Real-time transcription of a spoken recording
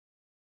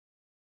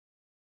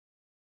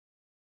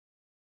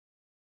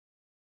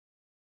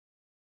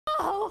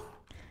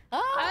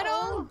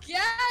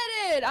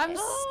it. I'm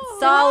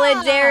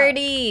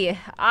Solidarity.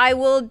 I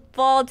will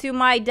fall to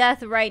my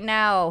death right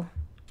now.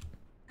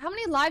 How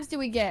many lives do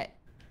we get?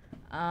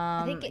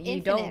 I think You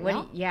infinite, don't.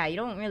 no? Yeah, you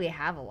don't really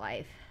have a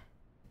life.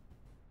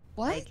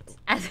 What? Like,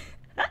 as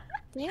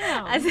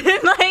Damn. in,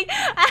 like,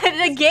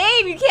 at the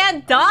game, you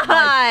can't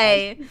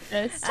die.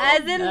 That's so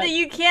As in, nuts.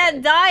 you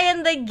can't die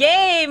in the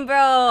game,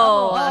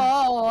 bro.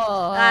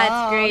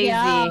 That's crazy.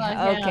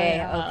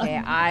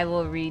 Okay, I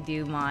will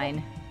redo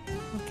mine.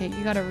 Okay,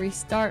 you gotta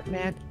restart,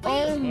 man.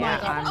 Oh my my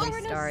God. god. I'm There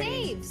were no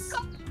restarting. saves.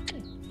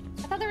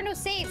 I thought there were no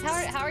saves.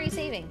 How are you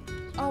saving?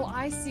 Oh,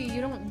 I see.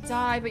 You don't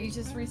die, but you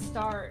just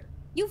restart.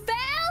 You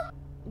fell?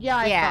 Yeah,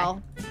 I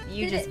fell.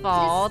 You Did just it- fall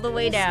did it- all the was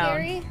way it down.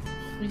 Scary?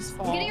 You just I'm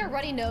fall. getting a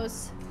runny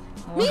nose.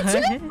 Me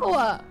too.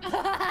 What?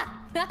 Oh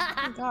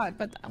my god,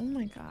 but oh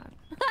my god.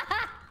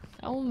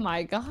 Oh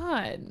my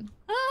god.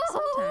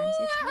 Sometimes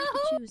it's hard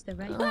to choose the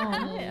right Oh, path.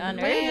 What on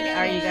earth man.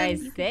 are you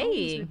guys You can always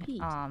saying?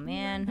 repeat. Aw,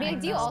 man. I mean,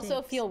 do you know.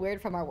 also feel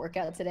weird from our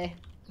workout today?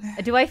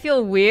 Do I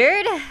feel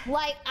weird?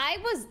 Like, I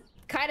was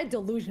kind of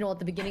delusional at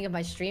the beginning of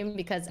my stream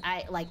because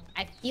I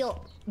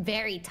feel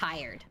very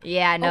tired.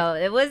 Yeah, no,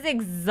 it was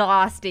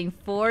exhausting.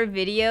 4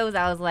 videos,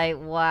 I was like,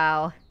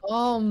 wow.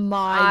 Oh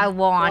my I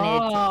wanted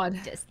god.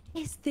 to just...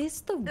 Is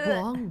this the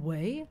wrong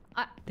way?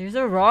 There's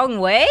a wrong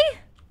way?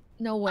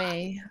 No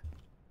way.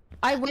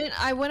 I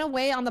went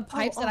away on the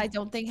pipes that I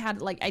don't think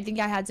had I think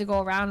I had to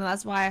go around and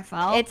that's why I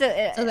fell. It's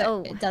a... so that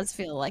oh. it does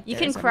feel like You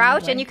can there's a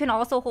crouch wrong and way. you can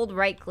also hold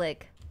right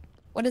click.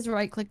 What does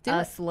right click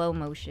do? Slow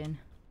motion.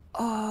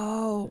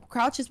 Oh,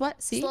 crouch is what?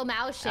 See? Slow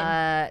motion.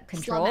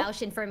 Control? Slow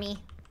motion for me.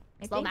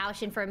 I Slow think?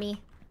 motion for me.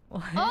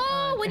 What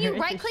Oh, on when you earth?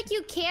 right click,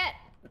 you can't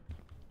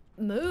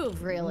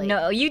move really.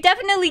 No, you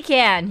definitely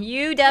can.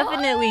 You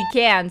definitely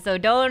can. So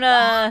don't,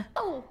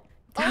 Oh,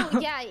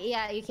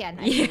 yeah, you can.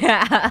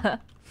 Yeah.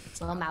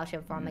 Slow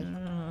motion for me.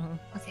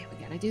 Okay,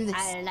 we gotta do this.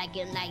 I like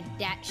it like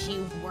that. She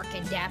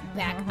working that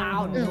back. I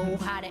don't know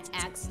how to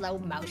act slow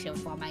motion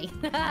for me.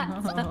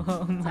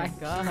 Oh my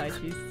god,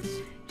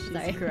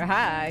 she's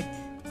cracked.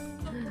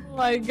 Oh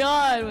my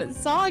god, what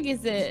song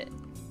is it?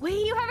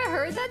 Wait, you haven't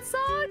heard that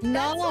song?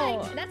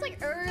 No. That's like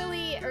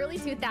early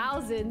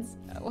 2000s.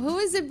 Who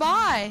is it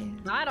by?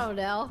 I don't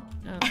know.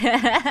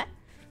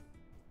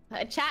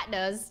 Chat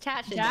knows.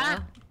 Chat should Chat?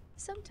 know.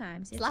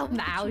 Sometimes it's Slow hard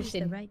to choose the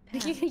motion. right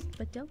path,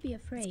 but don't be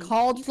afraid. It's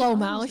called You slow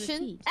can always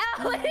motion? repeat.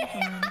 Oh, Learn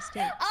from your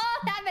mistakes.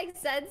 oh, that makes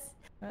sense.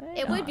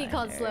 It would be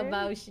called slow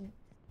motion.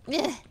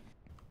 Yeah.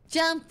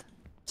 Jump.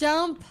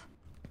 Jump.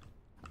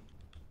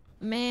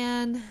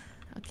 Man.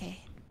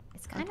 Okay.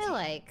 It's kind of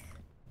like,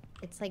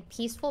 it's like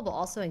peaceful, but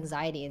also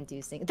anxiety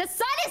inducing. The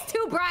sun is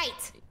too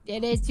bright!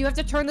 It is. You have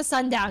to turn the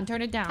sun down.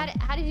 Turn it down.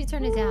 How did you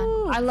turn it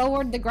down? I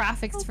lowered the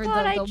graphics for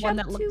God, I the one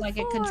that jumped looked too like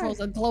it far. controls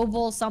a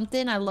global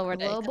something. I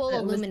lowered it. 'cause Global it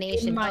was in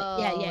illumination. my- Oh,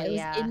 yeah, it was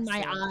yeah, in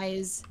my same.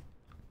 eyes.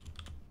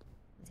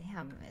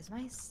 Damn, is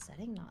my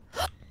setting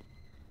not...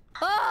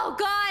 Oh,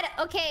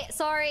 God! Okay,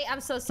 sorry.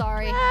 I'm so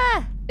sorry.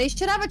 Ah, They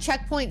should have a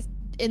checkpoint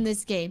in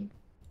this game.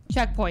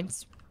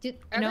 Checkpoints. Dude,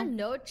 are No. there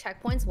no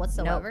checkpoints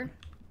whatsoever?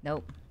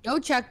 nope. No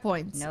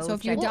checkpoints. No so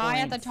if you die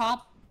at the checkpoints.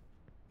 top,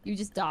 you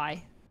just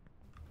die.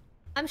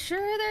 I'm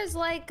sure there's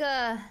like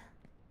a...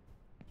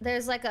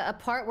 There's like a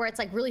part where it's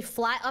like really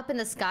flat up in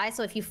the sky,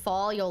 so if you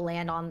fall, you'll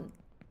land on...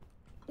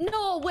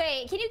 No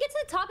way! Can you get to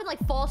the top and like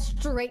fall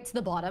straight to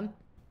the bottom?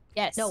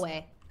 Yes. No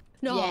way.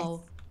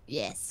 No.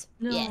 Yes.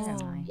 No.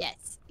 Yes.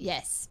 Yes.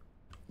 Yes.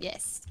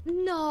 Yes.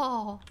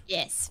 No.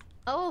 Yes.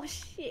 Oh,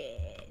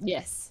 shit.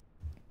 Yes.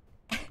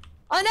 An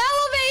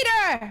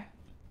elevator!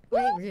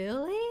 Wait,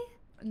 really?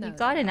 No, You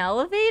got an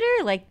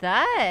elevator like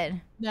that?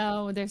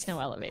 No, there's no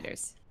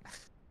elevators.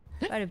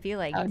 Gotta be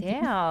like, Oh,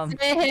 damn.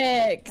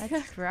 Sick.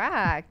 That's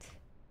cracked.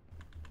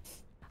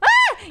 Ah!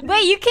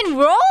 Wait, you can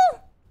roll?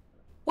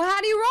 Well,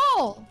 how do you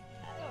roll?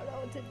 I don't know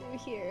what to do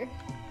here.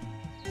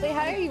 Wait,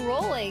 how are you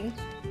rolling?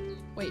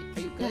 Wait, are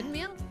you good,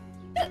 Mia?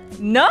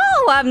 No,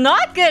 I'm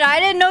not good. I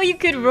didn't know you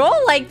could roll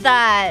like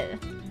that.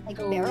 Like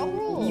barrel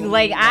roll? You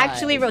like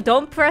actually roll.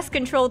 Don't press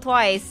control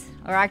twice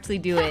or actually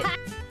do it.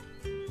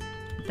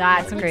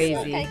 That's Looks crazy.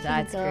 like I can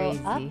That's go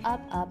crazy.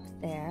 Up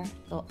there.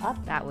 Go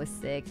up, That was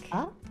sick.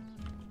 up.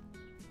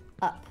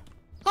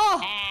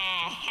 Oh!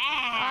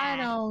 I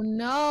don't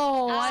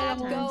know. I I'm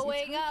don't Sometimes going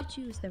it's hard up. to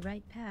choose the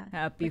right path.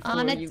 Happy for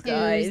On a you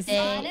guys. Tuesday.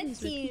 On a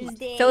Always repeat.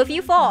 Tuesday. So if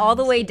you fall all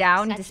the way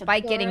down Such a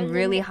despite getting girl in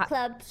really the high,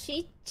 club,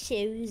 she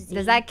choosy.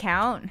 does that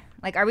count?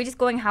 Like, are we just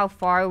going how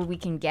far we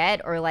can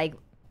get, or like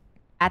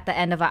at the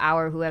end of an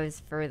hour, whoever's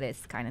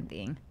furthest kind of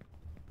thing?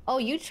 Oh,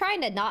 you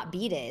trying to not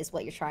beat it is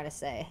what you're trying to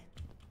say.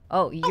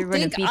 Oh, you're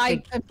gonna beat I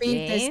the could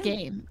beat this game?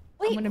 game.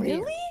 Wait, I'm gonna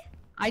really?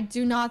 I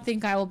do not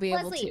think I will be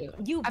able Leslie,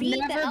 to. you I've beat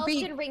the never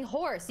Elfin Ring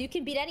horse. You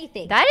can beat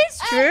anything. That is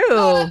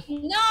true.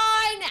 9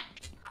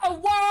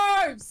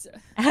 hours.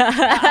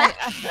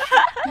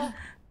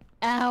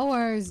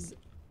 Hours.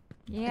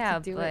 Yeah,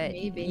 do it, but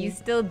maybe. you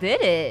still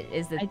did it.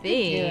 Is the I did do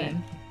it.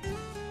 thing.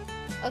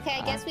 Okay,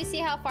 I guess we see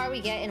how far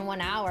we get in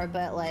 1 hour,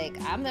 but like,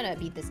 I'm gonna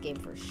beat this game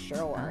for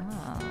sure.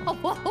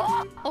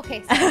 Oh.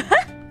 Okay, sorry.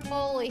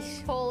 Holy.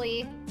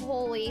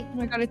 Oh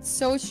my god, it's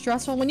so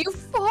stressful when you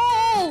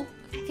fall!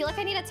 I feel like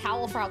I need a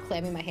towel for how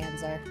clammy my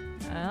hands are.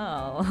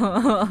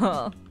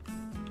 Oh.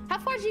 How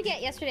far did you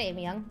get yesterday,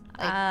 Myung?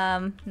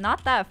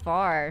 Not that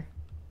far.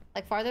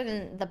 Like farther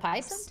than the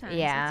pipes? Sometimes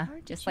Yeah, it's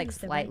hard to just like choose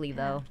the slightly right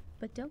though. path,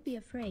 but don't be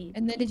afraid.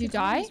 And then did you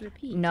can die? always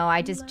repeat. No, I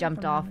You just learn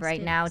jumped from your off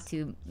right now mistakes.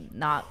 to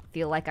not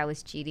feel like I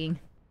was cheating.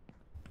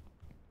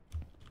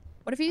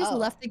 What if you just Oh.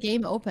 left the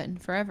game open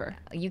forever?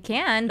 You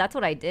can, that's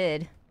what I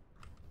did.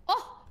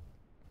 Oh!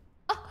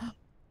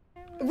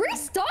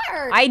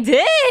 Restart! I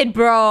did,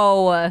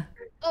 bro!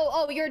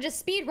 Oh, you're just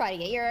speed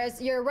running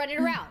it. You're running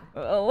around.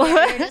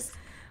 What? You're just...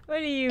 What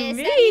do you It's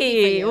that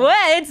easy for mean? you.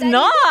 What? It's That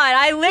not.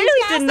 I literally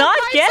passed did the not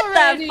pipes get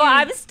that already. far.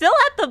 I'm still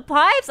at the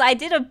pipes. I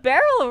did a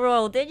barrel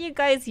roll. Did you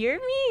guys hear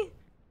me?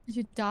 Did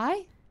you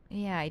die?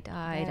 Yeah, I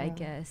died, I Yeah.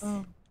 guess.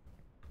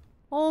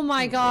 Oh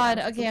my god.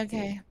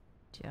 Okay.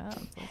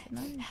 Jump,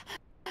 wasn't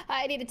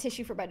I need a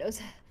tissue for my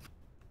nose.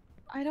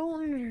 I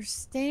don't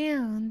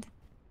understand.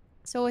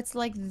 So it's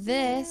like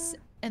this,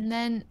 and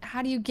then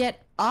how do you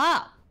get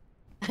up?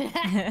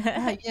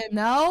 I? You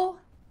know?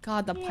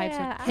 God, the pipes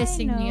Yeah, are I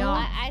pissing me know.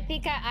 off. I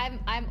think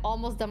I'm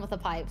almost done with the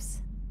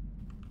pipes.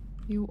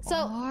 You So-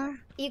 are?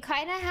 You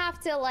kind of have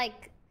to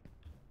like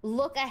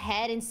look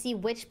ahead and see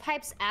which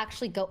pipes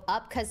actually go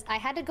up, because I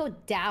had to go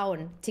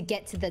down to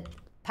get to the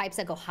pipes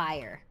that go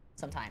higher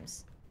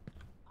sometimes.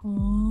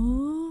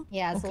 Huh?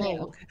 Yeah, it's a Okay,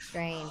 little okay.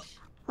 strange.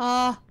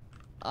 I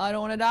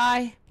don't want to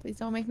die. Please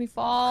don't make me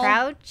fall.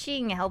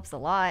 Crouching helps a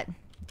lot,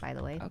 by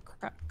the way. Oh,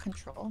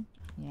 control.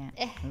 Yeah.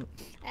 Ooh,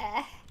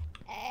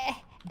 Eh,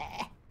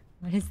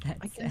 what is that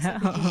I guess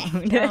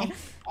sound?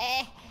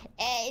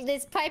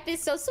 this pipe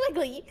is so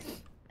swiggly.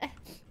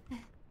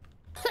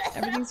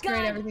 Everything's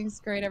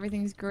great. God.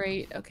 Everything's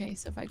great. Okay,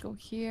 so if I go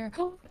here,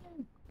 I'm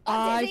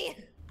I dizzy.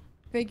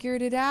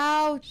 figured it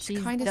out.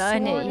 She's Kind of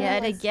done sorta. it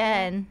yet Let's go.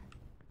 again.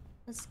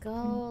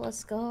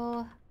 Let's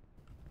go.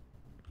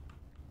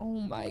 Oh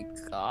my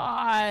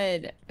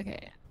god.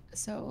 Okay,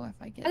 so if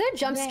I get Are there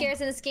jump there- scares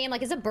in this game?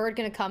 Like, is a bird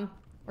gonna come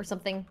or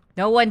something?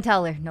 No one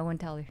tell her. No one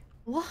tell her.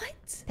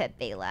 What?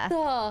 Pepe laugh.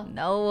 The...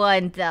 No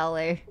one tell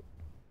her.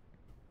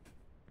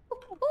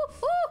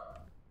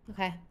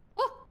 Okay.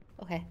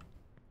 Okay.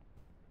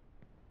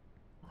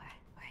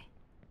 Okay.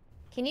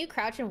 Can you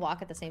crouch and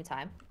walk at the same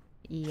time?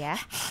 Yeah.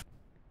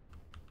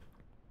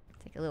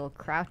 Take a little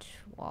crouch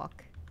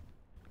walk.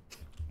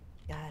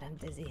 God, I'm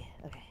dizzy.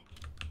 Okay.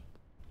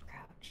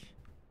 Crouch.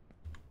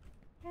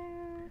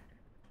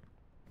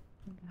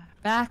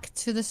 Back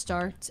to the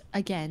start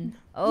again.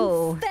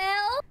 Oh.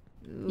 Fell?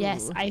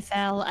 Yes, Ooh. I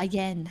fell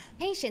again.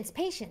 Patience.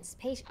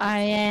 I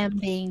am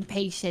being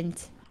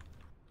patient.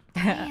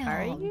 Are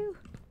Damn. you?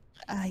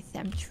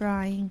 I'm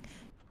trying.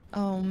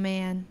 Oh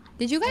man.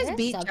 Did you guys there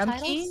beat Jump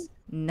subtitles? King?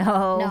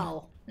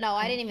 No. No,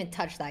 I didn't even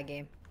touch that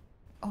game.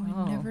 Oh, you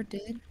Oh. never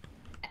did?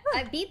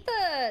 I beat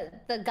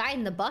the guy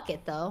in the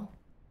bucket though.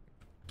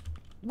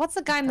 What's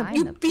the guy in the... Guy in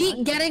You the beat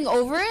bucket. getting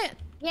over it?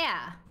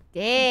 Yeah.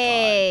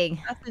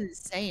 Dang. That's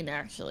insane,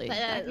 actually. But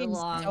That that's game's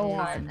long. so dude.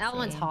 hard. That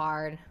one's Insane.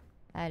 hard.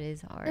 That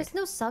is hard. There's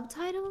no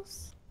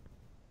subtitles?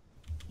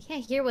 I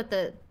can't hear what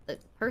the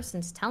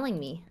person's telling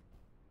me.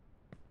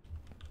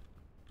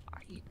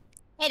 Are you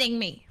kidding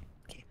me?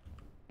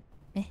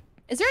 Okay.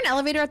 Is there an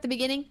elevator at the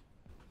beginning?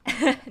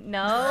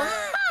 No.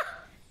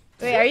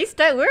 Wait, are you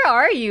stuck? Where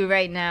are you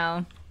right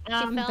now?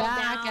 I'm fell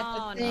back at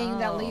down. the thing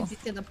that Oh. leads you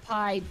to the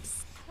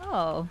pipes.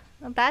 Oh,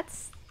 well,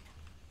 that's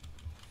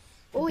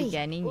the Oy,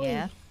 beginning, oy.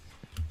 yeah.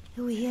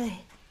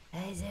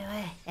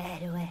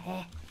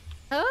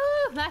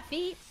 Oh, my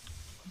feet.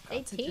 They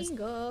About to just-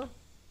 tingle.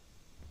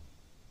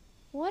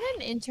 What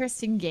an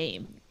interesting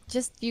game.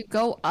 Just you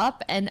go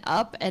up and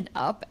up and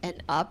up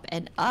and up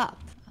and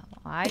up.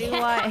 Why do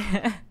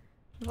I?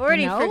 I've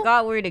already know?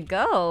 forgot where to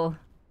go.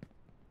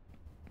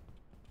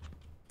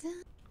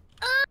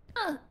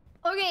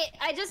 Okay,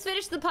 I just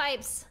finished the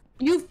pipes.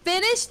 You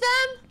finished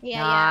them?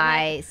 Yeah,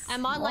 Nice. yeah.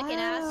 I'm on like an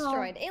Wow.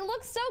 asteroid. It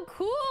looks so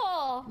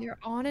cool. You're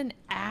on an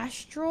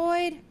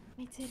asteroid?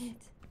 I did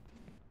it.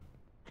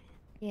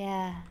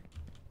 Yeah.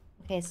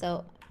 Okay,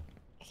 so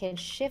I can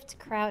shift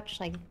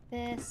crouch like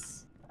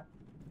this.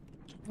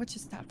 What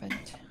just happened?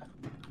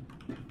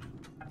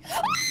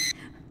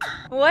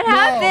 What No,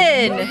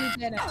 happened? No, you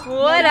didn't.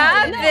 What No,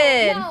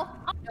 happened? No,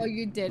 No,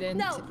 you didn't.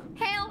 no,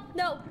 hell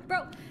no,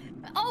 bro.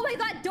 Oh my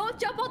god, don't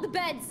jump on the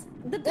beds.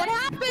 The beds What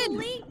happened?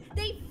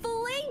 they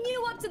fling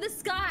you up to the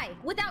sky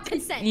without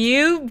consent.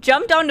 You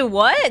jumped onto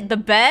what? The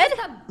bed?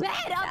 The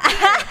bed up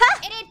here,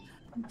 and it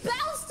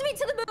bounced me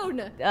to the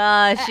moon.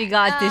 She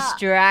got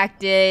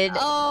distracted.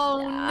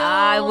 Oh no.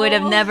 I would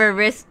have never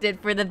risked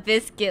it for the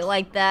biscuit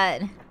like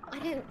that.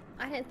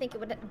 I didn't think it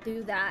would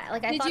do that.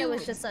 Like I Did thought you- it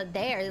was just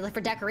there, like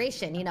for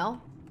decoration, you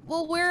know.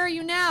 Well, where are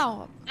you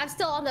now? I'm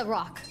still on the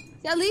rock.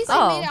 At least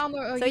Oh, I made it on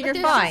the... so you- you're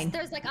There's fine.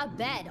 there's like a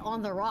bed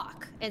on the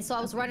rock, and so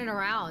I was running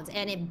around,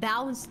 and it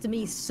bounced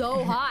me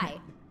so high,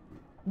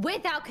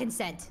 without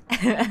consent.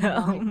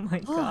 Oh my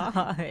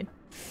god.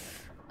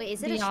 Wait,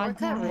 is it a Beyond shortcut?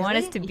 that. Really? Want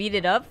us to beat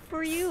it up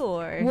for you,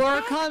 or?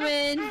 We're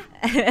coming.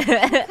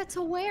 Shortcut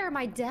to where?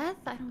 My death?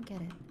 I don't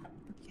get it.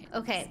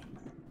 Okay.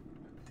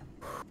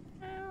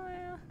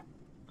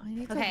 I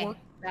need to Okay. work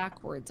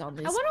backwards on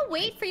this. I want to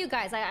wait for you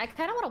guys. I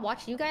kind of want to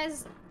watch you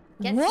guys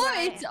get to What?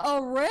 where It's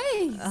a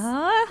race.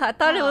 I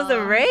thought it was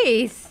a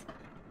race.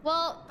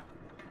 Well,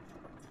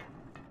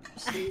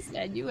 She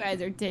said you guys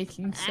are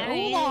taking so I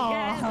mean, long.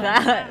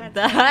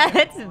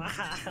 That's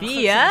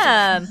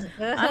BM.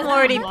 I'm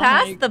already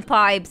past the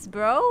pipes,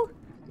 bro.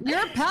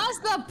 You're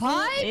past the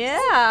pipe?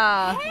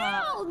 Yeah.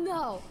 hell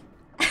no.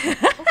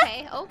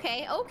 Okay.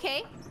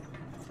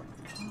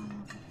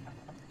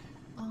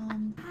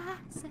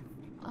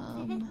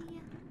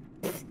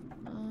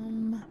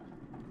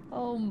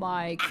 Oh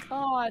my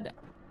god.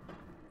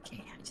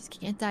 Okay, I just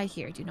can't die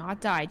here. Do not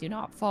die. Do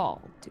not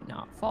fall. Do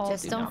not fall.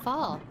 Just don't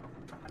fall.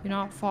 Do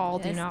not fall.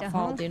 Do Just not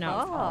fall. don't Do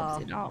not fall. fall.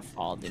 Do not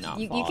fall. Do not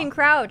You fall. can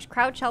crouch.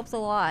 Crouch helps a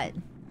lot.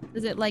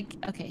 Is it like,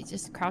 okay,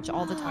 just crouch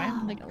all the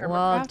time? Like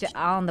Well, crouch?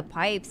 on the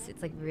pipes,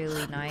 it's like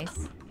really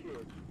nice.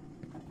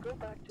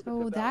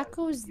 So that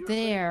goes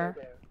there.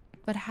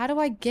 But how do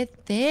I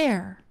get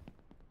there?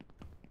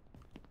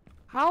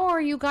 How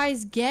are you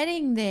guys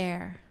getting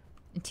there?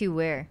 To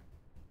where?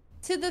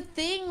 To the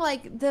thing,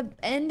 like the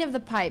end of the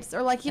pipes,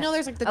 or like, you know,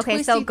 there's like the Okay,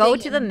 twisty so go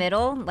thing to the and-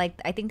 middle. Like,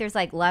 I think there's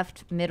like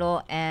left,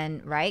 middle,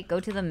 and right. Go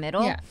to the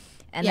middle. Yeah.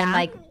 And then Yeah.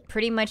 like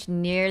pretty much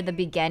near the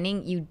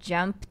beginning, you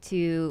jump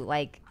to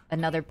like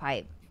another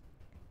pipe.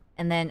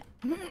 And then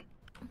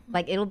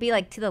like it'll be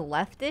like to the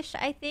leftish,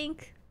 I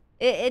think.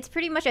 It's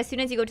pretty much as soon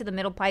as you go to the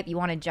middle pipe, you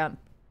want to jump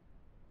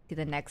to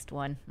the next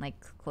one, like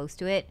close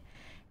to it.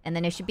 And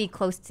then it should be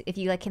close to, if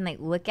you like can like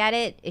look at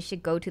it, it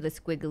should go to the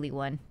squiggly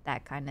one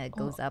that kind of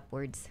goes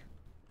upwards.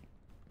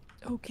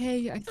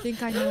 Okay, I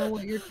think I know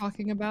what you're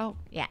talking about.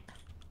 Yeah.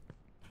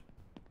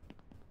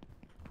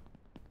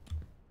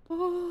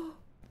 Oh.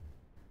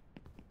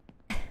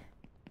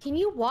 Can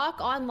you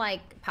walk on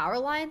like power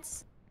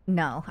lines?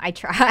 No, I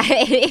tried.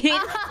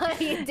 Oh,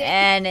 you did.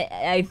 And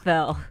I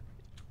fell.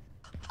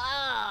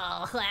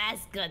 Oh,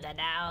 that's good to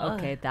know.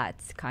 Okay,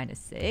 that's kind of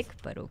sick,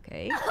 but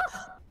okay.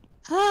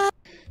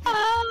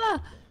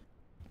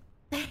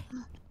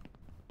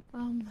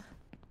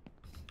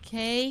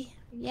 Okay.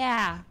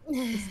 Yeah.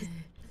 This is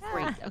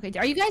great. Okay,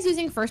 are you guys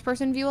using first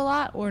person view a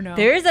lot or no?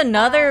 There's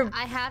another.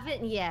 I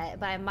haven't yet,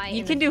 but I might.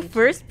 You in can the do future.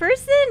 first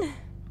person?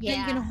 Yeah.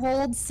 You can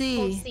hold C.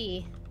 Hold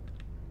C.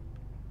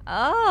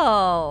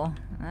 Oh,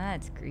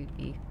 that's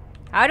creepy.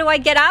 How do I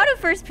get out of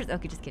first person?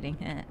 Okay, just kidding.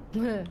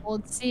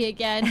 Hold C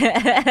again.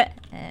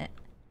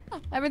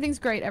 Everything's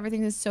great.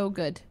 Everything is so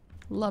good.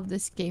 Love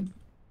this game.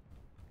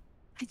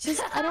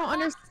 I don't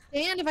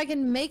understand if I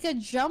can make a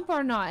jump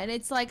or not. And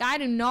it's like, I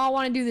do not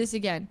want to do this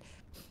again.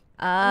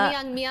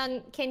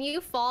 Myung, can you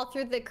fall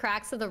through the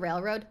cracks of the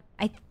railroad?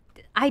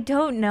 I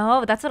don't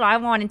know. That's what I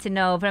wanted to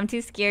know, but I'm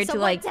too scared to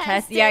Someone like test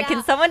test. it Yeah, can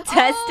out. someone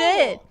test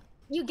it?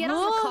 You get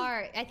on the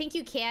cart. I think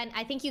you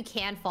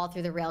can fall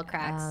through the rail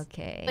cracks.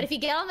 Okay. But if you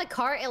get on the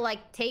cart, it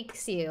like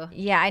takes you.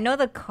 Yeah, I know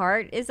the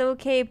cart is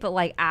okay, but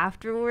like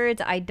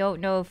afterwards, I don't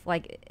know if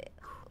like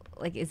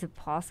is it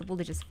possible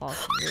to just fall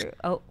through?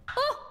 Oh.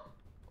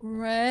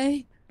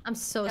 Ray? I'm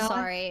so Ella?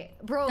 sorry.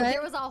 Bro, Okay.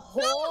 there was a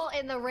hole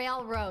in the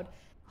railroad.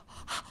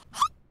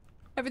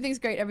 Everything's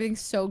great.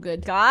 Everything's so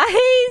good.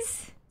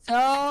 Guys?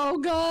 So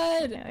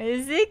good.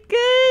 Is it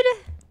good?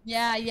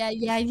 Yeah.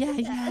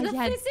 The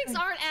physics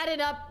aren't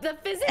adding up. The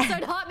physics are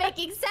not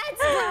making sense,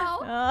 bro.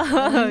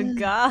 Oh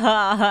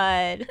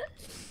god.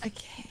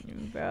 Okay.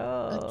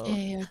 Bro.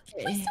 Okay.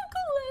 Please don't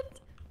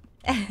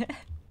go lift.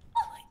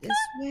 This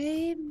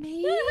way,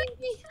 maybe?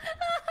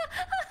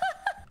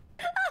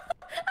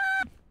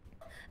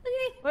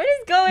 What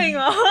is going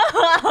on?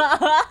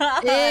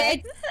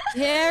 It's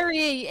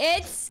scary.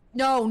 It's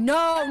no.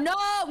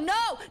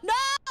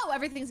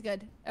 Everything's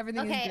good.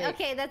 Everything is great.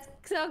 Okay, that's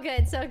so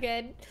good, so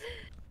good.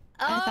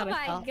 I Oh thought I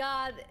my fell.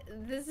 god,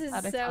 this is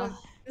Thought I so.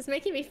 fell. It's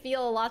making me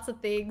feel lots of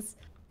things.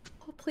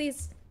 Oh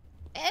please,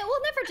 it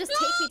will never just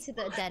take me to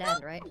the dead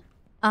end, right?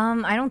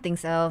 I don't think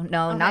so.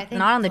 No, Okay, not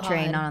thank on the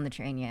train. God. Not on the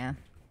train. Yeah.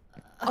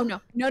 Oh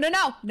no.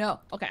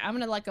 Okay, I'm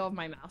gonna let go of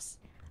my mouse.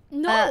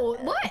 No,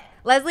 what?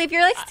 Leslie, if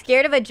you're like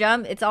scared of a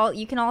jump, it's all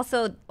you can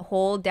also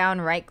hold down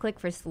right click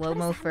for slow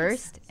mo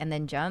first and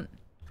then jump.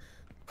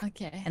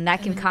 Okay. And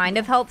that can kind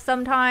of help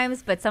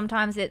sometimes, but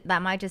sometimes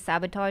that might just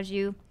sabotage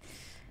you.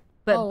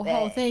 But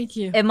Oh, thank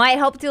you. it might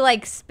help to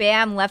like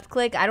spam left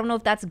click. I don't know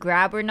if that's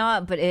grab or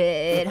not, but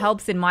it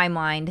helps in my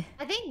mind.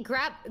 I think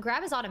grab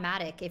is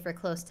automatic if you're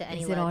close to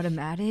any Is it ledge.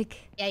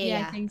 automatic?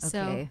 Yeah. I think so.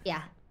 Okay.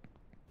 Yeah.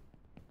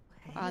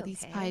 Wow,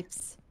 these Okay.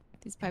 pipes.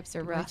 These pipes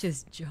are Do I rough.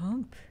 just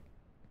jump?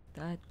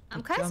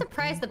 I'm kind of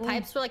surprised the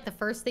pipes were like the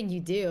first thing you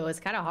do. It's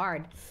kind of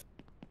hard.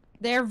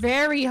 They're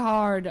very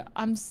hard.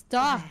 I'm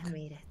stuck. I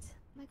made it.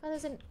 Oh my god,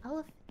 there's an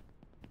elephant.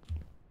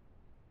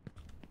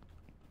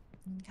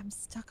 I'm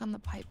stuck on the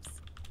pipes.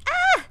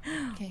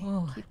 Okay.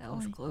 Oh, keep that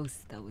was going. close.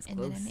 That was And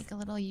close. then I make a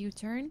little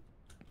U-turn.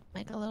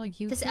 Make a little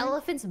U-turn. This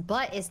elephant's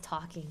butt is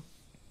talking.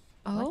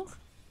 Oh?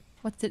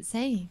 What's it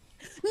saying?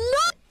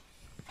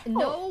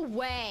 No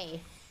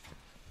way.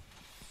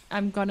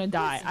 I'm gonna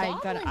die. It's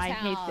I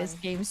hate this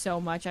Goblin game so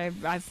much.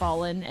 I've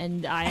fallen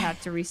and I have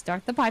to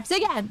restart the pipes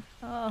again.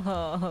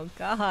 Oh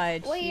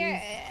God. Wait, you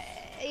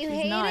She's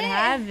hate not it?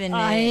 having it.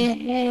 I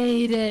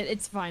hate it.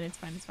 It's fine. It's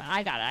fine. It's fine.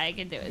 I got it. I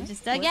can do it.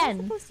 Just Was I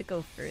again. supposed to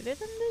go further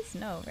than this?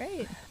 No,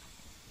 right?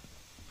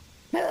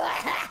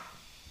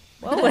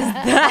 What was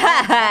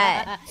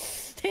that?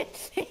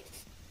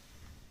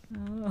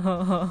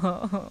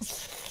 Oh.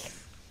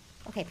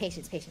 Okay,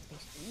 patience.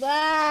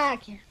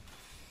 Back.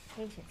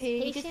 Patience.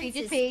 Pages, Patience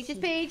is pages, key.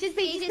 pages,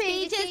 pages,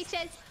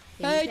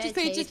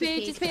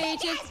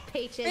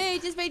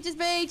 pages.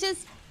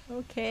 Pages.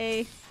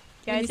 Okay.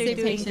 When Guys you are say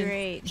doing patience.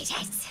 great.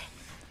 Patience.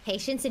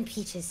 Patience and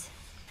peaches.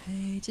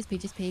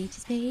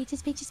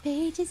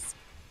 Pages.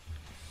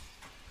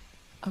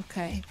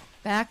 Okay,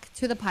 back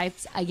to the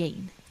pipes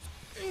again.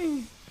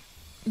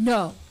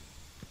 No.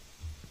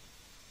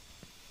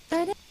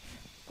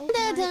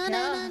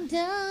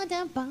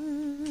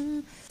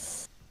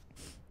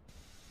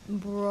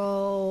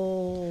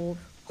 Bro,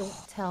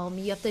 don't tell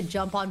me you have to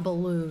jump on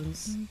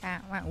balloons.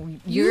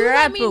 You're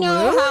let at me know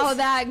balloons? how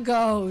that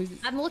goes.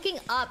 I'm looking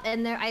up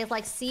and there I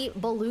like see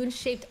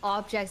balloon-shaped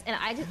objects and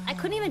I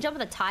couldn't even jump on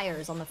the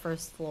tires on the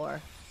first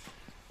floor.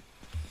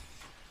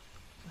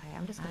 Okay,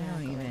 I'm just I gonna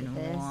don't go even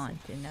like this.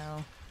 want to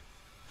know.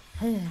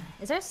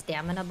 Is there a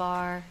stamina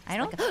bar? I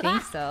don't Just like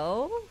think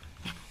so.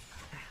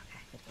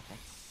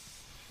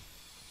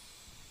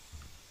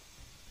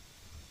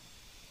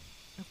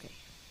 Okay.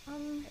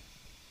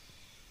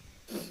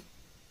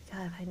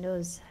 God, my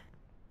nose.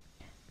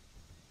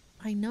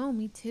 I know,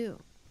 me too.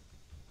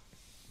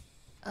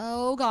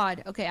 Oh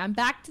God. Okay, I'm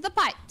back to the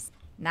pipes.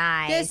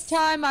 Nice. This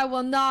time I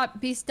will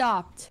not be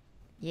stopped.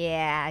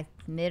 Yeah,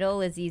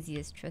 middle is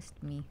easiest,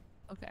 trust me.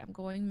 Okay, I'm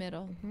going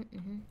middle.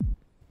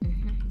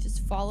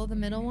 Just follow the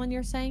middle one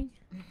you're saying?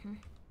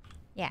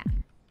 Yeah.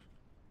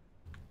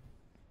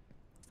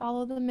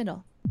 Follow the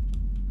middle.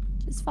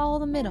 Just follow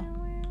the middle.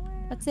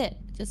 That's it.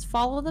 Just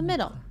follow the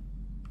middle.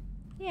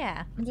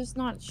 Yeah. I'm just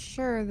not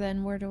sure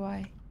then where do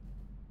I...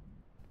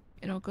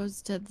 You know, it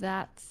goes to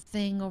that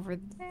thing over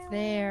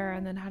there,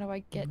 and then how do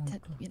I get to...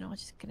 You know, I'm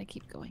just gonna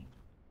keep going.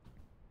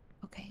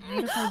 Okay,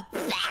 what if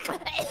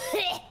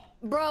I...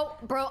 Bro,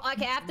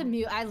 okay, I have to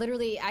mute.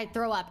 I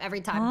throw up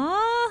every time.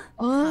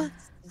 Huh?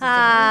 Just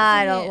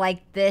I a- don't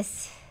like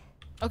this.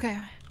 Okay.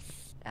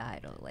 I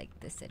don't like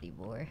this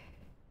anymore.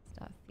 It's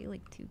not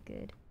feeling too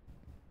good.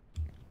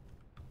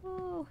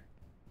 Oh.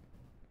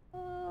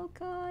 Oh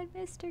God,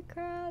 Mr.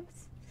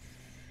 Krabs.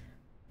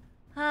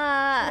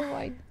 What do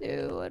I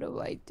do? What do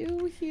I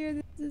do here?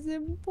 This is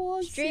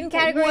impossible. Stream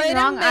category Wait a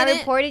wrong. I minute.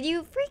 reported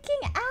you.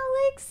 Freaking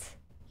Alex!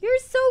 You're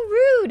so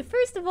rude.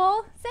 First of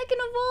all. Second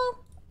of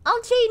all,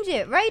 I'll change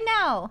it right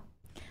now.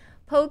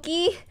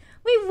 Pokey.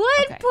 Wait,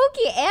 what? Okay.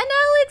 Pokey and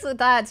Alex? Oh,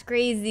 that's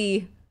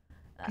crazy.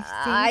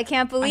 I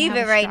can't believe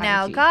have it a right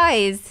now. strategy.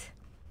 Guys.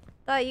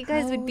 Thought you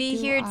guys How would be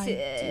do here I do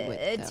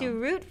it, to though?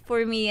 root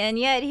for me, and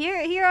yet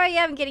here I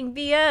am getting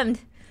BM'd.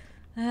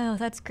 Oh,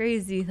 that's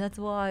crazy. That's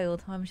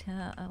wild.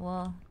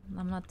 Well,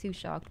 I'm not too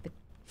shocked, but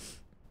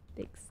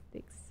thanks.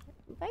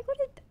 Am I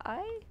gonna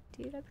die?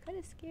 Dude, I'm kind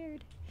of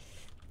scared.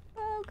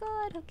 Oh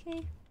God.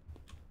 Okay.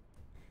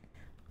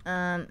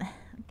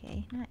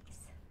 Okay.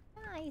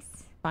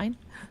 Nice. Fine.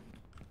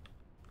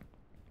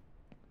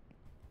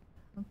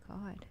 Oh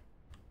God.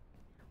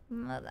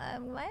 Am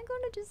I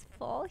gonna just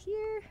fall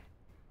here?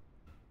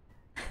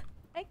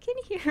 I can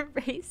hear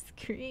Ray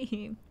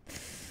scream.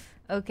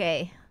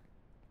 Okay.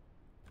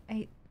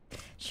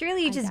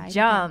 Surely you I just died again.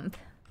 jump.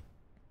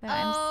 But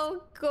I'm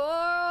Oh,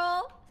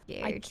 girl.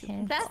 scared.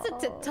 can't. That's a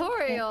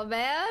tutorial,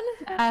 man.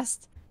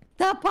 Past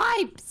the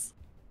pipes.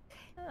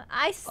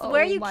 I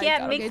swear Oh you my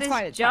can't God, make okay, it's this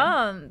fine, it's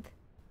fine. jump.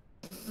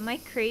 Am I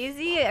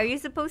crazy? Are you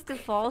supposed to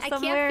fall I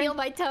somewhere? can't feel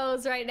my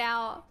toes right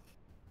now.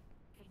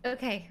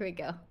 Okay, here we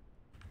go.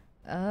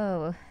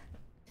 Oh.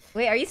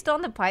 Wait, are you still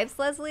on the pipes,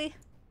 Leslie?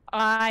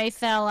 I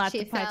fell at She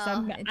the pipes. fell.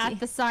 I'm at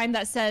the sign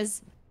that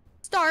says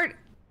start.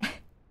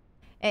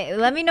 Hey,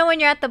 let me know when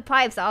you're at the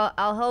pipes.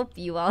 I'll help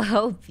you. I'll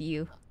help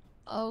you.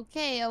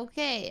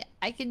 Okay.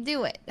 I can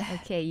do it.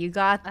 Okay, you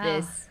got Oh,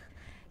 this.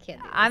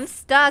 Can't do I'm this.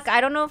 stuck. I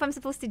don't know if I'm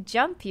supposed to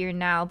jump here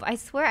now, but I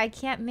swear I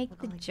can't make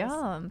the like this.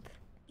 jump.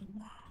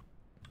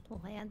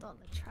 Land on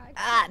the track.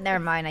 Ah,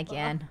 never mind. I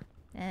can.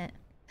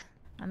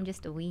 I'm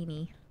just a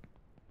weenie.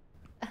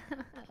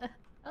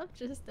 I'm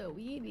just a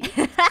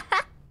weenie.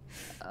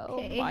 Oh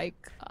Okay. my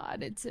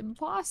God, it's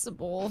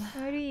impossible.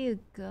 Where do you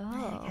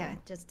go? Okay,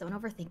 just don't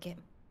overthink it.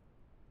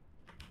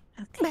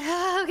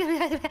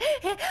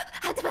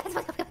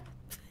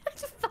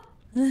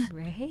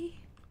 Ray?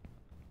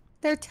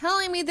 They're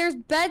telling me there's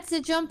beds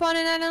to jump on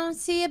and I don't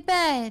see a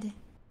bed.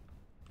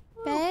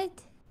 Bed?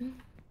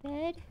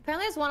 Bed?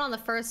 Apparently there's one on the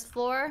first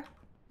floor.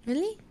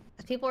 Really?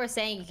 People were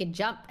saying you could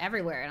jump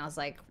everywhere, and I was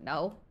like,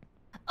 no.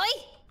 Oi!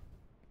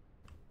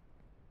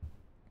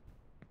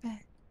 Bed.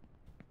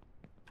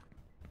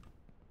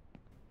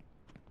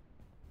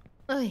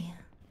 Oi.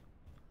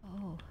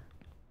 Oh.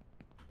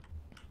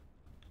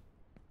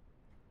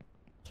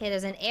 Okay,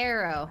 there's an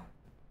arrow.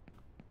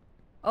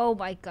 Oh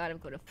my god, I'm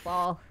gonna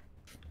fall.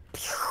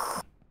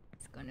 It's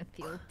gonna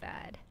feel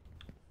bad.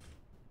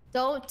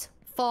 Don't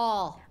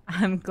fall.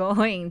 I'm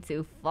going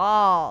to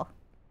fall.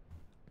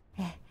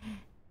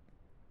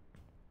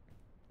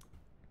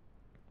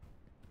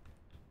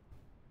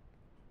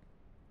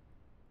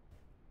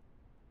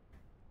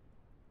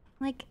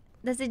 Like,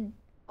 does it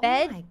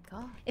bed? Oh my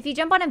god. If you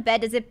jump on a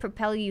bed, does it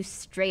propel you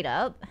straight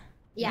up?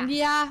 Yeah.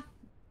 Yeah.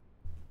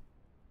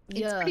 It's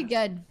Yeah. pretty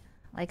good.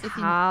 Like, If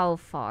you- how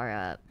far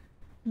up?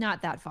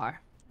 Not that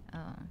far.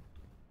 Oh.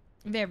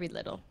 Very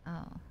little.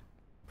 Oh.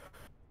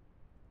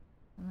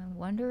 I'm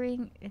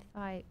wondering if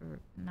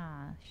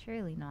nah,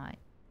 surely not.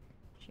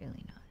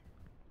 Surely not.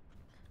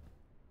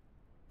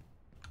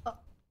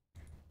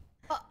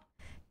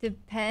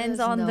 Depends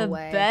There's on no the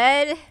way.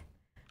 bed?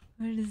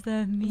 What does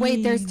that mean?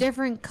 Wait, there's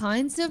different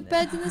kinds of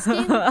beds in this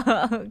game?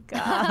 Oh,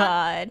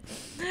 God.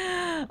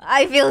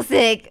 I feel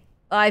sick.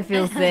 I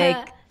feel sick.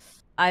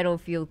 I don't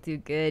feel too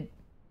good,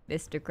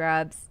 Mr.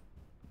 Krabs.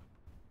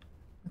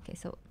 Okay,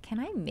 so can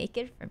I make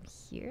it from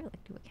here?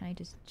 Like, can I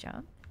just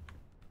jump?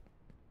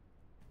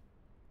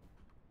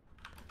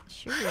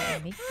 Surely I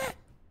can make that.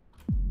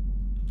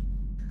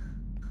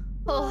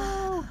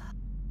 Oh.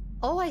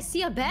 Oh, I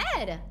see a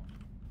bed.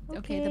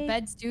 Okay, the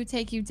beds do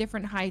take you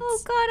different heights. Oh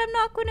God, I'm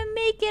not gonna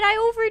make it. I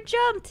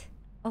overjumped.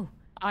 Oh,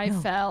 I no.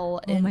 fell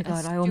Oh in my a God, I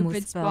stupid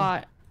almost fell.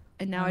 spot,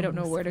 and now I don't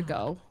know almost where to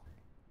fell. go.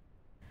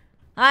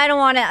 I don't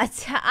want to.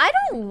 I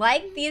don't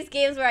like these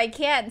games where I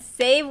can't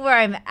save where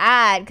I'm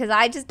at because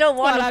I just don't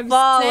want what to I'm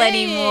fall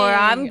anymore.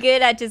 I'm saying.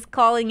 good at just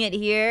calling it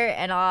here,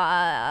 and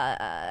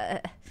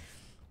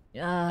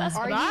That's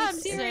Are what you I'm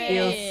serious? it saying.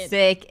 feels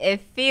sick.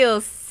 It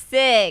feels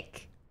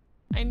sick.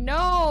 I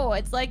know.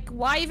 It's like,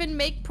 why even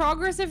make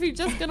progress if you're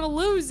just gonna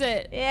lose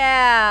it?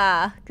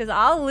 Yeah, because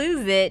I'll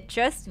lose it.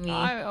 Trust me.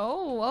 I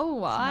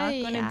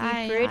gonna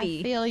be pretty.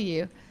 I feel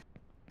you.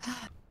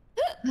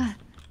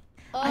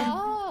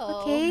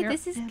 Oh. Okay, here-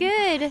 this is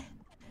good.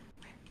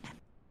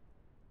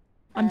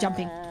 I'm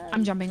jumping.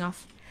 I'm jumping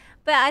off.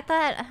 But I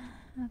thought,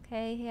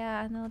 okay,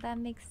 yeah, no, that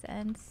makes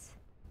sense.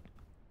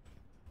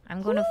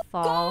 I'm gonna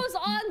fall. Goes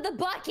on the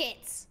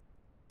buckets.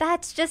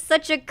 That's just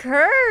such a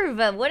curve.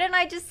 Wouldn't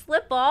I just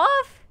slip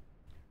off?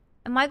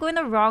 Am I going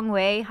the wrong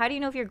way? How do you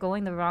know if you're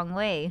going the wrong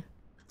way?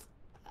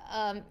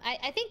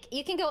 I think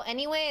you can go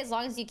anyway as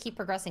long as you keep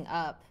progressing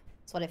up.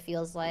 That's what it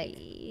feels like.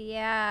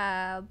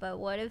 Yeah, but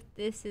what if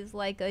this is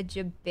like a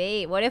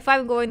debate? What if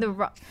I'm going the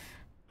wrong?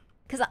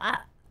 Cause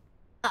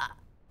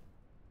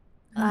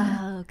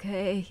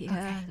okay, yeah,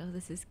 Okay. no,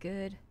 this is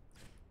good.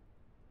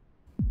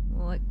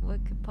 What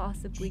could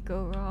possibly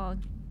go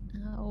wrong?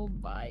 Oh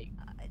my.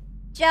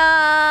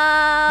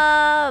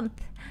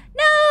 Jump!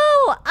 No,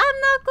 I'm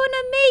not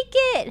gonna make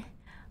it.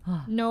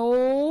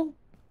 No.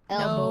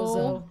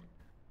 Elbozo.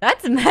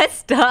 That's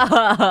messed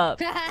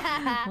up.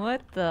 I'm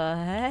What the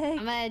heck?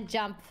 gonna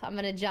jump. I'm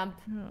gonna jump.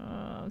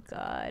 Oh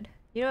God.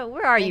 You know,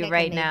 where are think you I can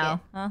right make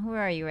now? Where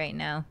are you right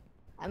now?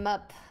 I'm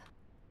up.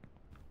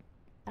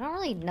 I don't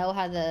really know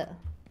how to.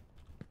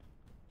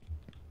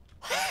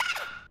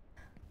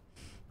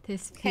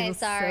 This Okay, feels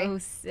sorry. so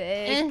sick.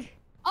 Eh.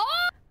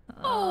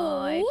 Oh,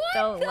 I what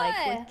don't like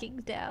the- looking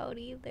down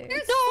either.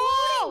 There's No!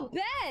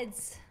 floating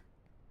beds.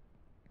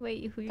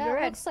 Wait, That you're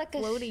at looks like a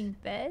sh- floating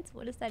beds?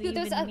 What does that Dude,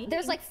 even mean?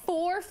 there's like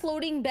 4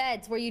 floating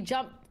beds where you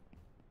jump.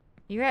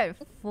 You're at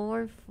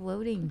 4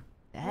 floating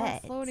What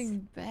beds.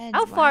 floating beds.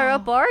 How far wow.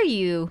 up are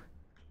you?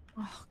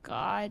 Oh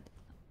God.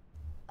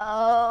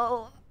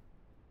 Oh.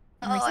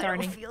 I'm I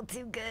restarting. don't feel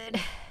too good.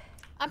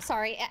 I'm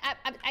sorry.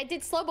 I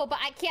did slow mo, but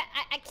I can't.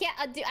 I can't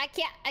undo. I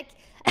can't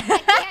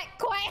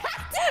quite.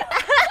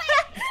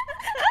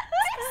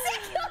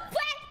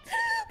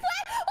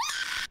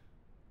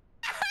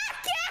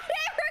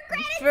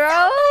 Bro,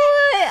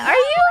 are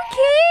you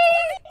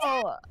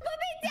okay?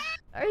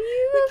 Are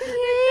you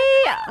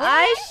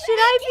okay? Should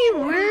I be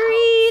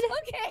worried?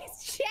 Okay,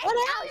 shit. What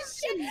Oh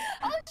shit.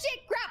 Oh shit,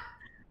 crap.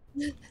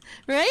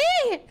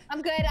 Right?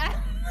 I'm good.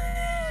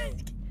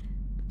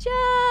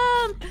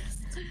 Jump!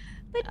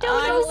 But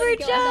don't I don't wanna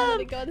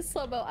overjump! go to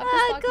slow mo. I'm Oh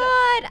just talking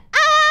God!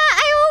 Ah!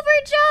 I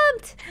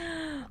overjumped!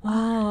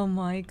 Oh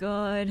my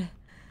God!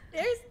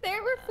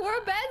 There were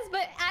 4 beds,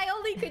 but I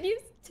only could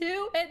use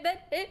 2, and then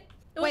it.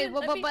 Wait,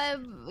 wouldn't let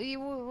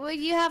but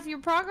you have your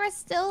progress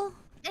still?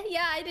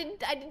 Yeah, I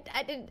didn't.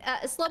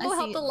 Slow mo I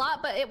helped see. a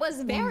lot, but it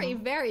was very,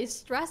 very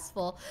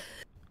stressful.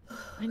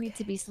 I need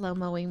to be slow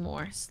mowing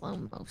more. Slow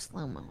mo.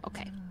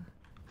 Okay.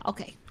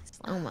 Okay.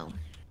 Slow mo.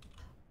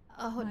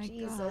 Oh, my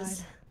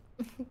Jesus.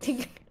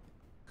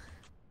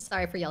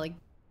 Sorry for yelling.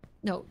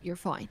 No, you're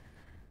fine.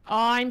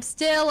 I'm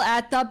still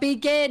at the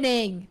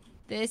beginning.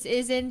 This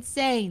is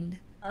insane.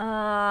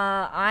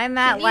 I'm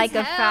at needs like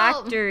a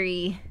help.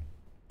 factory.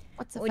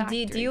 What's a Do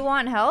factory? you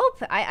want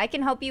help? I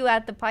can help you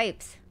at the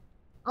pipes.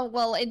 Oh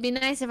well, it'd be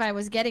nice if I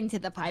was getting to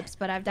the pipes,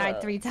 but I've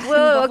died 3 times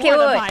Whoa, okay, before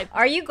the wait. pipe.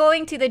 Are you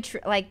going to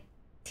the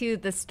to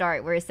the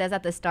start where it says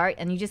at the start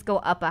and you just go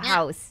up a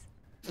house?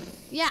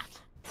 Yeah.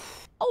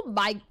 Oh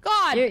my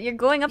God. You're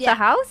going up Yeah. the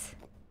house?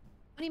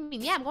 What do you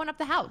mean? Yeah, I'm going up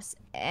the house.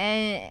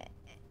 And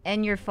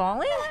you're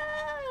falling?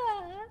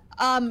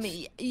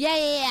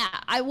 Yeah.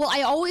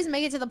 I always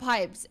make it to the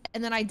pipes,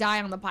 and then I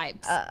die on the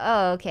pipes.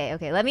 Oh,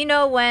 okay. Let me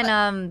know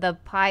when the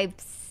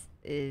pipes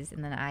is,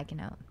 and then I can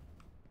help.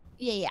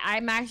 Yeah.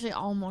 I'm actually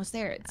almost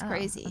there. It's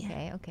crazy.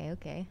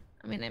 Okay.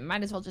 I mean, I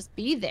might as well just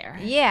be there.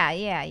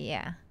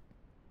 Yeah.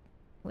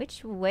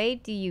 Which way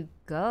do you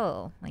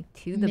go? Like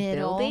to the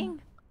Middle.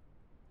 building?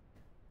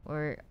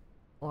 Or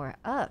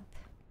up?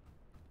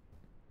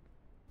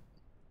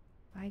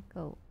 If I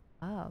go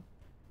up,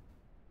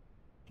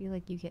 I feel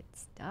like you get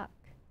stuck.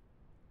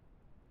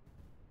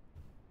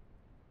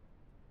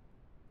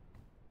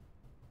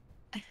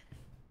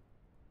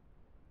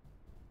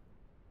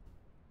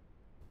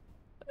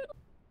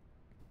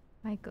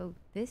 I go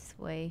this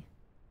way.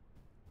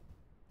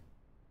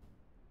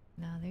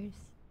 No, there's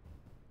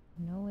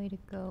no way to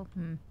go.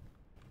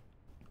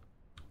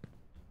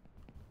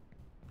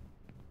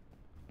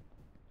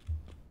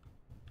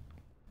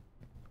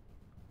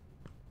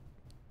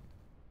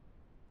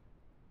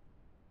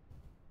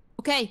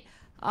 Okay,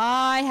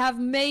 I have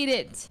made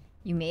it.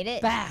 You made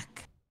it?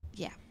 Back.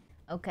 Yeah.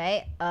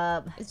 Okay.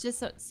 It's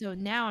just so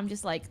now I'm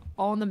just like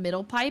on the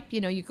middle pipe. You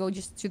know, you go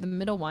just to the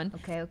middle one.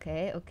 Okay.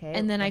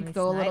 And then I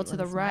go a little to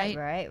the right.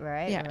 Right.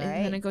 Yeah,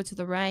 and then I go to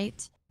the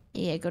right.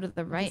 Yeah, go to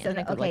the right. And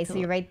then I go okay, like so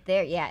you're right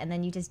there. Yeah, and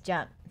then you just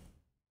jump.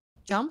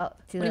 Jump? Oh, to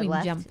What the do you mean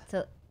left. jump?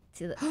 To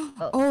the.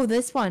 Oh,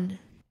 this one.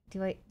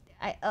 Do I?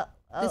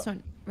 This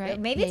one, right?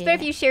 Maybe it's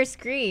better if you share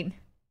screen.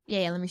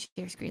 Yeah. Let me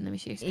share screen.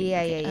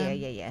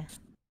 Yeah.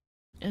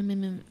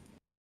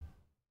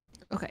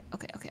 Okay,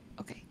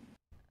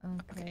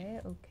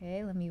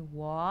 Okay. Let me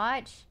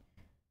watch.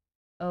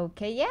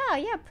 Okay.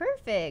 Yeah.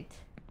 Perfect.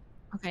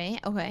 Okay.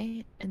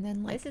 And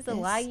then like This is the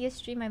laggiest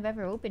stream I've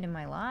ever opened in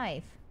my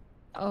life.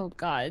 Oh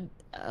god.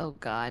 How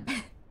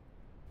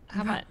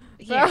about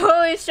here?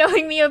 Bro is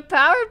showing me a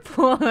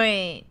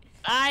PowerPoint.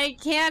 I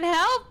can't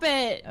help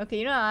it. Okay,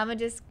 you know, I'm gonna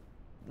just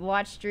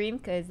watch stream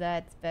because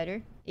that's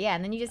better. Yeah,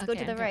 and then you just go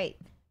to the right.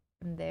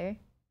 From there.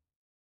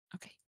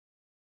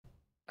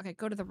 Okay,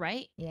 go to the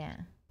right. Yeah.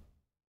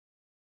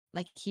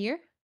 Like here?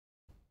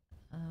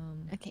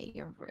 Okay,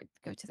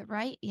 go to the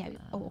right. Yeah.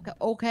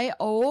 Okay.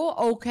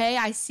 Okay.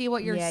 I see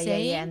what you're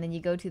saying. Yeah. And then you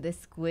go to the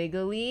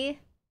squiggly.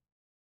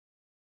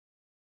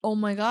 Oh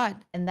my god.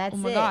 And that's it.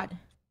 Oh my god.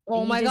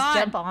 Oh my god. You just god.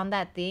 jump on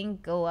that thing,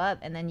 go up,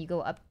 and then you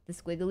go up the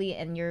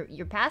squiggly, and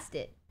you're past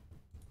it.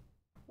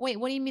 Wait,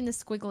 what do you mean the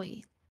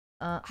squiggly?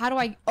 How do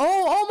I?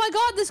 Oh my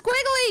god, the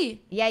squiggly!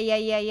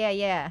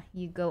 Yeah.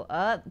 You go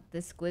up the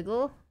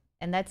squiggle,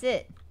 and that's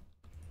it.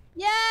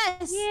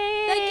 Yes!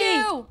 Yay! Thank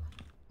you!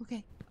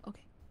 Okay.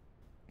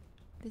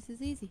 This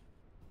is easy.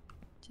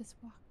 Just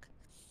walk.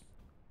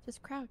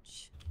 Just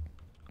crouch.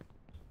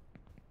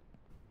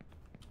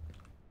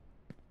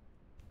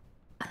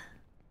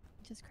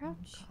 Just crouch.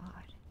 Oh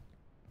god.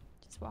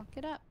 Just walk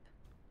it up.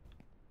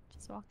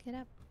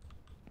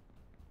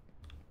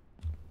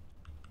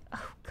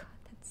 Oh god,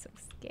 that's so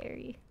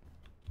scary.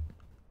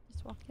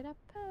 Just walk it up.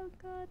 Oh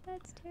god,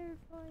 that's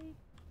terrifying.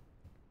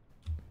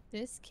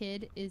 This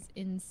kid is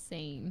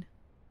insane.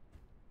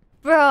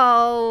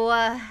 Bro!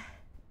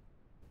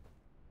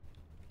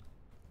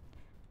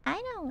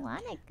 I don't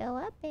want to go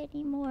up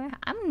anymore.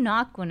 I'm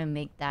not going to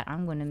make that.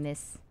 I'm going to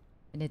miss.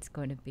 And it's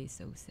going to be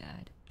so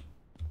sad.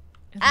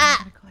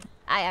 I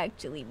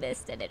actually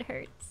missed and it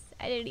hurts.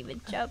 I didn't even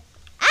jump.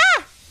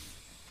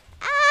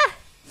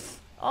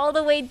 All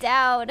the way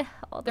down.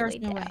 There's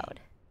no way.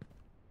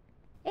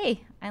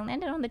 Hey, I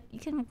landed on the... You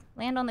can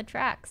land on the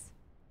tracks.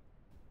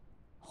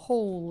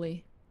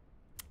 Holy.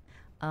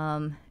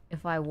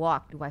 If I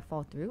walk, do I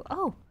fall through?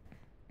 Oh!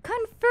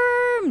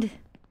 Confirmed!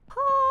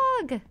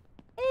 Pog!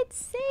 It's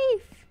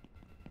safe!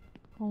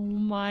 Oh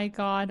my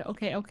god.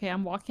 Okay,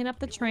 I'm walking up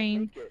the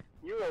train.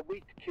 You're a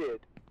weak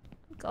kid.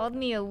 You called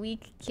me a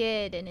weak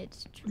kid, and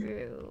it's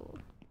true.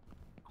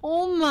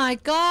 Oh my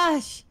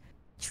gosh!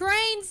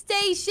 Train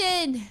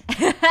station!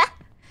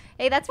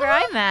 Hey, that's where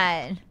I'm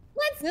at.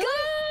 Let's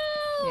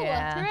go!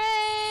 Yeah.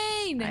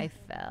 Train! I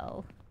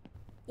fell.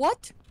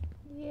 What?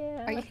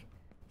 Yeah.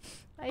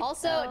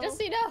 Also, just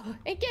so you know,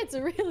 it gets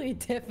really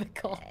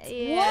difficult.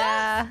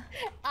 Yeah.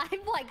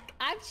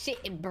 I'm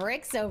shitting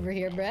bricks over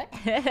here, bruh.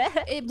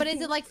 But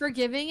is it like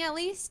forgiving at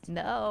least?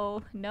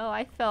 No,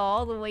 I fell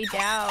all the way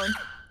down.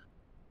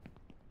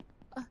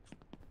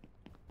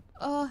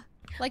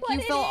 Like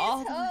you fell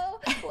all. Oh,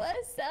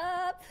 what's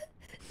up?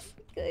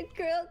 Good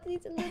girl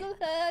needs a little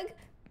hug.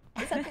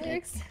 Is that the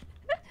lyrics?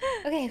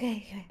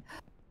 Okay.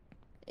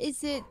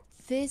 Is it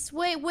this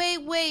way?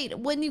 Wait.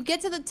 When you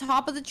get to the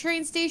top of the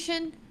train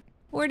station,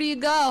 where do you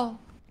go?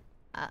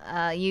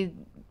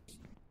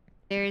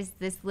 There's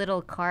this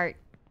little cart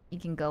you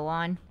can go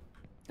on.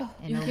 And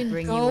You it'll can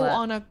bring go you up.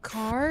 on a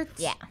cart?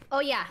 Yeah.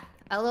 Oh yeah,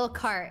 a little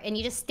cart, and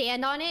you just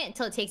stand on it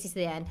until it takes you to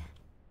the end.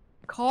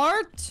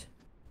 Cart?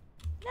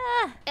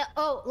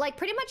 Like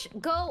pretty much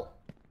go.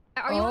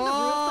 Are you on the roof?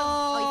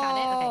 Oh, you found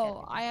it. Okay,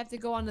 good. I have to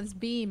go on this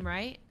beam,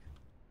 right?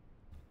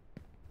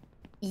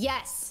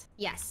 Yes.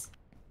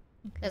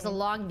 There's a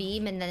long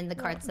beam and then the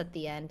cart's at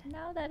the end.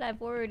 Now that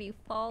I've already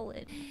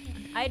fallen,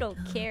 I don't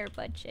care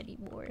much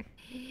anymore.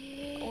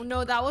 Oh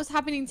no, that was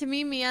happening to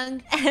me,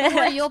 Mian. Don't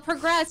worry, you'll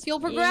progress. You'll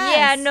progress.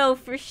 Yeah, no,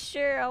 for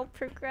sure. I'll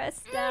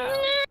progress now.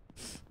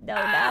 No,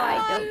 now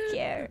I don't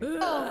care.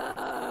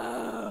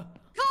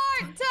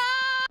 Cart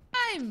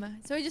time!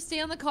 So we just stay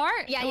on the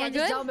cart? Yeah, and yeah, we're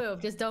just good? don't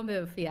move. Just don't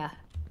move. Yeah.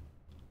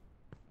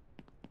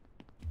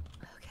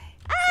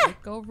 Okay.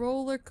 Like a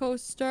roller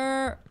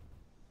coaster.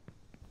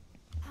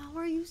 How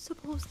are you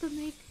supposed to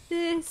make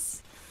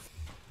this?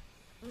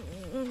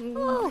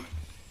 Oh.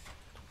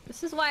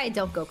 This is why I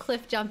don't go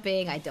cliff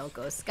jumping. I don't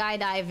go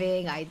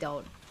skydiving. I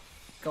don't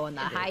go on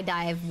the high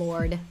dive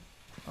board.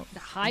 The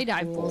high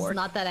dive board.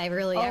 Not that I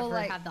really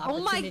ever have the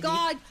oh opportunity. my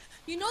god.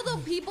 You know the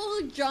people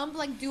who jump,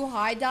 like, do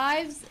high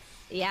dives?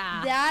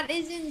 Yeah. That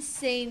is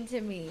insane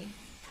to me.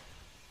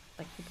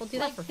 Like, people do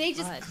that Like, for they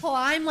fun. just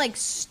climb, like,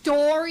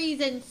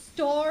 stories and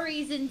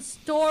stories and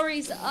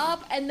stories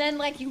up, and then,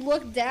 like, you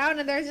look down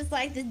and there's just,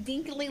 like, this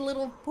dinky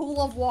little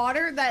pool of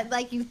water that,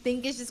 like, you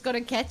think is just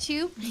gonna catch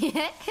you.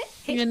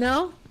 You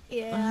know?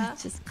 Yeah. Oh,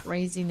 it's just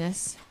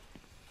craziness.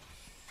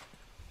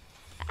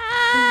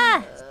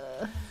 Ah!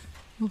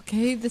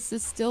 Okay, this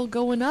is still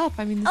going up.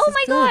 I mean, this Oh is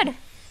my good. god!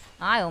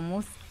 I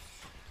almost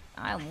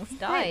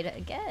died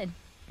again.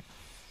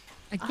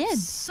 Again. I'm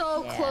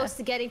so Yeah. close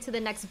to getting to the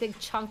next big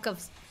chunk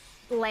of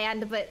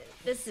land, but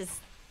this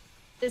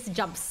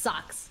jump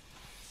sucks.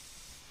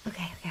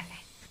 Okay.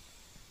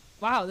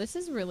 Wow, this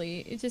is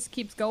really, it just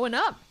keeps going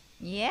up.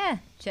 Yeah,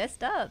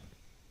 chest up.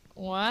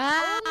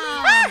 Wow.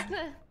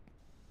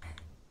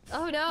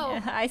 Oh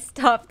no. I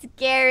stopped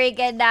caring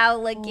and now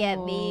look at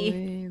me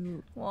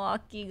Holy-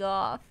 walking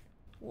off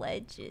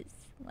ledges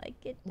like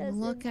it doesn't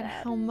Look at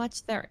matter. how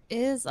much there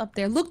is up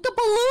there. Look, the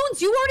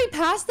balloons! You already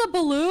passed the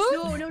balloon?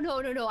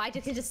 No. I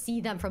just can just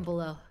see them from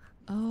below.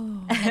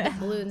 Oh. And the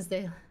balloons,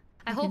 I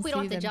can hope we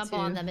don't see have to them jump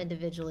on too. them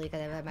individually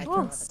because I might throw Oh,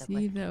 up at them.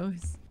 see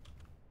those.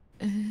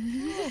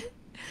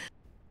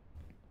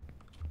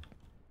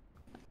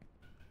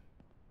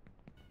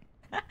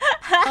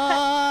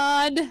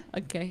 Odd.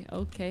 Okay.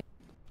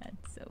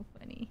 That's so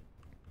funny.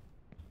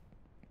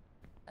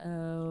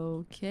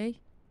 Okay.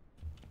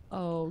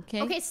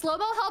 Okay,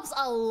 slow-mo helps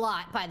a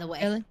lot, by the way.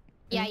 Really?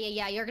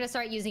 Yeah. You're gonna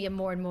start using it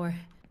more and more.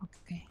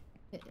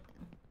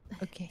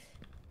 Okay.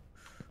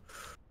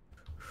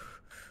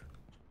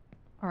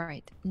 All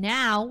right.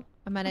 Now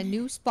I'm at a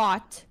new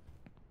spot.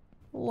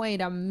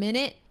 Wait a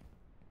minute.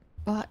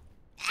 But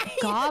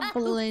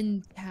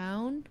Goblin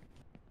Town?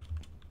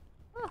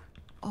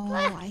 Oh,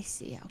 I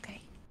see.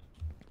 Okay.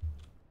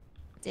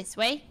 This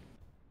way.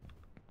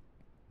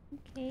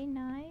 Okay,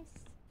 nice.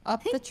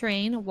 Up the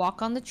train.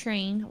 Walk on the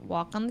train.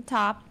 Walk on the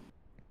top.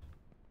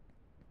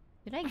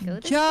 Did I go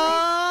this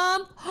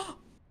Jump!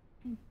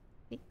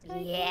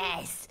 way?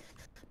 Yes.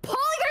 Pull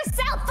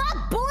yourself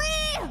up,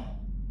 boy.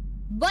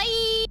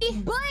 Bye!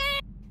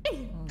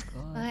 Oh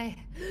god. Bye.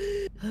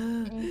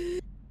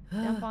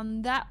 Jump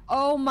on that.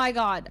 Oh my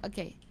god.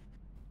 Okay.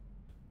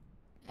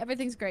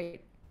 Everything's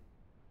great.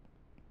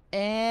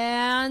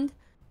 And...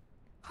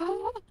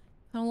 I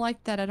don't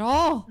like that at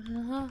all.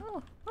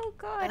 Oh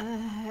god.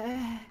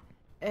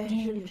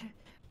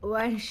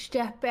 One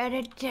step at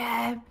a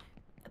time.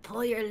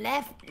 Pull your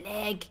left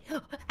leg.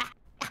 Oh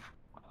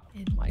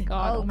my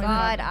god. Oh my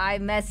god, I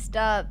messed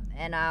up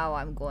and now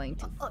I'm going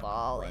to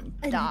fall and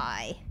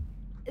die.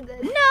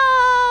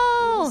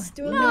 No!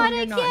 Not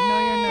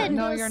again!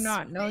 No, you're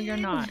not. No, you're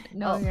not.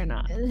 No, Oh. you're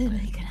not.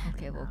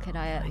 Okay, well, can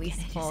I at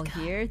least fall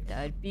here?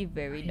 That'd be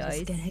very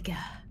nice. Go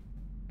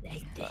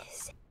like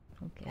this.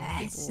 Okay.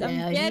 That's cool. I'm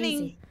so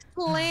getting easy.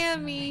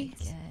 clammy.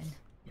 Again.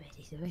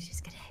 We're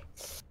just gonna.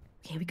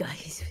 Okay, we go.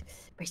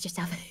 Brace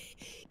yourself.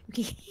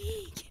 Okay.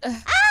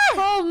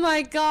 Oh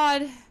my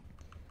god.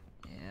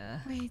 Yeah.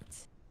 Wait.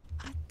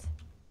 What?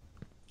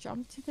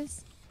 Jump to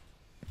this?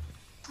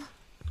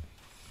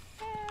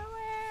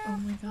 Oh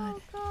my god.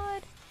 Oh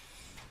god.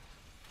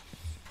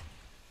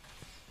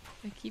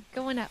 We keep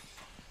going up.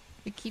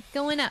 We keep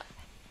going up.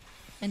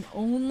 And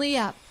only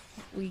up.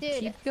 We Dude.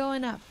 keep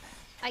going up.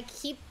 I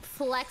keep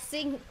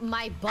flexing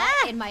my butt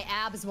and my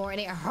abs more, and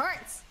it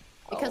hurts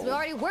because we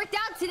already worked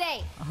out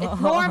today.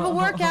 It's more of a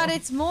workout.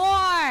 It's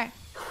more.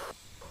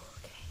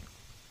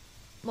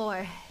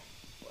 More.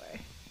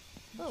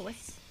 Oh,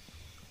 what's?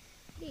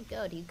 Where do you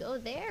go? Do you go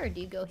there or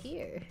do you go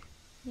here?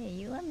 Yeah,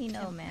 you let me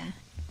know, man.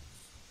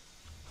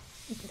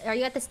 Are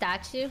you at the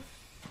statue?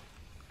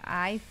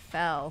 I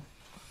fell.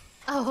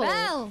 Oh.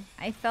 Well,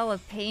 I fell a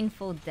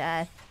painful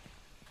death.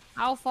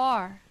 how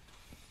far?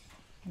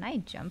 Can I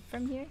jump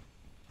from here?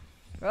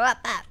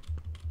 Up.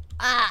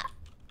 Ah!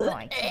 Oh,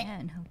 I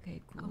can. Okay,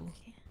 cool.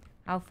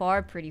 How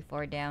far? Pretty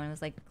far down. It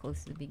was like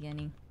close to the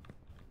beginning.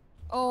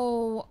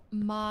 Oh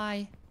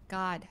my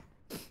god.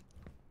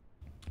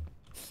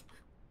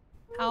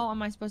 How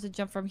am I supposed to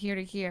jump from here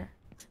to here?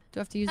 Do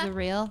I have to use a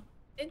rail?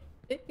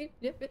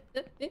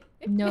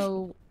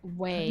 No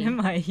way. What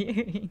am I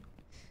hearing?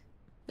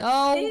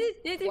 No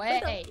They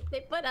way.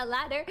 put a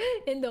ladder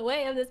in the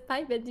way of this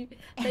pipe and you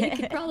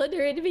can crawl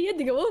under it and begin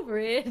to go over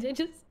it. It's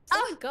just so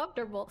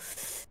uncomfortable.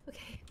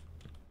 Okay.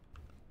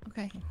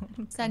 Okay.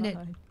 Send it.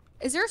 God.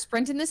 Is there a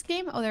sprint in this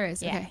game? Oh, there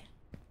is. Yeah. Okay.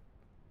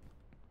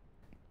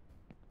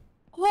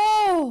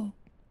 Oh!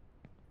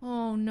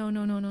 Oh, no,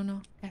 no, no, no,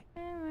 no. Okay.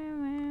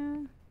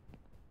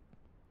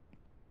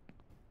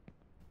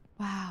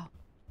 Wow.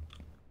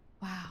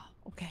 Wow.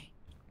 Okay.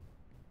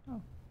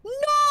 Oh.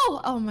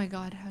 No! Oh my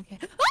god. Okay.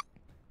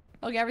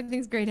 Okay,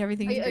 everything's great.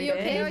 Everything's Are great. you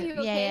okay? Are you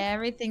okay? Yeah,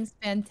 everything's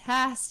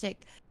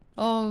fantastic.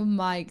 Oh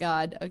my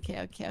god. Okay,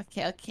 okay,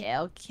 okay, okay,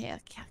 okay, okay, okay.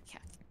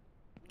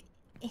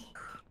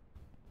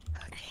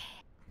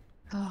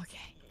 Okay.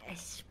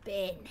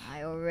 Spin.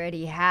 I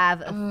already have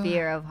a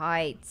fear of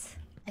heights.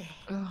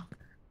 Oh.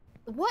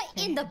 What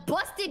in the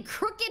busted,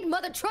 crooked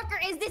mother trucker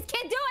is this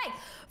kid doing?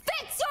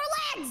 Fix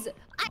your legs!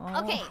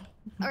 Okay.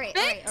 All right.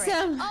 Fix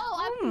him!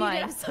 Oh, Oh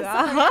my I'm so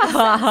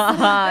god.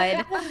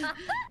 sorry.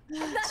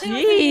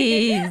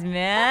 Jeez,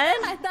 man.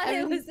 I thought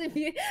it was a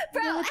mute.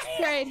 Bro, That's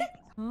great.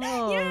 you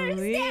don't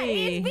understand.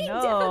 He's being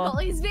no.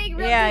 difficult. He's being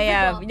real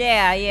Yeah, difficult.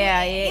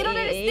 yeah. You don't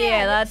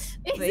understand.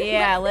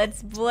 Yeah,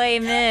 let's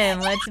blame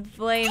him. Let's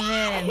blame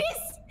him.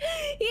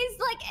 He's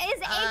like,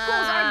 his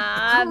ankles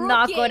are I'm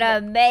not crooked.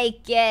 gonna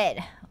make it.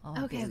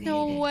 Okay,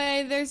 No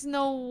way. There's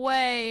no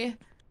way.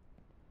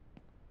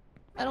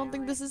 I don't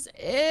think this is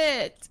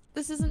it.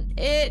 This isn't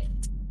it.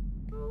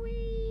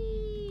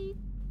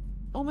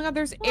 Oh my god,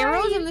 there's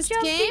arrows in this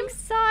game?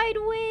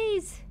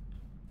 Sideways.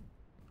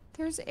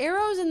 There's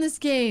arrows in this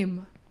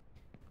game.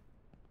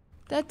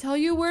 That tell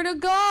you where to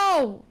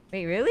go.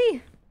 Wait,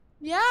 really?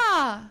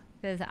 Yeah.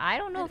 Because I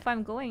don't know if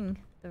I'm going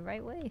the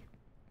right way.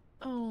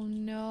 Oh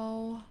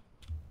no.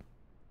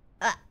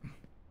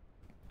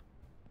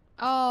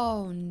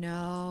 Oh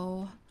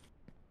no.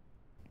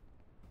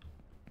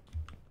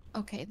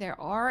 Okay, there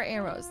are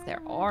arrows.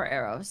 There are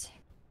arrows.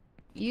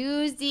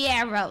 Use the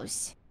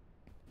arrows.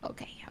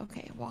 Okay,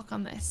 okay, walk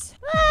on this.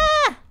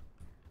 Ah!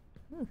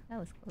 Ooh, that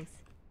was close.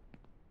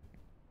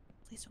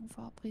 Please don't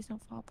fall, please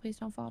don't fall, please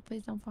don't fall,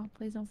 please don't fall,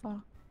 please don't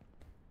fall.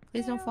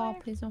 Please don't fall,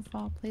 please don't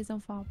fall, please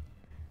don't fall.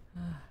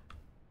 Oh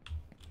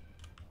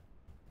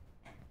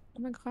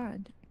my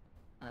god.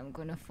 I'm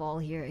gonna fall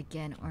here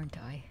again, aren't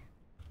I?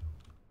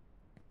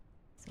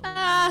 So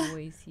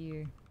always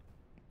here.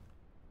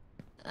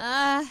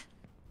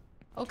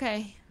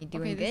 Okay. You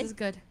doing okay, good? this is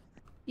good.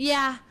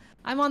 Yeah,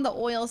 I'm on the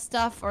oil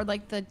stuff or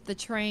like the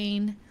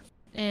train,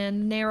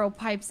 and narrow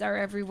pipes are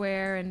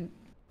everywhere, and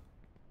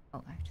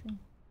Oh, actually.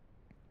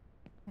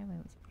 I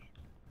was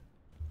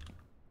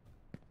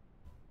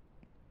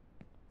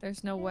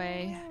there's no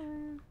way.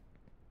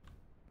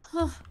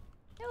 Oh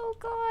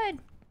god.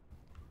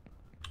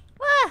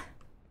 Ah!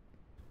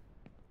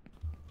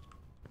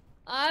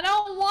 I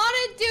don't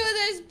want to do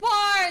this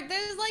part.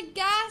 There's like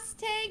gas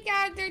tank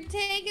after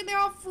tank, and they're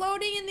all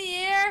floating in the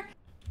air,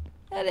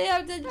 and I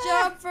have to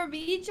jump from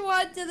each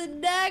one to the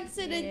next,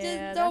 and I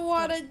just don't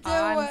want to do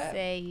I'm it.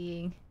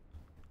 saying.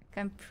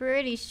 I'm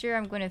pretty sure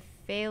I'm gonna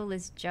fail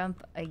this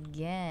jump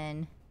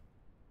again.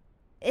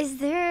 Is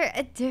there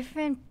a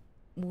different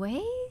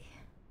way?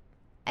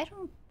 I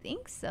don't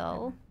think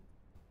so.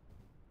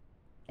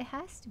 It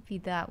has to be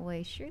that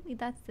way. Surely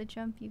that's the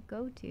jump you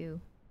go to.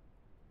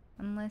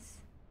 Unless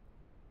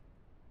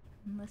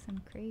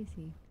I'm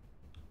crazy.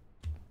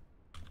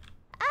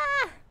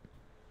 Ah!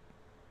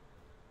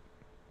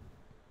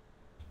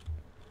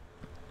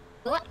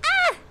 What?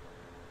 Ah!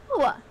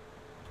 What?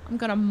 I'm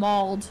gonna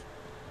mauled.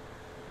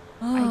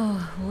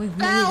 Oh, we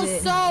Fell made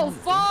it. so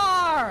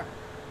far.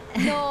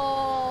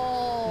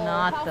 No.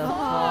 Not How the far?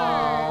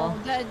 fall.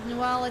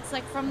 Well, it's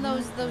like from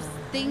those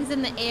things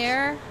in the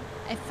air.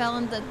 I fell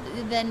in the,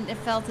 then it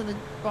fell to the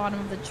bottom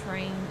of the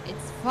train.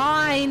 It's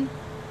fine.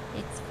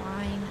 It's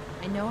fine.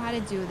 I know how to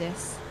do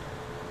this.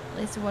 At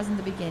least it wasn't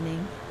the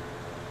beginning.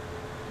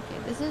 Okay,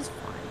 this is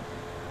fine.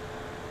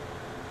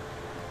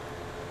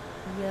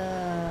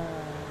 Yeah.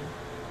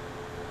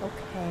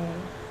 Okay.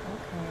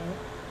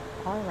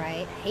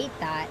 Alright. Hate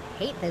that.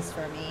 Hate this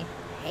for me.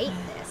 Hate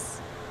this.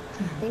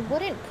 They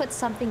wouldn't put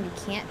something you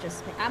can't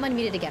just make. I'm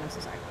unmuted again. I'm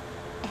so sorry.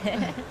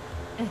 I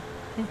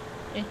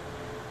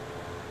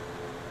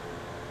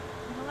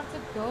don't have to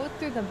go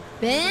through the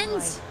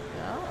bins.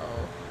 Go.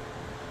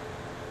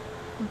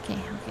 Okay,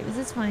 this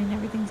is fine.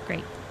 Everything's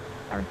great.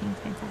 Everything's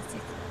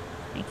fantastic.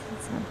 Okay,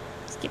 so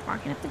just keep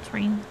walking up the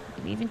train.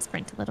 Maybe even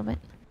sprint a little bit.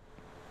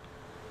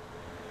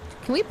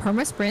 Can we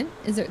perma sprint?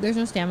 There's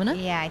no stamina?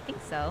 Yeah, I think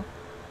so.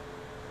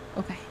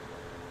 Okay.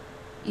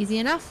 Easy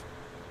enough?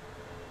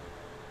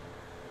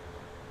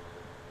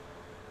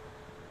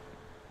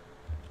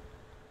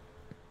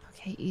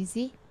 Okay,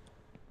 easy.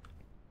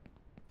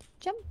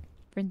 Jump,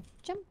 sprint,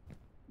 jump.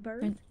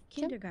 Birth, Jump.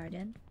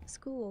 kindergarten,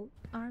 school,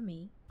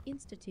 army,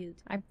 institute.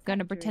 I'm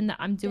gonna pretend that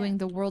I'm doing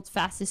the world's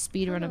fastest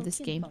speedrun of Hello, this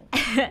game.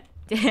 kinfolk.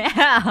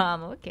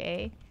 Damn,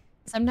 okay.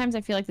 Sometimes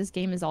I feel like this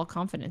game is all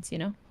confidence, you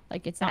know?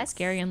 Like it's not That's-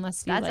 scary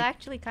unless you That's like,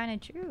 actually kind of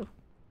true.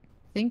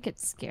 think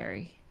it's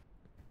scary.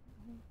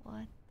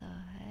 What the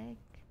heck?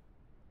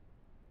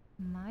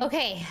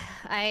 Okay,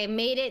 I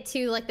made it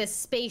to like this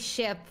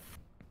spaceship.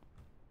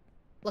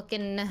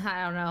 Looking,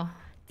 I don't know.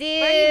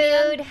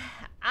 Dude,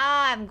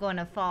 I'm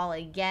gonna fall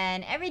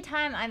again. Every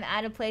time I'm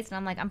at a place and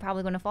I'm like, I'm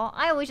probably gonna fall,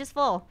 I always just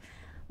fall.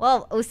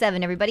 Well,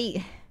 07,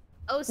 everybody.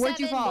 07, Where'd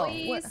you fall?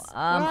 boys. Where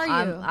are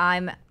you?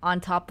 I'm on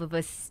top of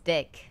a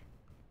stick.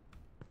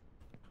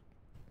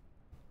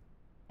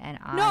 And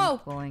I'm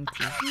going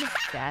to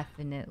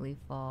definitely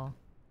fall.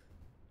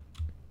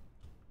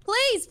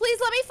 Please, please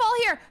let me fall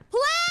here.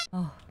 Please.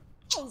 Oh.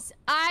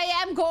 I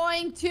am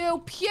going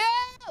to puke.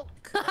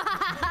 Puke?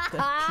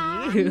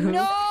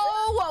 No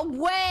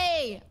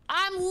way.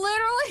 I'm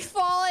literally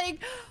falling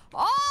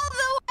all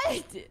the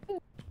way.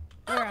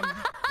 Where am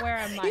I? Where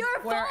am I? You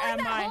were Where falling am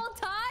that I? whole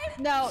time?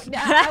 No,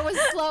 I was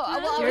slow.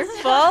 Well, You're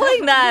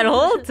falling that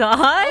whole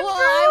time,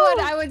 well,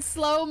 bro? I would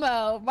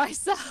slow-mo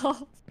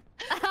myself.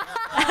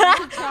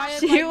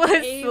 She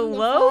was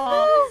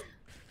slow-mo?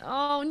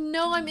 Oh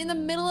no, I'm in the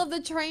middle of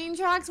the train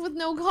tracks with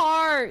no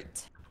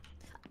cart.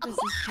 This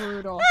is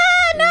brutal.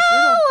 Ah,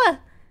 no!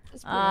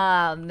 This is brutal.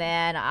 Oh,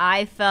 man,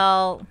 I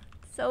fell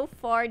so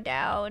far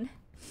down.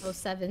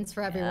 07's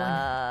for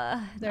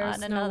everyone. There's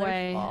not no another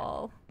way.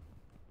 fall.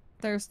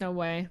 There's no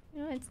way.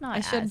 No, it's not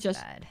I should as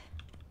just- bad.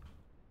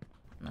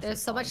 Unless There's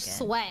I so fall much again.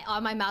 sweat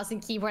on my mouse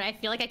and keyboard. I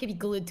feel like I could be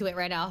glued to it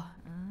right now.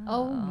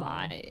 Oh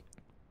my.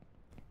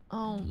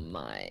 Oh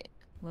my.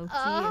 Low-key impressive.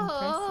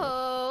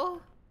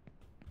 Oh.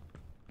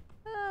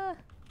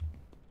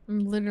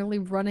 I'm literally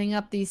running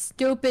up these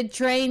stupid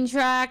train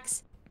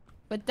tracks.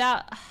 But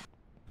that...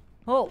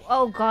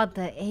 Oh god,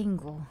 the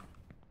angle.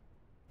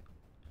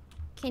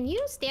 Can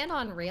you stand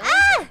on rails?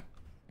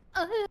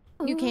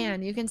 You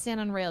can stand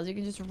on rails. You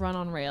can just run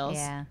on rails.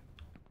 Yeah.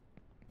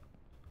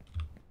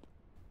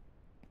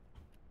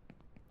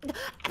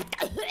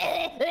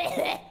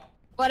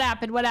 What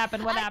happened? What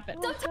happened? What happened?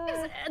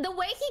 Sometimes the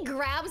way he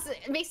grabs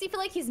it makes me feel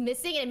like he's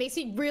missing and it makes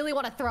me really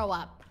want to throw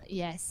up.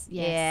 Yes.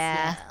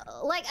 Yeah.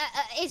 Like,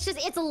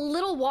 it's a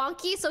little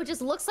wonky, so it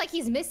just looks like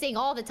he's missing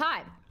all the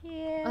time.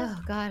 Yeah.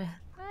 Oh, God.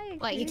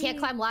 Like, you can't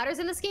climb ladders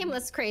in this game?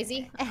 That's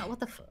crazy. What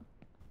the f...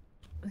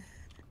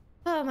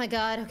 Oh my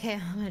god, okay,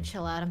 I'm gonna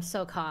chill out. I'm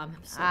so calm.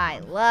 I'm so I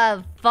calm.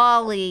 love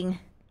falling.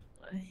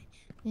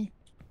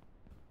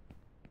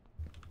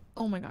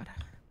 Oh my god.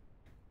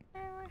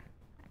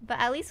 But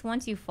at least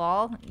once you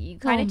fall, you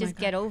kind Oh of my just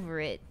God. get over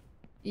it.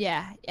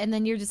 Yeah, and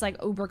then you're just like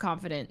uber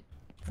confident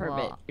for a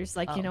bit. Well, You're just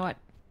like, you know what?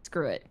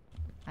 Screw it.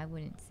 I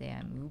wouldn't say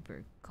I'm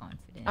uber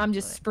confident. I'm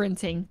just but-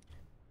 sprinting.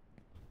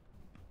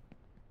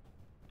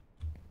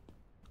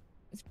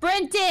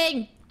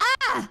 Sprinting!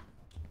 Ah!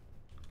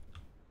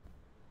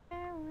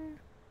 Ah!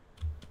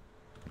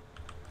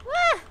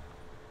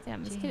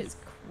 Damn, this kid is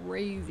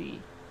crazy.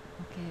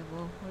 Okay,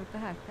 well, we're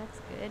back. That's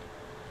good.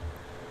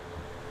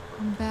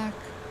 I'm back.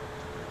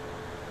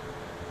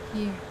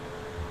 Here.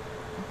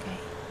 Okay.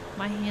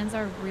 My hands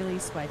are really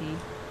sweaty.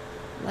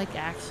 Like,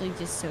 actually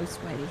just so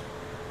sweaty.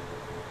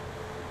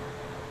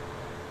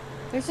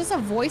 There's just a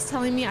voice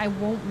telling me I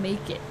won't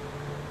make it.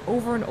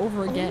 Over and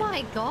over again. Oh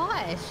my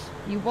gosh.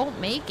 You won't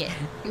make it.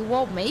 You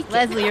won't make it.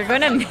 Leslie, you're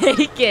gonna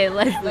make it,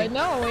 Leslie.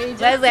 No,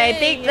 Leslie, I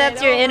think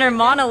that's your inner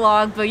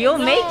monologue, but you'll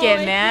make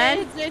it,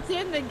 man. It's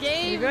in the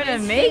game. You're gonna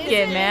It's make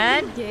it, in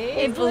man. the game.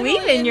 Hey, It's believe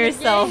literally in the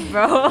yourself, game.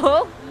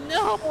 bro.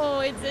 No,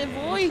 it's a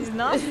voice. She's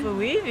not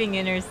believing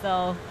in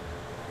herself.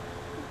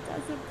 It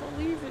doesn't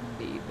believe in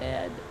me,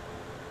 man.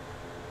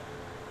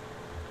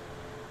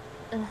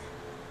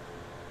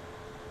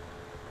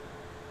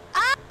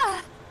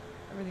 Ah!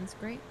 Everything's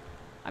great.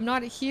 I'm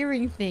not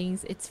hearing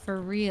things. It's for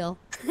real.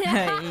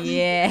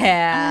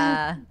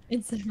 Yeah.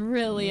 It's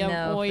really a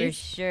No, voice.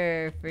 for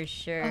sure, for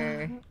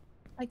sure.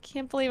 I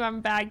can't believe I'm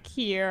back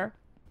here.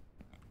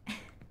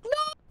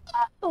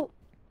 No!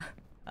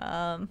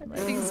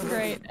 Everything's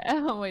great.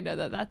 Oh wait, no,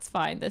 that's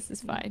fine. This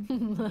is fine.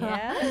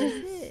 Yeah.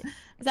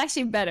 It's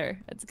actually better.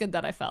 It's good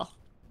that I fell.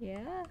 Yeah.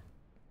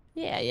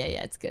 Yeah.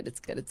 It's good. It's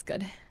good. It's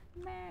good.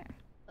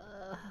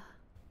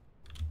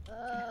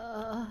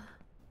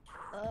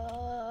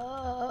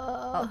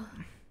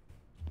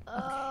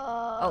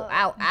 Oh,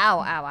 ow, ow, ow,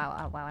 ow,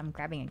 ow, wow, I'm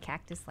grabbing a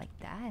cactus like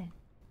that.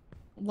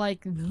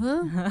 Like,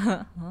 huh?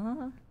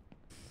 Huh?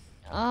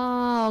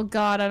 Oh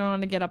god, I don't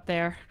want to get up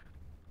there.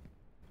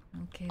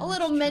 Okay. A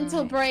little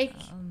mental break.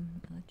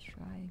 Let's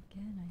try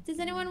again. Does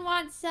anyone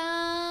want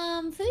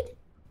some food?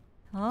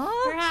 Huh?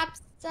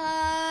 Perhaps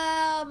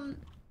some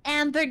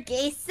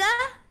hamburguesa?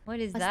 What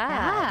is What's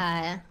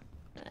that?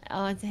 that?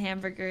 Oh, it's a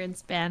hamburger in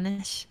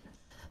Spanish.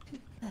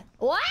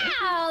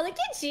 Wow, look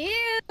at you.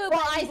 Well,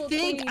 I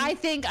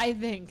think.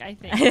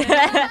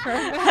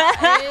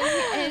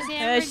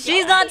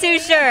 She's not too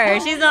sure.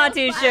 She's not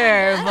too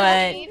sure,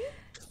 but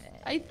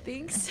I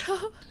think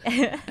so.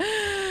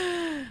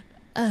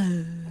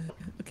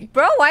 Okay.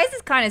 bro, why is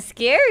this kind of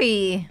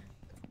scary?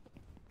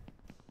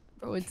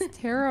 Bro, it's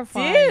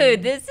terrifying.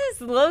 Dude, this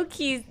is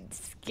low-key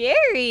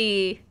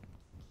scary.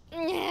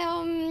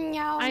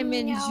 I'm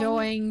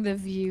enjoying the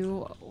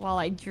view while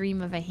I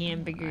dream of a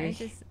hamburger. I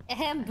just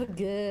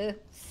Hamburger.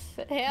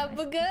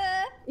 Hamburger.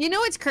 You know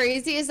what's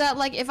crazy is that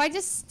like if I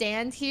just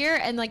stand here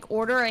and like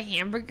order a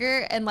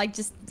hamburger and like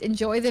just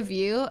enjoy the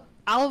view,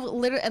 I'll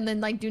literally and then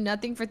like do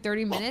nothing for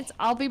 30 minutes.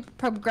 I'll be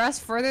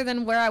progressed further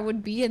than where I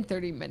would be in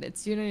 30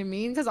 minutes. You know what I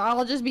mean? Because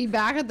I'll just be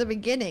back at the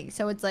beginning.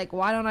 So it's like,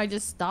 why don't I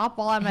just stop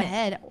while I'm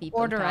ahead,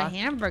 order a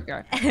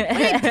hamburger?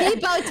 Wait,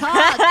 people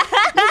talk.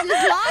 This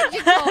is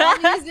logical.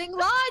 I'm using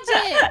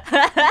logic.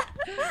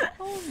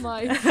 Oh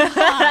my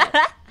god.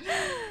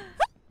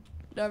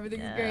 No,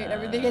 everything's great.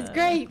 Everything is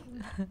great.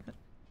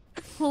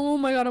 Oh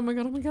my god. Oh my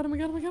god. Oh my god. Oh my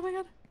god. Oh my god.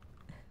 Oh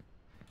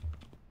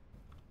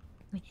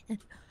my god.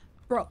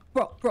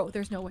 Bro,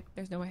 there's no way.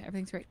 There's no way.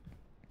 Everything's great.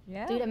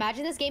 Yeah. Dude,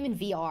 imagine this game in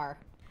VR.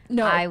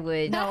 No. I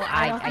would. No,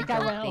 I don't think I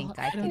don't will. think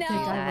I I could don't do think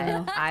I that.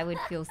 will. I would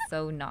feel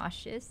so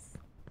nauseous.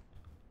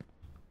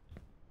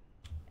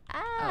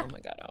 Oh my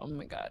god. Oh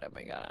my god. Oh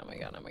my god. Oh my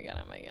god. Oh my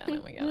god. Oh my god.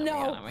 Oh my god.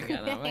 No. Oh my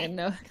god. Oh my god.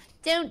 No.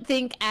 Don't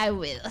think I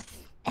will.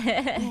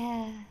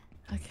 Yeah.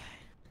 Okay.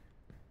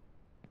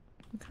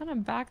 I'm kind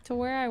of back to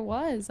where I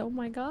was. Oh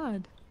my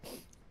god.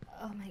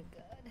 Oh my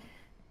god.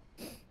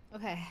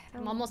 Okay,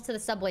 I'm almost to the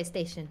subway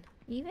station.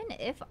 Even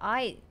if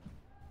I...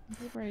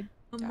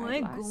 Am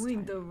I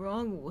going the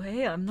wrong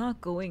way? I'm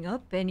not going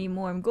up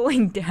anymore. I'm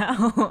going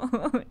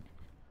down.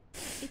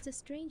 It's a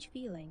strange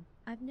feeling.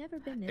 I've never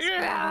been this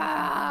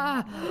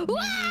Yeah!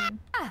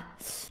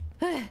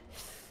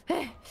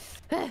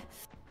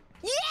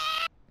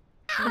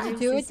 Did you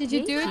do it? Did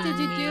you do it? Did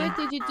you do it?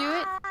 Did you do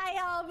it? I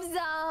hope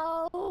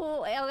so.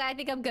 Okay, I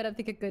think I'm good. I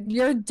think I'm good.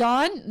 You're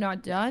done?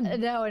 Not done.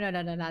 No, not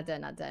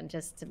done, not done.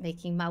 Just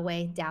making my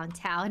way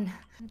downtown.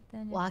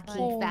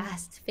 Walking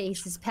fast,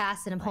 faces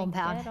past, and I'm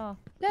homebound. Okay.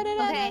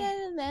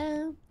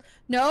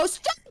 No,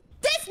 stop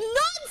this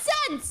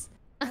nonsense!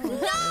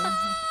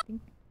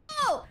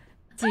 No!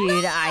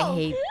 Dude, I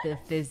hate the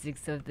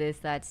physics of this.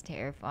 That's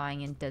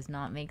terrifying and does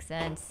not make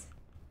sense.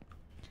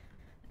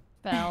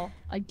 Fell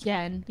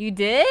again. You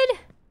did?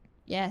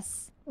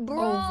 Yes.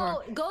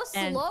 Bro, go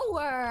And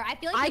slower. I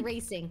feel like you're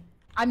racing.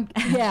 I am.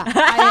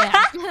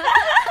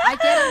 I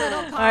get a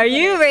little Are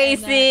you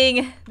confident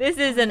racing? This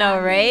isn't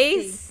a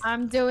race.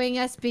 I'm doing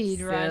a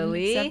speed run,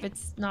 Silly. except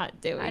it's not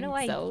doing How do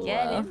I so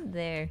get well. in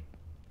there?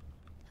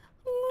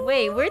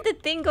 Wait, where'd the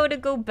thing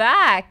go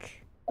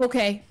back?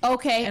 Okay.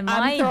 Am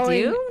I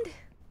doomed?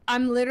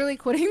 I'm literally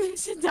quitting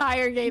this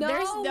entire game.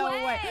 There's no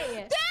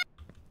way.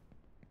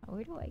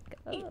 Where do I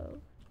go?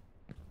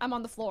 I'm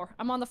on the floor.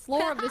 I'm on the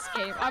floor of this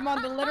game. I'm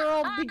on the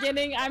literal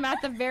beginning. I'm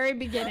at the very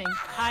beginning.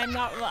 I'm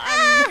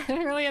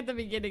literally at the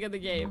beginning of the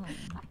game.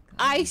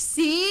 I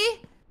see.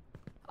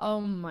 Oh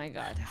my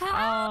god.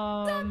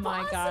 Oh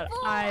my god.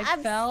 I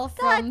fell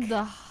from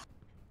the...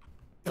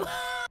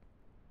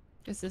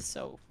 This is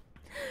so...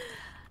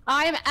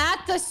 I'm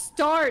at the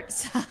start.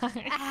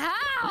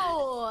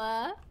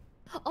 How?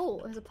 Oh,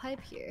 there's a pipe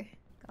here.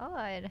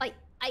 God.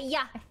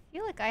 Yeah. I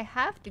feel like I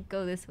have to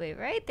go this way,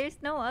 right? There's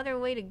no other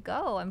way to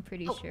go, I'm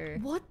pretty sure.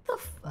 What the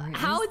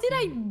How did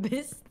I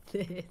miss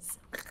this?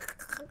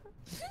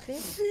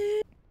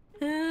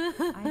 I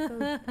go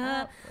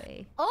that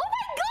way. Oh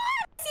my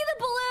god! I see the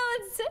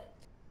balloons!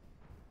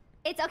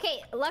 It's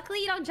okay. Luckily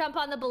you don't jump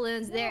on the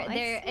balloons. No,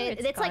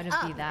 It's like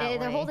gotta be up. that They're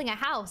way. holding a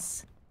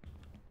house.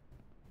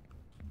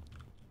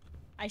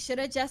 I should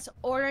have just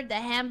ordered the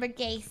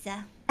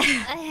hamburguesa.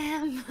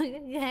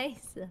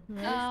 Guys.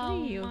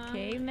 Leslie, you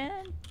okay,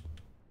 man?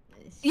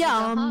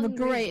 Yeah, I'm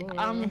great.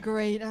 I'm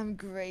great. I'm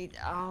great.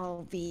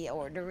 I'll be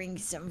ordering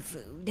some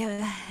food.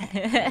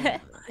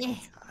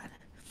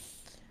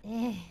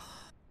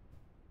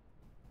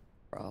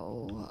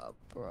 Bro.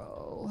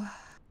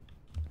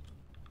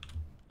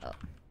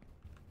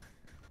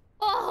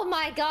 Oh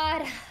my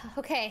god.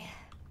 Okay.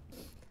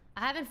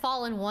 I haven't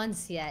fallen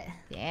once yet.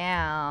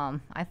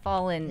 Damn, I've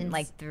fallen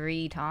like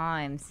 3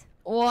 times.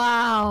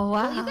 Wow.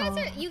 Well,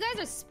 you guys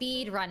are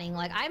speed running.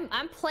 Like I'm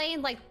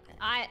playing like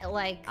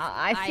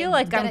I feel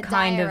like I'm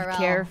kind of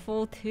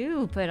careful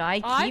too, but I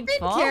keep I've been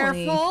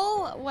falling.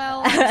 careful.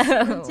 Well, I'm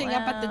sprinting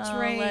up at the Well,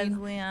 train.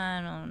 Leslie,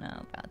 I don't know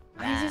about that.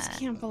 I just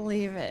can't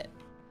believe it.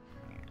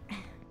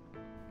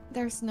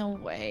 There's no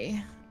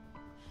way.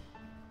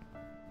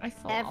 I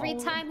fall. Every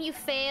time you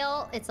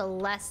fail, it's a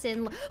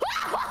lesson.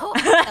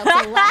 It's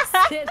a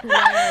lesson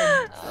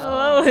learned.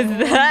 What was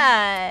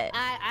that?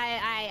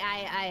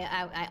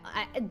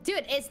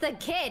 Dude, it's the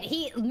kid.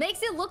 He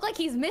makes it look like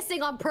he's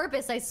missing on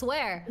purpose, I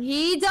swear.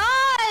 He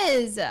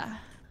does! I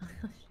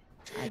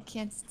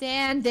can't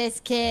stand this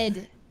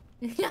kid.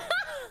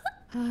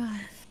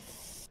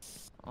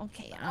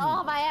 Okay,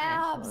 Oh, my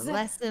abs.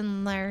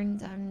 Lesson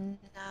learned. I'm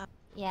not...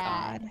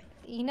 Yeah. God.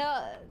 You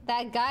know,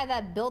 that guy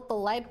that built the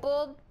light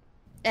bulb?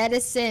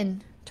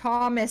 Edison.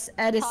 Thomas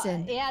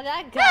Edison. Yeah,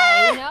 that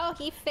guy, you know?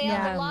 He failed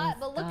Yeah. a lot,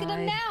 but look at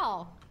him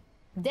now.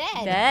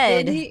 Dead.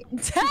 Dead.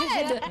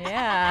 Dead!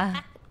 Yeah.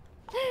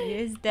 He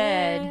is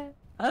dead.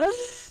 What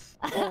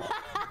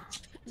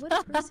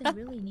a person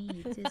really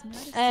needs is not a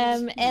safe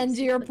and space,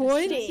 your but the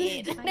point?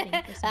 sense of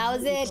fighting for some That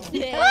was it.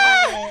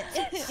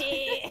 meaningful-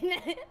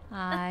 Shit.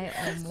 I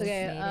almost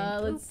Okay, made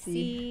it. let's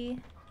see.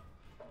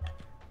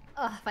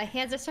 Ugh, my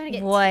hands are starting to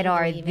get What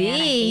are tingly, man. I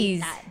hate these?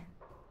 that.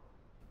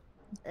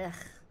 Ugh.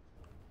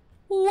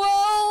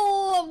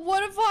 Whoa!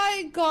 What if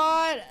I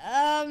got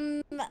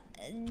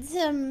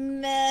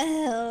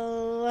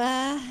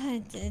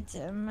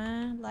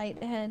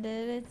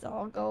lightheaded? It's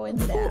all going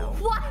down.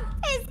 What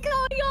is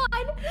going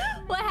on?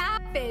 What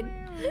happened?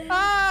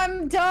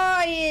 I'm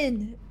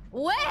dying.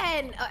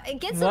 When?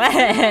 Get some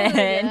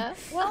When?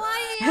 food. Well,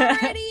 I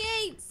already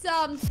ate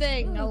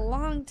something a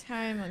long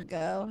time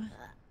ago.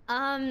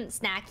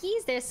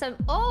 Snackies? There's some.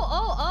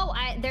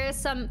 There's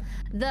some.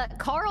 The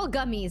Carl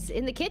gummies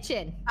in the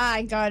kitchen.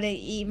 I gotta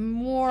eat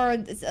more,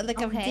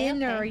 like of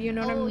dinner. Okay. You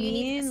know what I Oh, you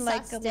need mean?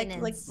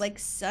 sustenance. Like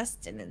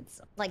sustenance.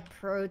 Like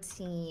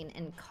protein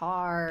and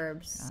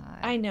carbs.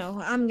 I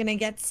know. I'm gonna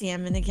get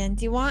salmon again.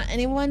 Do you want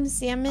anyone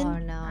salmon? Oh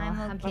no,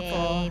 I'm full.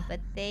 okay, but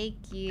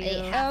thank you. I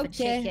ate half a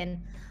Okay.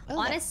 chicken. Oh,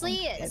 that Honestly,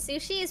 sounds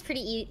sushi is pretty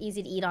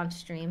easy to eat on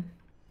stream.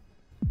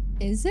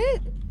 Is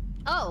it?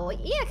 Oh,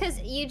 yeah, because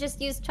you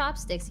just use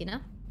chopsticks, you know?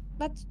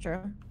 That's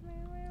true.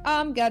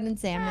 I'm getting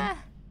salmon. Ah,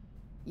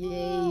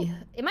 Yay.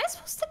 Am I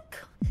supposed to go?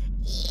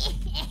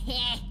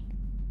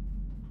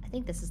 I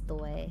think this is the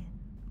way.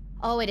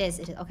 Oh, it is.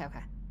 It is. Okay,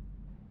 okay.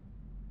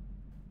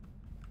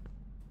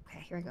 Okay,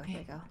 here we go. Here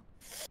we go.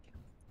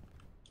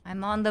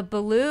 I'm on the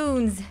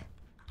balloons.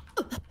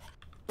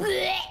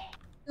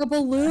 The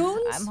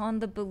balloons? I'm on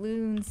the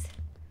balloons.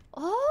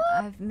 Oh,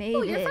 I've made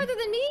you're it. further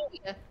than me.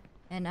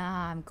 And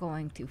I'm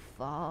going to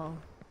fall.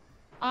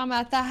 I'm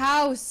at the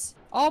house.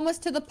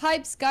 Almost to the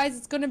pipes, guys.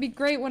 It's gonna be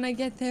great when I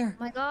get there.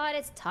 Oh my god,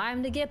 it's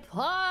time to get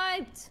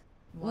piped.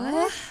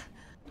 What?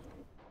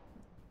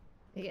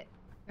 You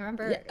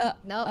remember? Yeah,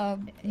 no.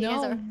 You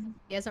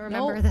guys don't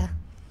remember No. the...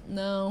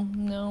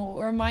 No.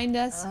 Remind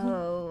us.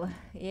 Oh,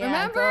 yeah.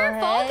 Remember? go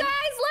Fall ahead.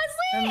 Guys,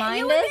 Leslie? Remind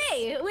you us. and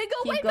me. We go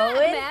Keep way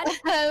going. back,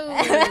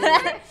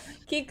 man.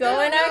 Keep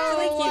going,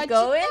 actually. Keep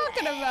going. What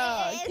you talking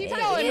about? Keep Yeah,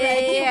 going, Yeah,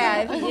 Ray. Keep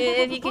yeah. going.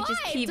 If you could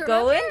just Piped, keep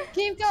remember? going.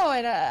 Keep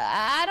going.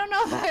 I don't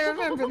know if I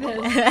remember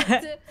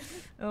this.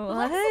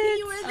 What?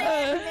 You were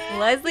there, man.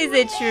 Leslie, You is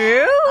it were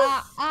there. true?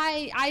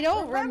 I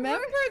don't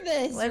remember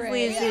this. Leslie,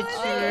 Ray. is it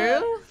there.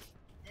 true?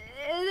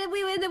 And then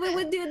we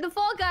would do the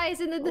Fall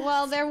Guys and then the...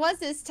 Well, there was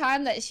this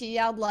time that she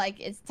yelled like,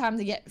 "It's time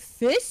to get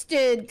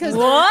fisted." Cause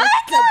What?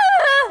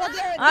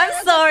 there I'm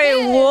was a sorry,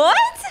 fist. what?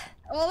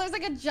 Well, there's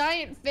like a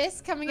giant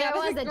fist coming There out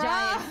of was the a giant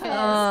ground. fist.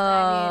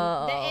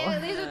 Oh. I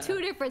mean, these are two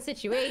different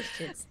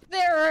situations.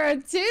 There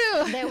were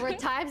two. There were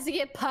times to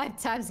get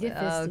piped, times to get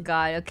Oh fisted.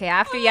 god, okay.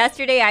 After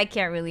yesterday, I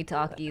can't really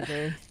talk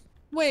either.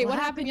 Wait, what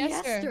happened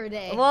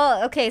yesterday?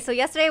 Well, okay, so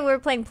yesterday we were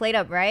playing Plate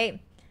Up, right?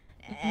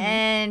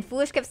 And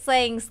Foolish kept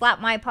saying,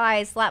 slap my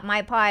pies,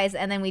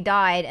 and then we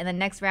died, and then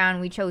next round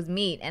we chose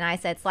meat, and I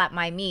said, slap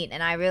my meat,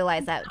 and I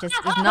realized that just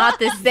is not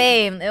the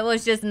same. It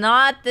was just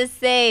not the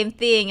same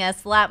thing as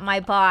slap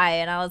my pie,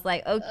 and I was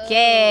like,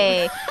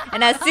 okay.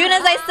 And as soon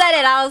as I said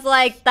it, I was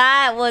like,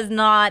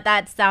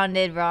 that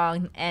sounded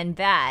wrong and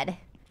bad.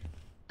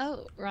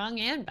 Oh, wrong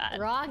and bad.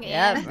 Wrong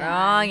Yep, and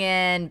wrong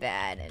and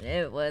bad, and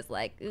it was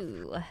like,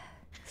 ooh.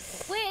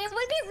 Wait, it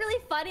would be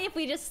really funny if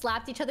we just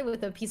slapped each other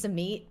with a piece of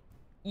meat.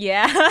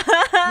 Yeah.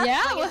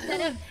 Yeah.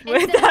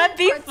 Would that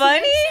be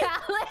funny?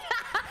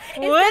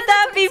 Would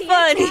that be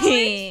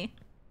funny?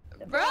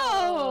 Bro,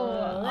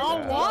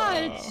 I'll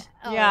watch.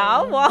 Yeah,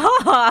 I'll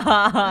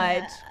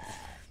watch.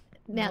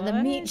 Now the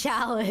meat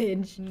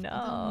challenge.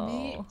 No.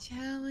 Meat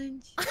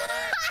challenge.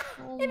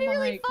 Oh It'd be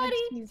really my funny.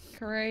 God, she's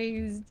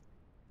crazed.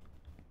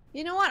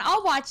 You know what?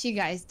 I'll watch you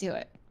guys do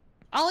it.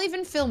 I'll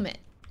even film it.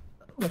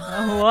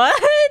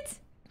 What?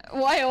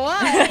 Why?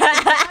 What?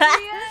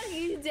 Aria,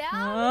 you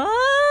down?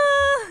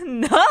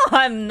 No,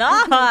 I'm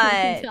not.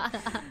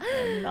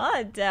 I'm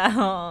not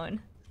down.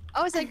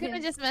 Oh,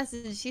 Sykkuno just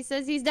messaged. She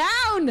says he's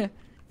down.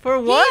 For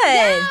He's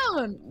what?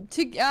 down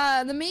to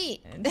the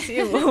meat.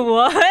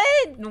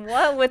 What?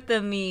 What with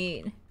the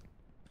meat?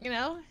 You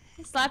know,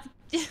 slap.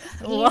 He's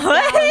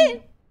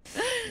What?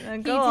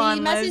 down. Go on,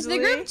 He messaged the Leslie.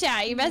 group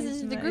chat. He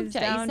messaged the group He's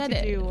chat. He down said to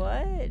it. do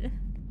what?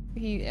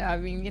 I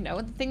mean, you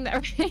know, the thing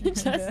that Ray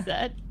just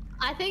said.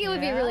 I think it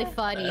would be really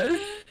funny.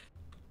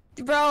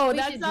 Bro, We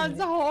that should do sounds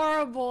it.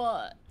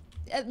 horrible.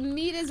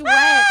 Meat is wet.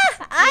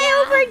 Ah,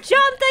 I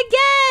overjumped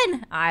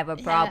again! I have a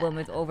problem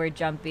with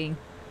overjumping.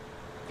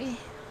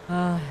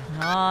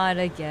 Not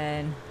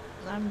again.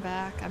 I'm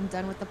back. I'm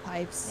done with the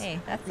pipes. Hey,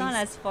 that's not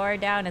as far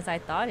down as I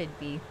thought it'd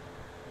be.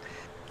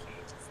 Okay,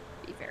 just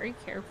be very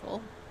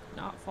careful.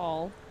 Not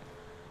fall.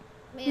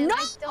 Man, No!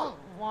 I don't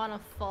want to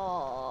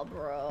fall,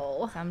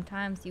 bro.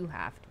 Sometimes you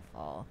have to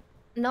fall.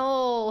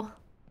 No.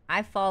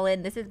 I've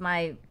fallen. This is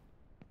my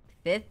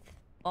 5th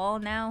fall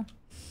now.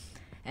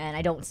 And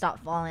I don't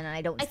stop falling, and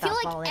I don't I stop feel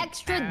like falling.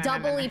 extra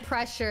doubly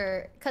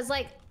pressure, because,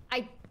 like,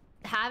 I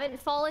haven't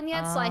fallen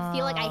yet, so I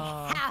feel like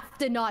I have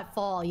to not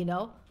fall, you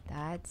know?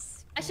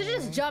 That's... I should have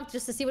just jumped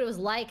just to see what it was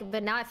like,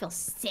 but now I feel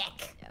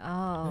sick.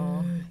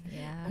 Oh,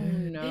 yeah.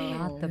 no.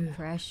 Not the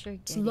pressure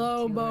getting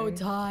Slow-mo to her.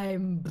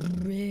 time.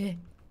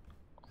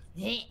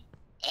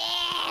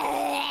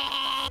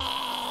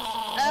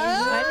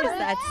 What is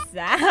that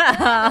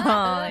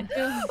sound?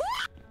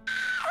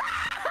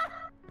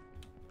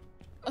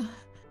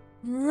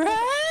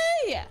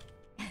 Ray!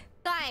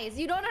 Guys,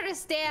 you don't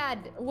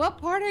understand. What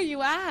part are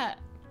you at?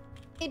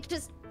 It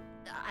just...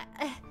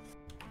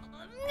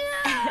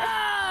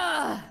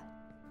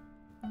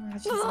 Oh,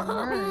 she's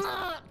immersed.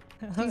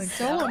 She's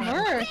so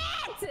immersed.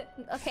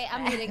 Okay,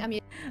 I'm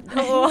muting.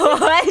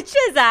 What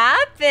just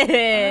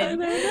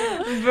happened?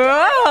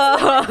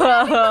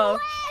 Bro!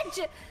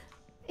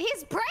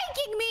 He's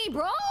breaking me,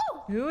 bro!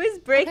 Who is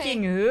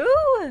breaking who?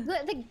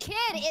 The kid,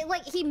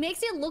 he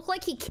makes it look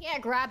like he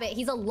can't grab it.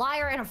 He's a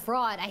liar and a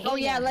fraud. I hate him.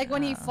 Yeah, like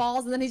when he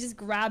falls and then he just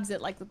grabs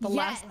it like the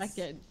last Yes.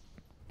 second.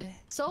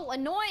 So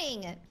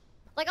annoying.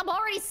 Like, I'm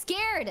already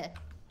scared.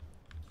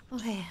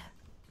 Okay.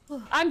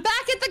 I'm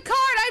back at the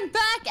cart! I'm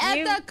back at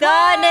You've the cart!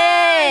 done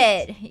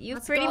it! You've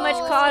Let's pretty go. much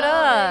caught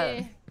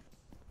up.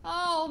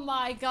 Oh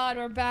my god,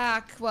 we're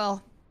back.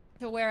 Well,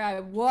 to where I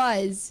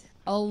was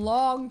a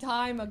long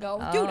time ago.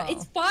 Dude, Oh.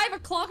 it's 5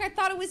 o'clock. I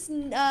thought it was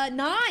 9.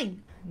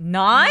 9?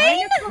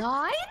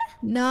 9?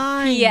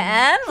 9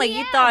 PM? Like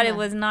you thought it PM.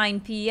 was 9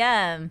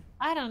 PM.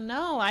 I don't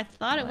know. I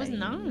thought it was What do you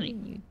 9.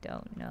 mean You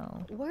don't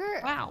know.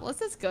 Where? Wow,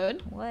 this is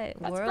good. What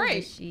That's world great.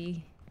 is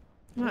she?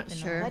 I'm not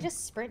living sure. I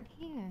just sprint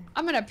here.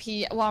 I'm gonna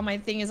pee while my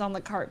thing is on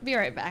the cart. Be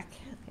right back.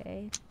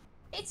 Okay.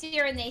 It's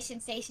urination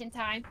station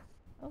time.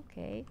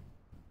 Okay.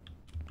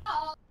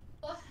 Oh.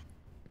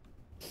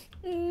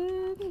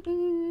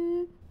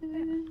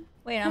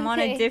 Wait, I'm on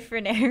a Okay.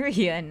 different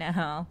area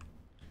now.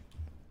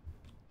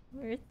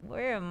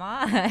 Where am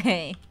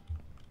I?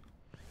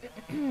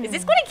 Is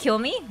this going to kill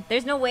me?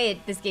 There's no way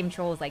this game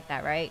trolls like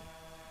that, right?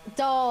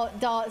 Don't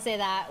say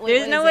that. Wait,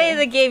 There's what no is way it?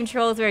 the game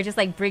trolls where it just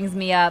like brings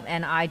me up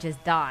and I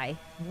just die.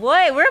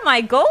 What? Where am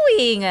I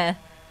going?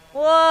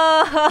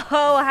 Whoa,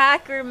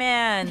 hacker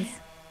man.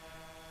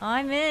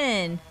 I'm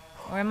in.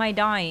 Or am I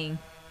dying?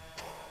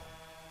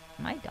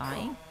 Am I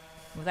dying?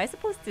 Was I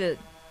supposed to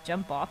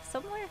jump off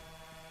somewhere?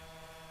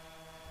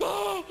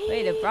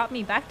 Wait, it brought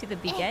me back to the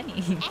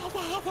beginning.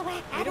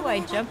 Where do I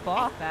jump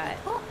off at?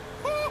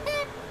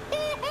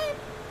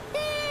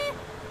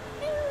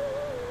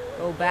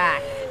 Go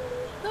back.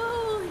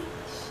 Holy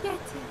shit.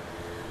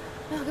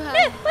 Oh god.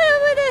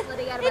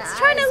 It's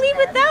trying to leave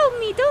without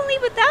me. Don't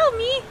leave without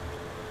me.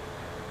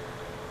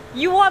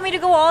 You want me to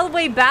go all the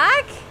way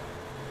back?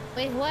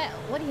 Wait, what?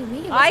 What do you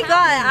mean?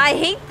 I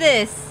hate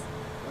this.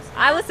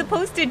 I was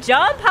supposed to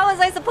jump? How was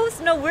I supposed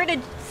to know where to...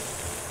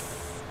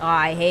 Oh,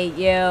 I hate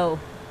you.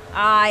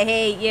 I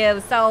hate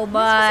you so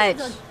much.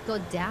 Go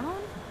down?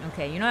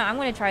 Okay, you know what? I'm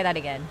going to try that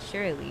again.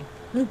 Surely.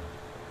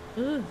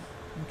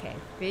 Okay,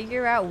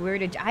 figure out where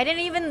to... I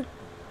didn't even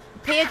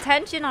pay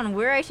attention on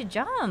where I should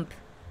jump.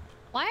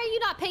 Why are you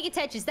not paying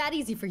attention? It's that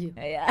easy for you.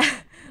 Yeah.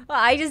 Well,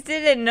 I just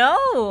didn't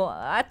know.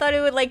 I thought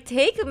it would, like,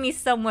 take me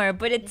somewhere,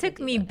 but it took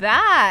me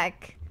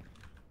back.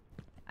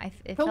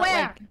 It felt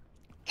where? like...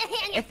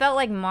 It felt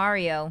like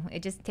Mario.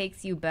 It just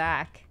takes you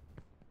back.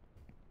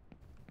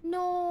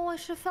 No, I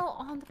should have fell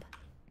on the...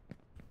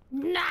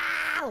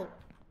 No!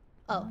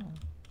 Oh.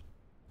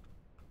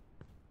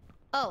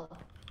 Oh.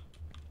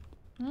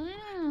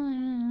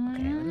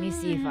 Okay, let me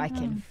see if I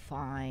can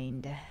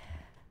find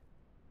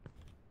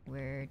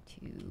where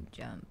to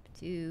jump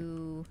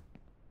to.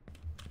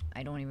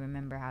 I don't even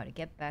remember how to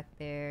get back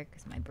there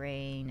because my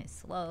brain is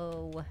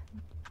slow.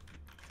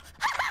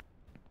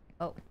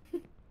 Oh.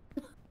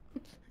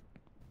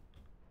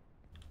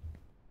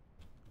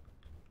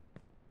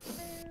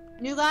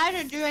 You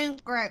guys are doing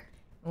great.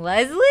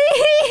 Leslie?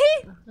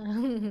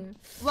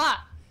 What?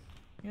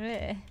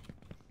 Are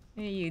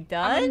you I'm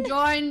done?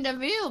 enjoying the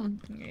view.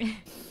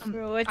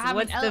 What's I have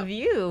an the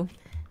view?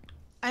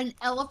 An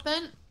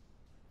elephant.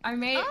 I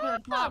made it to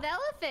the top. the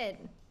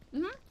elephant.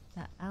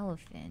 The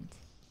elephant.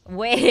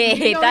 Wait,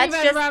 You don't that's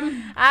even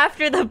just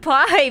after the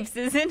pipes,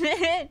 isn't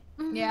it?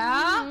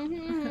 Yeah.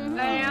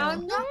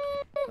 And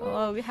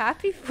Oh,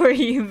 happy for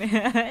you,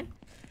 man.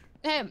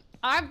 hey,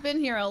 I've been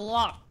here a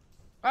lot.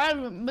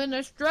 I've been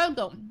a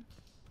struggle.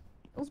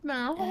 It's been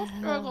a whole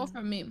struggle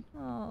for me.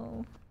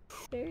 Oh,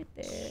 there.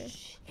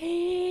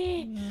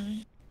 Okay,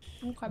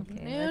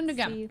 Okay, and let's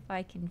again. see if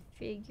I can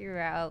figure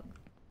out.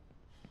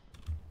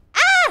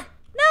 Ah!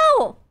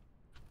 No!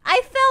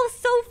 I fell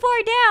so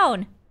far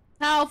down.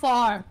 How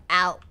far?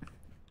 Out.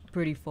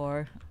 Pretty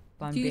far.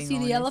 If I'm Do you being see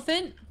the honest.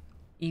 elephant?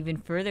 Even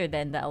further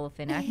than the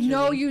elephant, actually.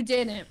 No, you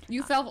didn't.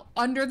 You fell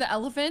under the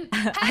elephant?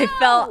 I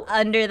fell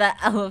under the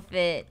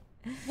elephant.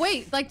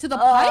 Wait, like to the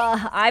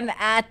pipe? I'm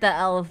at the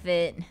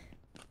elephant.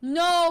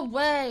 No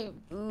way.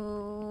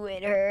 Ooh,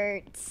 it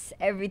hurts.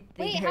 Everything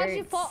Wait, hurts. how'd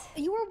you fall?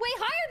 You were way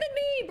higher than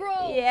me,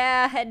 bro.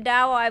 Yeah, and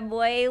now I'm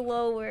way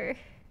lower.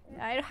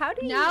 How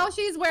do you... Now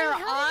she's where Hey,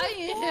 how I did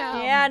you fall?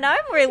 am. Yeah, now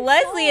I'm where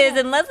Leslie is,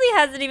 and Leslie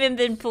hasn't even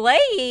been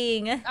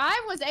playing.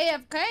 I was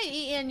AFK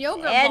eating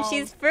yogurt And balls.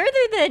 she's further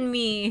than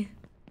me.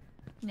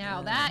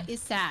 Now that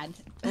is sad.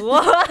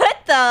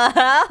 What the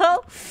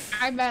hell?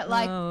 I meant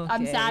like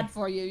I'm Okay. sad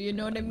for you. You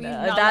know what I mean?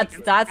 Not That's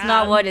like,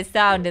 not what it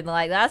sounded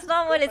like. That's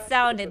not what it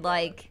sounded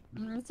like.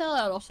 It's a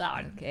little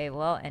sad. Okay,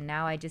 well, and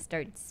now I just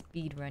start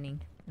speed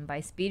running. And by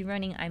speed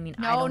running, I mean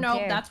I No, don't no,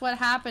 care. that's what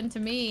happened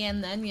to me,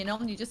 and then you know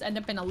you just end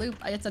up in a loop.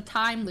 It's a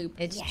time loop.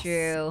 It's Yes.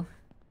 true.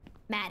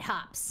 Mad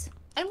hops.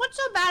 And what's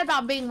so bad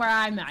about being where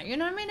I'm at? You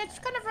know what I mean? It's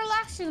kind of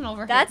relaxing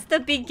over That's the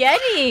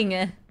beginning.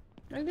 here.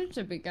 It is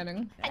the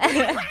beginning.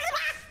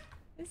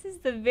 This is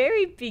the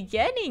very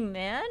beginning,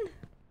 man.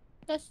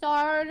 The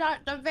start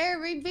at the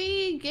very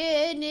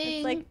beginning.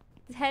 It's like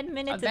 10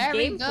 minutes of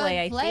very gameplay,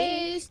 I good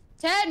place.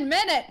 10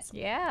 minutes.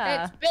 think.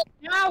 Yeah. It's been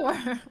an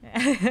hour.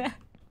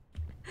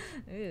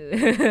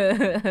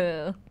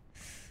 Ooh.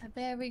 A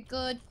very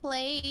good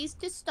place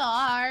to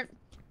start.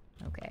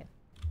 Okay.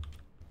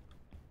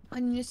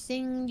 When you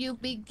sing, you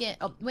begin.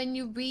 Oh, when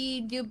you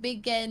read, you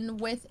begin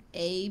with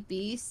A,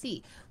 B,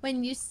 C.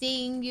 When you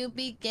sing, you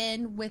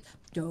begin with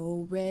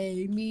Do,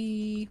 Re,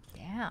 Mi.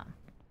 Damn.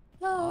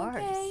 Do, Bars.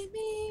 Re,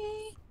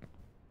 Mi.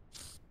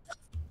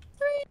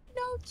 3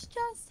 notes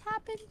just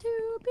happen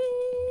to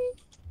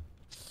be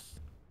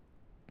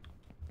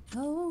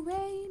Do,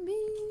 Re, Mi.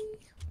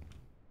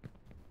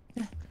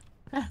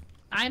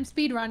 I am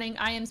speedrunning.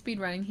 I am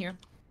speedrunning here.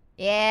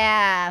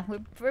 Yeah.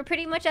 We're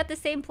pretty much at the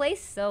same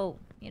place, so,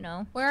 you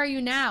know. Where are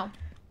you now?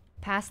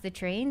 Past the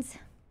trains.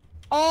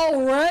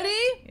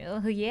 Already?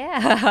 Oh,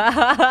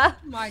 yeah.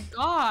 Oh my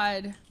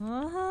god.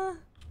 Uh-huh.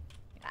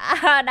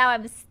 Ah, now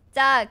I'm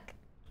stuck.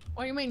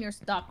 What do you mean you're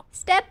stuck?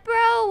 Step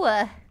bro.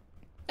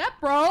 That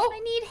bro. I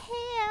need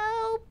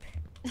help.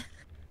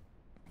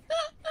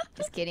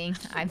 Just kidding.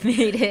 I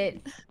made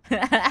it.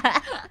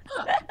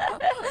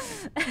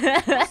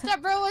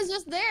 Step bro was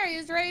just there. He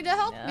was ready to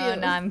help No, you.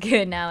 no, I'm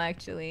good now,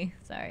 actually.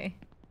 Sorry.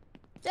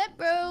 Step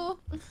bro.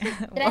 Did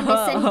I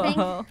miss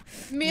anything?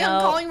 Mia No.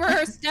 calling for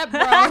her step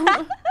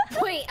bro.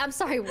 Wait, I'm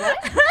sorry, what?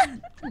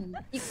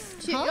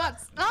 She got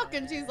stuck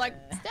and she's like,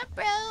 step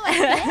bro, I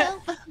can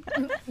help.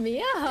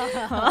 Mia.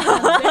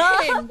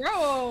 Dang,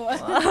 bro.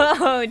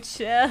 Oh,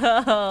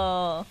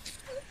 chill.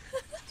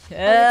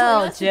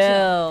 telling us to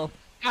Chill.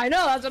 I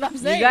know, that's what I'm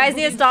saying. You guys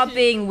need to stop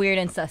being weird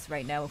and sus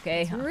right now,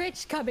 okay?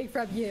 Rich coming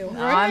from you.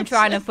 I'm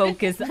trying to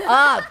focus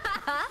up.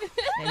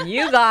 And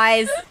you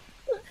guys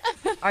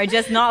are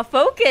just not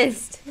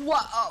focused.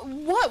 What?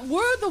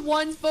 We're the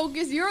ones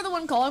focused. You're the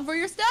one calling for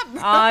your step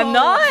bro. I'm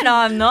not.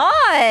 You know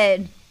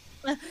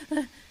what?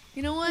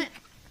 You know what?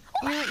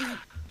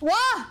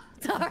 What?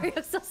 Sorry,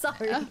 I'm so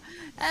sorry.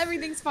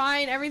 Everything's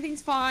fine.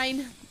 Everything's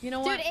fine. You know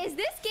what? Dude, is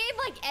this game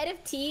like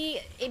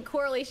NFT in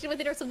correlation with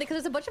it or something? Because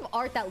there's a bunch of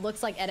art that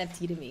looks like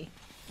NFT to me.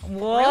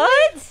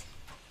 What?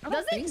 I don't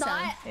Does think it so.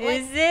 not?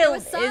 Is like, there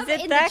was it- some is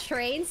it in that- the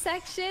train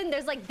section?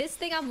 There's like this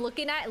thing I'm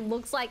looking at. It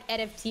looks like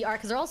NFT art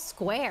because they're all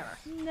square.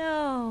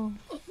 No.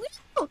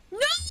 No!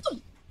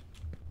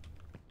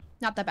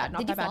 Not that bad. Not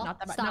Did that you bad. fall? Not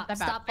that bad. Stop, Not that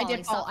bad. stop I did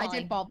falling, fall. stop I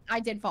did fall. I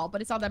did fall.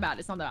 But it's not that bad.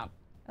 It's not that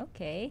bad.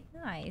 Okay,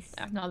 nice.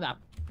 Yeah, not that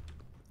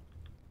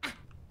bad.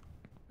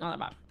 Not that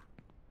bad.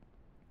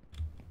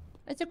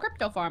 It's a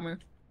crypto farmer.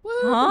 Woo!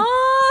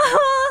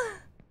 Huh?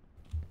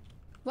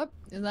 What?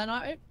 Is that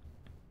not it?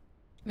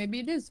 Maybe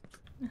it is.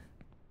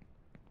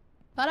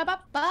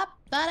 Ba-da-ba-ba,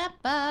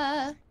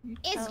 ba-da-ba.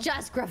 It's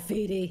just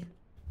graffiti.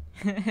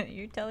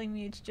 You're telling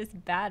me it's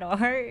just bad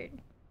art? No,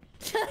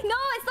 it's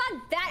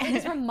not that. It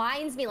just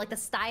reminds me, like the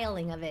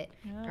styling of it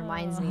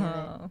reminds me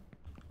of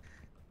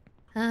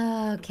it.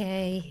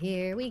 Okay,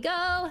 here we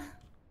go.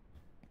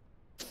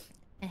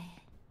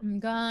 I'm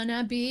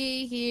gonna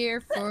be here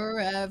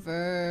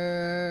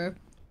forever.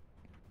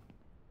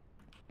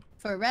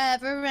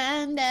 Forever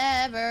and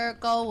ever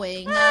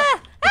going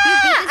up.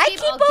 I game,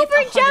 keep I'll give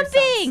 100 over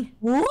jumping!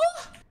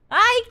 What?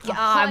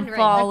 I'm 100.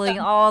 falling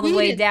all the Beat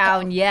way it.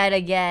 down yet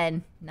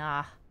again.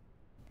 Nah.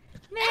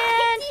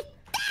 Man,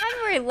 I'm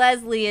where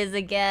Leslie is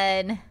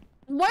again.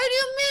 What do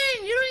you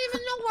mean? You don't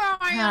even know where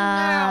I am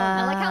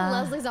now. I like how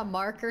Leslie's a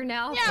marker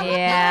now. Yeah,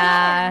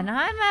 Yeah, and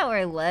I'm at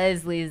where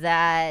Leslie's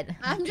at.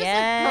 I'm just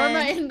again.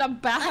 like Perma in the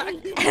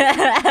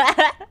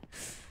back.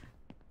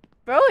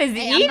 Bro is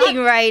Hey, I'm eating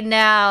right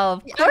now.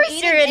 Of I'm course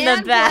eating you're in the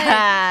and playing.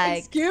 back.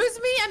 Excuse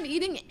me? I'm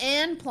eating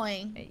and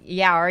playing.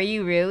 Yeah, are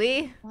you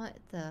really? What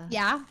the?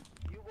 Yeah.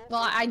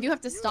 Well, I do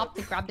have to stop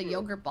to grab the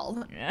yogurt ball.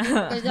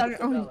 What is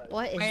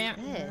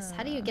this?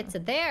 How do you get to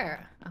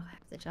there? Oh, I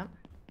have to jump.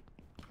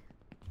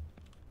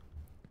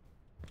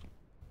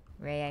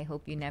 Ray, I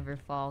hope you never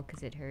fall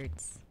because it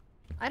hurts.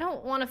 I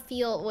don't want to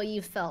feel what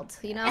you felt,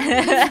 you know?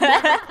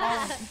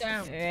 Oh,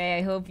 damn. Ray,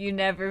 I hope you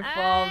never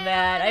fall,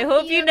 man. I wanna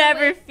hope you feel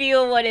never it.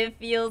 feel what it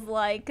feels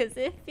like because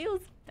it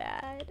feels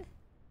bad.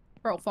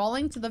 Bro,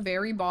 falling to the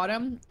very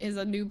bottom is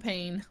a new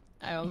pain.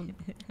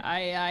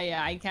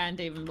 I can't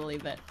even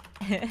believe it.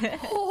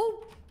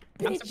 Oh,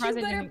 I'm bitch, surprised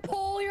you I better didn't-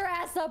 pull your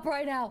ass up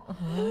right now.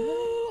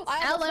 I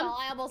Tell him.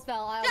 almost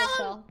fell.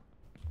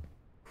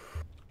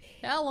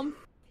 Tell him.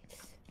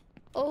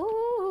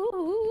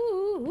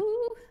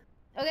 Oh.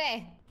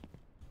 Okay.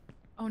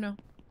 Oh no.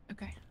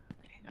 Okay.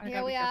 I Here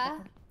gotta we be are.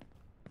 careful.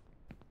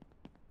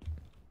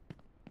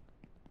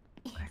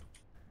 Okay.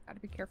 Gotta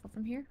be careful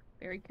from here.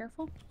 Very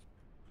careful.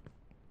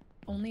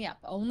 Only up.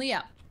 Only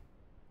up.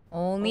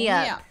 Only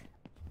up.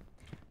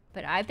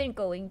 But I've been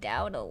going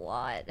down a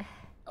lot.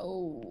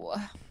 Oh.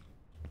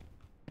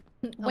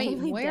 Wait,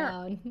 Only where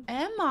down.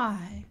 am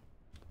I?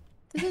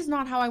 This is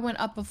not how I went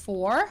up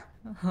before.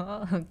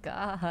 Oh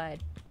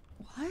god.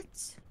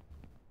 What?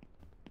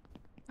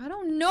 I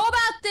don't know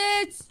about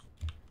this.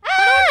 Ah!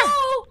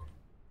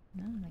 I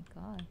don't know. Oh my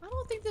god. I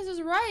don't think this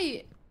is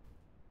right.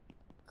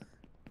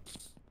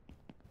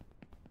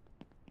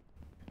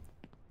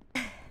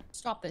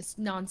 Stop this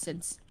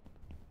nonsense.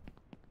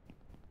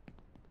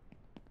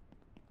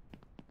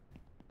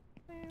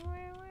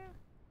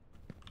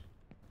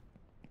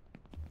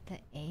 The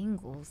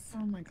angles.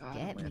 Oh my god.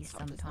 Get I'm gonna me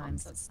stop this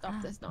sometimes. nonsense.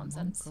 Stop this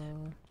nonsense.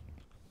 Monko.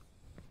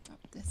 Stop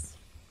this.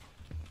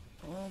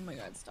 Oh my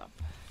god, stop.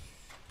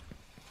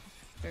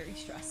 Very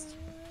stressed.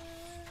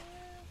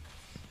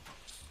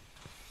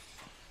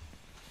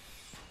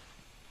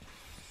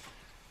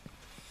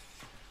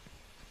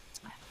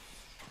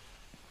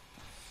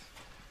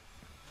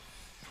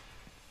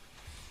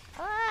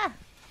 Ah!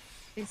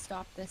 Please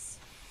stop this.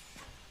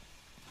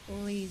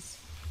 Please.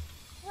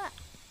 What?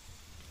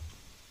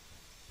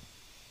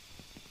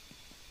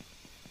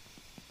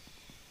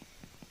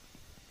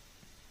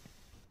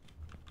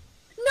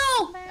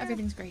 No!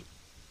 Everything's great.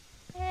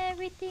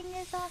 Everything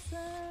is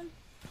awesome.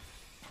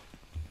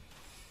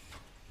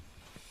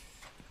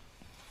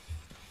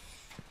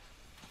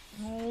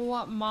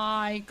 Oh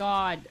my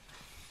god.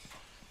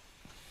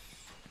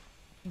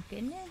 You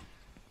getting it?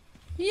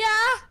 Yeah!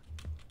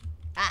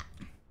 Ah.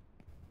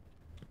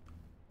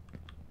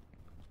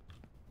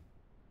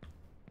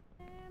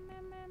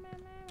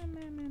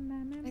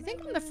 I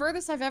think I'm the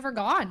furthest I've ever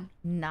gone.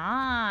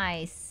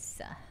 Nice.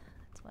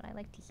 That's what I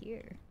like to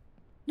hear.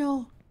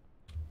 No.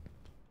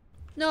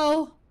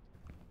 No.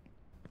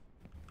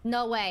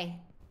 No way.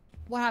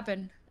 What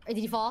happened? Did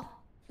you fall?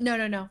 No,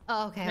 no, no.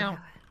 Oh, okay. No.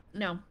 okay.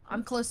 No.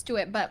 I'm close to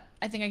it, but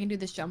I think I can do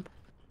this jump.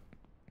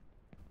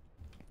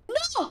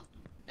 No!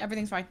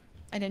 Everything's fine.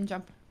 I didn't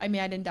jump. I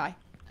mean, I didn't die.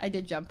 I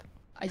did jump.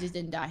 I just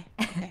didn't die.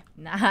 Okay.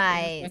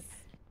 Nice.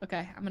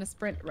 Okay, I'm gonna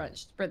sprint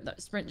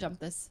jump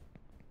this.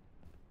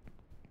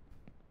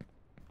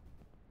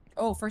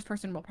 Oh, first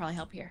person will probably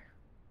help here.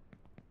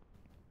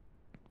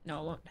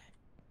 No, it won't.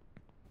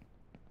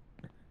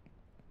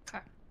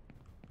 Okay.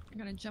 I'm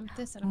gonna jump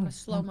this and I'm gonna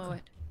slow-mo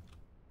it.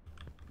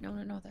 No,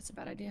 no, no, that's a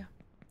bad idea.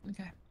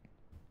 Okay.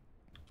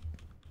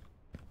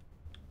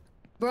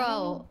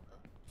 Bro,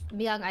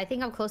 Myung, I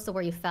think I'm close to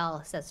where you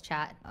fell, says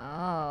chat.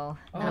 Oh,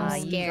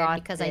 I'm you scared got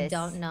because I this.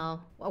 don't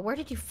know. Well, where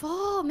did you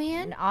fall,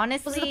 man? And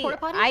honestly, porta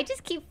potty? I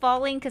just keep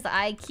falling because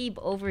I keep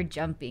over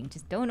jumping.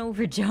 Just don't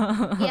over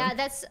jump. Yeah,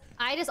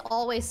 I just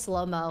always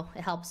slow-mo.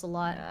 It helps a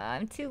lot.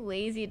 I'm too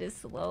lazy to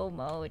slow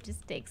mo. It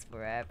just takes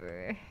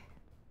forever.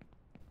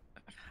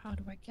 How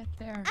do I get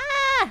there?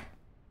 Ah!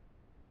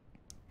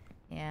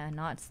 Yeah,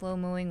 not slow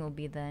mowing will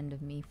be the end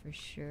of me for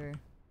sure.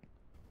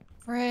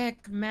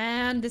 Frick,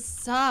 man, this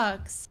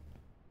sucks.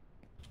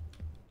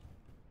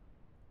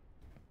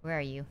 Where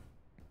are you?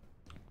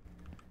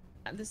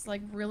 This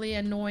like really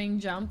annoying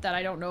jump that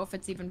I don't know if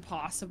it's even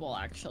possible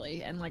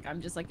actually, and like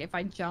I'm just like if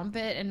I jump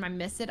it and I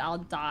miss it, I'll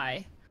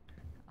die.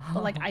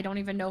 But like I don't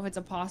even know if it's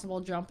a possible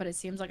jump, but it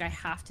seems like I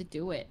have to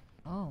do it.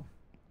 Oh.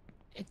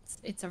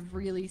 It's a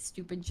really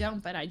stupid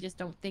jump, and I just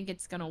don't think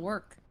it's gonna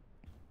work.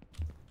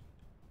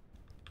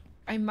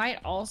 I might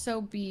also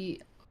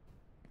be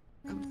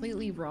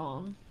completely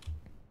wrong.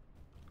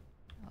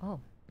 Oh.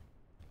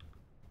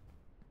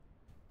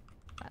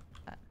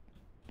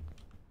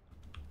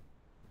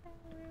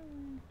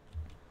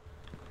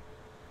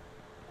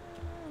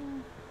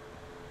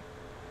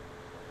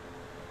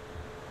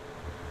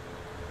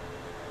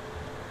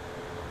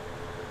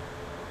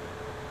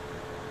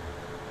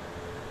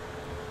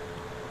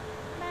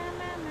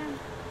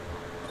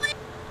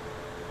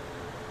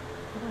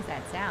 What was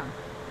that sound?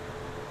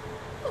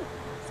 Ooh,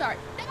 sorry.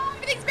 No,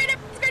 everything's great,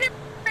 everything's great,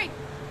 everything's great.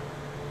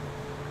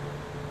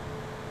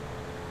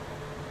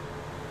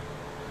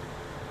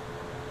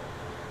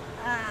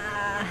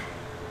 Ah.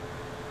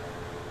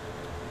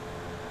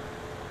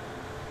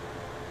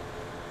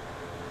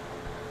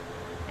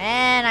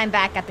 And I'm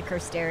back at the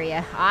cursed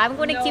area. I'm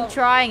gonna keep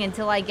trying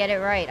until I get it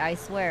right. I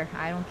swear.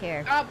 I don't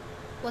care.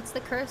 What's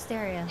the cursed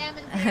area?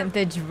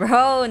 The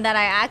drone that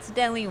I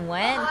accidentally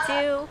went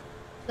to.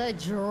 The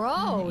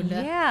drone?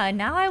 Yeah,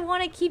 now I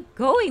want to keep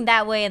going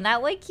that way, and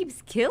that way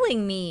keeps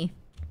killing me.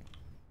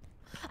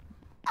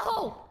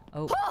 Oh!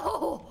 Oh.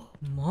 Oh!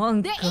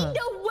 Monka. There ain't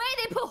no way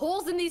they put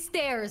holes in these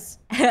stairs.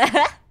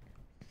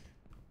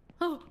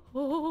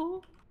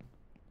 Oh.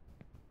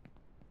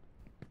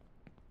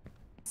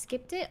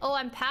 Skipped it? Oh,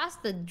 I'm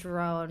past the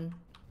drone.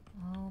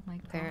 Oh my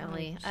god.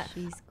 Apparently.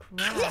 She's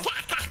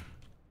cracked.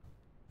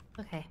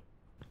 Okay.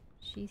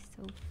 She's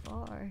so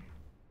far.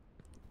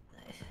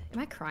 Am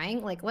I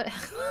crying? Like, what?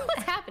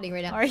 What's happening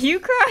right now? Are you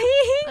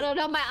crying? I don't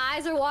know. My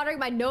eyes are watering.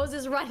 My nose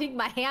is running.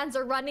 My hands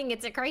are running.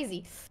 It's a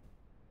crazy.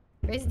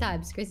 Crazy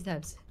times. Crazy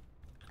times.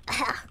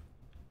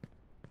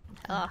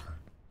 Ugh.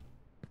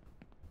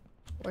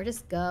 We're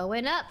just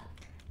going up.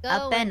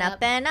 Up and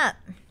up and up.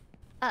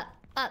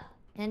 Up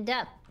and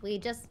up. We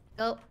just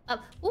go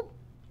up. Ooh.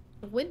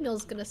 The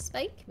windmill's gonna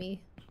spike me.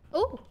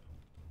 Ooh.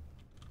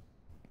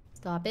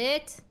 Stop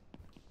it.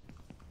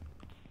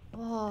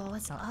 Oh,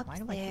 what's up why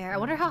do I keep there? I going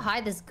wonder up how there?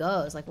 high this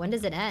goes. Like, when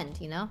does it end,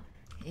 you know?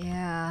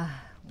 Yeah.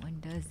 When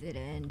does it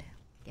end?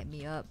 Get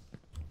me up.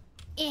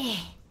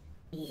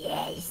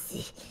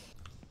 Yes.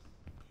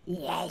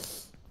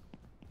 Yes.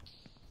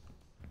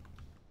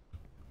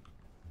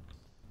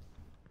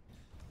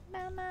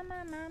 Mama,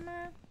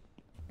 mama.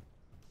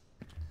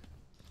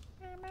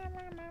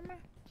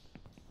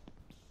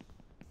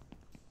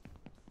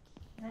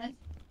 Mama.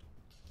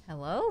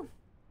 Hello?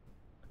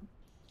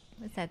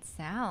 What's that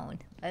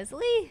sound?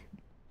 Leslie?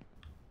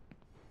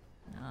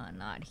 No,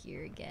 not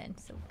here again.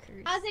 So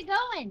cursed. How's it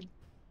going?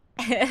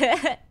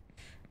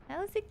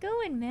 How's it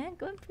going, man?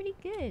 Going pretty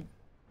good.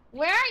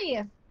 Where are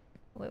you?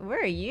 Where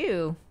are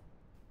you?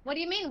 What do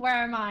you mean, where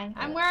am I?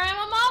 I'm where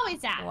I'm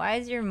always at. Why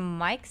does your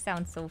mic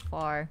sound so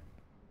far?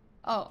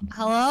 Oh,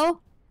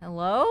 hello?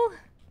 Hello?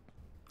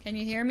 Can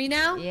you hear me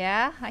now?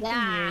 Yeah, I can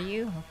Yeah. hear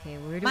you. Okay,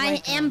 where do I My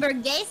go? Amber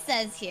Gay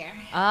says here.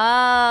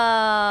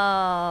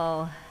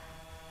 Oh.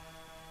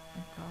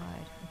 Oh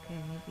god. Okay,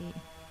 maybe.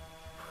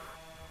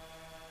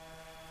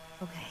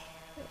 Okay.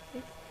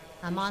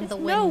 I'm on the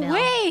There's windmill. no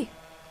way!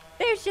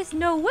 There's just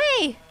no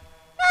way!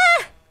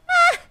 Ah!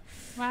 Ah!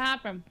 What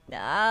happened?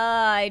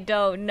 I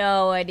don't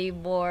know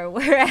anymore.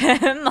 Where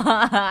am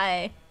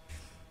I?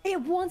 It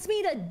wants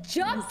me to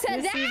jump to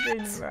Is this that.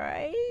 even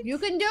right? You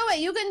can do it.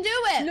 You can do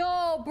it.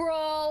 No,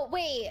 bro.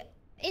 Wait.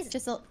 Is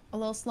Just a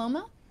little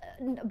slow-mo?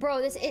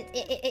 bro, this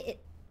it.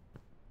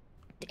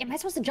 Am I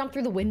supposed to jump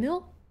through the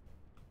windmill?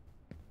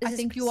 I This is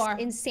think you are.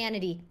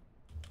 Insanity.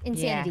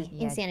 Insanity.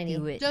 Yeah, Insanity.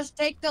 do it. Just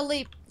take the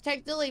leap.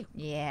 Take the leap.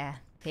 Yeah,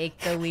 take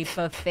the leap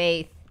of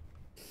faith.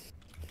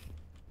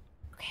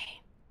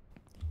 Okay.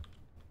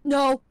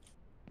 No.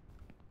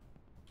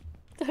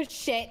 Oh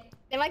shit.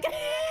 Am I gonna?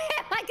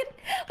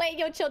 Wait,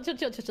 yo, chill.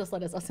 Slow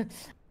down.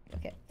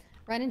 Okay.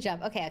 Run and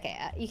jump. Okay.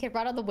 You can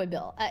run on the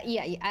windmill.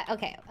 Yeah.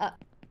 Okay.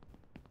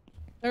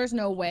 There's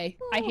no way.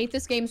 I hate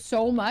this game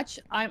so much.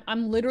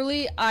 I'm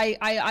literally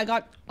I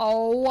got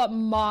oh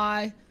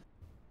my.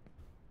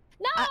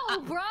 No,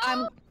 bro.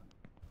 I'm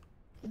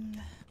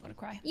gonna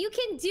cry. You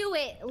can do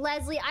it,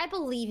 Leslie. I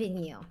believe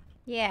in you.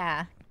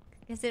 Yeah,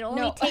 because it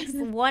only No. takes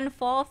one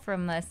fall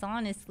from us,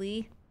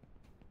 honestly.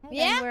 And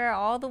Yeah? then we're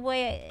all the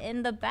way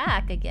in the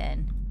back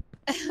again.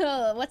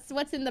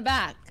 What's in the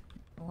back?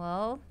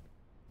 Well,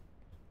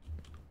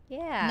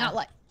 yeah. Not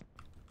like.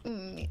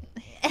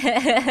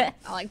 I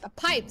like the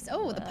pipes.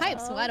 Oh, the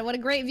pipes. Well. What a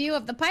great view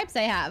of the pipes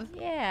I have.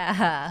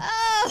 Yeah.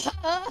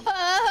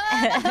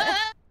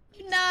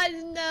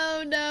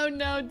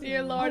 No,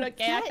 dear Lord.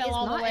 Okay, I That fell is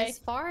all the not way. as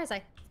far as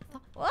I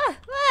thought. Ah,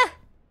 ah.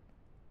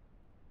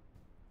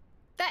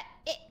 That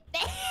it. I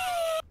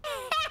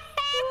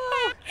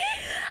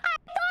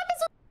thought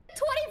this was a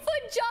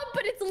 20-foot jump,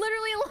 but it's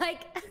literally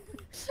like.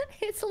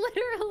 It's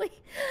literally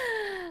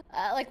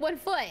like 1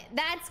 foot.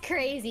 That's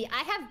crazy. I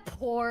have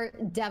poor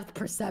depth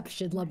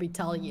perception, let me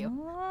tell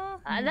you.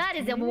 That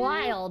is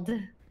wild.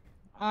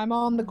 I'm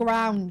on the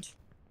ground.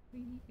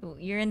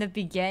 You're in the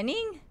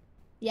beginning?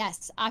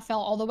 Yes, I fell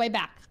all the way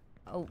back.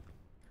 Oh.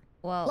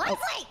 Well.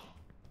 Leslie!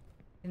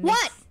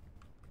 What?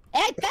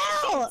 I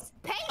fell!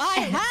 Patience! I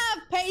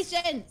have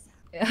patience!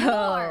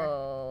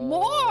 Oh.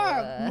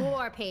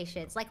 More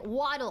patience. Like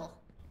waddle.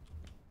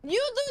 You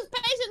lose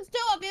patience too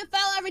if you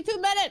fell every 2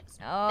 minutes!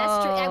 Oh.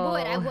 That's true.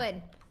 I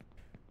would.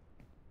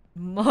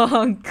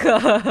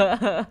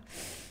 Monka.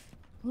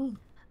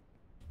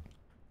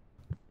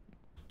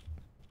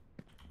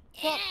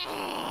 Well,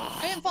 I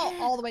didn't fall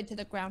all the way to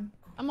the ground.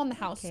 I'm on the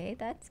house. Okay,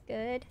 that's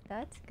good.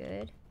 That's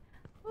good.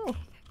 Oh.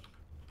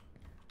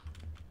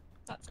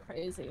 That's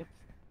crazy.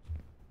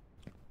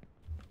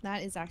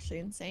 That is actually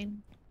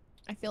insane.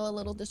 I feel a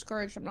little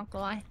discouraged, I'm not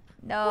gonna lie.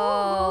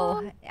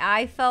 No.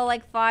 I fell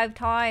like 5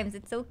 times.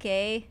 It's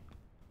okay.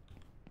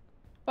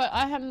 But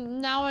I have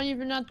now I'm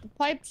even at the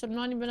pipes. I'm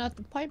not even at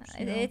the pipes.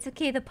 now. It's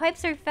okay. The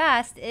pipes are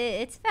fast.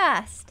 It's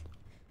fast.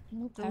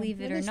 Okay. Believe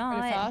it or is pretty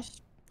not.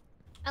 fast.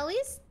 At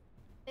least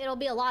it'll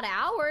be a lot of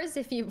hours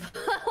if you wanna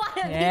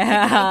be-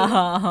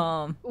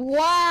 Damn.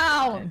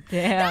 Wow!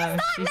 Damn.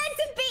 Not She, meant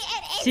to be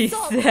an she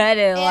insult. said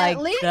it At like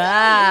least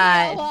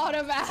that. a lot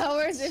of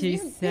hours. If She you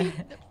said.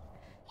 beat-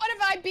 What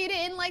if I beat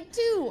it in like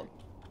 2?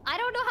 I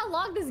don't know how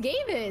long this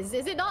game is.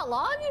 Is it not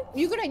long?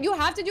 You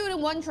have to do it in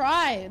 1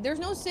 try. There's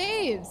no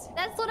saves.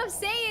 That's what I'm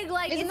saying.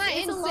 Like, Isn't that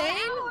it's a lot of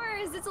insane?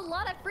 hours. It's a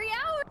lot of free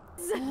hours.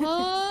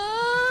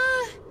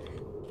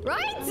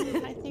 Right?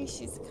 I think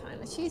she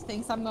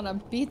thinks I'm gonna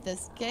beat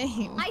this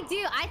game. I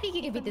do. I think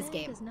you can beat The this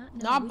man game. does not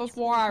know Not which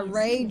before I way he's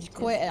rage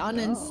going quit and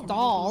to.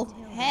 uninstall. Oh.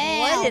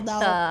 Hell What no.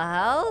 the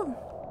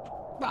hell?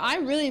 But I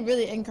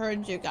really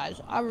encourage you guys.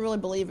 I really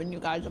believe in you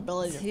guys'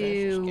 ability to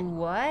finish this To game.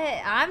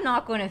 what? I'm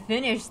not gonna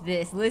finish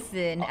this.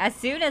 Listen, as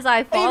soon as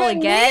I fall Even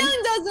again,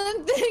 Leon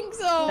doesn't think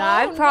so.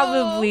 I'm Oh,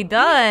 probably no.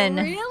 done.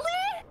 Really?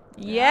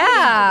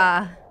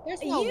 Yeah.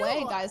 There's no you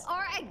way, guys.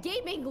 are a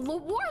gaming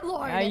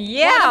warlord.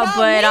 Yeah, What about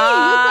but me?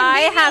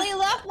 I You have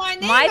conveniently left my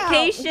name my out.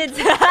 patience.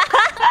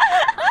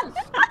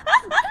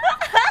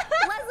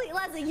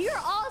 Leslie, you're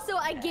also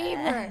a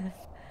gamer.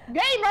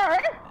 Gamer!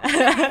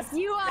 Yes,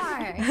 you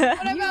are.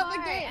 What You about the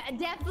are game?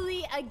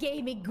 definitely a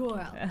gaming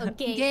girl.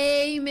 Okay.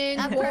 Gaming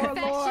A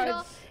professional.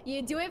 warlord.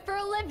 You do it for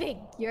a living.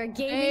 You're a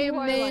gaming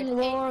Gaming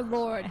warlord.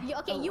 warlord.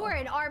 Okay, you are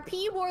an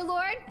RP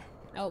warlord.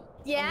 Oh.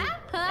 Yeah?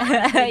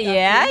 Huh?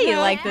 Yeah, you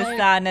like the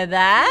sound of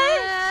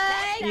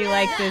that? You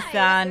like the Nice,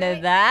 sound of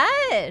right?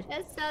 that?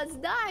 That sounds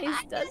nice,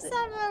 I guess doesn't it?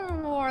 I'm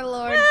a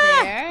warlord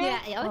there.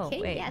 Yeah, Oh,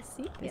 okay, wait. yeah,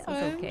 see? This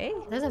Yeah. is okay?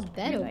 There's a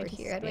bed Can I over just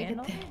here. How do I stand get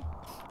on there? it?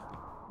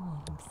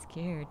 Oh, I'm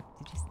scared.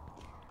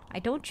 I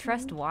don't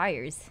trust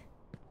wires.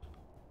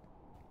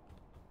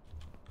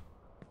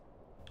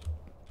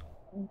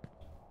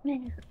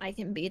 I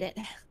can beat it.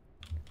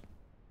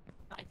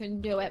 I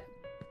can do it.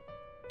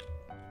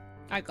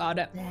 I got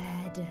it.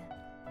 Bed.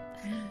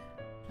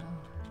 Oh,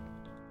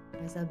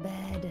 There's a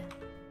bed.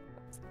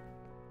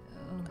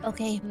 oh.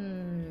 Okay,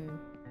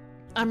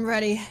 I'm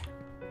ready.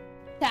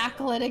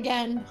 Tackle it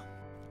again.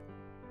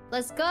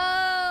 Let's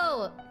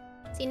go!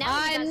 See, now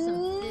we got some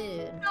I'm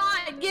food.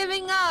 not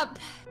giving up.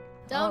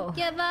 Don't Oh,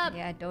 give up.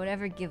 Yeah, don't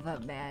ever give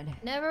up, man.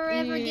 Never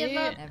ever give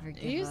up. Never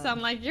give You up.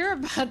 sound like you're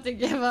about to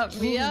give up,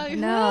 Mia.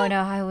 No,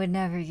 I would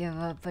never give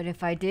up. But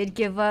if I did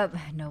give up,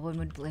 no one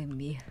would blame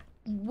me.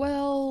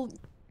 well,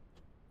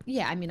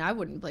 yeah, I mean, I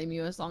wouldn't blame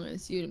you as long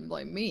as you didn't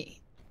blame me.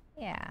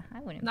 Yeah, I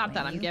wouldn't Not blame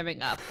that I'm you.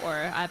 giving up or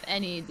I have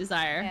any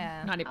desire.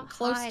 Yeah. Not even How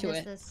close high to does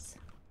it. this-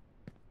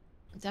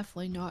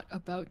 Definitely not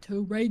about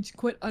to rage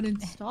quit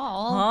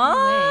uninstall.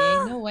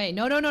 Huh? No way.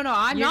 No. I'm You're not.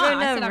 I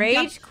said gonna I'm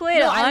rage quit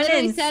No, I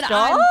literally said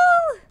uninstall?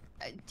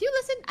 do you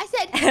listen? I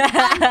said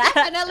I'm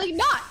definitely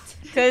not.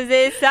 Cause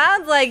it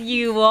sounds like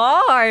you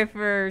are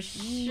for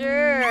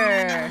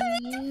sure.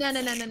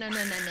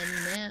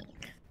 No.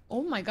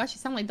 Oh my gosh, you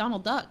sound like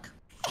Donald Duck.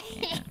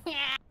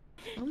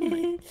 Oh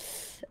my.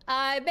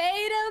 I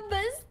made a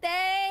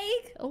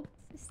mistake. Oh,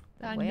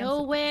 The I way I'm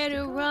know where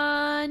supposed to go?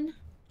 run.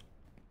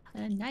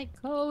 The night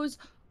goes.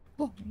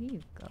 Oh, Where do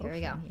you go Here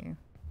we from go. here?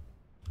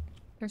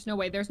 there's no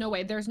way. There's no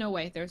way. There's no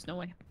way. There's no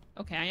way.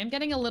 Okay, I am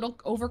getting a little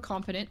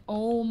overconfident.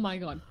 Oh my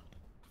god.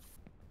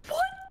 What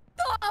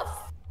the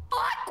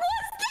fuck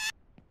was that?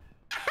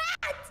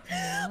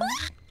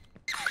 What?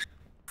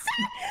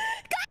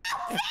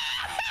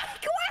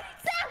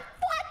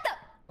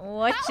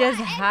 What just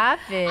Are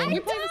happened? we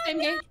playing the same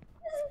game?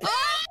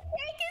 Oh,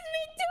 me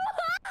too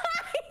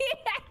high.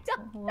 I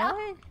don't know.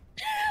 What?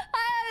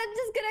 I'm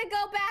just gonna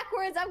go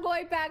backwards. I'm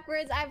going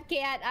backwards. I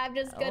can't. I'm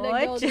just gonna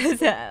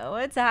go.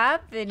 What's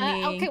happening?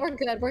 Okay, we're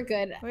good. We're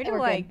good. Where do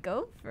We're I good.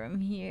 go from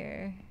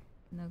here?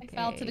 I Okay.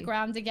 fell to the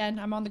ground again.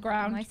 I'm on the Am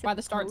ground I by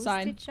the start supposed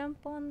sign. to jump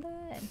on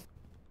that?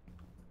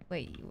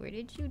 Wait, where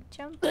did you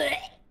jump? Okay.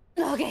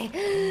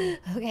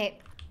 Okay.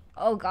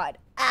 Oh god.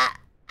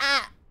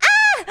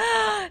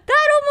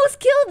 That almost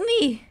killed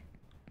me!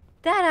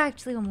 That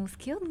actually almost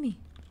killed me.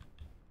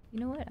 You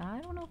know what? I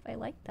don't know if I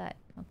like that,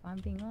 if I'm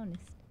being honest.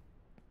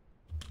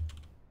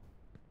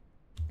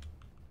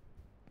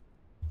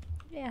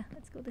 Yeah,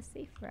 let's go the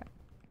safe route.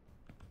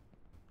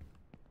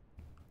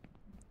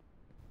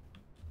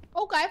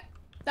 Okay,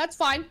 that's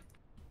fine.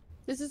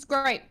 This is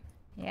great.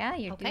 Yeah,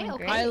 you're Okay, doing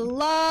okay. great. I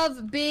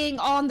love being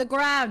on the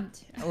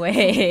ground.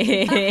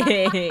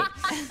 Wait.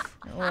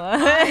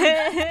 What?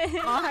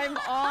 I'm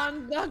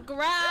on the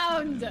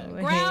ground.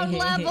 Ground Wait.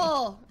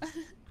 level.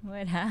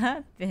 What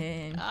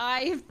happened?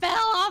 I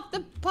fell off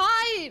the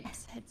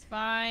pipes. It's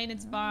fine.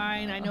 It's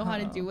fine. I know how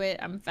to do it.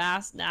 I'm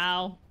fast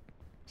now.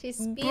 She's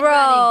speed running.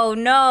 Bro,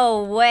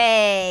 no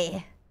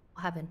way.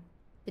 What happened?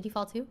 Did you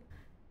fall too?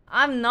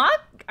 I'm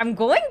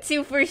going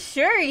to for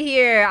sure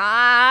here.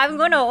 I'm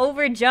gonna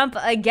over jump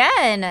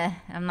again.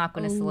 I'm not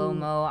gonna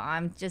slow-mo.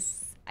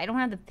 I don't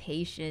have the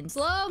patience.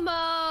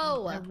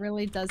 Slow-mo! It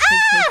really does take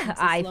patience.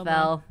 to I slow-mo.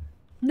 fell.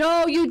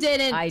 No, you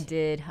didn't. I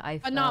did. I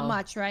fell. But not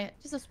much, right?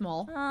 Just a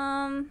small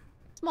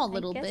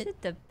little I guess bit.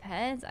 it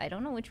depends. I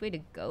don't know which way to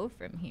go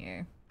from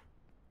here.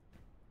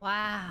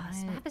 Wow,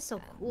 this map is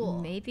so cool.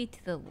 Maybe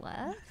to the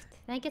left?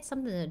 Can I get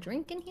something to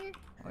drink in here?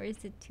 Or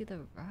is it to the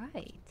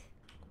right?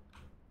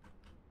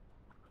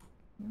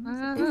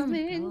 I'm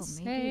Maybe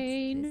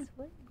insane. it's this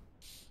way.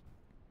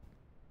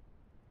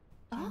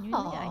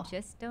 Genuinely, I Oh.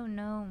 just don't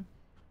know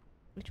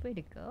which way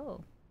to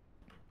go.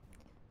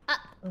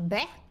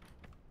 Back.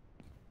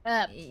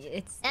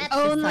 It's That's just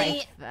only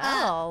I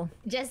fell.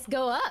 Just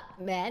go up,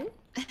 man.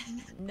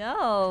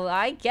 No,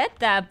 I get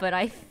that, but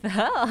I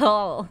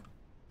fell.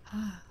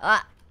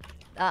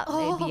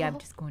 Maybe I'm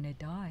just gonna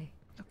die.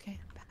 Okay,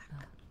 I'm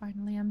back.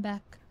 Finally, I'm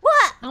back.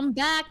 What? I'm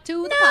back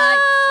to the No!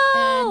 pipes,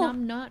 and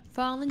I'm not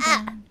falling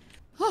down.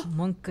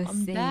 Monka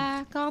I'm saved.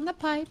 back on the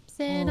pipes,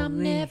 and I'm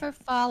Holy. never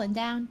falling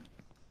down.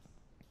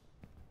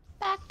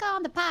 Back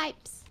on the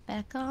pipes,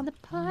 back on the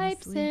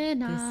pipes, Honestly,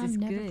 and this I'm is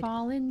never good.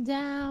 falling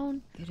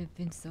down. Could have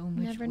been so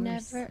much Never,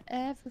 worse. never,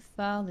 ever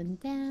falling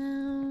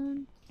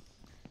down.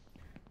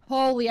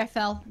 Holy, I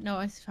fell. No,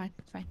 it's fine.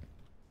 It's fine.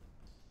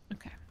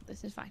 Okay,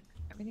 this is fine.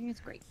 Everything is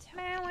great.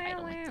 I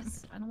don't like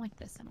this. I don't like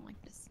this. I don't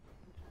like this.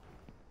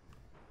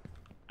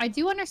 I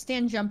do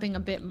understand jumping a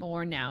bit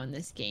more now in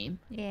this game.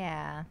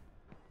 Yeah.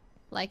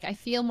 Like, I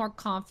feel more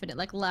confident,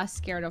 like less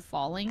scared of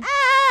falling.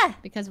 Ah!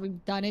 Because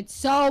we've done it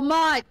so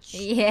much.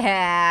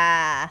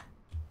 Yeah.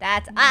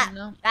 That's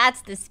No.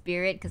 that's the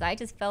spirit, because I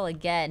just fell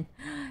again.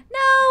 No,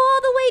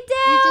 all the way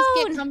down! You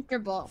just get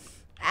comfortable.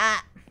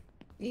 Ah.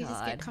 You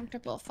just get God.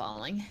 comfortable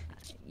falling.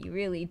 You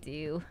really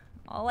do.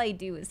 All I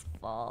do is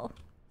fall.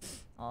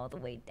 All the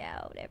way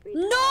down every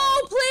time. No,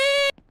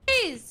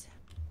 please!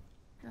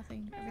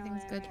 Nothing.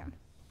 Everything's good.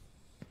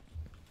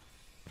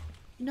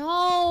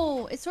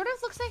 No! It sort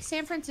of looks like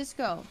San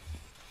Francisco.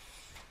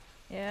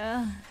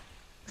 Yeah.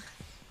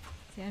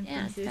 San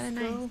Yeah, it's Francisco. kind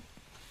of nice.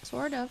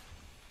 Sort of.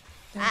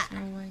 There's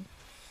no way.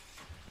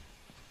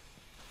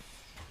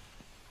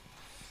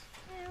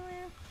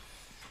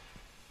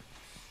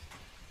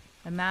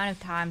 The amount of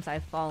times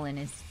I've fallen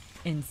is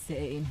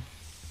insane.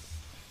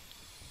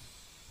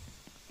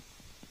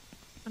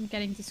 I'm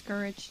getting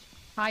discouraged.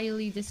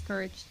 Highly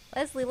discouraged.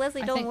 Leslie,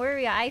 I don't think-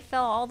 worry. I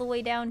fell all the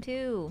way down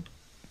too.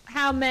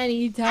 How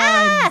many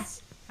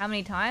times? How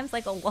many times?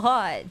 Like a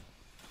lot.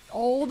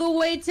 All the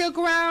way to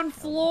ground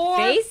floor?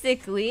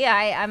 Basically,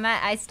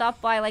 I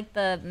stopped by like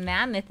the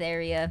mammoth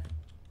area.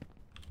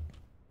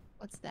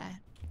 What's that?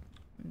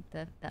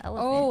 The elephant.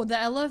 Oh, the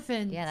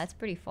elephant. Yeah, that's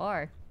pretty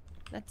far.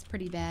 That's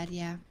pretty bad,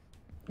 yeah.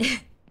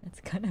 That's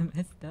kind of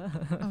messed up.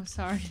 Oh,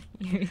 sorry.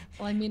 You're,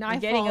 Well, I mean, you're I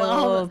getting fall a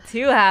all little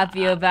too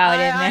happy about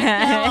it, I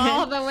man. fell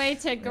all the way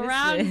to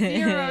ground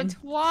zero Listen.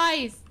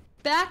 twice.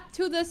 Back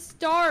to the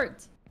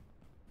start.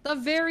 The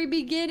very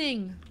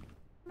beginning.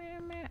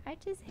 I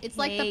just It's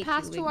like the hate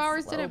past 2 doing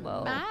hours didn't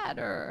slow-mo.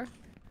 matter.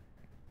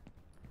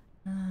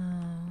 Oh,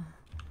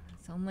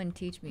 someone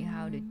teach me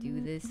how to do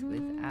this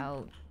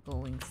without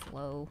going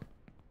slow.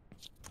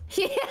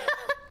 Yeah.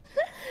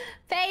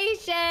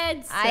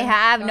 Patience. I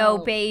have no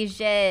Go.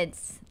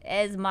 patience.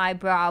 Is my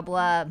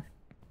problem.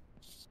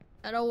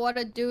 I don't want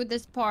to do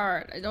this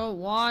part. I don't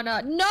want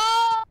to. No!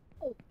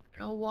 I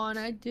don't want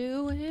to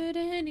do it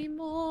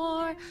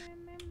anymore.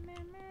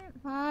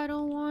 I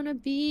don't want to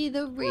be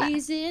the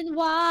reason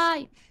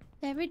why.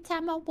 Every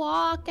time I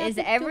walk out Is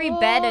the every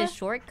door, bed a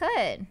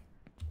shortcut?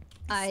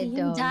 I see him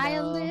don't die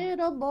a know.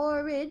 little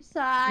more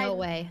inside. No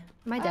way.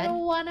 Am I I dead?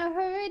 don't want to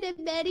hurt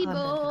him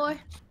anymore.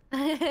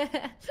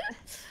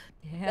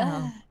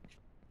 Yeah.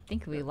 I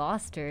think we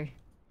lost her.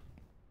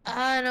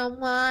 I don't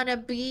want to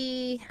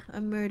be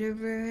a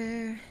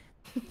murderer.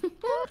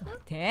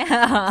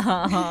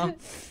 Damn.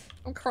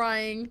 I'm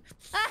crying.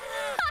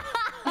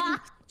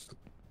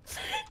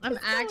 I'm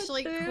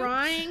actually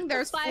crying.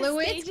 There's 5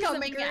 fluids stages of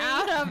coming grief.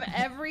 out of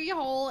every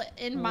hole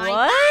in my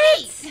What?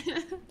 face.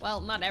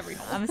 Well, not every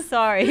hole. I'm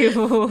sorry.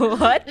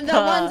 What The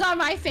ones on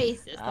my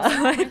faces.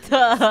 What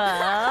the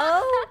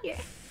hell?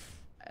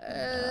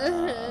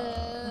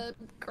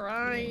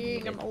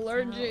 Crying. I'm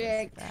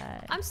allergic.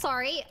 I'm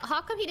sorry.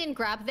 How come he didn't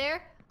grab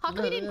there? How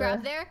come he didn't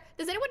grab there?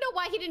 Does anyone know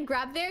why he didn't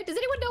grab there? Does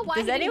anyone know why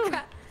Does he didn't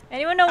grab?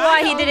 anyone know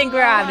why he don't didn't know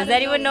grab? why Does he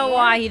anyone know didn't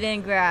why he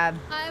didn't grab?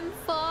 I'm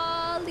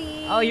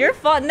falling. Oh, you're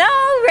falling. No,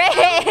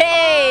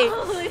 Ray!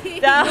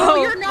 Falling. Don't No,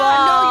 you're not. No, you're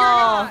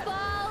fall. not.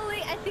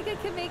 Falling. I think I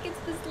can make it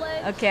to this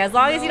ledge. Okay, as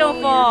long as you don't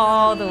No, fall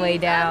all the way I'm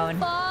down.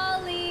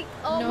 falling.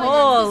 Oh No, my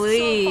god, this is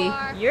Holy, so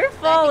far. you're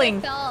falling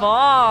I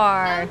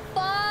far. I'm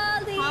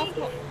falling.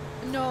 How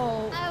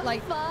no, I'm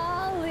like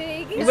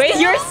falling. Wait,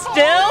 you're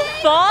still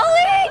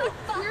falling?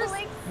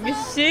 falling.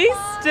 She's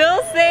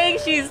still saying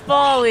she's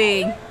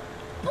falling.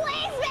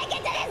 Please make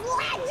it to this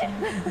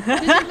ledge.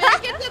 did you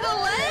make it to the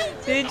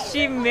ledge? Did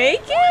she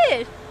make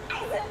it?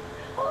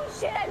 Oh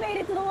shit, I made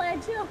it to the ledge.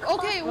 Oh, God.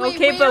 Okay, wait,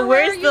 Okay, but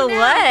where where's are the you now?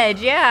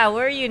 ledge? Yeah,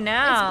 where are you It's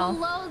now?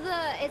 below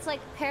the. It's like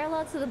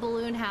parallel to the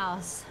balloon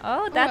house.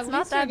 Oh, that's at not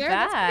least you're that there.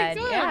 That's pretty bad.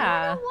 good. I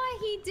Yeah. don't know why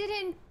he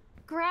didn't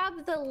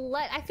grab the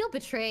ledge. I feel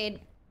betrayed.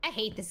 I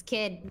hate this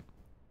kid.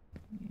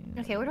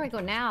 Okay, where do I go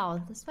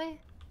now? This way?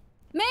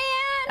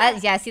 Man!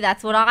 Yeah, see,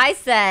 that's what I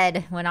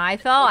said. When I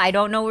fell, I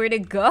don't know where to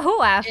go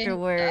A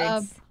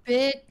afterwards.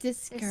 bit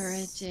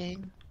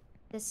discouraging.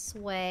 This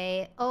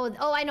way. Oh,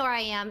 I know where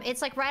I am.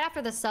 It's like right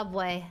after the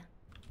subway.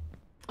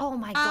 Oh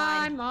my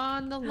god. I'm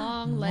on the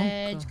long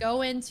ledge.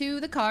 Go into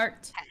the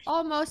cart.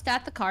 Almost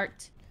at the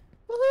cart.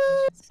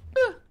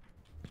 Woohoo!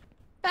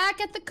 Back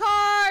at the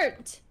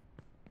cart.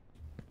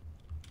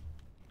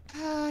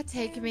 Ah,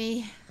 take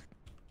me.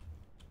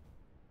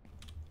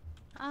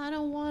 I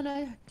don't want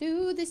to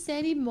do this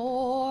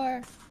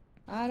anymore.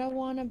 I don't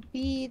want to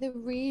be the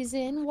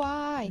reason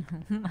why.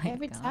 Oh my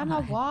Every time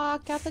I God.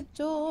 walk out the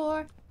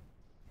door,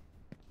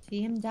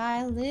 see him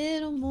die a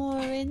little more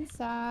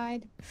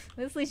inside.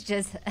 Leslie's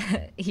just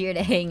here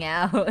to hang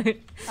out.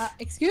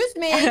 Excuse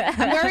me, I'm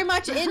very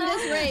much in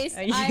this race.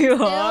 You I'm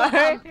still,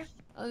 are?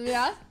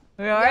 Yeah.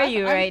 Where are yeah,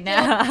 you I'm right still-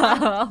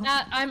 now?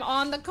 I'm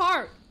on the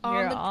cart.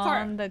 You're the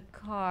cart. on the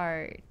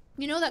cart.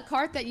 You know that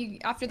cart that you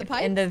after the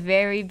pipe? In the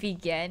very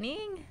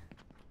beginning?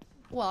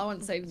 Well, I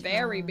wouldn't say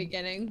very wrong?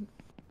 beginning.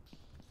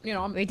 You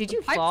know, Wait, did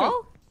you pipe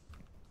fall?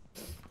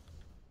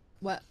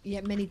 What?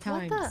 Yeah, many What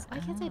times. the? Why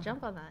can't I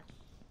jump on that?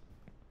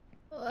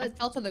 I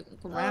fell to the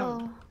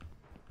ground. Oh.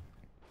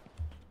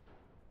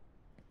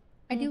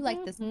 I do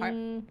like this part.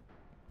 Mhm.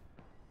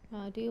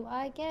 How do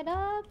I get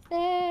up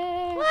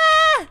there?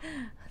 Ah!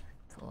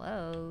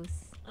 Close.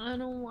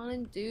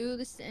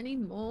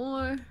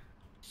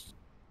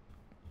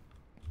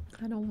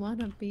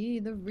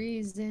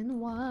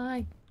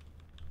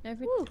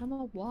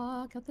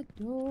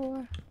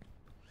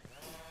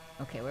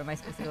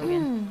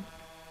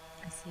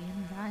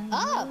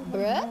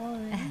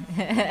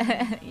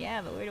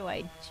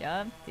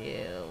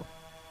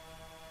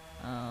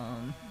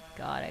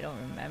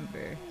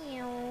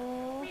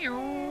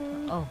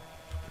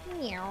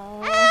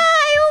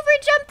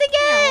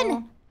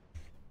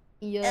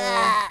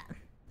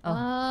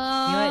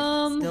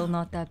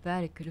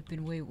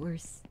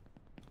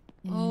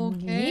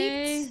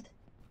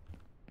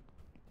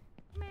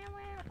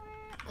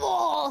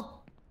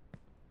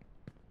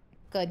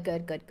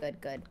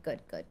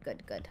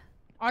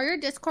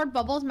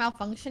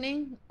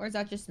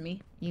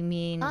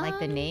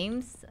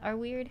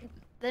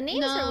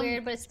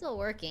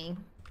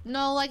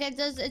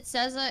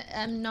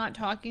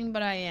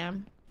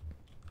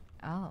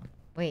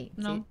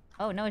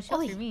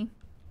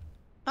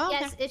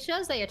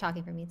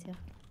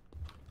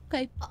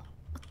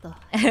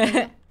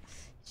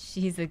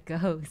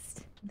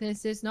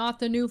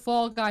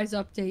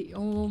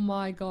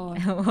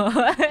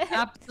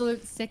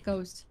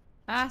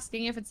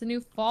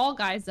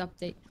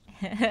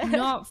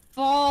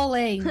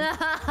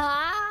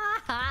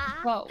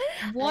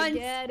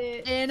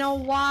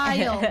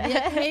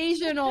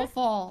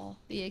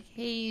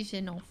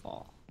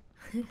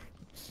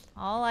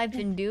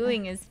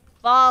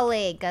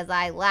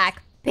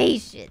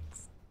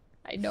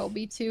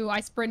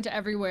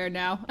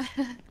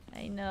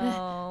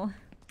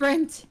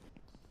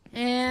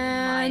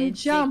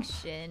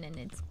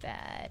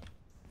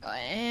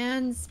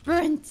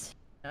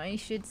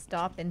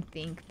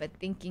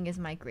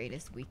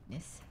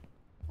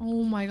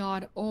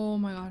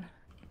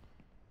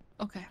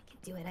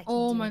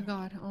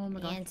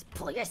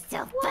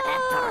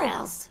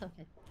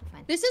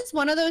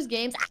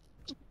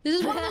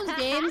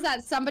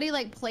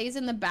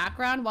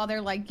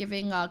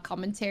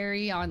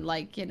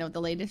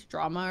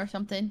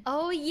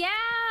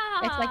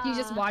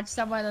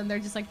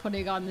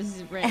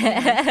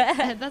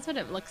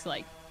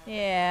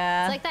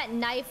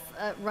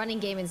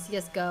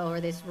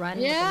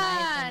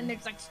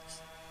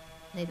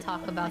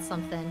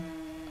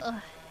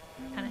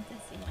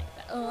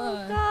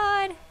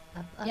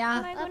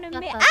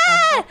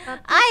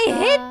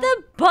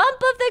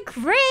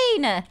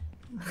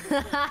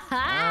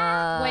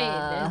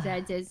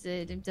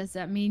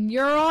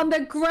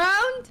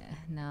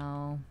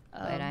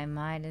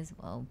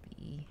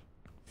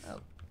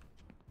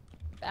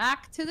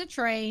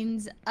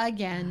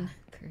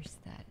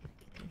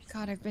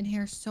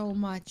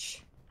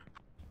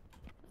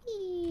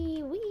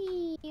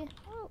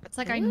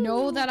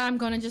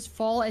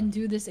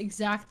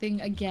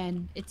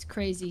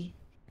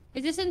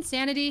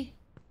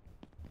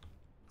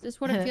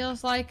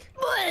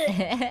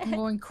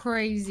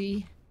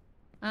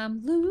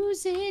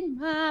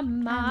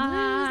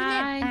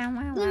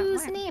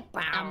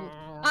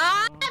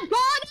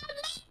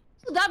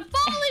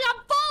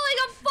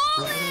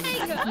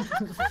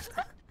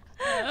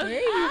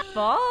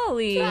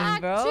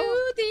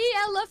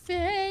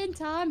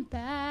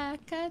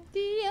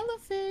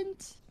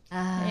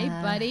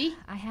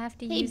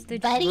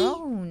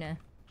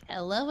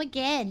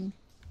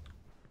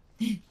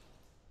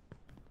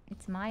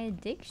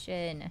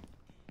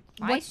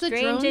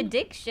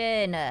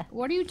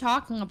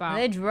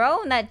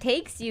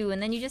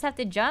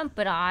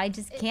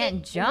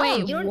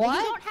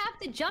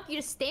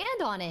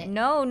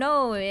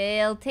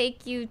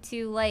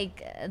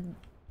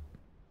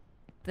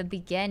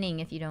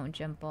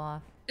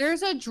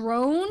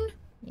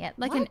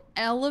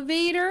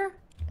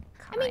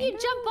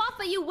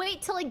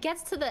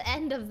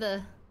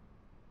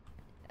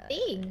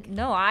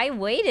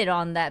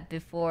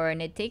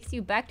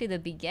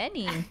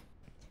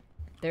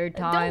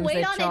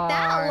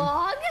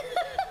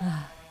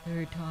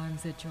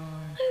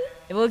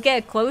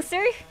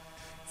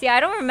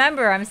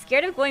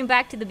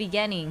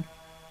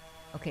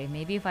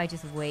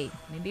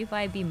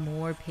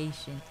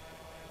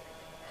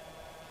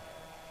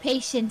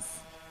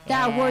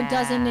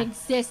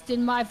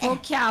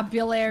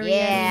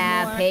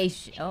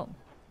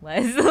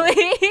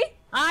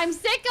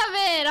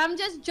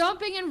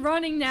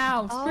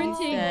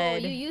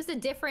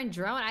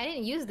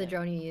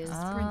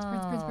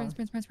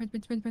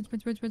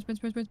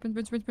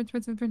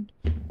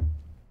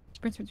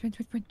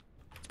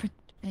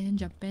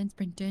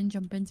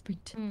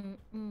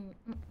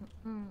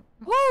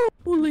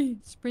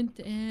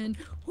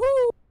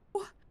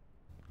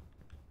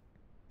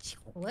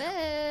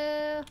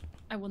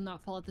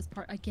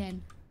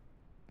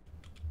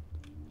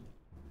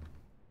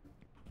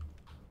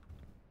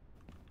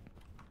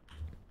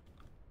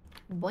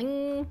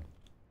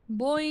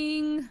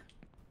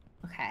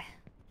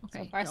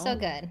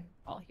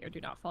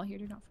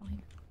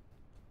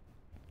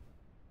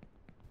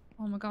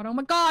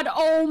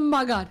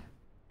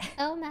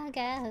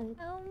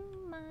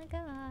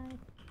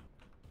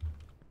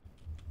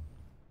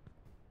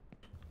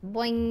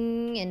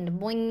 Boing and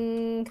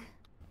boing.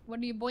 What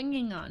are you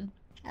boinging on?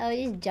 Oh,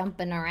 just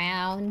jumping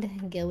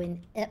around,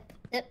 going up,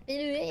 up,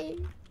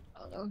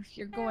 Oh,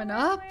 you're going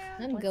up?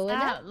 I'm What's going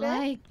that up.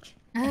 like?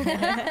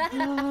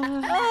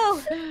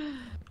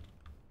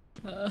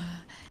 Oh!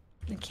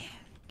 Okay,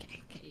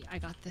 I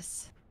got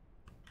this.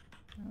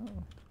 Oh.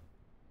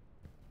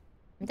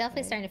 I'm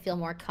definitely starting to feel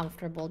more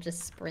comfortable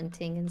just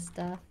sprinting and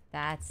stuff.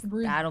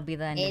 That'll be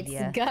the end of It's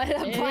you. gonna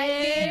bite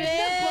me in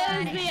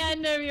It the is the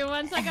end of you.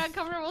 Once I got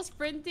comfortable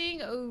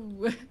sprinting,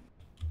 oh,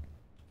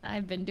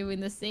 I've been doing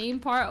the same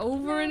part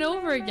over and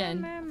over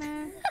again.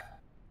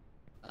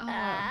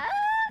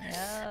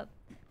 Yep.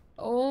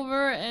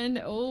 Over and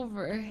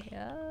over.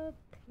 Yep.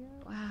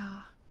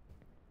 Wow.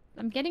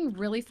 I'm getting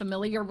really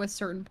familiar with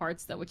certain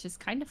parts though, which is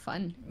kind of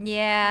fun.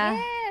 Yeah.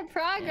 Yeah,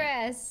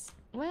 progress.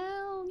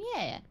 Well,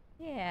 yeah.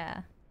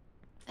 Yeah.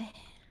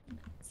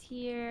 It's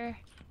here,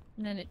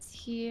 and then it's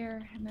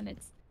here, and then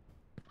it's...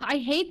 I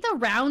hate the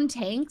round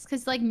tanks,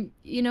 because, like,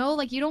 you know,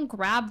 like, you don't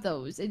grab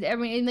those. I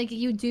mean, like,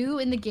 you do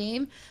in the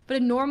game, but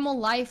in normal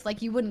life,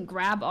 like, you wouldn't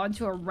grab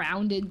onto a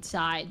rounded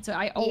side. So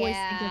I always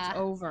think it's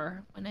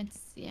over when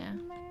it's, yeah.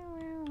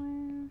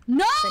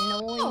 No! It's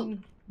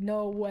annoying.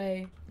 No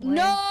way.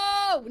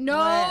 No!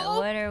 No!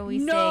 What are we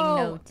saying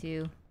no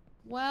to?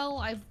 Well,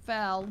 I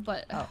fell,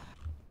 but... Oh.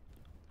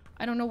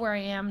 I don't know where I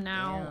am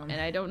now, Damn.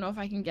 and I don't know if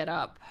I can get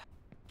up.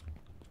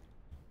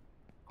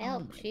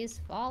 Help,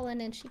 she's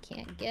fallen and she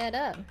can't get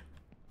up.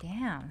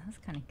 Damn, that's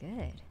kind of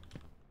good.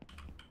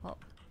 Well,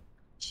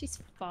 She's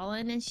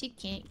fallen and she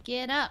can't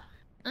get up.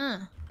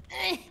 It's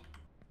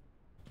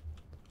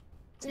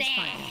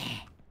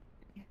fine.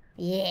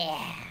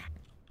 Yeah.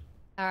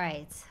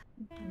 Alright.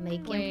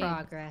 Making Wait.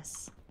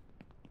 progress.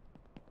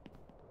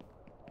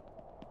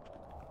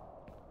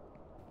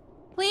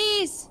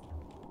 Please!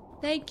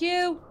 Thank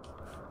you!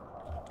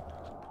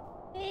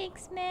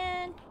 thanks,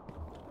 man.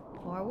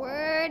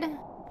 Forward.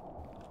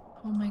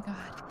 Oh my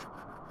god.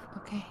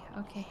 Okay,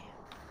 okay.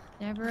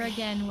 Never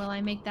again will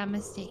I make that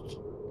mistake.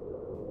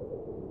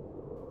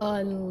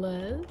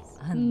 Unless.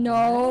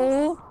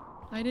 No!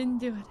 I didn't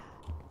do it.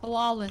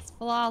 Flawless,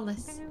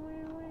 flawless.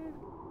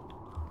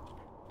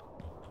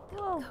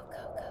 Go.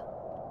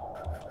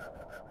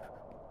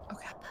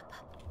 Okay.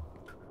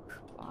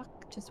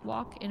 Just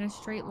walk in a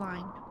straight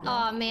line.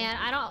 Oh man,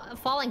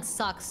 falling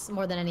sucks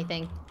more than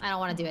anything. I don't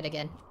want to do it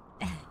again.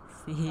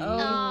 See?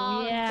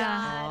 Oh, yeah.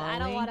 God, I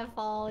don't Falling. want to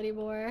fall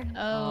anymore. Oh,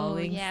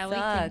 Falling yeah, sucks, we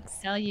can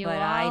tell you but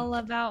all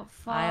about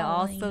falling. I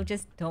also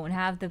just don't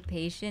have the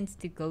patience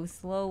to go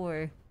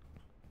slower.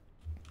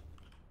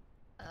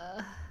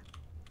 Yeah,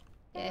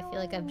 I feel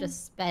like I've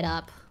just sped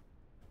up.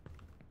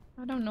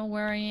 I don't know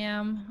where I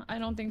am. I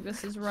don't think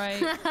this is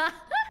right.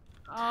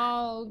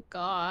 Oh,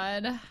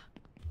 God.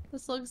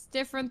 This looks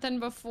different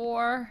than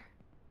before.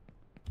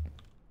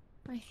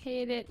 I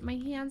hate it. My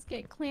hands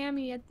get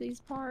clammy at these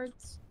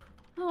parts.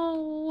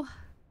 Oh.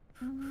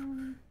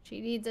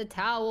 She needs a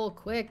towel,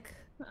 quick.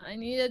 I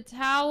need a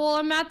towel.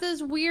 I'm at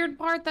this weird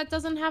part that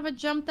doesn't have a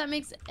jump that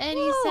makes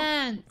any Woo.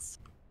 sense.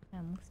 I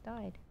almost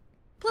died.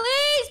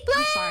 Please, please!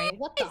 I'm sorry,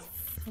 what the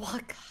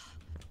fuck?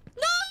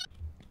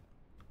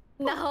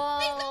 No! No!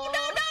 Please,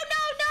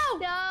 no!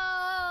 No!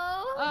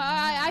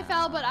 I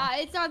fell, but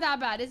it's not that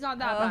bad. It's not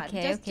that bad.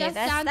 Okay, Just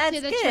down that's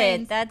to the good.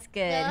 trains. That's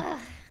good. Ugh.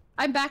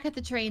 I'm back at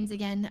the trains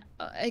again.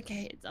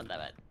 Okay, it's not that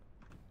bad.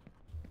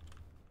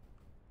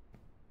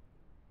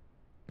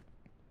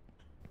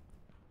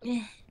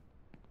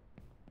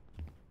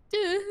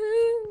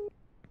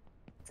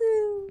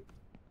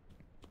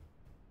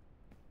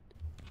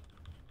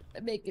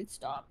 Make it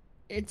stop.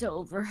 It's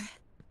over.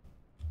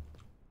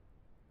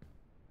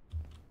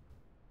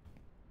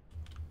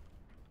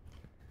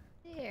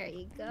 There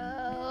you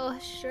go.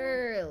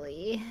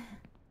 Shirley.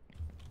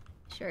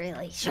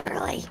 Shirley.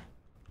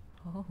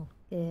 Oh.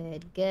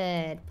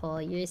 Good.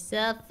 Pull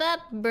yourself up,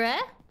 bruh.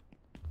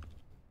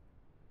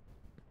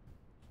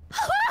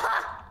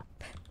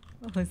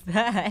 What was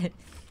that?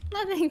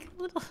 Nothing.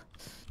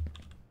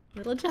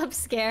 Little jump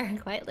scare.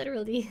 Quite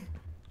literally.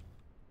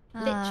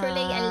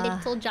 Literally a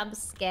little jump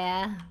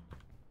scare.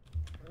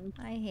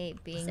 I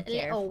hate being Just a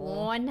careful.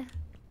 little one.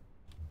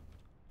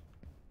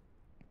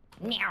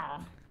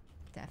 Meow.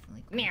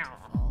 Definitely going Meow.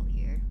 to fall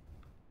here.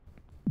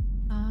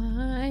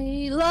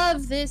 I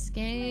love this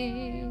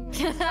game.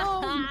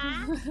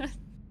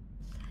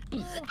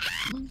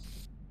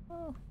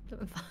 Oh.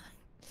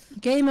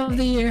 Game of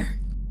the year.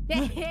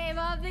 Game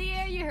of the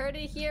year. You heard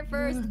it here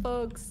first,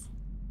 folks.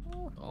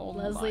 Oh,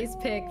 Leslie's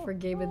pick for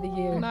game of the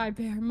year. my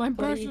bear, my What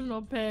do you-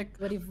 personal pick.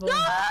 What do you vote?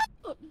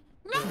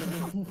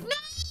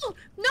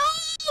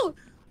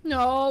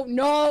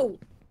 No!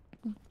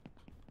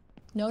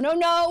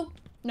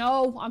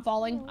 No, I'm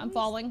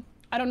falling.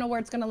 I don't know where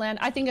it's gonna land.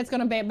 I think it's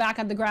gonna be back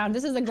at the ground.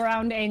 This is a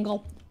ground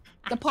angle.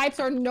 The pipes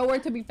are nowhere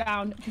to be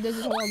found. This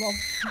is horrible.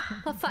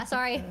 Oh,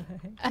 sorry.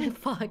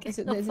 Fuck. This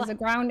is a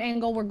ground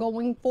angle. We're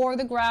going for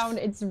the ground.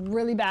 It's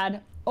really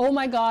bad. Oh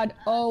my god.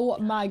 Oh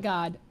my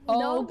god. Oh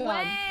no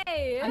god.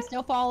 way. I'm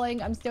still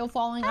falling. I'm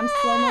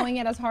slow-moing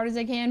it as hard as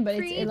I can, but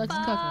it looks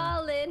cooked.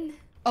 falling.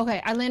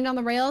 Okay, I landed on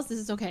the rails. This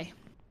is okay.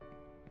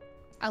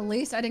 At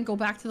least I didn't go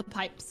back to the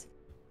pipes.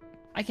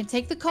 I can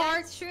take the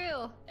cart. That's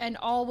true. And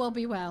all will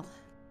be well.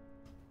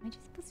 Am I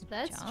just supposed to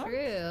That's jump?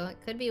 true. It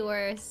could be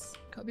worse.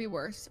 Could be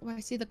worse. Oh, I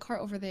see the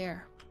cart over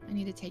there. I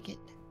need to take it.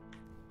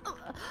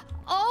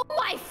 Oh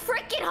my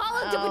freaking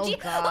hollow! Oh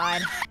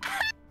god.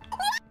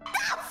 What the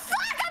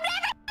fuck? I'm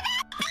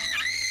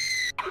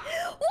never.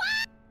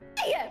 Why?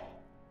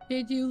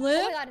 Did you Oh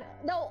live? my god.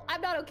 No,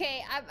 I'm not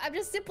okay. I'm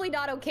just simply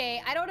not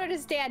okay. I don't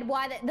understand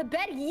why the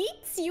bed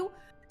yeets you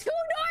to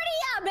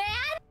Narnia,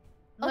 man!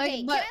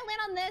 Okay, Like, can I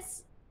land on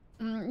this?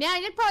 Yeah, I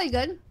did probably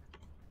good.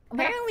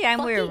 Apparently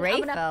I'm where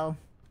Ray fell.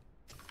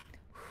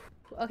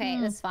 Okay,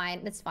 that's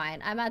fine. That's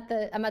fine. I'm at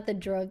the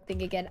drone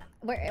thing again.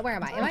 Where am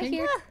I? Am I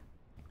here?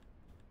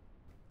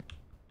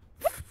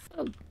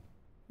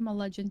 I'm a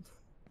legend.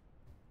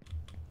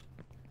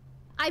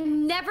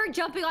 I'm never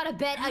jumping on a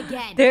bed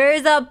again.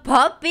 There's a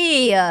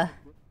puppy!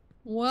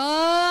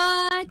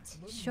 What?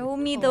 Show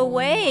me the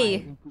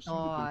way.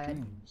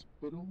 God.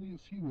 But only a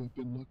few have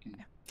been lucky.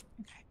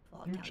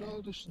 Your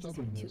childish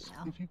stubbornness,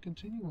 if you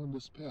continue on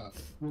this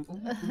path, will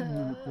only bring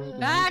you regret.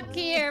 Back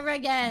here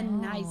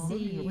again, I Oh,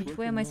 see. Which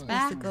way am I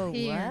supposed to Back go?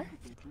 here.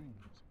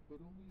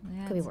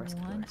 What? Could be worse, That's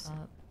could be one worse.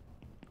 up.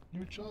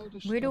 Your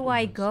childish Where do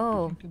I stubbornness,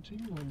 go? if you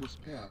continue on this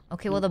path,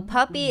 Okay, will well the only bring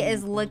puppy you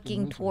is regret looking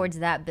and misery. towards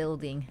that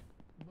building.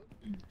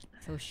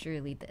 So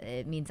surely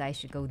it means I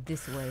should go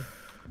this way.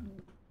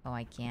 Oh,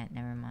 I can't.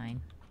 Never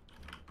mind.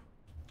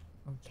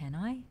 Or can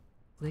I?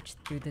 Glitch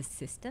through the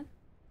system?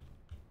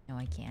 No,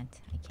 I can't.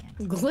 I can't.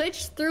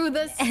 Glitch through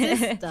the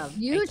system.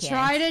 You can't.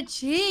 try to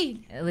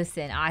cheat.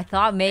 Listen, I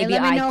thought maybe Hey,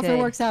 let me know I if could. it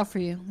works out for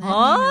you. Let me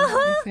Huh?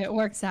 know if it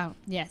works out.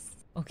 Yes.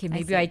 Okay, I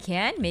maybe see. I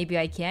can. Maybe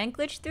I can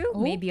glitch through. Oh,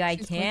 Maybe I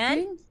she's can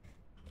clicking.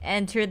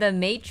 enter the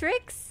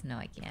matrix. No,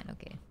 I can't.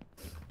 Okay.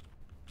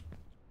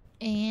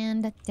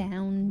 And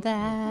down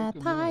that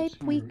Broken pipe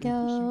lives we here in pursuit of their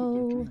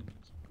go. dreams.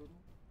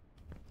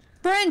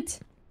 Sprint!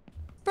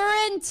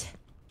 Sprint!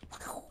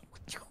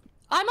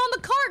 I'm on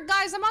the cart,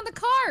 guys. I'm on the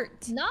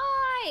cart.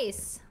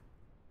 Nice.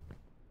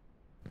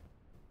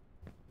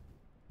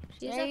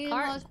 She's Stay a in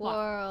cart those box.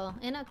 girl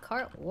in a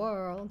cart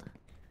world.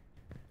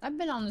 I've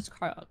been on this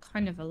cart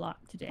kind of a lot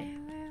today.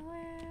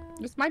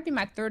 This might be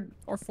my third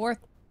or fourth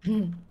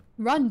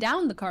run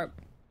down the cart.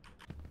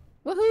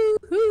 Woohoo!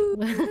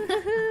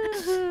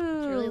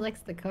 She really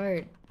likes the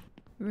cart.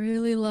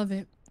 Really love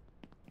it.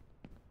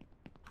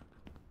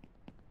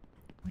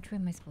 Which way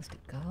am I supposed to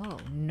go?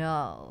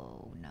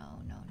 No.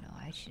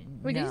 I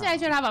shouldn't. Wait, no. did you say I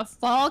should have a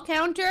fall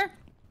counter?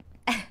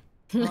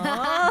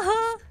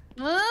 Huh?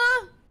 Who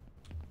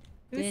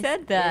This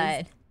said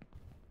that?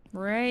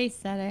 Ray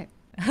said it.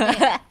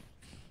 I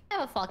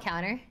have a fall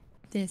counter.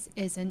 This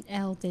is an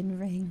Elden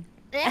Ring.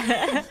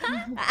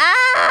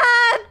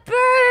 Ah!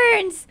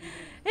 Burns!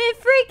 It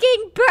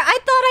freaking burns! I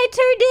thought I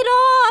turned it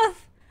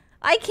off!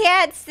 I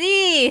can't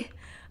see!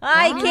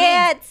 I Why?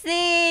 can't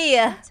see!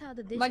 That's how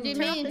the What do you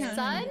visual mean? The novel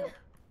sun? ended.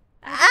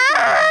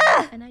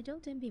 Ah! And I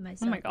don't envy Oh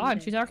myself. my god,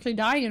 either. she's actually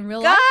dying in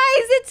real Guys,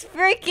 life. it's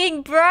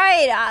freaking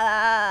bright!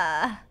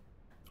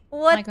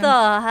 What Like the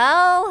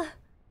hell?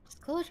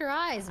 Just close your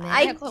eyes, man.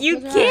 I close you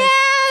your eyes.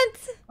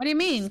 can't! What do you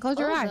mean? Close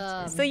your Close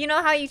eyes. So you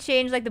know how you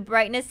change like the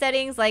brightness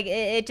settings? Like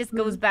it just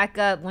goes back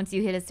up once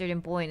you hit a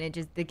certain point. It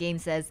just the game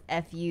says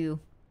F you.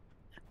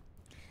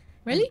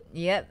 Really?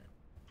 Yep.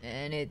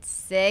 And it's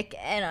sick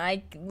and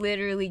I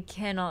literally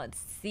cannot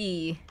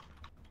see.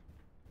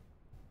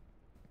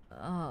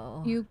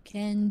 Oh. You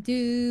can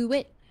do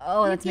it.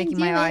 Oh, that's can making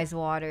do my it. eyes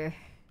water.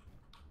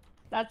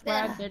 That's what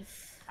I've been.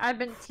 I've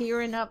been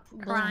tearing up,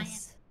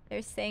 Bless.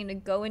 They're saying to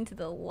go into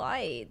the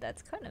light.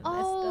 That's kind of messed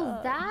Oh,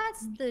 up.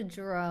 that's the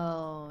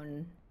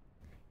drone.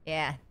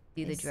 Yeah,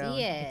 do the I see drone.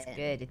 It's it.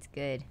 good. It's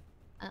good.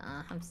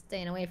 I'm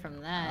staying away from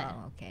that.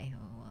 Oh, okay.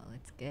 Oh, well,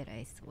 it's good.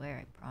 I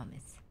swear. I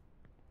promise.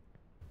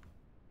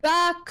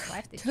 Back Do I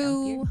have to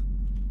jump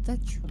to the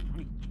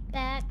train.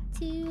 Back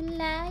to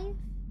life.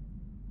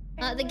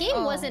 The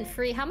game wasn't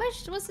free. How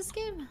much was this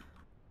game?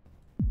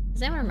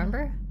 Does anyone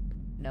remember?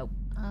 Nope.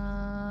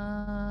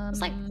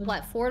 It's like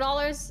what,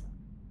 $4?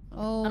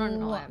 Oh, I don't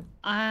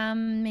know.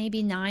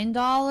 Maybe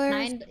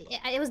 $9.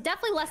 It was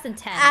definitely less than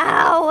 10.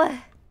 Ow!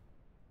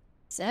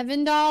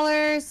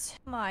 $7.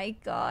 My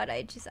God,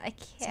 I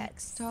can't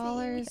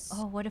 $6. see.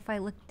 Oh, what if I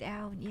look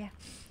down? Yeah.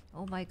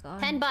 Oh my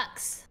God.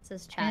 $10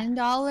 says chat.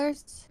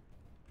 $10.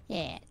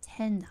 Yeah,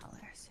 $10.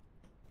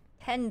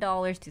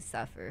 $10 to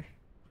suffer.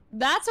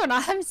 That's what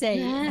I'm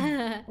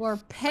saying. We're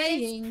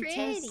paying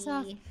It's to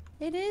suffer. pretty.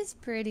 It is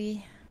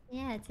pretty.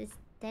 Yeah, it's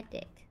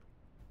aesthetic.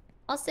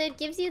 Also, it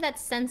gives you that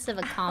sense of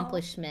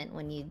accomplishment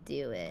when you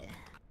do it.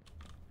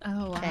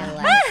 Oh, Okay, wow.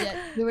 like- Get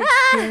to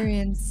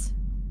experience.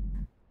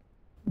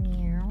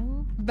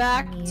 Meow.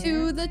 Back Yeah.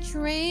 to the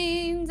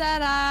train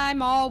that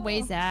I'm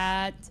always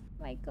at.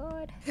 My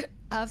God.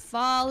 I've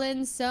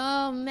fallen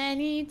so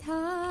many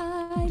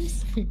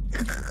times.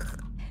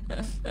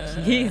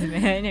 Jeez,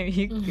 man, are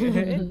you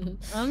good?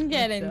 I'm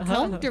getting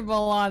comfortable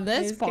on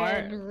this It's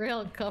part. getting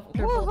real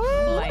comfortable.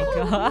 Oh my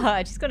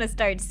god, she's gonna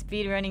start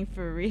speedrunning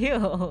for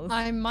real.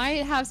 I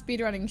might have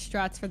speedrunning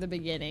strats for the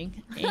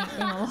beginning. Ain't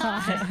gonna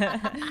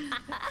lie.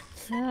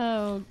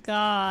 Oh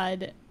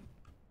god.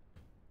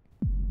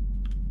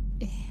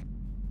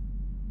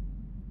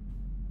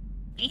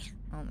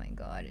 Oh my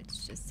god,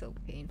 it's just so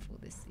painful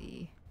to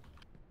see.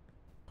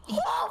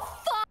 Oh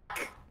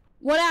fuck!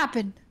 What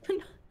happened?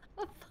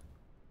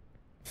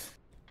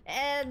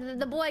 And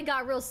the boy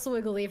got real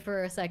swiggly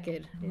for a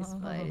second. It's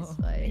fine. It's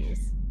fine.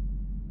 It's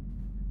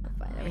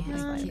fine.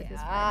 Everything's fine. Everything's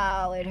fine.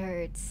 Ow, it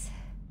hurts.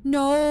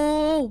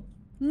 No!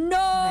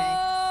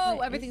 No!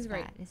 What Everything's is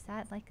great. that? Is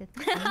that like a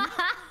thing?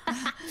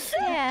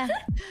 Yeah.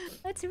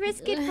 Let's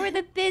risk it for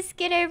the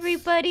biscuit,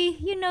 everybody.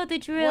 You know the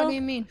drill. What do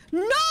you mean?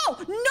 No! No!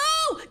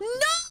 No!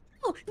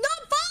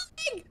 Not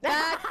falling!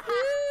 Back to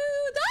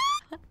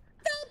the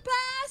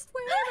past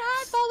where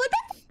I fallen.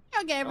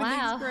 Okay, everything's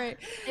Wow. great.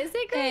 Is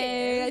it great?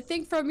 Hey, I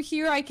think from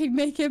here I can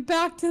make it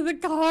back to the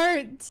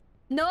cart.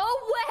 No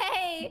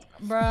way!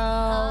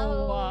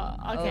 Bro.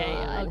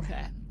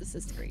 Okay. This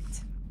is great.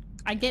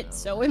 I get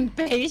so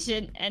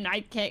impatient and I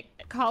get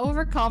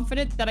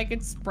overconfident that I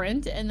could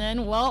sprint and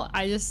then, well,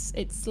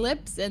 it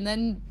slips and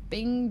then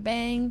bing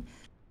bang.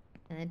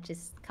 And it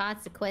just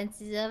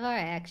consequences of our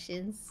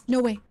actions.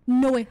 No way.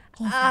 No way.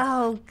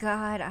 Oh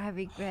god, I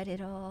regret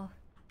it all.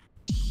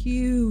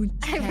 Huge.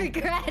 I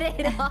regret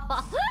it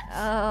all.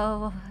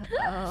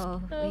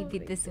 Oh, maybe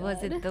my this God.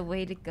 wasn't the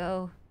way to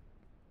go.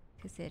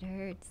 Cause it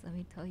hurts, let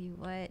me tell you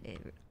what.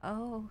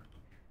 Oh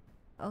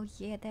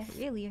yeah, that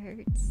really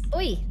hurts.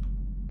 Oi!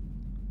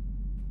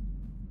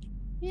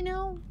 You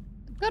know,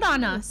 good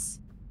on us.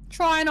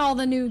 Trying all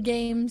the new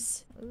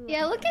games.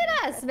 Yeah, look at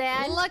us,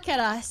 man. Look at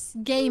us,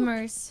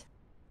 gamers.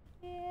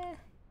 Yeah.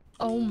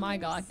 Oh my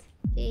god.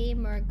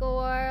 Gamer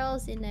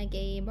girls in a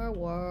gamer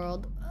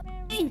world.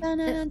 I'm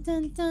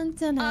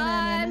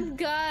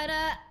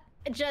gonna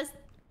just.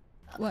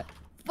 What?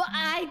 But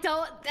I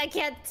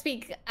can't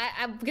speak.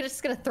 I'm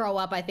just gonna throw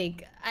up, I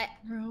think.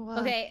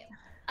 Okay.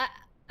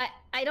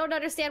 I don't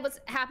understand what's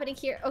happening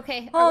here.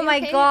 Okay. are Oh we my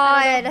okay?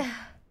 I don't know. god.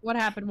 What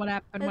happened? What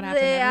happened? What I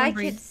happened? Everyone can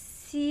breathe.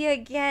 see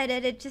again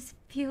and it just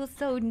feels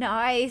so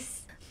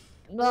nice.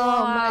 Oh,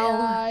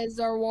 my eyes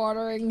are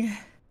watering.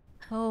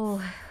 I'll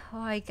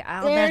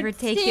They're never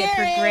take it for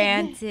tearing.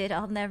 granted.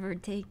 I'll never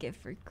take it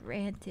for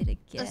granted The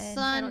again.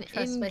 sun don't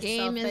trust in myself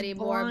game is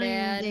anymore,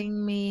 man.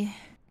 blinding me.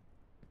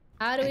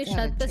 How do I we gotta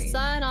shut the change.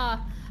 sun off?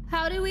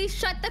 How do we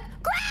shut the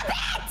grab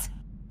it?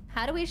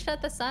 How do we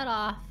shut the sun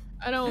off?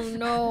 I don't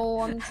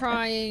know. I'm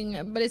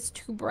trying, but it's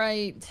too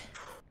bright.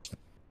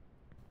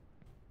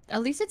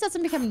 At least it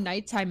doesn't become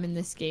nighttime in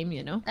this game,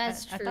 you know?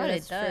 That's I true. thought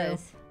that's it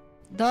does.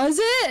 Does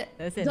it?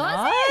 Does it Does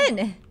not?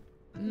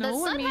 The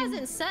No, sun I mean,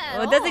 hasn't set.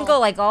 Well, it doesn't go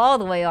like all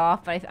the way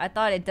off, but I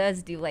thought it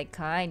does do like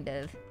kind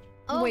of.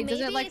 Oh, Wait, does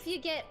maybe it, like- if you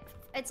get,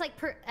 it's like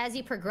as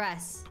you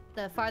progress.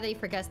 The farther you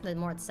progress, the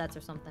more it sets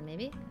or something.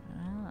 Maybe.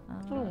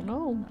 I don't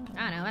know.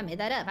 I don't know. I made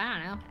that up.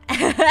 I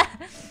don't know.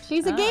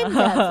 She's a game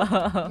dev.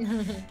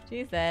 Oh.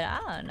 She said, I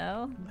don't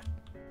know.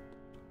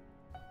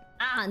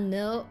 Ah,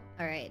 no.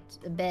 All right.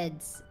 The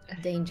bed's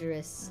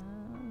dangerous.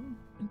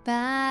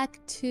 Back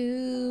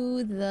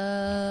to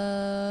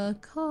the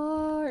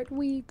cart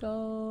we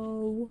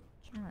go.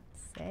 Can't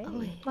say. Oh,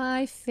 wait.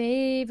 My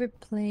favorite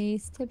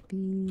place to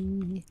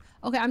be.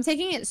 Okay, I'm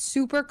taking it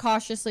super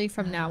cautiously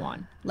from now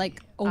on.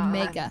 Like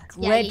Omega.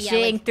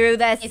 Glitching like, through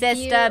the if you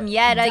system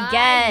yet die,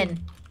 again.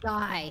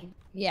 Die.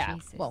 Yeah.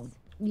 Jesus. Well,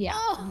 yeah.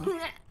 Oh.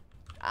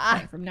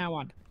 Okay, from now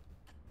on.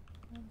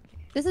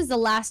 This is the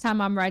last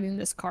time I'm riding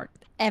this cart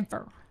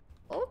ever.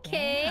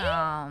 Okay.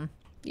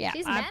 Yeah.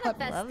 She's I put,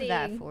 manifesting.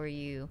 Love that for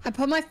you. I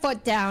put my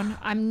foot down.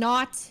 I'm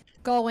not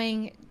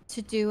going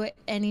to do it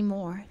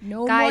anymore.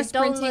 No Guys,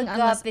 more don't sprinting look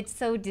unless... up. It's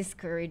so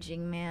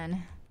discouraging,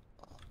 man.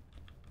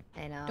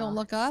 I know. Don't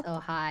look up? So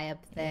high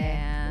up there.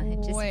 Yeah, it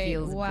just Wait,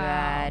 feels wow.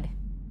 bad.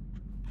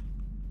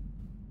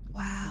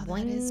 Wow,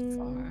 that is Boing.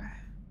 far.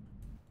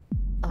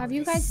 Oh, Have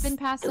you this guys been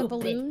past the stupid-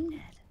 balloon?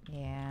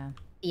 Yeah.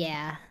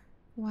 Yeah.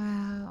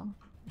 Wow.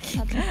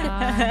 That's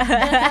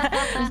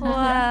far.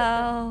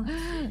 Wow.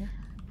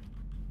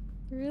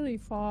 Really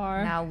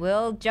far. Now,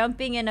 will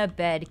jumping in a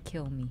bed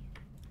kill me?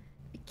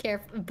 Be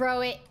careful, bro.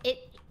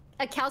 It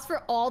accounts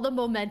for all the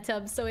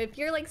momentum. So if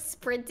you're like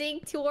sprinting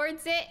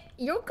towards it,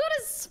 you're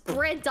gonna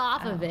sprint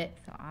off of it.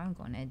 So I'm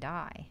gonna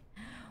die.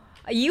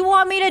 You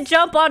want me to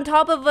jump on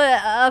top of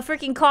a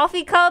freaking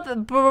coffee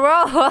cup?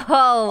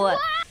 Bro!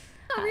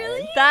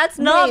 Really? That's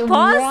not Wait,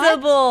 what?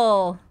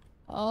 possible!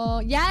 Oh,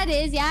 yeah, it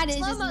is. Yeah, it is.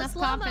 Just Slow-mo, enough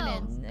slow-mo.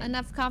 confidence.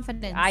 Enough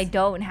confidence. I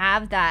don't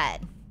have that.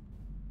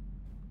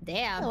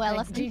 Damn. Oh, like,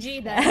 elephant.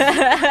 GG then.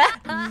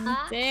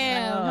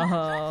 Damn.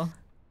 Oh.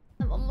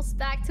 I'm almost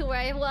back to where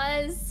I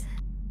was.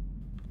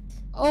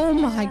 Oh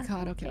my Yeah,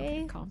 god. Okay.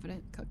 okay.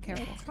 Confident.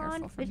 Careful. Careful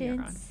from here on.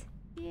 Confidence.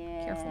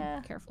 Yeah.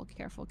 Careful. Careful.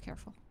 Careful.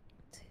 Careful.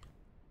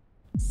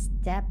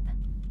 Step.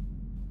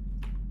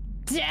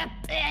 Step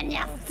in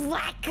your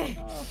flack.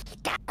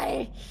 Yeah.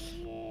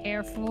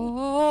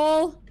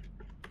 Careful.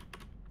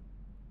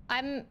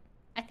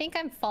 I think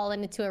I'm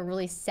falling into a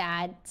really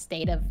sad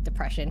state of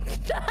depression.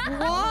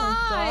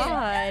 Oh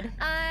God.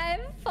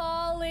 I'm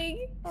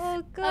falling.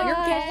 Oh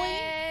God.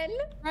 Again.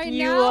 Right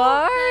You now?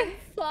 are? I'm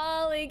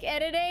falling,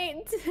 and it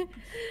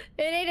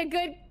ain't a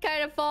good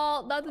kind of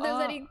fall. Not that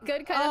there's any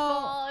good kind of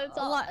fall. It's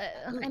all.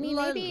 I mean,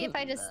 maybe if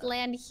I just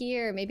land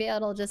here, maybe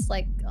it'll just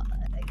like,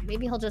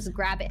 maybe he'll just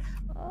grab it.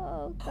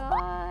 Oh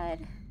God.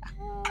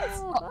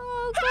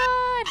 Oh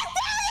God.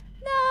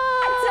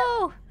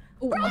 No.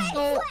 So,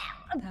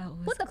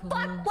 What the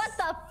fuck? What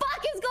the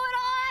fuck is going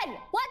on?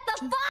 What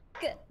the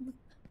fuck?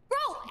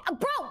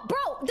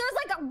 Bro, there's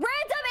like a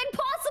random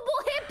impossible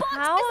hitbox.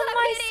 How am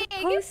I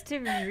hitting. supposed to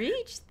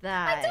reach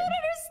that? I don't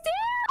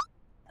understand.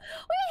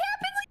 What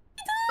happens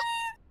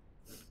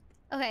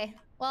like Okay,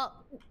 well,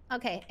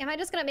 okay. Am I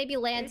just gonna maybe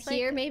land There's, like,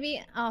 here?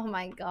 Maybe. Oh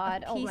my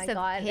god. Oh my piece of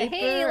god. paper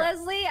Hey,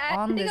 Leslie, I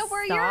on think the of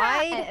where side?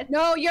 you're at.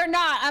 no, you're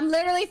not. I'm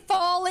literally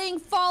falling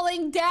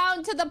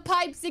down to the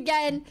pipes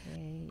again.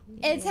 Okay,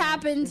 It's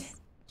happened. just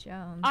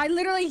Jump. I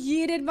literally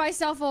yeeted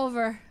myself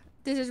over.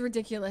 This is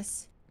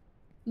ridiculous.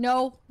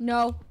 No.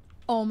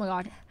 Oh my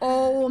god.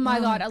 Oh my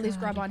god. At least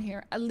grab on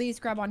here. At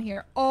least grab on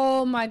here.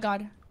 Oh my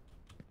god.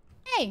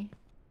 Hey.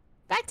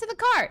 Back to the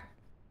cart.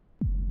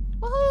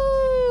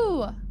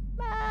 Woohoo!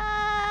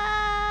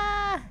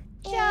 Ah,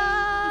 Yay,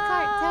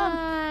 cart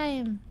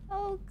time.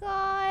 Oh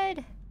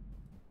God.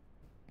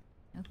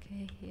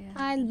 Okay, yeah.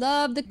 I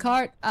love the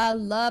cart. I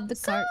love the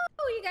cart.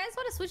 Oh, you guys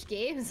want to switch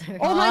games? Or...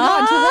 Oh my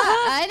god, to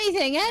what?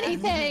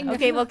 Anything.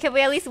 Okay, well, can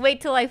we at least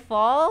wait till I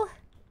fall?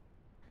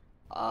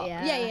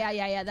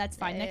 Yeah. That's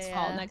fine. Next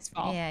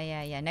fall.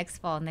 Yeah, Next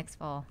fall.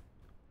 Cause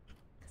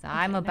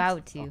I'm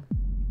about to.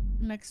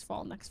 Next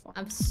fall.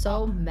 I'm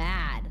so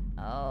mad.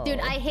 Oh. Dude,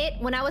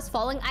 when I was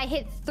falling, I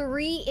hit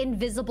 3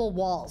 invisible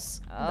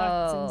walls.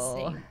 That's Oh.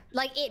 insane.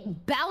 Like,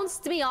 it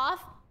bounced me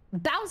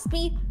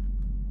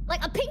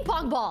like a ping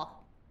pong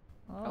ball.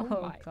 Oh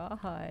my.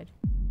 God.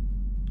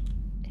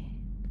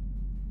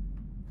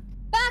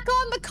 Back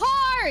on the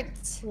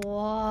cart! Whoa,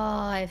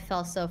 I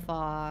fell so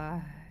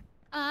far.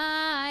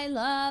 I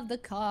love the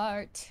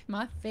cart.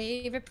 My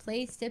favorite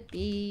place to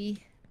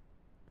be.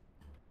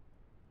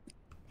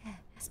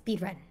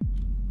 Speedrun.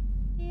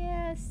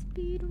 Yeah,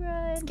 speed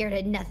run. Scared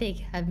of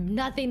nothing. I have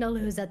nothing to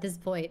lose at this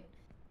point.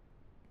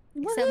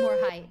 Except more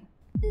height.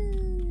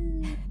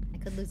 I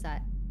could lose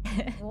that.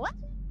 What?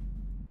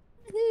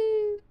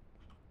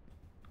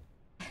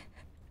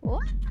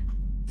 What?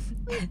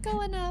 What's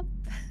going up?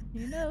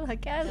 You know,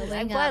 like, I'm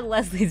Going glad up.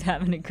 Leslie's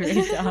having a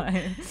great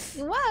time.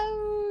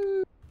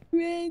 Wow!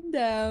 And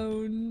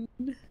down.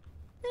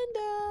 And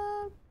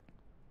up.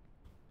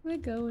 We're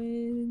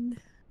going.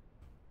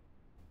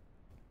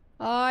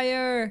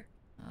 Higher.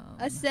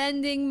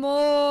 Ascending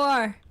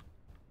more.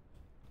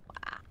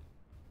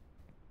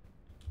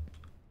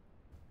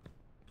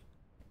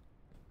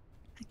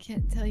 I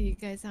can't tell you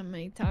guys how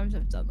many times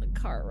I've done the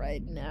car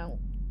ride now.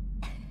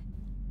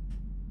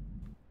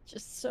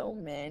 Just so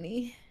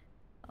many.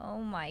 Oh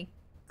my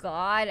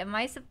God. Am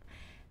I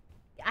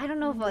I don't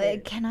know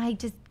if can I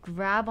just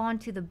grab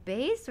onto the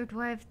base or do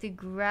I have to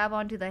grab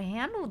onto the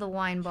handle of the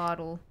wine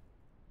bottle?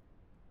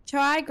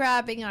 Try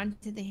grabbing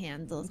onto the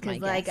handles, my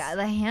Because like guess.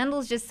 the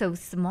handle's just so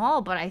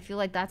small, but I feel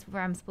like that's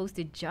where I'm supposed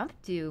to jump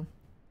to.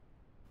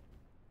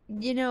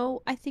 You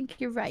know, I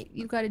think you're right.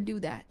 You gotta do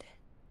that.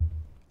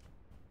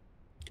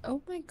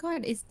 Oh my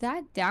god, is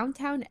that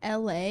downtown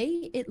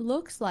LA? It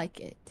looks like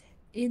it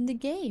in the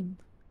game.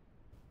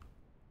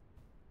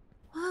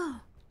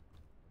 Wow.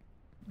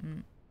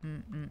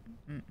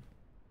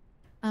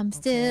 I'm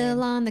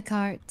still on the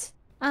cart.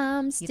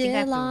 I'm You think I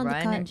have still to on the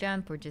run and cart.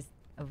 jump or just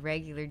a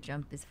regular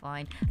jump is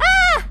fine?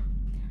 Ah!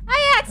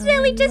 I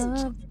accidentally just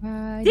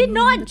did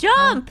not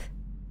jump!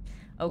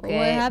 Okay.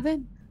 What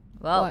happened?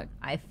 Well, What?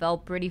 I fell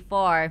pretty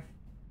far.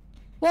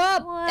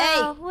 Whoop! Wow,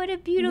 Hey! what a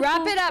beautiful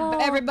Wrap it up,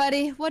 fall.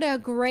 everybody. What a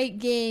great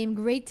game.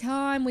 Great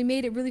time. We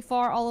made it really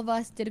far. All of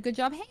us did a good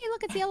job. Hey,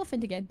 look, it's the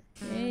elephant again.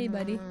 Hey,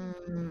 buddy.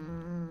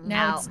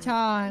 Now it's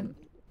time.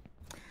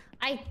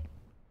 I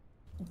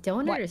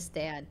don't What?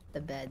 understand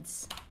the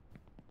beds.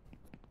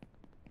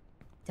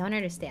 Don't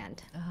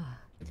understand.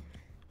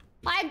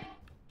 I'm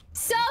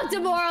so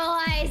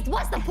demoralized.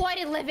 What's the point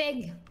in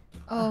living?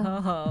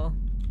 Oh.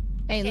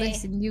 Hey, Okay.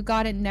 listen, you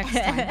got it next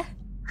time.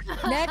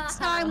 Next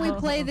time we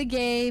play the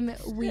game,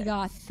 we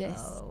got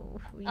this.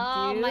 We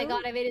Oh my do?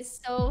 god, I made it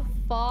so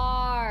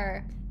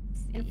far.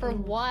 And for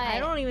what? I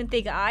don't even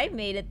think I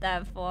made it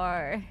that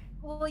far.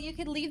 Well, you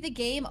could leave the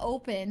game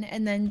open,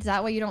 and then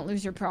that way you don't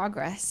lose your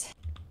progress.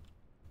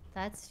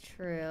 That's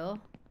true.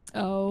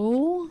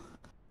 Oh.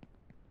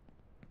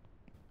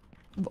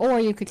 Or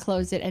you could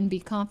close it and be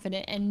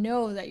confident and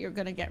know that you're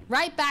gonna get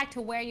right back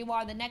to where you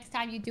are the next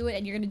time you do it,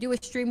 and you're gonna do a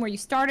stream where you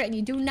start it and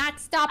you do not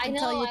stop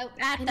until you're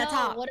at the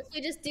top. What if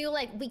we just do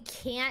like we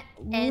can't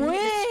end the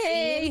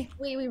Wait.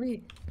 stream?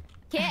 Wait.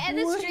 Can't end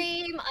the Wait.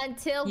 stream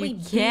until You we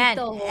beat can't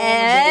the whole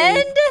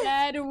end?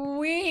 Said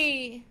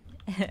we.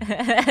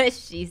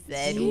 She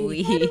said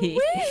we. Oui,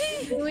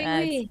 That's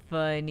oui.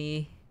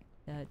 funny.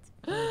 That's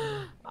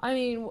I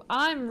mean,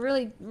 I'm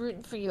really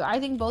rooting for you. I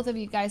think both of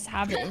you guys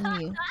have it in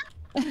you.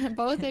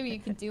 Both of you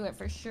can do it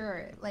for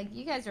sure. Like,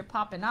 you guys are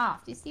popping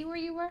off. Do you see where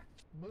you were?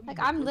 Like,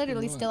 I'm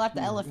literally still at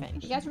the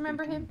elephant. You guys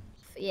remember him?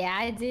 Yeah,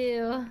 I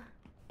do.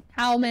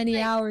 How many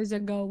hours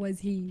ago was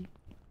he?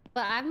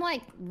 But I'm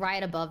like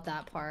right above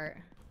that part.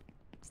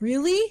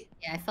 Really?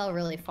 Yeah, I fell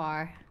really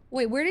far.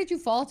 Wait, where did you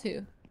fall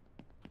to?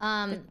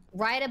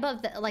 Right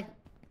above the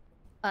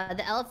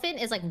the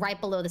elephant is like right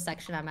below the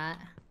section I'm at.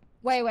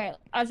 Wait.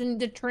 As in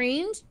the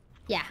trains?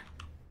 Yeah.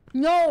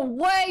 No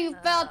way you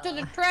fell to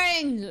the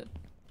trains!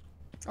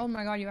 Oh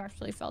my god, you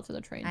actually fell to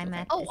the trains. I'm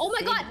at Oh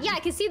my god, yeah, I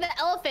can see the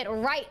elephant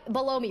right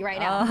below me right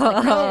now.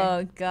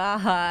 Oh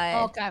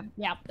god. Okay,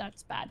 yeah,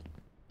 that's bad.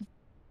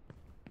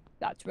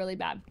 That's really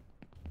bad.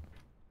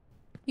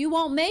 You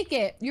won't make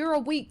it. You're a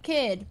weak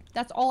kid.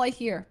 That's all I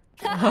hear.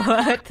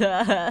 What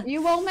the?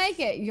 You won't make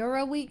it. You're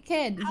a weak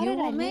kid. You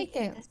won't make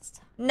it.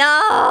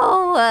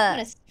 No! I'm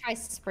gonna try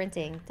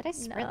sprinting. Did I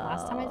sprint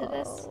last time I did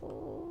this?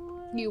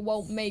 You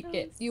won't make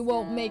it. You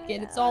won't make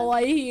it. It's all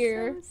I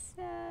hear. So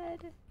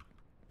sad.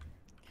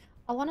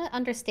 I want to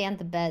understand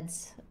the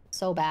beds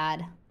so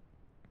bad.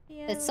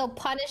 Yeah. It's so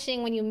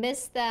punishing when you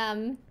miss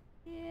them.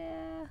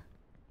 Yeah.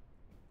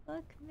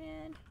 Look,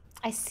 man.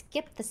 I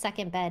skipped the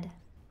second bed.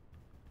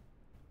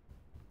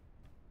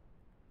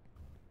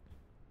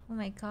 Oh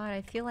my god,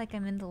 I feel like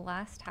I'm in the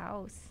last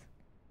house.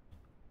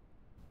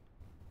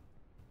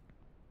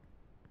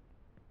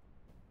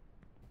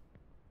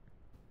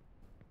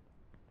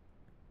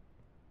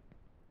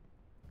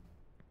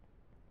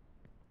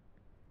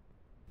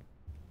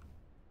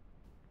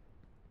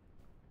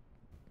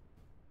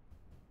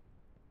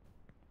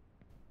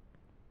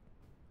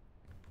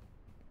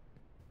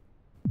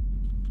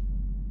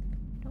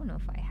 I don't know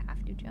if I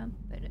have to jump,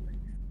 but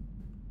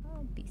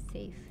I'll be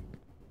safe.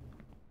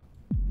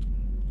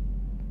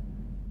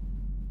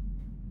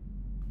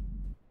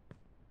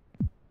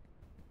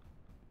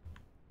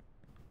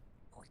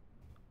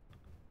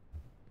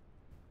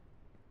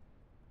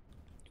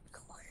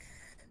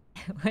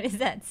 What is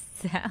that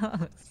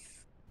sound?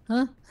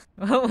 Huh?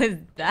 What was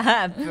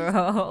that,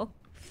 bro?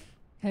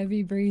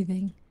 Heavy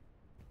breathing.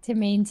 To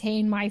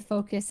maintain my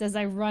focus as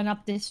I run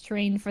up this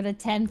train for the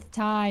 10th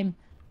time.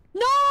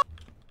 No!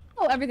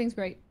 Oh, everything's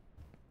great.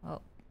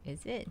 Oh,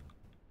 is it?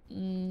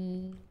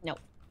 No.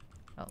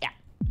 Oh. Yeah.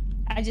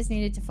 I just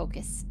needed to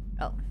focus.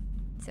 Oh,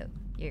 so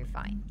you're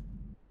fine.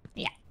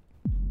 Yeah.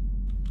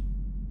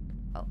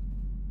 Oh.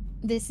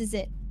 This is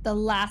it. The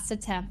last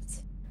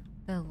attempt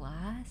The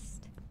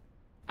last?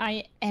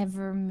 I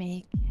ever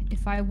make.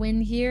 If I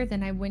win here,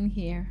 then I win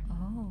here.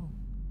 Oh.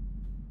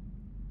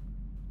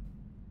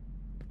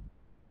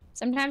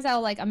 Sometimes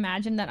I'll like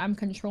imagine that I'm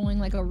controlling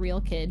like a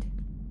real kid.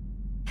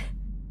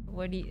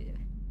 What do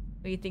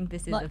you think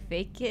this is, Look. a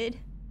fake kid?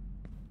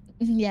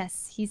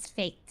 Yes, he's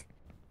fake.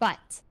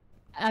 But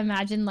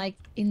imagine like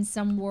in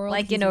some world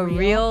Like he's in a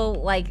real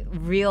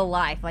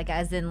life, like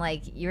as in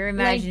like you're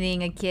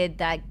imagining a kid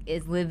that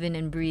is living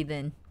and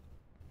breathing.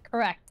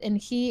 Correct. And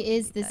he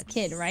is this That's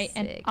kid, right?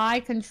 And sick. I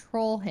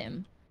control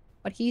him.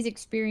 But he's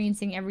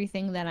experiencing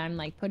everything that I'm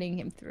like putting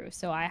him through.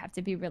 So I have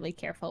to be really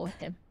careful with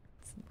him.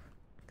 It's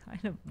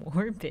kind of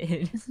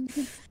morbid.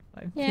 If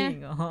I'm Yeah.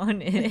 being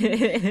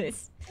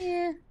honest.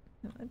 Yeah.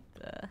 What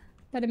the?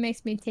 But it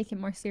makes me take it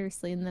more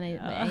seriously and then I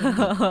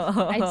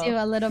Oh. do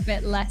a little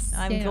bit less.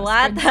 I'm you know,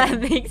 glad that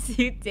sprinting. makes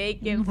you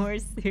take it more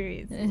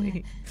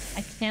seriously.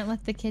 I can't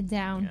let the kid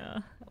down. Yeah.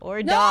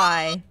 Or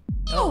die.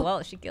 Oh,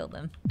 well, she killed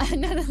him.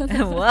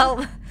 No.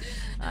 Well,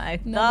 I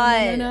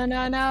thought...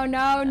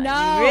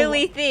 No. You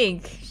really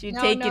think she'd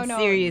take it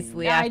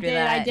seriously after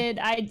that?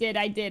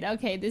 I did.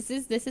 Okay, this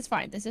is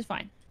fine. This is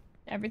fine.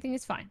 Everything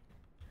is fine.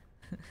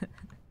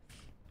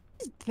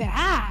 It's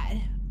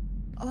bad.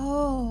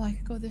 Oh, I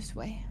could go this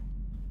way.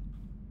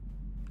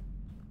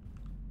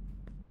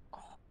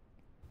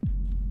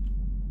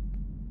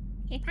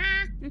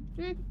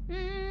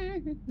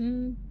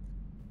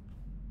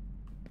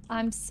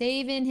 I'm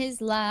saving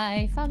his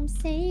life. I'm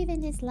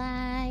saving his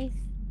life.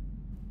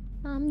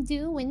 I'm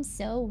doing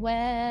so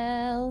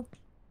well.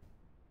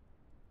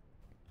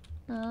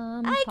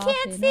 I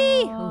can't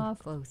see! Oh,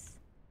 close.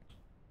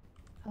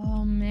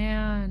 Oh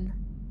man.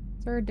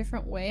 Is there a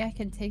different way I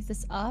can take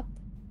this up?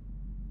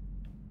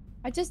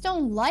 I just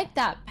don't like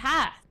that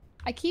path.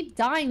 I keep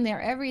dying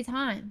there every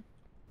time.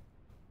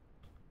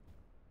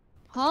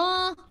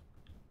 Huh?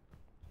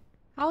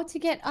 How to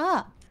get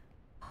up?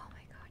 Oh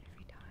my god,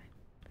 every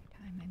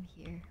time I'm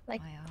here,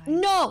 Like, my eyes.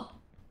 no!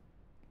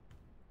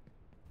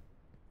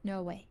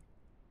 No way.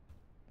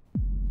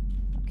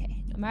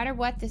 Okay, no matter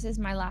what, this is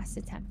my last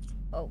attempt.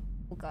 Oh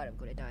god, I'm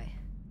gonna die.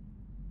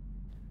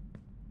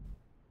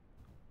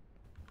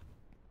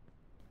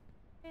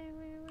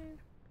 Where?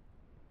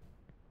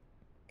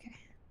 Okay.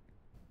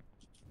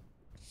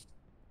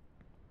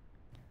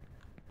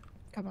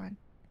 Come on.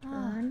 Oh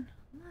Turn.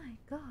 my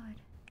god.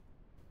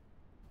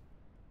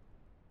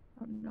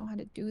 I don't know how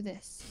to do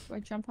this. Do I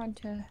jump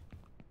onto...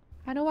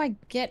 How do I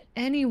get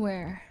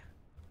anywhere?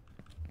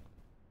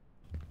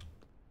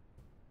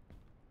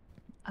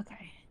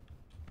 Okay.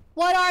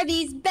 What are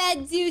these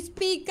beds you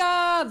speak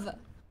of?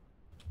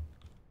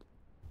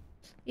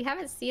 You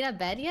haven't seen a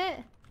bed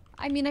yet?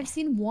 I mean, I've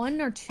seen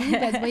 1 or 2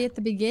 beds way at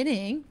the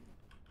beginning.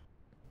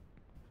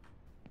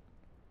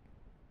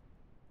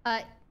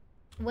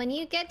 When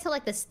you get to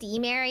like the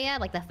steam area,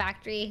 like the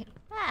factory,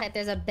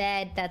 there's a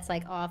bed that's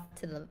like off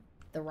to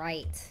the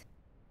right.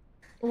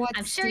 What's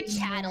I'm sure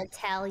steam Chad will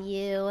tell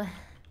you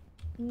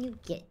when you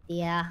get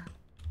there.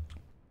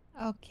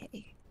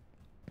 Okay.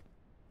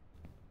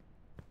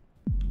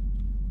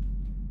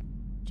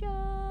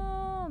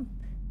 Jump.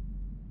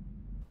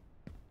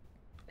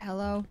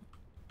 Hello.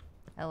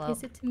 Hello.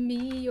 Is it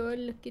me you're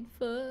looking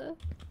for?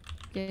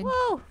 Good.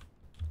 Whoa.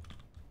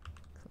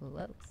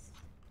 Close.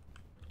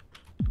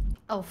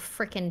 Oh,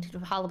 frickin'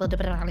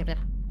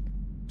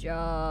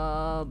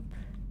 Jump.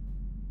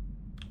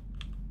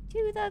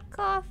 To the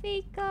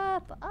coffee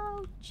cup.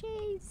 Oh,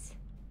 jeez.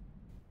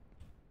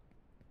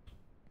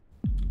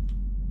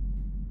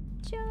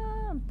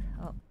 Jump.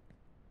 Oh.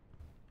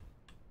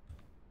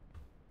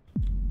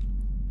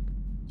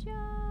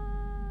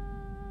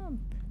 Jump.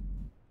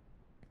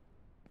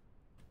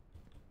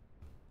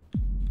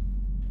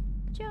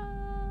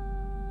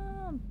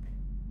 Jump.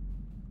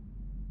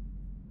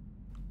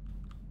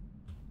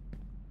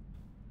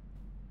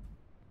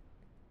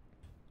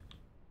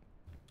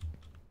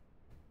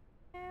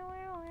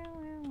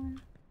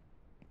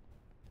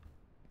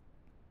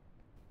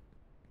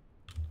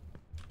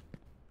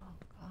 Oh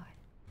god.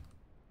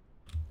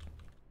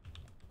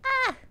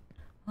 Ah!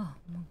 Oh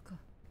my god.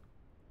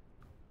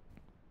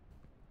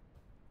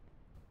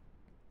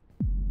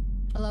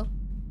 Hello.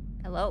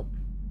 Hello.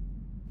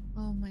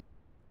 Oh my.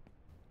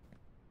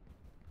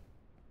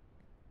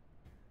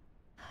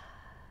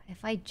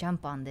 If I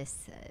jump on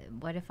this,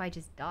 what if I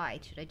just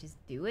died? Should I just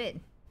do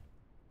it?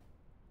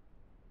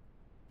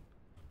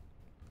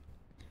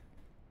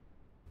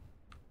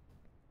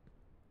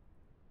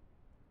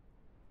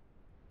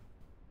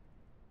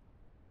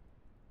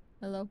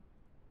 Hello.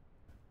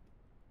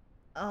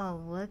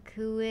 Oh, look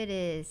who it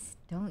is.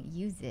 Don't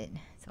use it.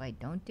 So I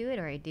don't do it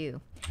or I do?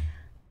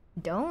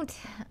 Don't?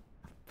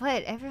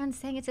 But everyone's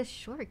saying it's a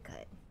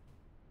shortcut.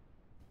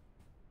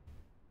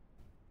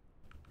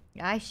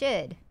 I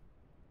should.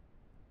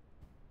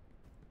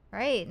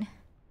 Right?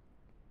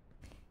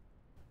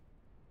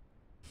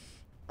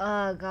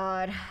 Oh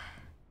god.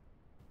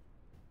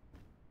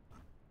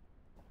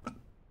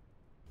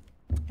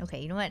 Okay,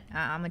 you know what?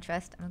 I'm gonna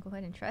trust. I'm gonna go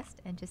ahead and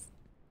trust and just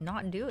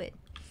not do it.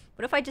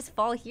 What if I just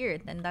fall here?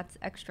 Then that's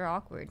extra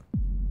awkward.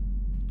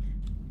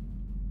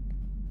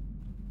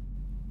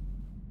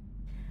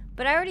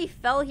 But I already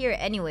fell here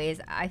anyways.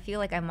 I feel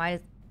like I might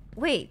as...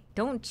 Wait,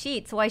 don't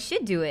cheat. So I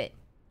should do it.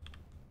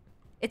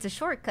 It's a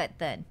shortcut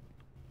then.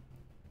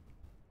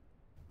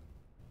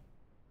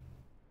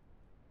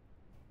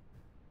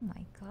 Oh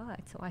my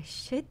god, so I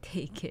should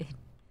take it.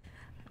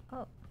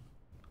 Oh.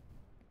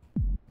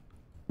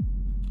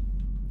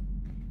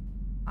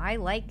 I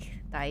like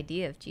the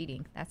idea of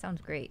cheating. That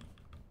sounds great.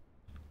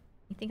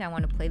 You think I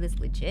want to play this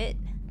legit?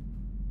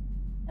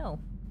 No,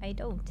 I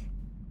don't.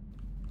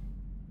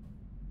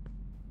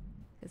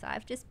 Because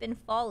I've just been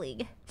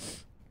falling.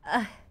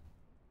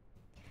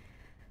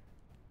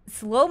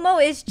 Slow-mo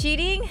is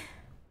cheating?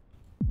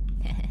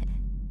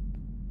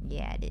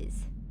 Yeah, it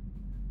is.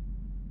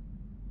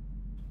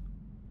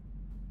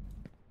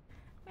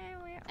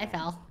 I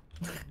fell.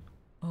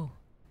 Oh.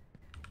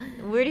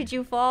 Where did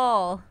you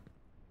fall?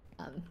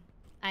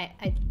 I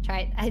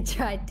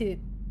tried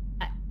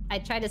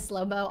to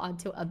slow-mo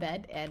onto a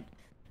bed and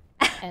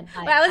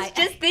I was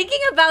just thinking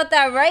about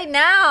that right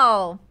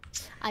now.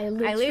 I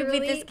literally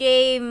beat this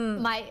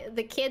game.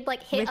 The kid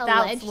like hit a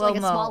without ledge, like a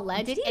small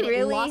ledge, Did he and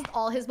really? it lost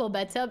all his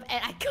momentum,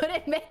 and I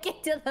couldn't make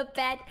it to the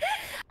bed.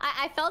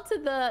 I fell to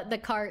the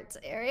cart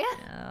area.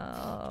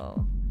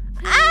 Oh.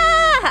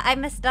 Ah! I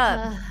messed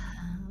up.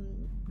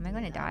 Am I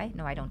gonna die?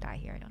 No, I don't die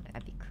here. I don't.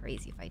 That'd be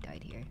crazy if I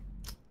died here.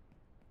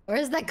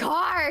 Where's the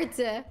cart?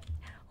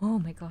 Oh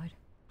my god.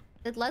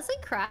 Did Leslie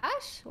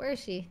crash? Where is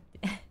she?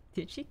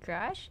 Did she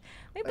crash?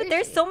 Wait, Where but is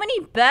there's she? so many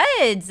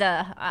beds.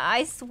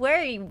 I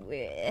swear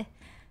you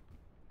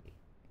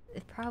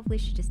probably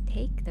should just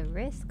take the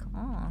risk.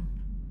 Oh.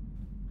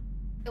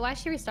 Why is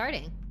she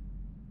restarting?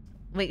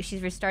 Wait,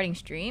 she's restarting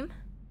stream?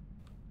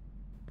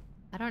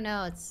 I don't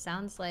know. It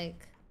sounds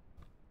like.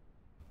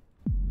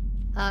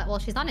 Well,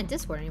 she's not in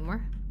Discord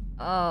anymore.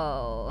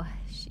 Oh,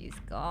 she's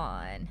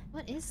gone.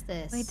 What is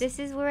this? Wait, this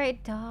is where I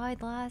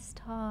died last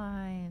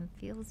time.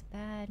 Feels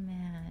bad,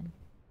 man.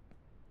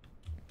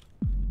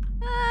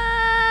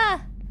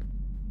 Ah!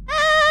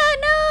 Ah,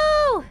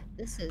 no!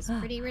 This is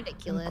pretty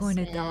ridiculous. I'm going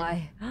to man.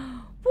 die.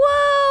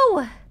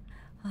 Whoa!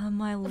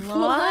 Am I alive?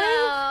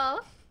 Wow.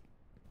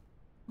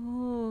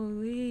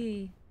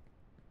 Holy.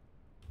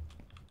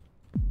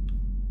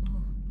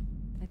 Oh,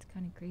 that's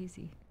kind of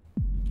crazy.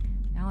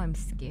 Now I'm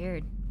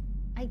scared.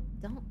 I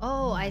don't.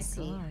 Oh, my I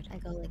see. God. I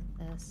go like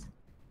this.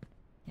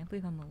 Can't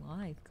believe I'm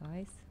alive,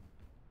 guys.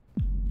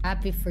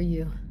 Happy for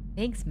you.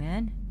 Thanks,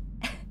 man.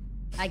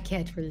 I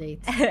can't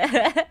relate.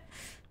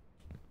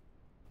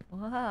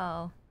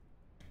 Wow.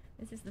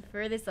 This is the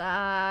furthest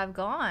I've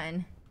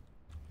gone.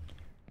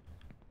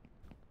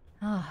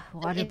 Oh,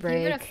 water break. If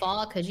you were to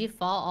fall, could you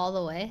fall all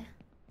the way?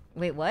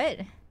 Wait, what?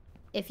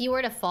 If you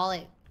were to fall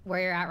at where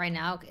you're at right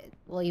now,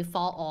 will you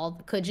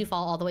fall could you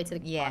fall all the way to the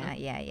bottom?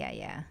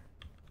 Yeah.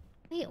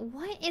 Wait,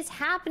 what is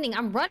happening?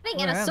 I'm running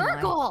in Where a am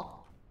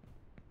circle!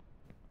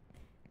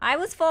 I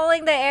was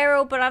following the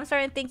arrow, but I'm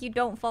starting to think you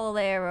don't follow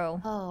the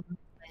arrow. Oh.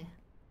 Okay.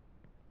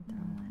 I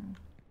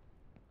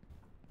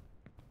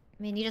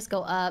mean, you just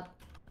go up.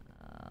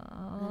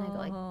 And then I go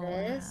like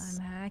this.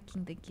 I'm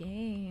hacking the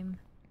game.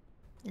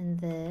 And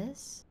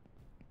this.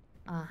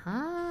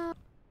 Uh-huh.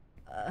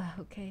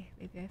 Okay,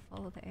 maybe I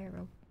follow the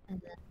arrow.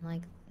 And then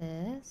like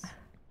this.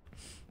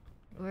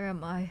 Where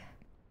am I?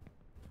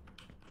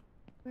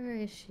 Where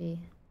is she?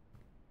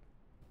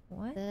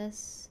 What?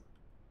 This.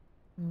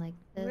 And like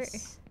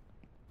this.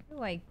 Where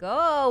do I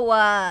go?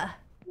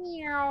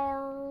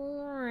 Meow.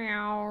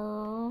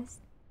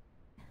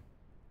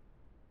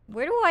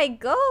 Where do I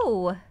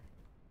go?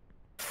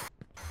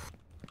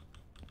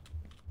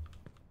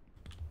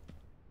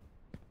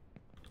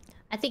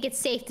 I think it's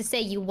safe to say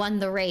you won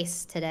the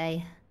race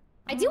today.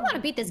 I do want to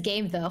beat this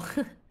game though.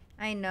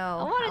 I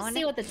know. I want to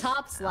see what the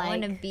top's like. I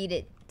want to beat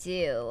it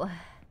too.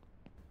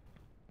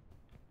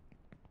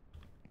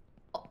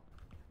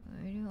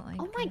 Where do I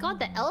Oh my god,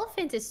 the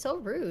elephant is so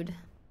rude.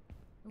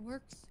 It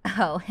works.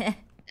 Oh. The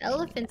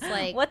elephant's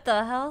like, what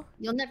the hell?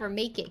 You'll never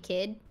make it,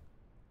 kid.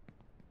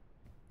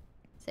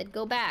 Said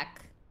go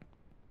back.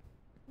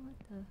 What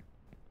the?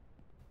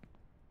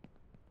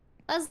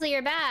 Fuslie,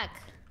 you're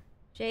back.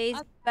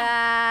 Jay's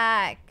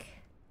back.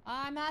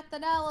 I'm at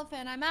the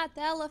elephant. I'm at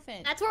the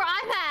elephant. That's where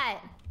I'm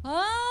at.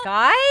 Huh?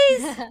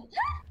 Guys?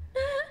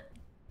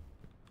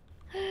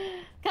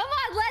 Come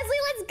on,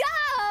 Leslie, let's go!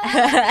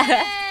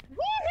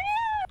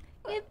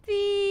 Woohoo!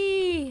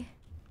 Yippee!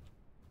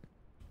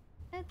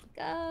 Let's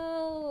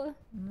go.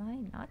 Am I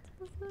not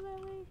supposed to go that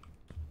way?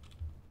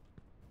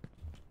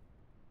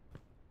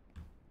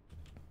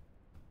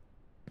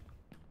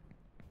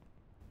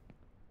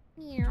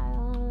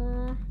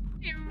 Meow.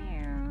 Meow.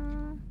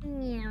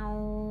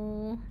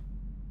 Meow.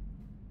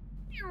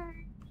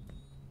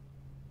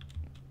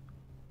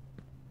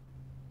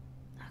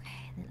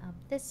 Okay, then up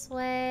this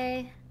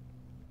way.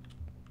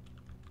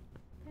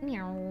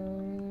 Meow.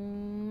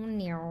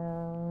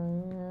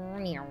 Meow.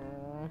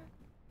 Meow.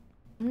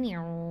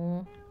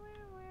 Meow.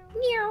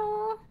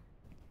 Meow.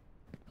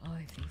 Oh,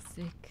 I feel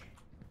sick.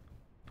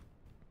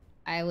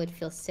 I would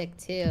feel sick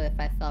too if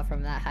I fell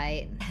from that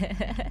height.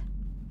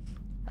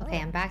 Okay,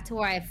 I'm back to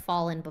where I've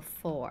fallen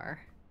before.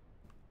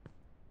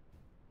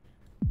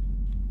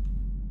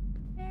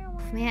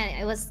 Man,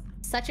 it was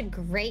such a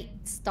great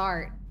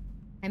start.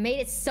 I made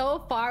it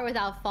so far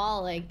without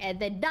falling, and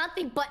then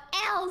nothing but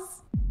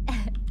else.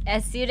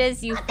 As soon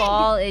as you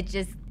fall, it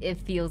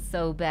feels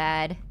so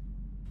bad.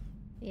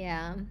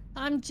 Yeah.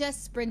 I'm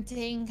just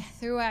sprinting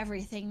through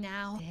everything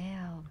now.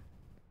 Damn.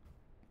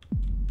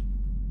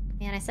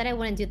 Man, I said I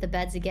wouldn't do the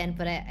beds again,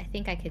 but I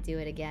think I could do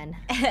it again.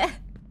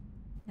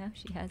 Now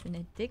she has an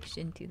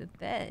addiction to the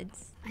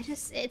beds.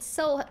 It's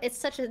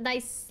such a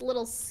nice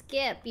little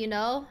skip, you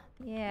know?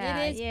 Yeah,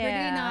 It is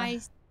pretty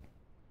nice.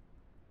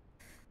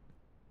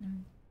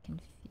 I'm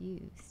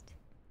confused.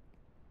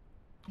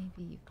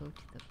 Maybe you go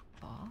to the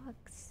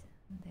box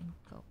and then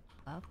go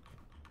up.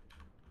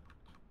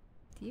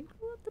 Do you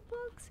go up the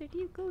box or do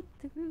you go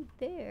through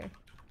there?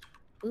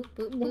 Boop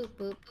boop boop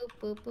boop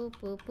boop boop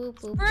boop boop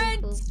boop.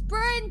 Sprint!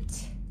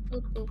 Sprint!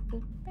 Boop boop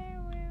boop.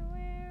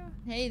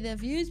 Hey, the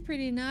view's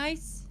pretty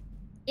nice.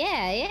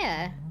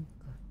 Yeah.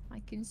 I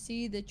can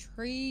see the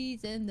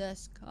trees and the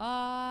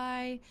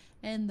sky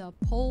and the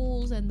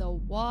poles and the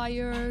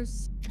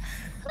wires.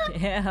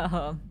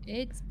 Damn.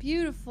 It's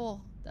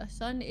beautiful. The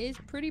sun is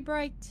pretty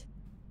bright.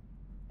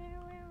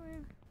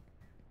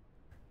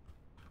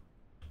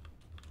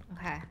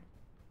 Okay. I'm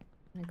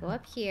gonna go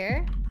up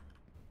here.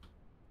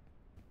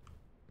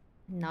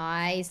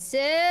 Nice.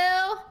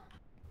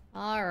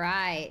 All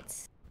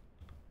right.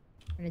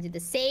 We're gonna do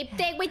the same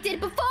thing we did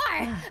before,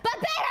 but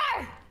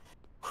better!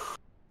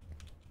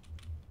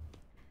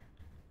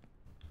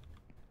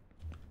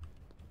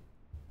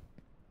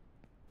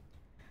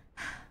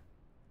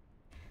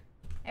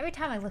 Every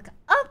time I look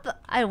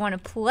up, I don't want to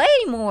play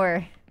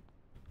anymore.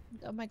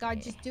 Oh my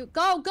god, just do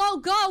go, go,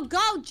 go,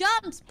 go,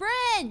 jump,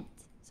 sprint!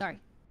 Sorry.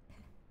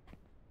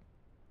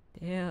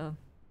 Damn.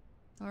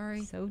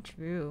 Sorry. So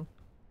true.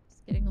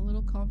 Just getting a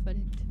little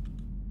confident.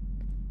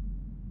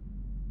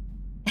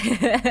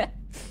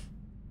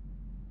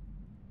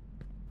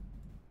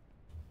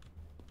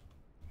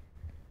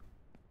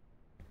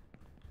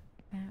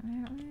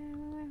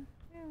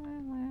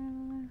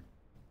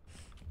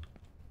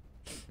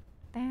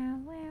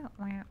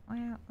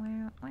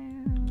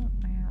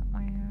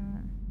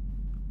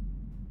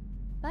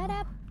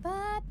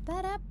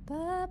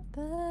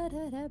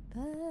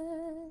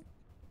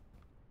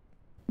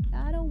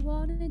 I don't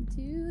want to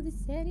do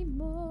this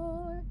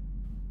anymore.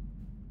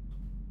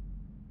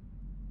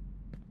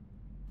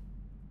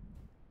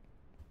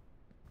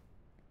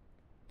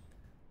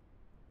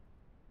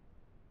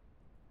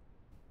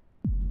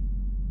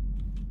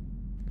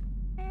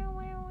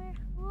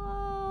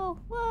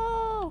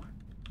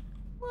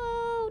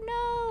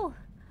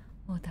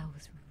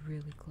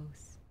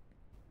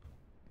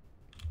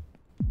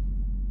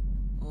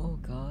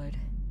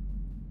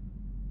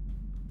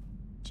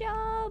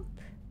 Jump.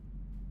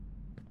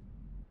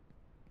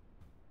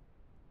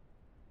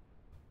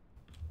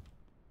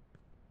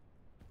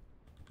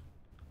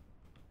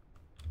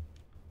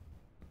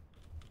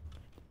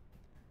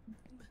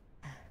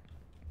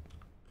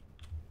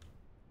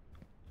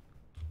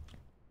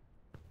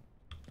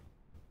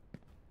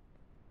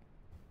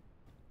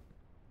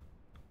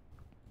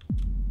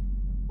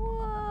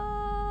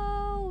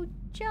 Whoa!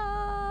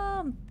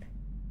 Jump!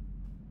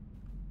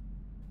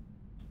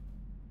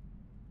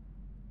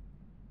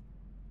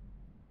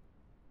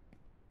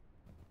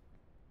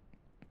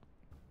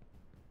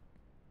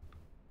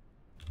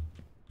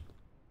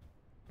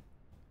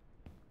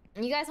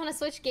 You guys want to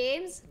switch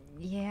games?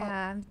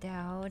 Yeah, I'm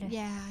down.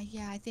 Yeah,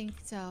 I think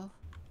so.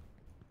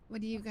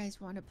 What do you guys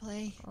want to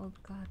play? Oh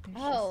god.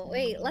 Oh,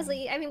 wait,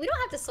 Leslie, I mean, we don't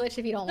have to switch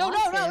if you don't No. want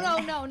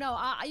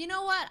to. You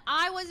know what?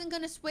 I wasn't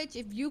gonna switch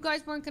if you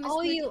guys weren't gonna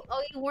switch. You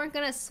weren't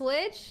gonna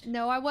switch?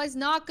 No, I was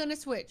not gonna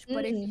switch.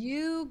 But if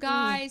you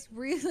guys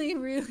really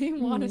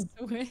want to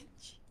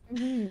switch,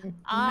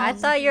 I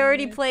thought you were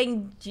already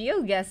playing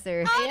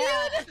GeoGuessr.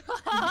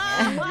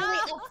 Literally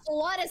a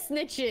flood of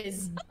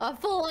snitches. A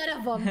flood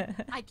of them.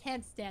 I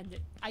can't stand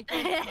it. I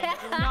can't stand it.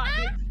 You're not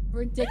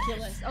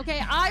ridiculous.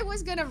 Okay, I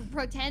was gonna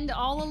pretend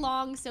all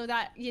along so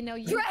that you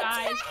guys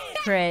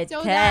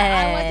so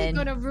that I wasn't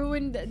gonna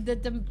ruin the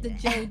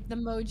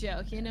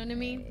mojo. You know what I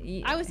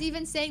mean? I was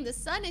even saying the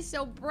sun is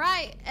so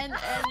bright, and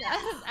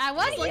I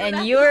was looking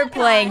at you were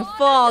playing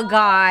Fall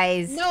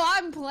Guys. No,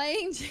 I'm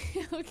playing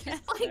GeoGuessr.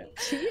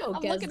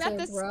 I'm looking at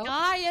the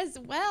sky as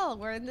well.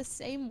 We're in the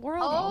same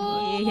world.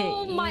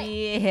 Oh my!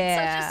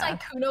 Yeah. Such a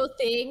Sykkuno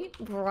thing,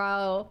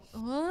 bro.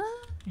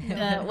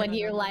 What? When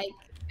you're like.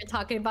 You're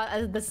talking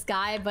about the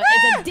sky, but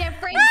it's a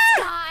different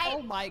sky.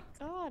 Oh my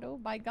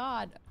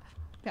god.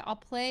 Okay, I'll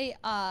play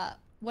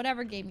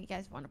whatever game you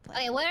guys want to play.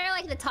 Okay, what are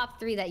like the top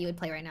 3 that you would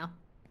play right now?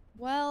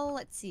 Well,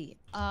 let's see.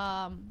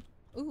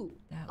 Ooh,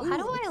 how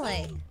do I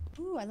like?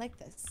 Ooh, I like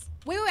this.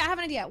 Wait, I have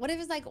an idea. What if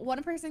it's like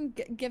one person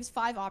gives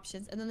 5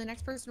 options, and then the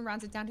next person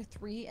rounds it down to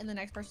 3, and the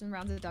next person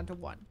rounds it down to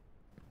 1?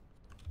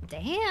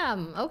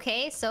 Damn.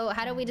 Okay, so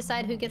how do we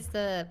decide who gets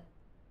the?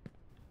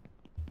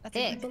 That's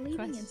a good Believing in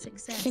question.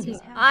 success is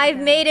half I've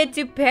the made it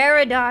to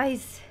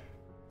paradise.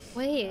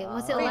 Wait,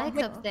 what's it like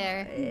up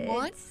there?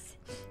 What?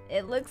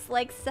 It looks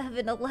like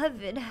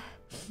 7-Eleven.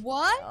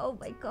 What? Oh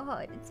my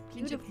god, it's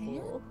In Japan?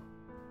 beautiful.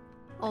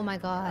 Oh my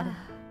god,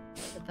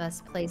 the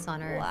best place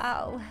on earth.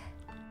 Wow.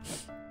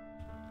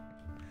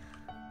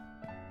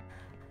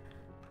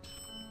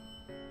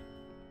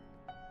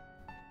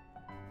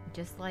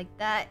 Just like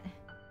that.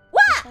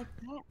 What? Like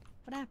that?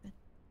 What happened?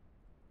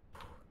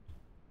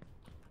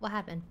 What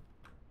happened?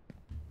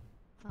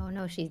 Oh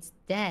no, she's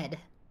dead.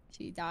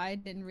 She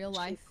died in real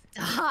life.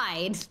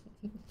 Died.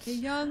 You're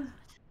young.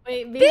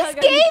 Wait, This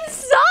game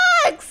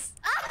sucks!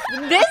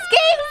 This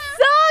game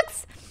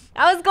sucks!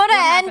 I was gonna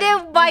end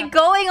it by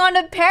going on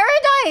to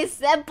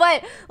paradise,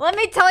 but let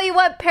me tell you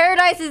what,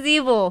 paradise is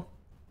evil.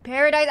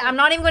 Paradise, I'm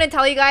not even gonna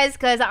tell you guys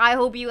because I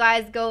hope you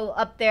guys go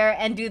up there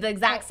and do the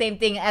exact same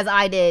thing as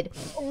I did.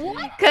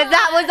 What? Because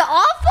that was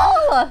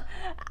awful!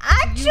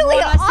 Actually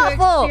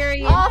awful!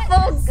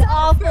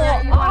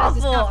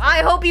 Awful!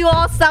 I hope you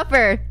all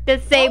suffer the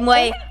same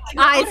way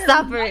I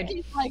suffered.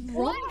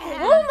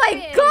 Oh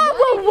my god,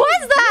 what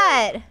was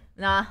that?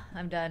 Nah,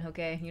 I'm done,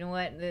 okay. You know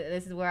what?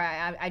 This is where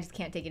I just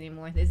can't take it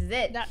anymore. This is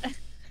it.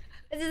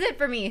 This is it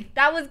for me.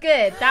 That was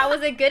good. That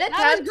was a good attempt.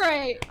 That was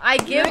great. I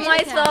give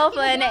myself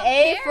an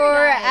A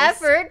for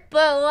effort,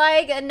 but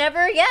like,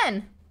 never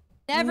again.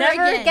 Never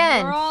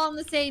again. We're all on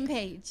the same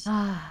page.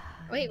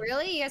 Wait,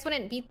 really? You guys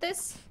wouldn't beat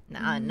this? No,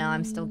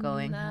 I'm still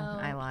going. No.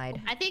 I lied.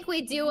 I think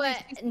we do a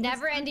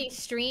never-ending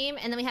stream,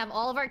 and then we have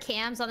all of our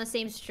cams on the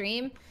same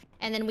stream,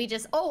 and then we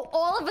just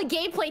all of a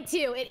gameplay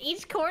too in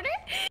each corner,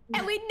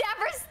 and we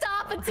never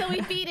stop until we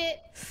beat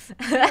it.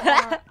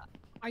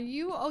 Are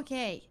you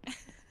okay?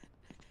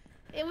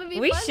 It would be.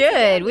 We fun should.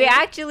 together. We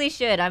actually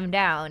should. I'm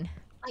down.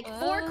 Like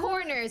 4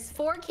 corners,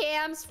 4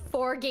 cams,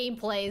 4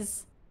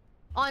 gameplays,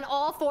 on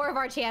all 4 of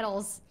our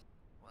channels.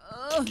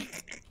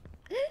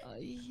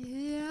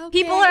 Yeah. Okay.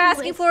 People are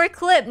asking for a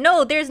clip.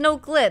 No, there's no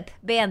clip.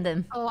 Ban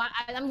them. Oh,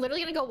 I'm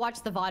literally gonna go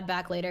watch the VOD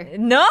back later.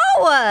 No,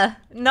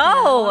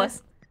 no.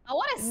 I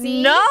want to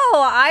see. No,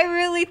 I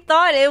really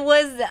thought it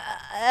was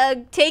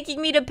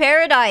taking me to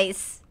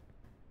paradise.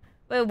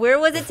 Wait, where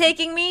was it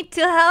taking me?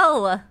 To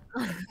hell.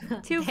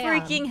 To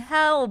freaking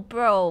hell,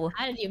 bro.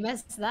 How did you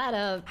mess that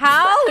up?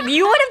 How?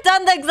 You would have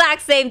done the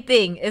exact same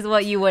thing, is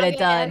what you would have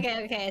done.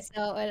 Okay.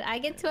 So I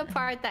get to a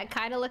part that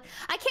kind of I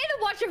can't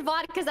even watch your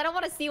VOD because I don't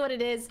want to see what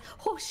it is.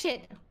 Oh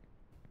shit.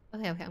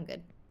 Okay, I'm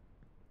good.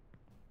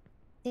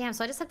 Damn,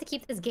 so I just have to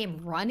keep this game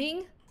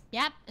running?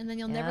 Yep, and then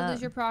you'll never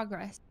lose your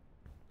progress.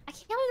 I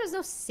can't believe there's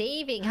no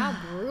saving. How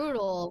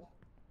brutal.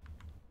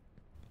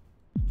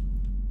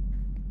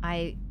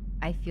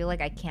 I feel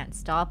like I can't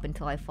stop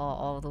until I fall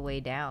all the way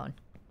down.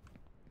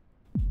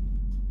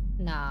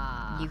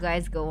 Nah. You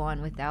guys go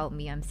on without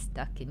me. I'm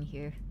stuck in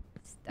here.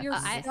 Stuck You're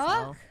in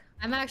stuck?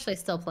 I'm actually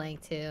still playing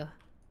too.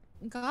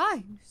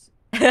 Guys.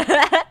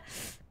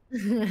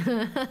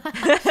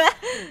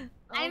 I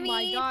Oh my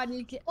mean, god,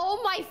 you can...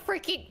 oh my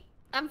freaking...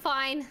 I'm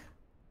fine.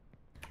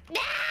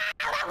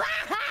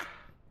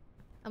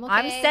 I'm okay.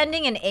 I'm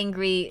sending an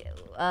angry,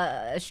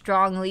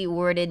 strongly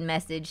worded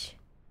message.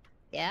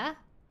 Yeah?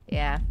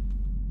 Yeah.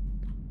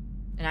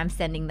 And I'm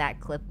sending that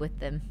clip with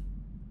them.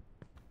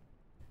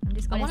 I'm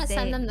just I gonna want to say...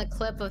 send them the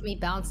clip of me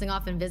bouncing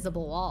off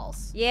invisible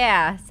walls.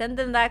 Yeah, send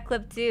them that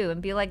clip too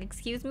and be like,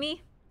 excuse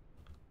me?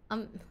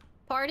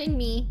 Pardon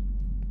me.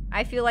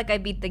 I feel like I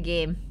beat the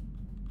game.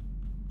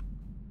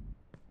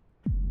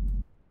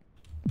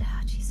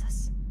 Oh,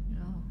 Jesus.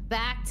 Oh.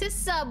 Back to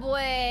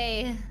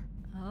Subway.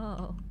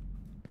 Oh.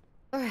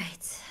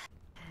 Alright.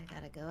 I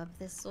gotta go up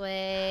this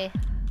way.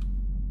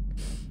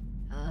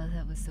 Oh,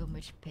 that was so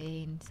much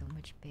pain, so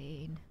much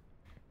pain.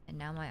 And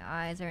now my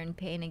eyes are in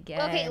pain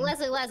again. Okay,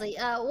 Leslie,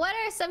 what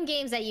are some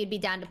games that you'd be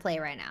down to play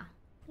right now?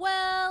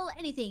 Well,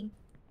 anything.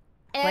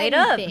 Play it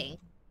up. Anything.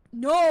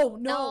 No.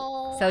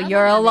 So I'm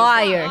you're a not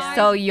gonna make liar. my eyes-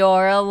 So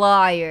you're a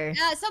liar.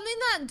 Yeah, something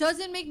that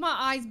doesn't make my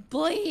eyes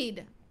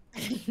bleed.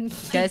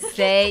 Just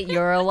say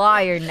you're a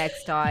liar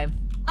next time.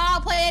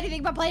 I'll play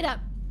anything but play it up.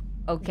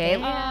 Okay,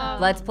 Damn.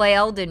 let's play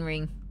Elden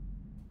Ring.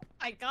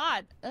 My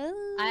god.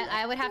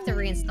 I would have to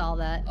reinstall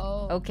that.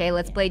 Oh. Okay,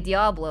 let's play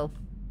Diablo.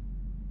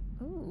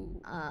 Ooh.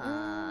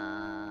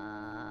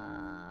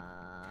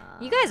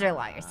 You guys are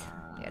liars.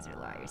 You guys are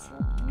liars.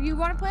 You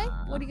want to play?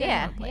 What do you guys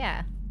Yeah, want to play?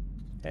 yeah.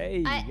 Hey,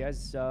 you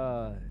guys,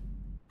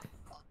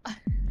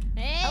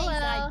 Hey,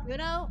 Hello.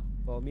 Sykkuno.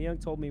 well, Myung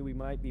told me we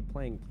might be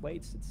playing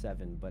plates at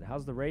 7, but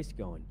how's the race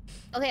going?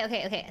 Okay. Oh,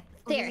 Here,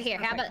 this is here.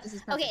 How perfect, about? this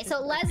is perfect, Okay, this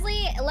so is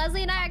perfect.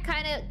 Leslie and I are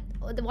kind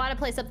of want to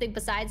play something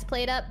besides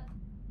Played Up.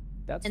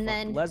 That's And fun.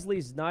 then-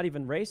 Leslie's not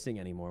even racing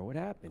anymore. What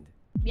happened?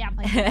 Yeah,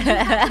 play.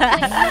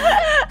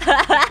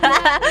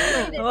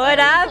 What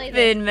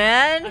happened,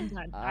 man?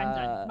 I'm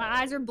done. My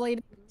eyes are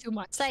bleeding too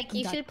much. It's like I'm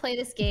you done. should play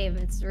this game.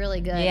 It's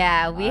really good.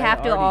 Yeah, we I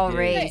have to already all did.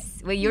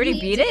 race. Wait, you already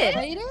beat it?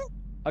 Played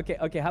it?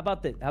 Okay, how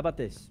about this? How about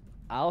this?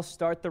 I'll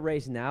start the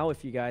race now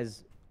if you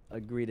guys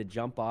agree to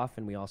jump off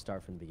and we all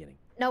start from the beginning.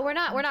 No, we're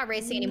not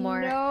racing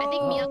anymore. I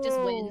think Myung just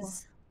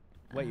wins.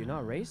 Wait, you're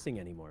not racing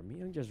anymore.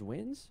 Myung just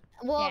wins?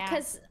 Well, Yeah.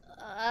 because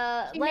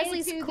She made it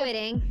Leslie's to the-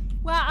 quitting.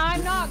 Well,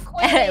 I'm not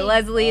quitting.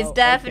 Leslie is Oh,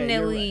 okay, you're right.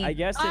 definitely. I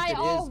guess if I it is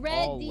all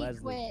already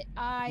Leslie. quit.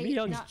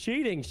 Myung's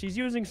cheating. She's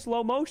using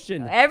slow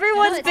motion.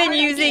 Everyone's No, it's been part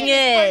of the using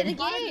game, it's it.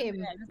 part of the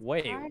game.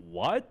 Wait,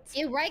 what?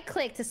 You right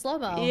click to slow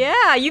mo.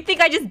 Yeah, you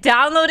think I just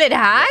downloaded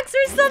hacks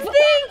or something?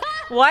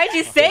 Why'd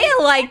you say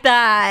it like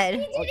that?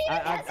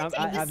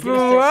 I'm Bro.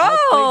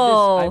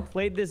 gonna say, I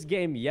played this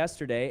game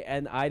yesterday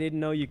and I didn't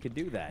know you could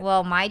do that.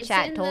 Well, my It's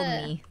chat in told the-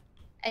 me.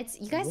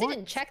 It's you guys What?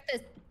 didn't check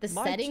the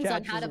My settings chat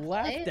on how to just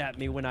play. laughed at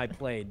me when I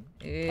played.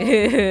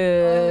 Ew.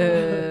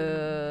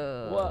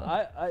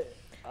 Well,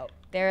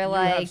 They're you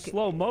like, have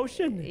slow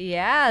motion.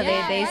 yeah,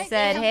 Yeah, they right,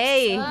 said, they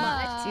hey, have so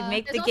much. to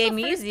make There's the also game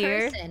first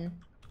easier. person.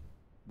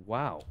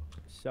 Wow.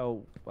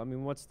 So, I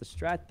mean, what's the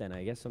strat then?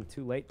 I guess I'm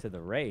too late to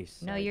the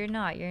race. No, I- you're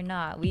not. You're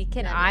not. We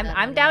can. No,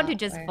 I'm down to no,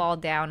 just we're- fall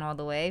down all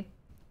the way.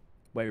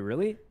 Wait,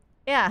 really?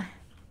 Yeah.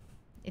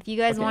 If you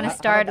guys Okay, want to how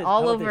about start this-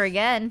 all how about over this?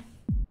 again.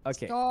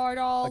 Okay. Start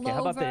all Okay,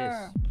 how about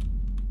over. this?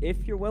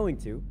 If you're willing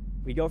to,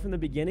 we go from the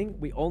beginning.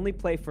 We only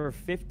play for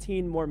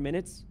 15 more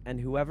minutes, and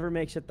whoever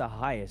makes it the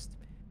highest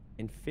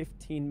in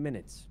 15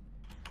 minutes.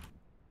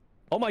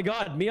 Oh my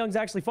God, Myung's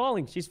actually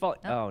falling. She's falling.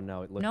 Oh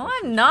no, it looked. No, like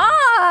she I'm was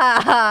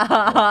not.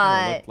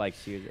 falling. It looked like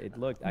she was. It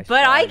looked. But saw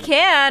I it.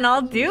 can.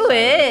 I'll do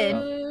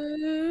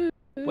it.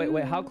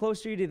 Wait. How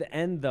close are you to the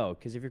end though?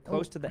 Because if you're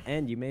close to the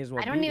end, you may as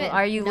well. I don't be even- there.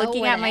 Are you know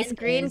looking where at the my end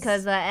screen? is.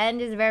 Because the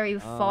end is very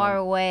far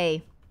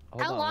away.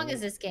 Hold How on, long let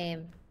is me- this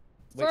game?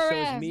 Wait, so is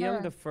Forever.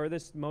 Myung the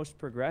furthest, most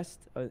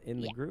progressed in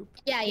the group?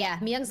 Yeah.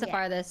 Myung's the Yeah.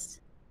 farthest.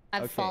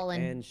 I've Okay,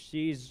 fallen. and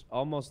she's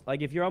almost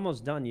like if you're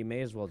almost done, you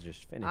may as well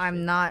just finish. I'm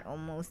it. not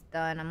almost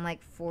done. I'm like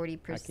 40%.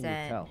 How can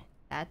you tell?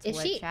 That's Is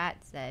what she- chat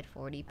said.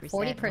 40%.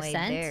 40%? Right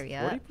there,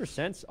 yeah.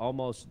 40%'s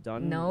almost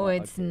done. No, Well,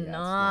 it's okay, that's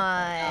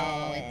not.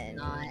 bad.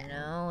 No, it's not.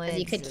 No, 'Cause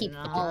you could it's keep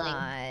not. falling.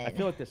 I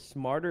feel like the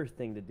smarter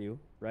thing to do,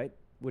 right,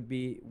 would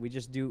be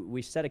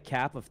we set a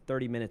cap of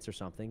 30 minutes or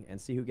something and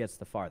see who gets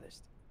the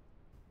farthest.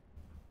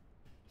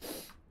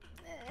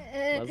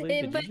 Leslie,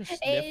 did you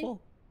just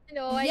sniffle?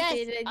 No, I Yes.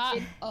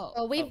 did.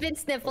 Oh, we've been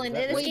sniffling.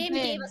 that This what- game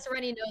We've gave been. us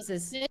runny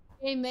noses.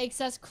 It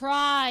makes us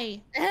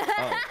cry.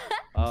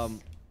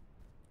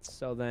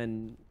 So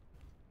then,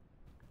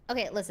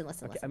 Okay, listen.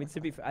 okay. I mean,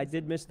 to be fair, I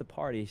did miss the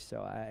party,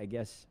 so I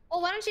guess.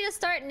 Well, why don't you just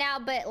start now?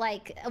 But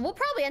like, we'll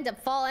probably end up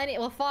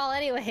we'll fall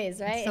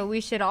anyways, right? So we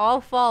should all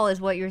fall,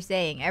 is what you're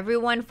saying.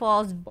 Everyone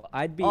falls.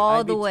 I'd be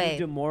All the too way.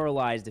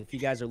 demoralized if you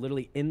guys are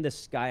literally in the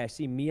sky. I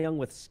see Myung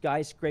with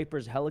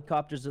skyscrapers,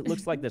 helicopters. It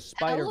looks like the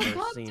Spider-Verse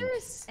scene.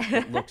 Helicopters?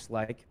 It looks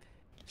like.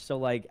 So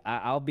like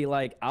I'll be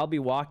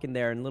walking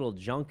there in little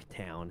junk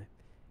town,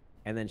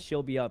 and then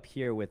she'll be up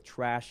here with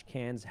trash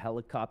cans,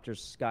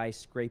 helicopters,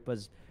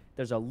 skyscrapers.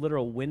 There's a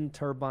literal wind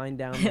turbine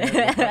down there.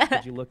 Look up.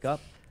 Did you look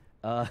up?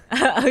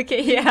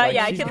 Okay, yeah, Like,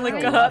 I she's can doing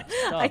look a lot up. of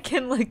stuff. I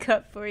can look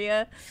up for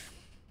you.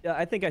 Yeah,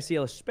 I think I see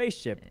a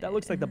spaceship. That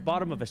looks like the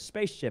bottom of a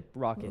spaceship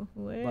rocket.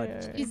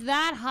 But Is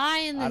that high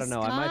in the sky? I don't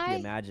know. I might be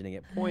imagining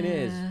it. Point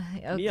is,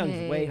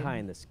 Myung's way high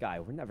in the sky.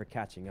 We're never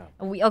catching up.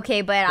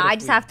 Okay, but I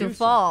just have to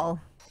fall.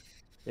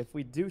 If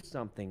we do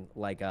something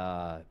like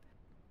 30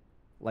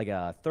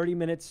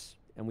 minutes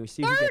and we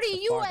see 30. who gets the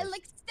You farthest.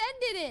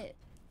 extended it.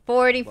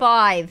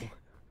 45.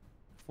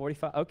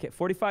 45. Okay,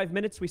 45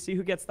 minutes. We see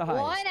who gets the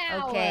highest. 1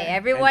 hour. Okay,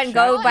 everyone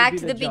go Shaq back will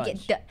to be the the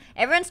beginning. judge.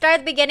 Everyone start at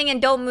the beginning and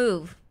don't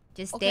move.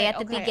 Just stay at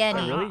the Oh,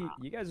 beginning. really?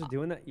 You guys are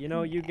doing that? You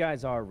know, you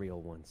guys are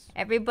real ones.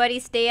 Everybody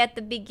stay at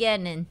the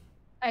beginning.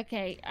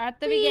 Okay, at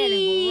the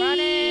beginning, we'll run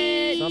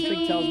it.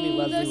 Something tells me to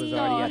Leslie the was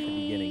already at the start.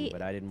 beginning,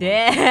 but I didn't.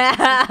 Damn.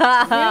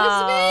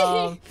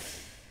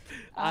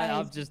 I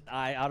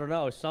don't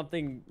know.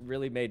 Something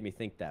really made me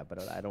think that,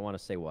 but I don't want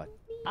to say what.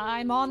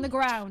 I'm on the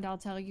ground. I'll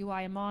tell you,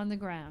 I am on the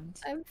ground.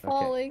 I'm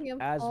falling.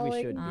 I'm As falling.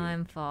 we should be.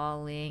 I'm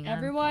falling. I'm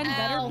Everyone falling.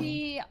 better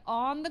be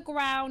on the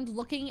ground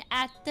looking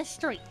at the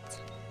street.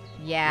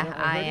 Yeah, You know,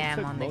 I heard it am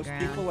took on the most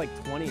ground. people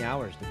like 20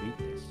 hours to beat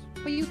this.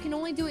 But you can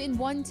only do it in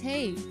one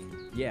take.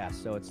 Yeah,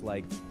 so it's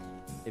like,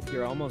 if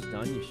you're almost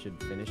done, you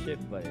should finish it.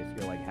 But if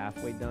you're like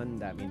halfway done,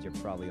 that means you're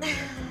probably only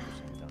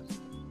like 10% done.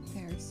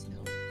 Fair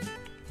snow.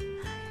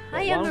 I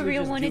But am why a don't we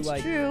real just one, do, it's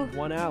like, true.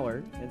 1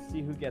 hour and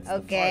see who gets the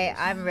Okay,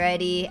 farthest. I'm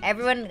ready.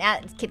 Everyone,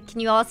 can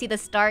you all see the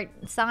start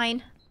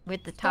sign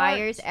with the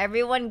tires?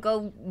 Everyone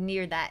go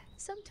near that.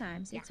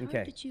 Sometimes it's Okay.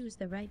 hard to choose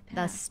the right The path.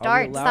 Are we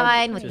start allowed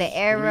sign with to the screech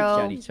arrow.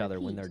 at each other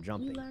when they're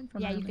jumping? You learn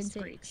from Yeah, our you can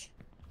mistakes.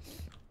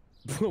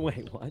 screech.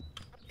 Wait, what?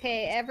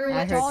 Okay, I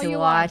everyone. heard all to you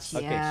watch.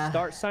 Okay, Yeah.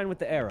 start sign with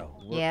the arrow.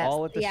 We're Yeah.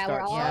 all at the Yeah,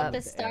 start we're all sign at the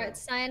with the start arrow.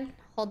 sign.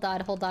 Hold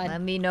on, hold on.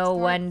 Let me know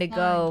when to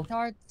go.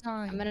 Start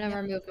sign. I'm gonna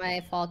remove my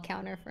fall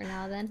counter for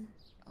now then.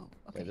 Oh, Wait,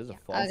 okay. there's a yeah.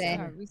 false Okay.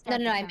 timer. No,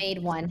 no, I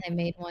made one. I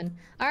made one.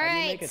 All How do you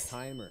right. make a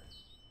timer?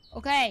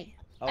 Okay.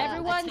 Oh,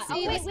 Everyone Oh,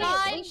 see the wait,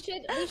 sign?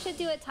 we should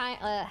do a time.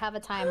 Have a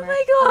timer. Oh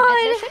my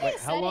god. Wait,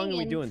 how long are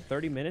we doing?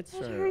 30 minutes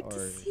or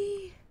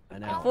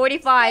an hour?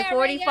 45 There we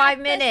 45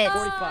 go, minutes.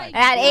 45.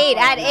 At 8,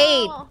 at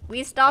 8. No.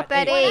 We stop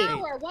At at eight.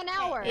 8. 1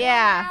 hour.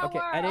 Yeah. Okay,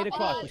 at 8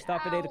 o'clock. We okay.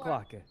 stop at 8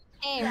 o'clock.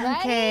 Hey, ready?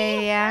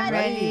 Okay, yeah,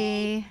 Ready?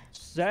 ready.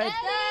 Set,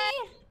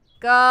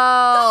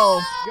 Go.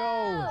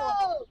 go!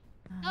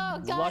 Oh,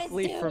 God,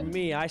 Luckily it's for doomed.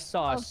 me, I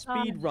saw a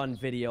speed run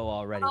video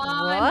already.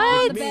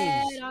 What? Which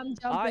means I'm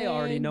I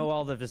already jumping. know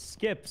all of the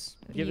skips,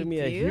 giving You me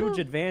a huge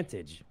do?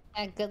 advantage.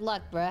 Good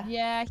luck, bruh.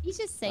 Yeah, he's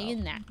just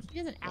saying that. He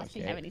doesn't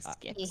actually have any He,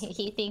 skips.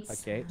 he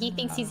thinks. Okay. He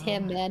thinks he's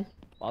him, man.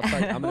 I'll try,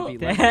 I'm gonna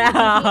beat Leslie. Damn.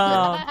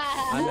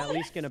 I'm at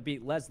least gonna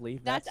beat Leslie.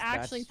 That's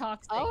actually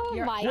toxic. Oh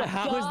You're- my What?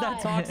 How is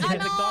that toxic I in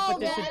the know,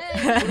 competition?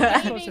 man. What am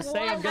I supposed to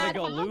say? I'm gonna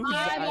go lose?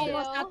 I'm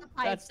almost at the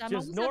pipes. That's I'm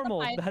just almost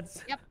normal. At the pipes.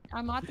 That's Yep,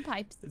 I'm at the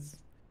pipes. you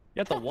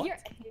have to what?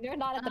 You're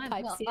not at the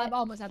pipes well, yet. I'm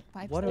almost at the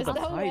pipes. What are There's the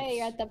no way pipes?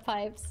 you're at the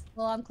pipes.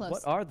 Well, I'm close.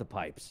 What are the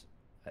pipes?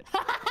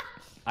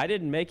 I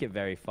didn't make it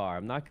very far.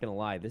 I'm not gonna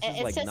lie. This is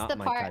It's like just not the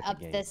my part type up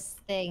of game. this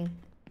thing.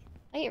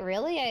 Wait,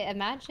 really? I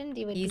imagined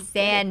you would. He's be good at this.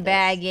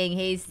 sandbagging.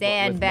 He's But with my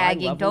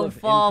sandbagging. level Don't of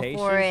fall for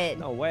impatience, it.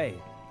 No way.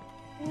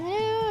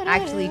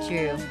 Actually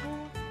true.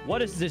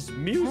 What is this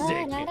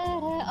music?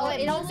 Oh,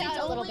 it bugs it's out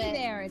a little only bit.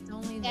 there. It's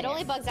only Yeah, there. it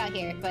only bugs out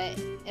here, but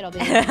it'll be.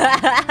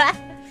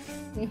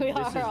 we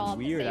This are all is at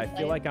the weird. same I feel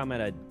place. like I'm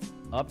at a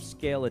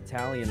upscale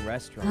Italian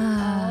restaurant.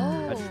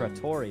 Oh. A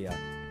trattoria,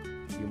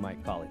 you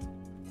might call it.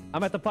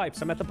 I'm at the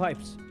pipes. I'm at the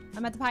pipes.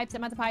 I'm at the pipes.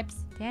 I'm at the pipes.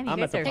 Damn, you I'm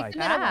guys at the are Take pipes.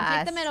 the middle one. Take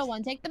the fast. middle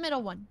one. Take the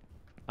middle one.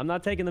 I'm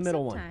not taking the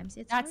middle one. Sometimes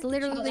it's That's hard to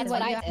literally choose what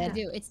the I right did. path,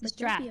 do. It's the but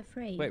don't be strat.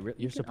 afraid. Wait, You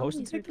you're can supposed to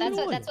always take the That's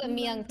middle what. one? That's what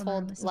Myung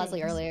told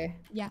Leslie earlier.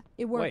 Yeah,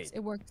 it works. Wait.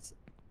 It works.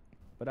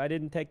 But I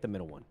didn't take the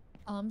middle one.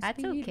 That's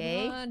Speed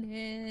okay.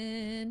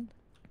 running.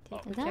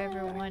 Take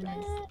whichever one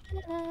is.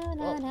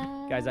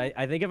 Guys,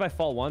 I think if I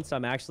fall once,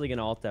 I'm actually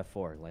gonna alt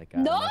F4. Like,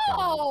 I'm not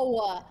gonna-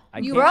 No! I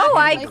You can't Bro, do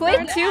I it.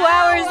 quit 2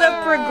 hours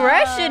of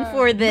progression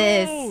for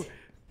this. No!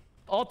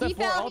 Alt He F4,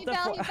 fell, alt he fell,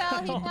 F4, he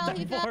fell, he alt fell,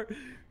 he fell. F4.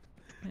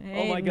 Oh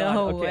Ain't my god.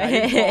 no Okay, I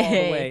didn't fall all the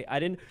way. way. I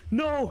didn't.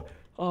 No!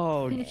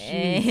 Oh, Jesus.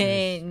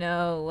 Ain't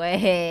no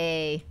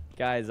way.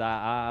 Guys,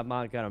 I'm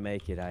not gonna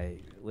make it.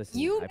 Listen.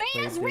 You I played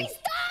mans this-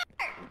 restart!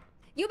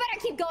 You better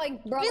keep going,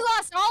 bro. We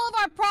lost all of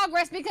our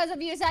progress because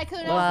of you,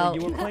 Sykkuno. Well-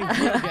 You were playing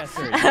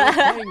GeoGuessr. You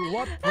were playing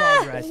what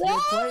progress? You were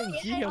playing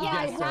Yeah,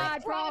 GeoGuessr.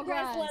 what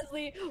progress?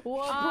 Leslie.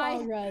 What I-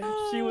 progress?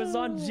 She was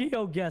on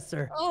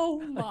GeoGuessr. Oh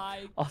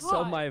my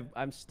Also, god.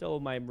 I'm still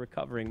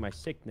recovering my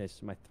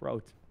sickness, my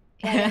throat.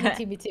 Yeah,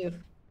 me too.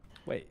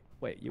 Wait,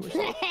 you were.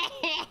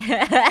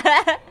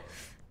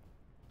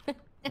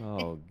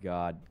 Oh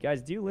God,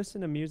 guys, do you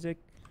listen to music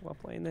while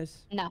playing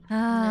this? No.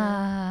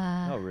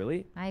 Oh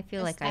really? I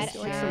feel like Just I I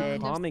feel like some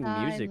should. calming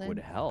music would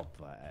silence.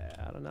 help.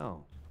 I don't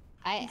know.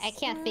 I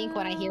can't think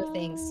when I hear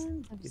things.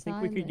 You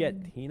think we could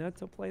get Tina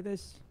to play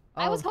this?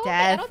 I was Oh, hoping.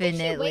 I don't think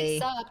she definitely.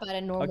 wakes up at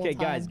a normal Okay,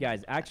 time.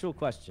 guys, actual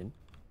question.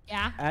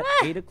 Yeah. At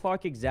 8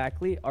 o'clock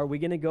exactly, are we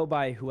gonna go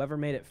by whoever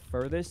made it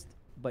furthest,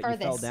 but you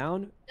fell Furthest.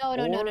 down? No,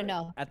 no, no, no, or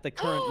no. At the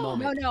current No,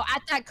 moment. no.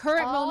 At that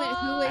current moment,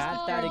 who is At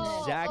the that furthest?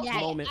 exact Yeah,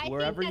 moment, I think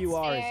wherever you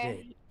that's are fair. is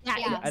it. Yeah,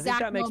 Yeah. I think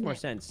that makes more moment.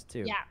 sense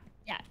too. Yeah,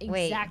 yeah,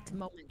 Wait. exact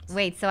moment.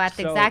 Wait, so at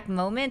the So- exact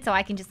moment, so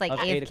I can just like Of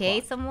 8 AFK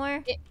o'clock.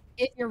 somewhere?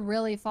 If you're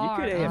really far.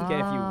 could AFK if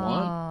you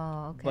want,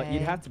 Oh, okay. but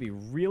you'd have to be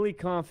really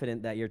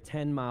confident that you're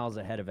 10 miles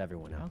ahead of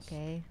everyone else.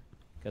 Okay.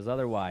 Because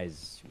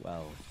otherwise,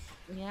 well,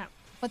 Yeah.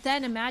 But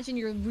then imagine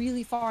you're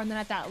really far, and then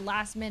at that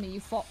last minute you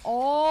fall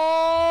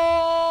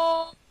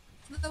all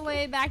the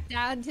way back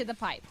down to the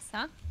pipes,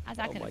 huh? How's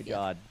that oh gonna my feel?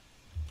 god.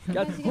 How's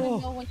God, you gonna oh,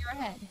 know when you're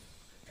ahead?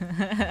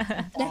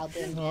 Dialed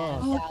in, man.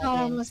 Oh Dialed god, I in.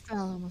 almost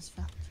fell,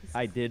 Jesus.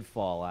 I did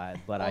fall,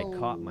 but I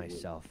caught Oh.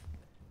 myself.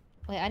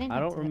 Wait, I didn't. I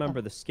have don't to-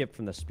 remember the skip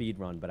from the speed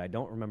run, but I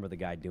don't remember the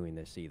guy doing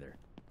this either.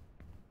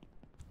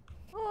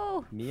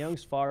 Oh.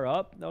 Myung's far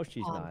up? No,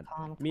 she's Calm, not.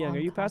 calm, Myung, calm, are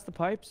you calm. past the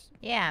pipes?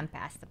 Yeah, I'm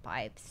past the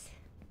pipes.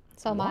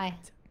 So am I.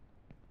 What?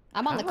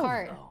 I'm on the How,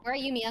 cart. though? Where are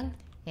you, Myung?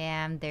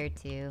 Yeah, I'm there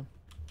too.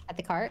 At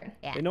the cart?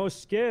 Yeah. They know a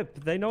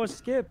skip. They know a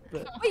skip.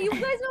 Wait, you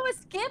guys know a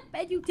skip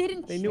and you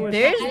didn't They knew a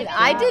There's. skip.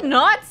 I did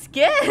not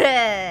skip.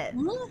 There's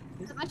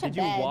a bunch Did of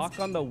you beds. walk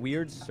on the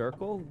weird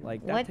circle?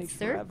 Like that What takes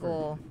forever.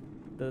 circle?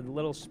 The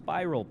little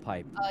spiral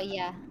pipe. Oh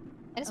yeah.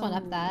 I just went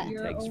up that.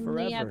 You're Takes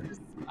only at forever. the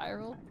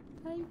spiral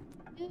type.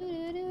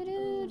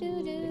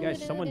 Hey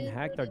guys, someone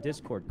hacked our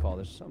Discord call.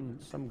 There's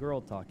some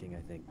girl talking,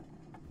 I think.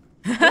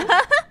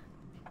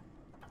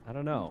 I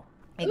don't know.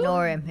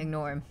 Ignore him.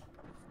 Ignore him.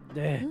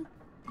 Eh,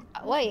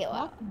 Wait,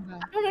 I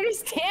don't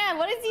understand.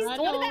 What is he? I What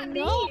does that don't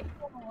mean?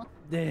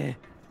 know. eh.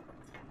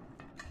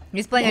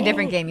 He's playing a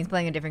different game. He's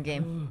playing a different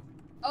game.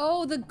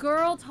 Oh, the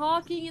girl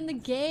talking in the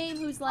game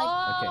who's like,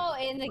 Oh,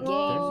 in the game.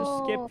 There's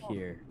a skip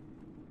here.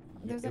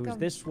 There's It like was a-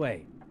 this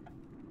way.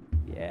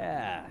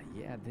 Yeah,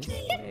 this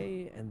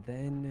way, and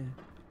then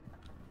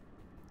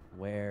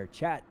where?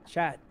 Chat,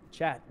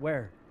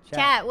 where?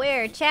 Chat,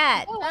 where?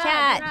 Chat. Oh,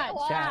 Chat.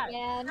 wow, Chat.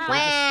 man. There's a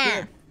Wah.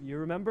 skip. You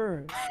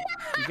remember?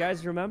 You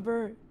guys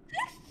remember?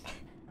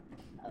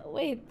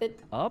 Wait, the,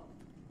 Up?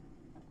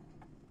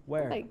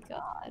 Where? oh my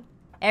god.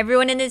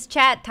 Everyone in this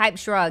chat, type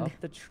shrug. Up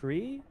the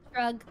tree?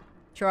 shrug.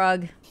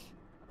 Shrug.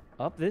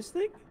 Up this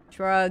thing?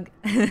 Shrug.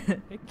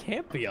 It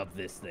can't be up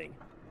this thing.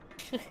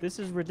 This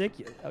is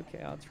ridiculous.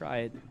 Okay, I'll try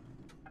it.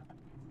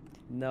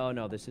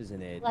 No, this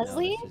isn't it.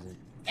 Leslie? No, this isn't.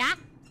 Yeah.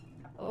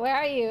 Where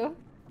are you?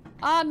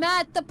 I'm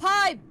at the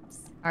pipes.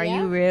 Are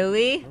Yeah? you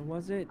really? Where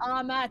was it?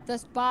 I'm at the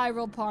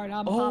spiral part.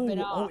 I'm popping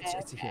off.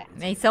 It's here.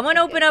 Hey, someone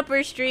open up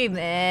her stream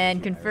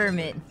and confirm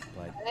it.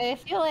 But I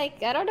feel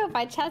like I don't know if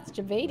my chat's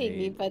debating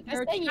me, Wait. but they're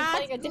Your saying you're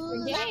playing a chat's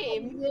different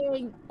game.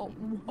 lagging.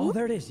 oh,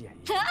 there it is. Yeah.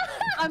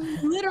 I'm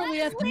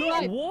literally at the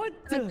pipe. What?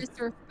 The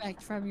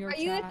disrespect from your Are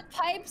you chat. at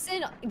pipes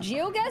in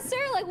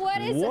GeoGuessr? Like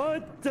what is it?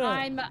 What?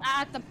 I'm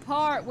at the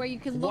part where you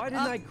can look Why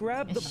didn't up I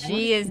grab the?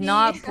 She is the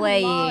not lot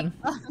playing.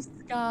 of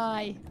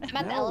sky. I'm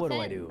at the Now what do I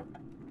elephant. do?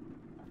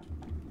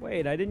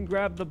 Wait, I didn't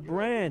grab the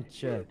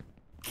branch.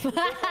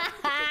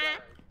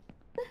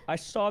 I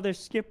saw this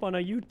skip on a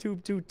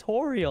YouTube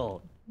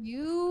tutorial.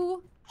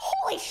 You.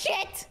 Holy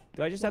shit!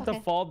 Do I just have to Okay.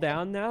 fall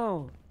down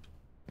now?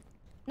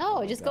 No,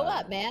 Oh, just go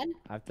God. up, man.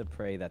 I have to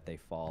pray that they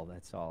fall.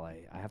 That's all I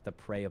have to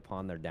pray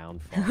upon their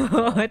downfall.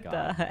 Oh, What God.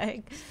 the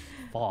heck?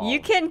 Fall. You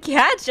can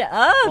catch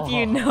up,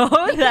 you know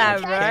that,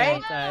 catch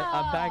right? up.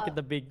 I'm back at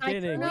the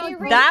beginning. No,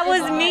 That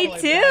was me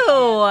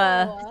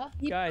Oh, too.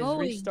 Keep Guys, going.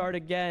 restart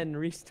again.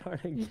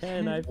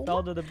 I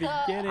fell to the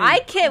beginning. I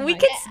can. We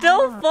can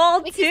still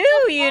fall We too, can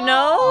still you fall.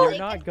 know. You're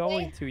not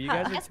going to. You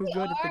guys are Yes, too we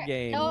good at the are.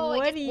 game. No, it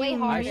What gets do way you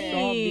I harder.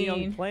 saw Myung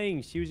mean?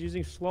 playing. She was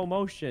using slow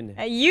motion.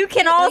 You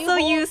can Wait, also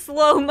you use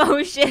slow Can't.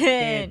 motion.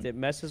 It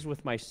messes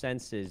with my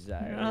senses. It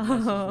messes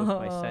with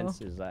my No.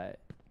 senses.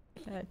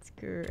 That's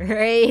Wait,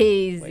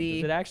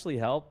 crazy. does it actually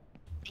help?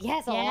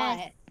 Yes, a Yes.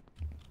 lot.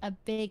 A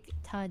big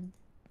ton.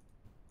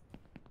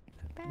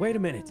 Wait a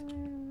minute.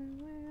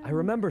 I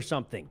remember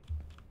something.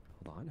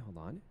 Hold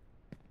on.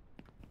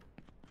 It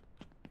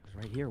was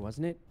right here,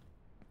 wasn't it?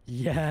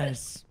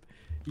 Yes.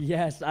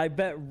 Yes, I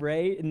bet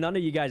Ray. None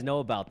of you guys know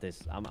about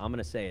this. I'm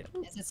gonna say it.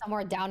 Is it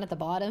somewhere down at the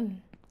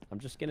bottom? I'm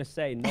just gonna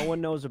say no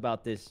one knows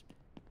about this.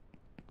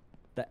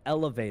 The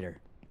elevator.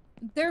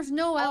 There's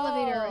no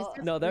elevator. Is Oh.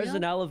 there No, there's real?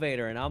 an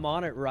elevator, and I'm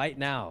on it right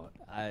now.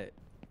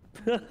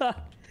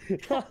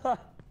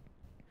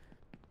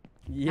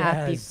 Yes.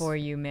 Happy for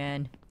you,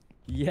 man.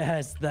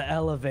 Yes, the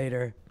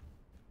elevator.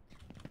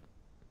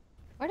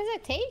 Where does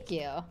it take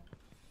you?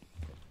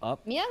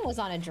 Up. Myung was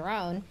on a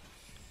drone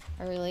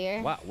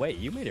earlier. Wow, wait,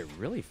 you made it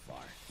really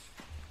far.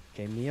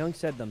 Okay, Myung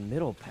said the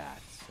middle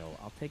path, so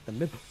I'll take the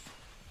middle.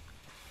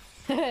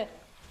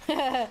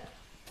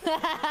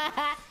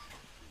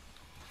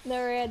 The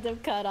random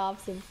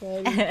cutoffs in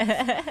front.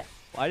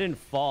 Well, I didn't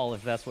fall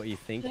if that's what you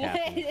think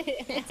happened.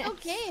 It's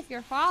okay if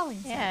you're falling.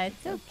 Yeah, it's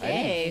I didn't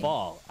okay.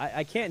 fall.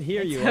 I can't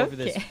hear you It's over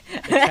this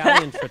okay.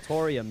 Italian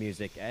trattoria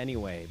music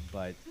anyway,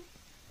 but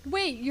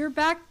Wait, you're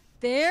back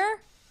there?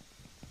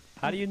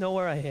 how do you know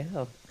where I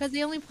am? Because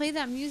they only play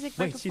that music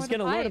right Wait, before she's the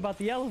gonna learn pipe. about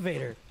the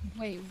elevator.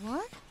 Wait,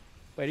 what?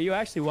 Wait, are you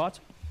actually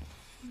watching?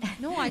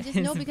 No, I just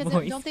know His because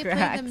voice don't they play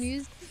cracks. the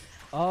music?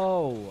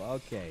 Oh,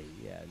 okay.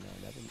 Yeah,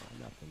 no, nothing.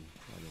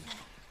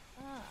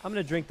 I'm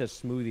gonna drink the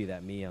smoothie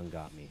that Myung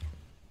got me.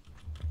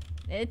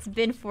 It's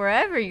been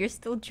forever. You're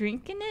still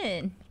drinking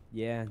it.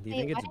 Yeah, do you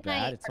Hey, think it's why didn't I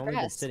bad? It's only been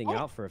progress? sitting What?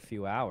 out for a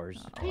few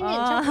hours. I didn't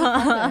jump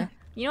any further.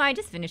 You know, I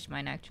just finished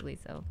mine actually,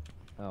 so.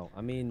 Oh,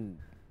 I mean,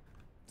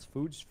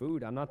 food's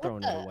food. I'm not What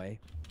throwing the- it away.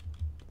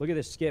 Look at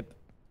this skip.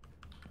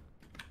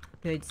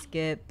 Good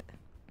skip.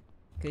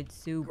 Good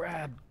soup.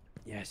 Grab.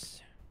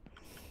 Yes.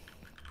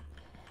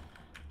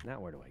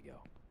 Now where do I go?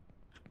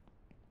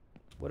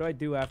 What do I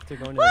do after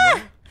going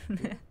to the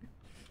middle?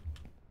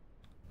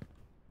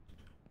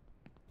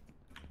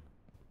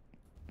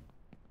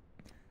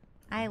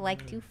 I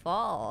like to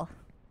fall.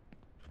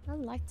 I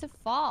like to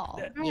fall.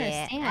 I don't Yeah,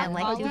 understand. I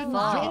like to to fall.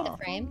 fall. The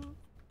frame.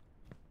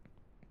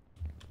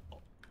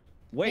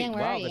 Wait, Dan,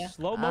 where wow, are the you?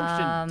 slow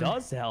motion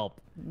does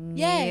help.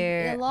 Yay!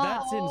 Near- A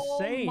lot. That's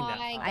insane. Oh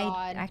my I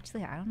god.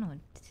 actually I don't know what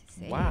to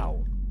say.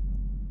 Wow.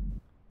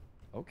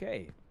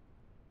 Okay.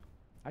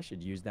 I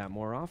should use that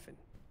more often.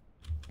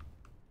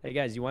 Hey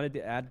guys, you wanted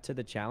to add to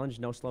the challenge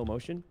no slow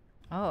motion?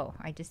 Oh,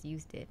 I just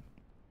used it.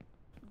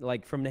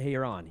 Like from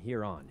here on,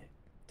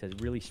 to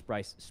really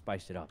spice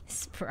it up.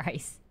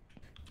 Spice.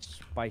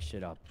 Spice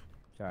it up.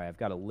 Sorry, I've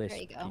got a list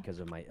you go. because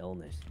of my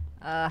illness.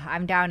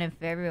 I'm down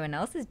if everyone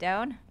else is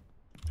down.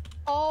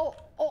 Oh,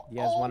 You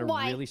guys want to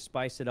my. really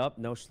spice it up?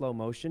 No slow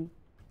motion?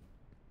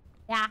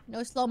 Yeah,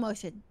 no slow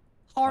motion.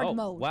 Hard Oh,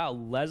 mode. wow,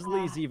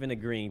 Leslie's even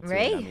agreeing to it.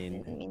 Right? I mean,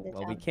 Didn't mean to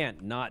well, we jump.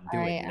 can't not do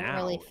Alright, it I'm now.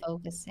 really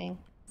focusing.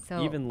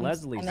 So Even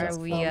Leslie I'm says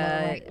are we slow-mo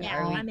right Yeah,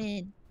 are we I'm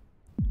in.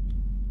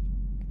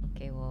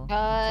 okay, well,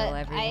 Uh, until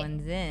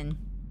everyone's in.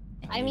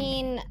 I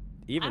mean,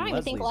 even I don't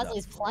even think Leslie's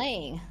Leslie's up.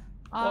 playing.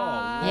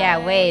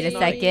 Yeah, wait a let's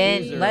not accuse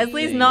second. her of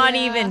Leslie's things. not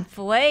Yeah. even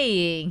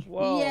playing.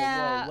 Whoa,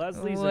 Yeah. whoa,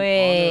 Leslie's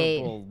Wait.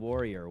 an honorable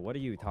warrior. What are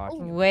you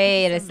talking about?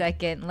 Wait a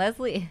second.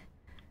 Leslie.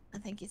 I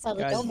think he's. Well,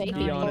 Guys, don't make to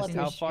me be pull honest, up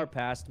how your far shit.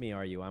 past me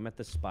are you? I'm at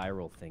the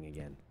spiral thing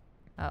again.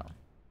 Oh.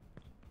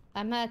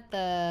 I'm at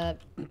the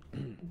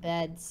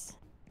beds.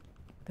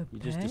 You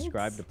just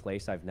described a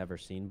place I've never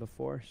seen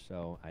before,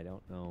 so I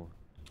don't know.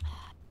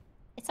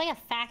 It's like a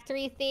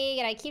factory thing,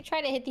 and I keep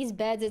trying to hit these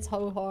beds. It's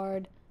so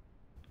hard.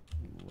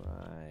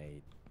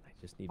 Right. I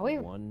just need Oh, wait.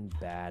 one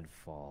bad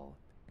fall.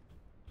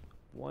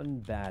 One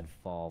bad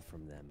fall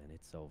from them, and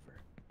it's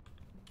over.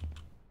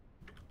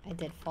 I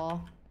did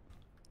fall.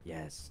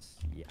 Yes.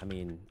 Yeah, I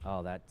mean,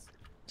 oh, that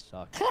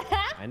sucks.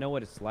 I know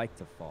what it's like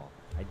to fall.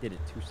 I did it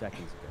 2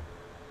 seconds ago.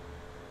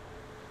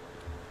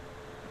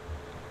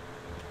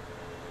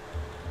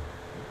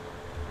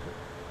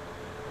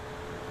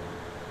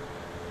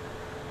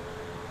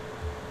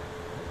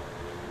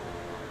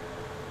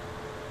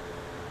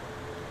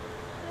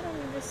 I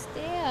don't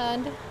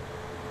understand.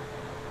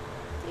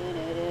 I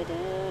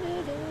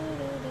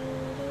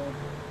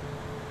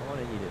want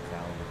to eat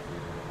Italian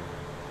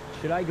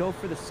food. Should I go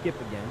for the skip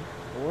again,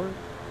 or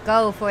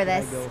Go for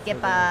the Should I go for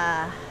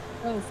skipper.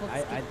 Oh, fuck.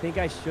 I think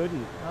I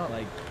shouldn't. Oh.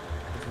 Like,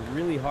 it's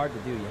really hard to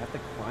do. You have to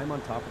climb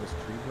on top of this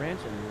tree branch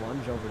and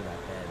lunge over to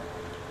that bed.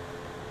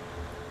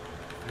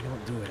 If I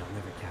don't do it, I'll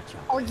never catch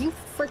up. Are you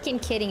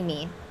freaking kidding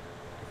me?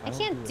 If I don't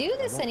can't do it,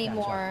 I this won't catch up.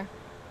 anymore.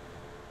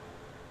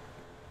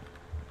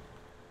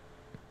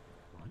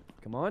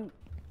 Come on.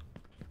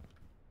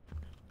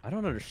 I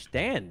don't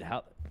understand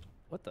how.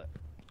 What the?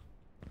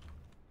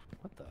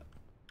 What the?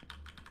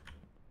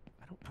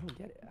 I don't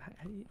get it. How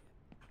do you?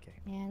 Okay.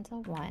 And a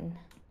 1.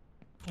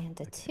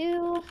 And a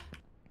 2.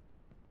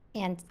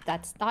 And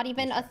that's not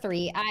even a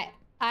 3.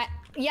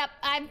 Yep,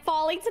 I'm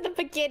falling to the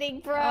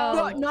beginning, bro.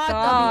 Oh, not the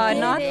God,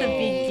 not the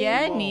beginning.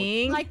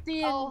 beginning. Like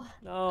the. Oh,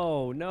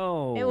 No,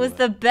 no. It was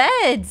the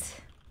beds.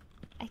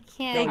 I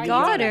can't. They Are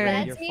got you her. doing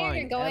the You're beds here?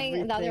 You're fine.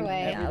 going the other Everything-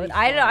 way. everything's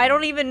I fine.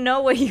 don't even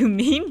know what you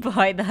mean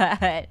by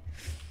that.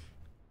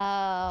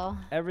 Oh,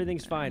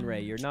 Everything's fine,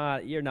 Ray. You're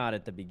not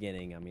at the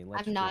beginning. I mean,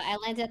 let's I'm not. just- I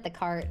landed at the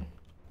cart.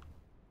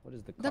 What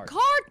is the The cart?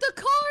 cart! The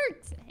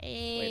cart!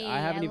 Hey, Wait, I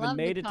haven't even love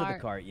made it to the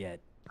cart. cart yet.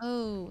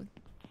 Oh,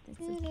 this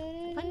is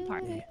the fun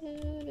part. I'm gonna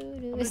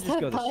It's just the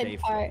go the fun safe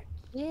part. way.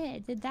 Yeah, I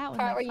did that one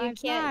Part like where you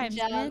 5 can't times,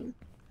 man. jump.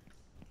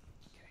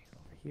 Okay,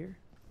 over here.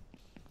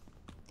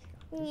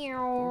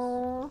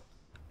 Meow.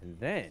 And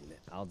then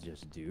I'll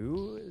just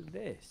do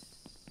this.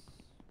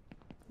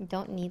 You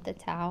don't need the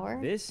tower.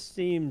 This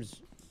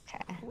seems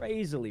Okay.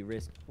 crazily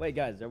risky. Wait,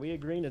 guys, are we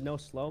agreeing to no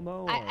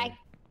slow-mo?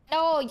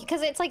 No,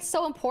 because it's like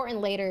so important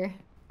later.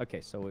 Okay,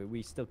 so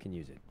we still can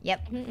use it.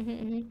 Yep.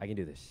 I can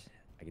do this.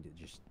 I can do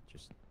just.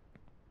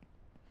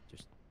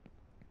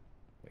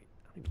 Wait, I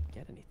don't even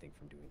get anything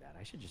from doing that.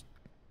 I should just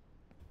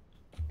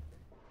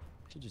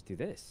do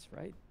this,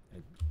 right?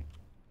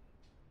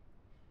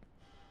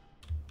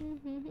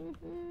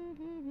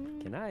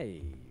 Can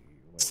I?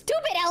 Wait,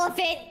 Stupid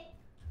elephant!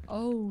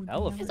 Oh,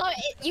 Elephant. So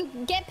you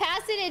get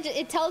past it,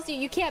 it tells you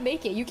you can't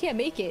make it. You can't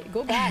make it.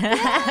 Go back.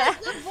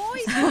 the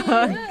voice.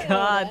 Oh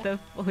God, the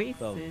The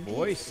voices.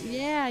 voice.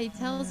 Yeah, he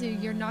tells you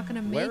you're not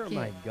gonna make Where it. am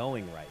I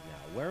going right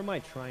now? Where am I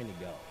trying to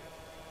go?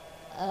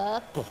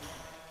 Up.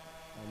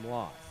 I'm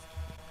lost.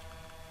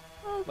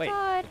 Oh Wait,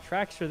 God. the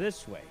tracks are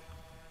this way.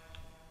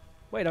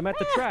 Wait, I'm at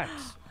the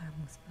tracks. I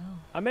almost fell.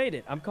 I made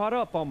it. I'm caught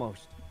up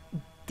almost.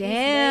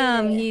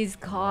 Damn, he's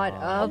caught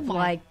up my.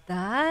 like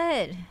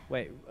that.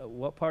 Wait,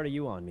 what part are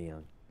you on,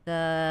 Miyoung?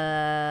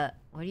 The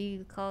what do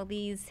you call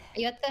these? Are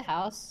you at the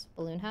house?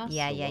 Balloon house?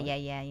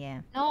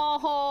 Yeah.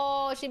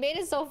 No, she made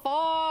it so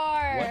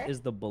far. What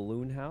is the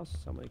balloon house?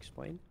 Someone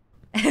explain.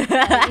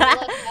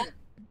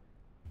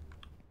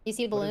 You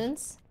see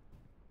balloons?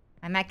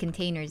 I'm at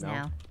containers No.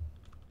 now.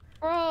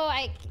 Bro,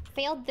 I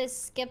failed this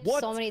skip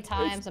What? so many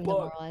times. It's I'm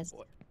bug- demoralized.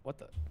 What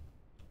the?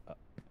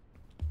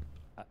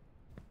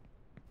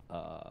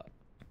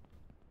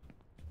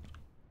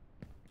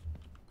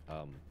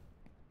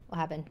 What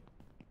happened?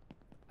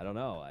 I don't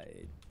know. I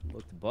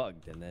looked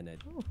bugged, and then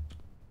it.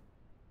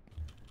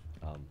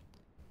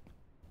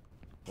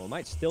 Well, it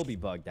might still be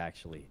bugged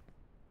actually.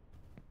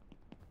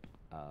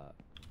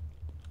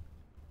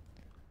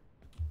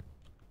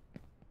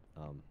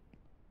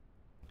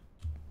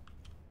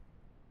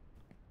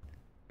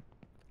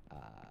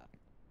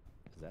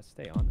 Does that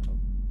stay on?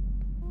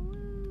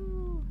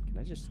 Oh. Can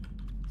I just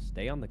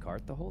stay on the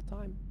cart the whole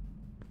time?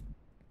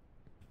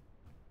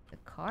 The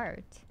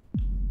cart.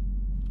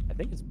 I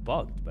think it's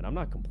bugged, but I'm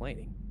not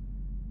complaining.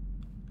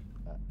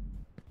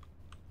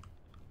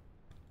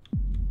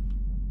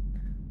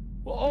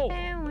 Whoa!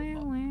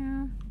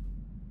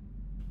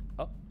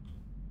 Oh.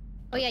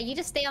 Oh yeah, you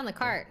just stay on the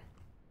cart.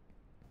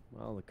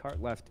 Well, the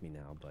cart left me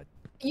now, but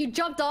You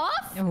jumped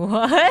off?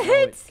 What? no,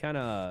 it's kind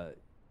of.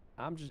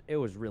 It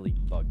was really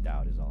bugged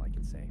out, is all I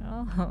can say.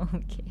 Oh,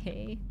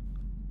 okay.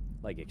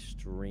 Like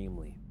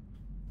extremely.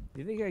 Do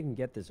you think I can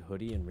get this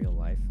hoodie in real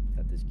life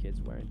that this kid's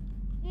wearing?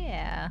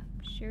 Yeah,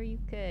 sure you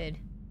could.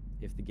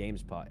 If the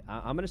game's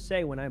I'm gonna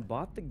say when I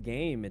bought the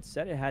game, it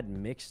said it had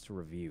mixed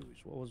reviews.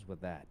 What was with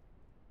that?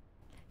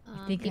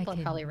 People are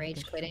probably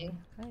rage quitting.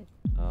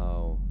 Oh, I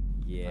would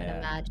yeah.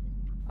 imagine.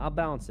 I'll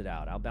balance it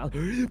out.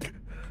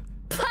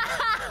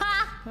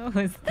 What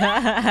was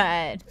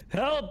that?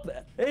 Help!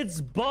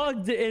 It's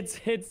bugged. It's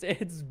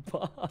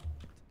bugged.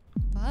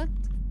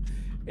 Bugged?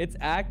 It's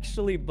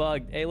actually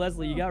bugged. Hey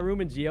Leslie, you got room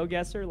in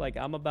GeoGuessr? Like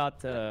I'm about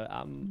to.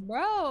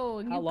 Bro,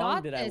 you How long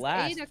got did I this.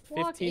 last? 8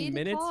 o'clock, 15 8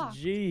 minutes? o'clock.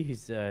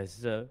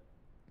 Jesus.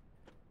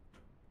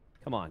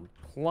 Come on,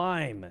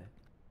 climb.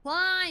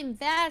 Climb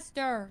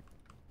faster.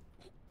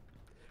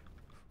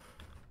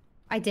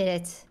 I did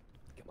it.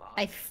 Come on.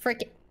 I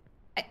freaking.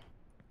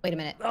 Wait a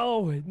minute.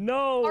 Oh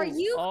no! Are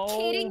you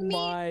kidding me?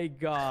 Oh my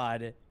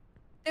god!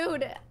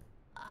 Dude,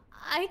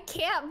 I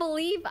can't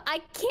believe I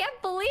can't.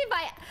 Oh my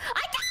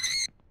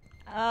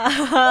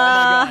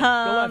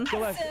god! Go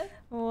left.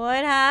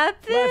 What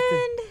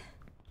happened?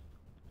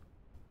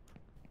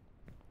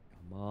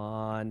 Come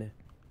on.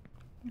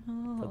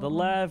 To the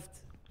left.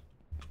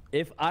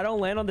 If I don't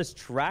land on this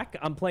track,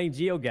 I'm playing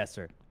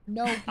GeoGuessr.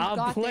 No, you I'm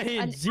got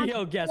playing this.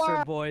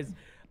 GeoGuessr, boys.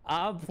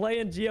 I'm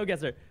playing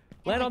GeoGuessr.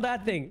 Land on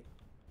that thing.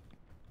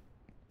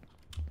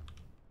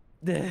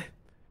 Okay.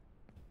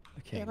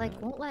 It like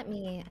won't let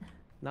me.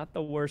 Not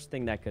the worst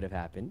thing that could have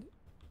happened.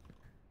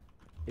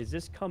 Is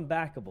this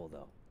comebackable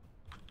though?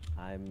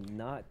 I'm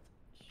not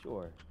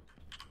sure.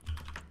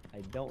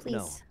 I don't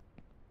know.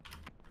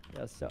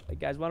 Yeah, so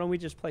guys, why don't we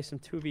just play some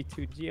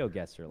 2v2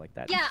 GeoGuessr like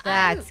that? Yeah,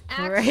 That's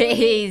actually-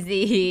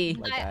 crazy.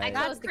 Like I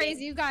That's closed the crazy.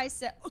 game. You guys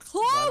said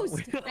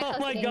closed. Oh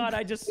my god,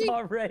 I just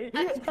saw Ray.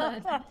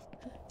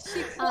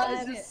 She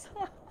closed it.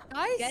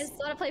 Guys, You guys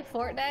want to play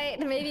Fortnite?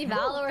 Maybe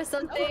Valo or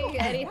something?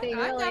 Anything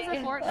I'm really?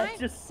 down for I Fortnite.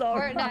 just saw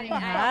Fortnite. Ray.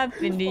 What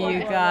happened to Oh my you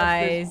God,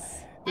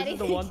 guys? This is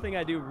the one thing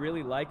I do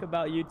really like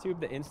about YouTube,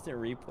 the instant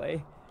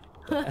replay.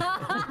 Look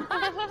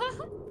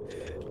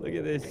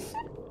at this.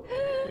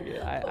 Look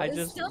at, I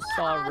just Still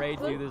saw Ray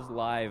up. do this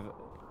live.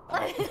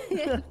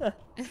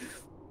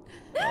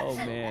 Oh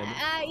man.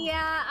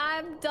 Yeah,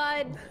 I'm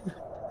done.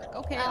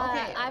 Okay,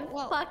 okay. I'm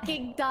well,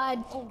 fucking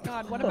done. Oh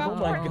God, what Oh about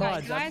my Fortnite,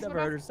 god, guys? I've What never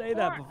heard her about say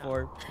that Fortnite?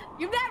 before.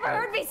 You've never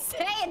heard me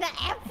say the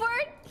F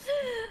word?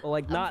 Well,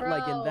 like not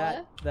like in Bro.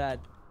 that.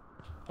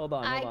 Hold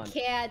on, hold on. I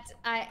can't.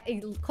 I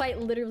quite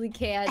literally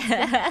can't.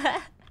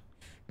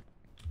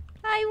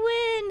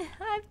 I win!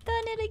 I've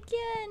done it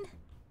again!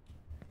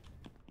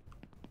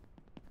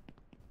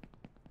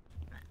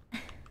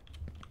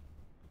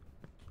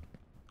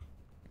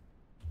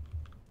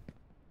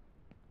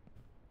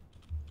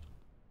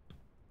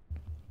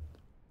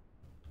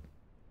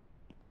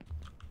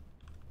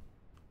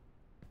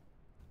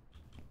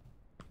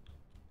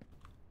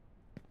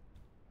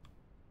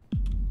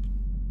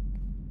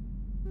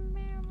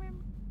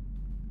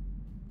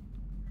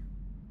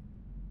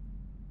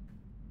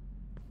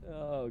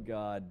 Oh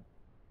god.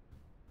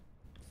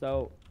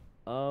 So,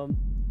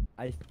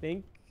 I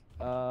think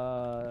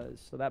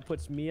so that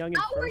puts Miyoung in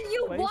How were first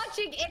you place,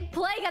 watching it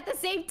playing at the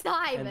same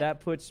time? and that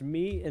puts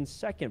me in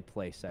second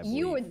place. I believe.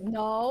 You would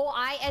no.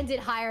 I ended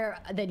higher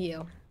than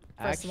you.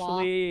 First of all.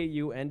 Actually,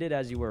 you ended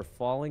as you were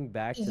falling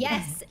back to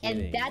Yes, the and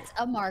beginning. that's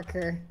a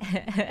marker.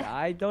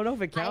 I don't know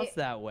if it counts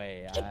that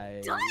way.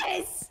 It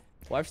does.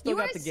 Well, I've still You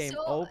got are the game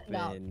so-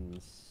 open, no.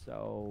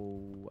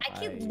 so I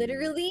could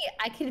literally,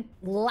 I could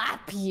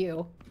lap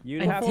you.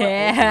 You'd have to.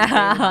 Damn.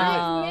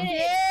 open the game.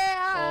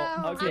 Yeah.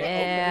 Okay, Damn. open the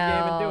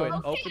game and do it.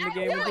 Open the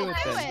game and do it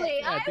then. Actually,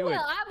 Yeah, I do will. it.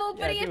 I'm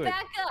opening Yeah, do it it.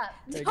 back up.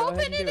 Okay, go ahead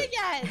Open and do it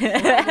again.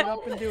 Open it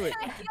up and do it.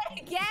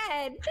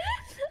 Again.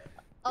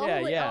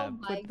 Yeah. Oh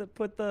my.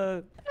 Put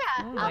the. Yeah,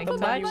 Oh my I'll Tell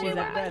put my you money where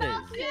the where my bet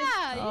mouth is. is.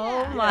 Yeah.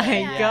 Oh yeah. my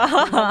Yeah.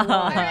 god.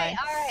 All right.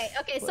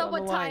 Okay, Put it on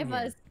someone the line time here.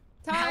 us.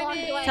 How long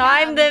do I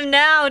Time have? them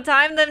now.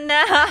 Time them Oh,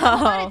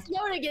 now. it's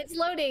loading. It's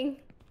loading.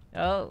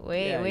 Oh,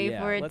 wait, Yeah, wait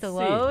yeah. for it Let's to see.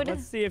 load.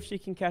 Let's see if she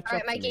can catch All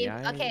right, up my to me. game.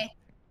 I Okay.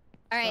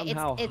 All right,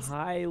 somehow it's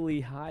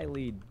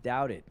highly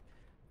doubt it,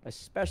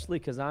 especially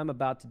because I'm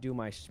about to do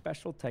my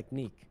special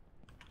technique.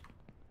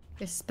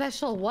 your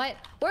special what?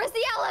 Where's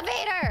the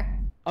elevator?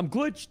 I'm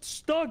glitched,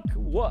 stuck.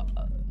 What?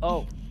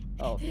 Oh.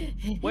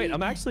 Wait,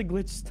 I'm actually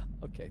glitched.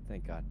 Okay,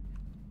 thank God.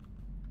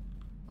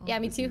 Yeah,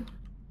 me too.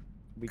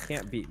 We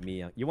can't beat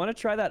Mia. You want to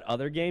try that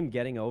other game,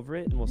 Getting Over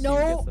It, and we'll see who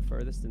No. gets the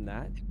furthest in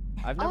that?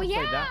 I've Oh never yeah.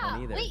 played that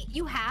one either. Wait,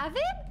 you haven't?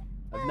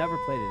 I've never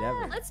played it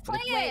ever. Let's But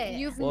play if- it.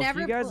 You've Well,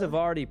 never. if you guys pl- have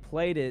already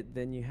played it,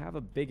 then you have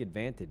a big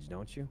advantage,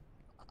 don't you?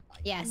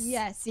 Yes.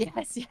 Yes,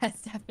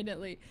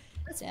 definitely.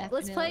 Let's play it.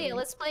 Definitely.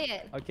 Let's play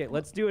it. Okay,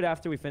 let's do it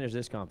after we finish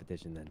this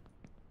competition then.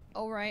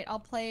 All right, I'll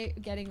play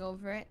Getting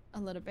Over It a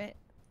little bit.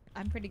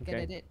 I'm pretty good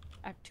Okay. at it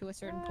up to a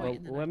certain Well, point.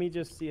 and then let me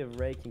just see if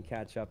Ray can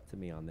catch up to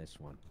me on this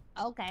one.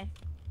 Okay.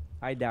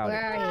 I doubt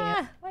Where it.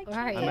 are you? Why Where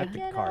are can't I'm you? at the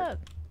get cart. up?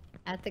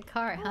 At the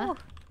cart, huh?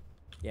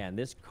 Yeah, and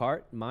this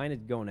cart, mine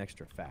is going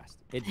extra fast.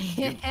 It's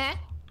juice.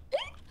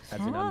 As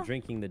in, I'm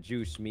drinking the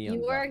juice me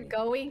You are unbuttoning.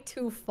 going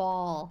to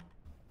fall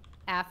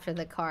after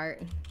the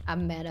cart.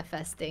 I'm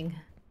manifesting.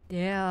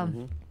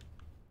 Damn.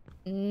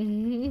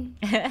 Mhm.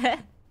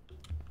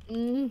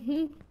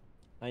 Mm-hmm.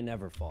 I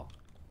never fall.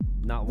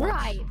 Not once.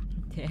 Right.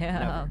 Damn.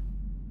 Never.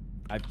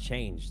 I've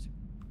changed.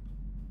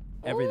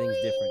 Everything's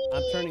different.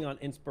 I'm turning on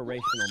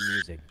inspirational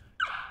music.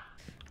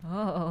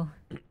 Oh.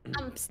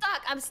 I'm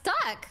stuck. I'm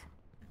stuck.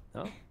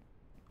 Oh.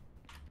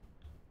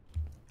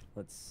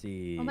 Let's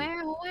see.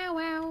 Wow, wow,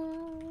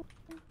 wow.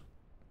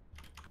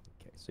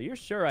 Okay, so you're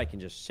sure I can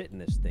just sit in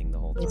this thing the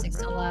whole time, Music's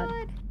right? so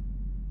loud.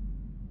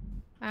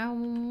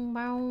 Bow,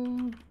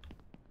 bow.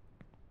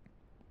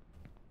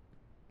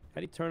 How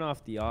do you turn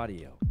off the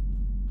audio?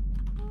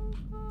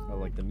 So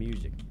like the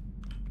music.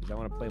 Because I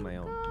want to play my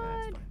own. Nah,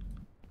 it's fine.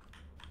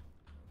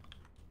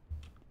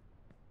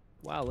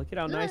 Wow, look at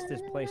how nice this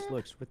place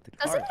looks with the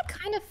Doesn't cart. it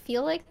kind of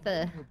feel like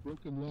the... Have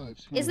broken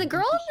lives Is here. the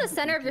girl This in the is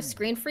center of your something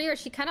screen for you, or is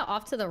she kind of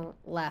off to the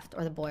left,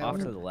 or the boy? Off or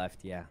to the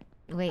left, yeah.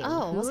 Wait,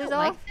 Oh, who was is it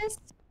off? like this?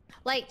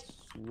 Like,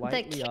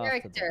 Slightly the off to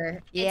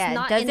character. Yeah, it's it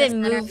not in the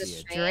doesn't center of move the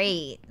screen.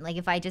 straight. Like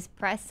if I just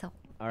press,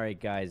 All right,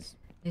 guys.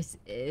 it's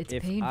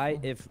If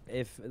painful.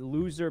 if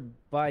loser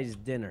buys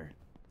dinner,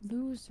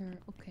 Loser.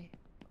 Okay.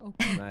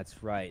 Okay.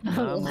 that's right.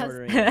 Oh, I'm Les-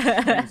 ordering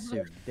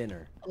expensive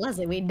dinner.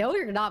 Leslie, we know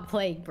you're not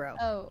playing, bro.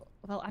 Oh,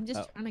 well, I'm just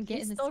Oh. trying to get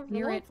He's in the still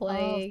spirit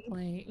role-playing. of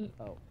playing.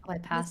 Oh, Oh, I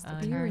passed the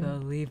That's turn.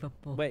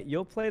 Unbelievable. wait.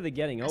 You'll play the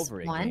Getting Press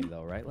Over It one? game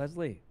though, right,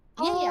 Leslie?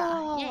 Yeah.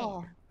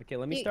 Oh. Okay,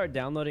 let me You- start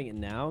downloading it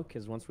now,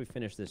 because once we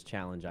finish this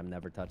challenge, I'm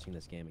never touching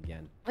this game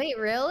again. Wait,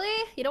 really?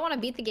 You don't want to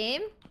beat the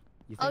game?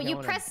 You Oh, think I you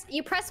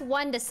wanna- press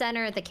 1 to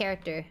center the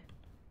character.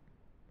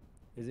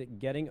 Is it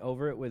Getting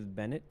Over It with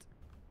Bennett?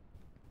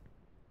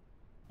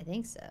 I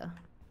think so.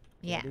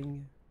 Yeah.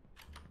 Getting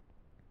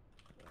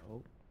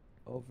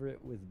Over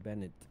It with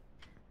Bennett.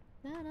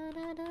 Da, da,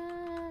 da,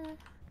 da.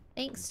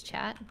 Thanks,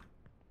 chat.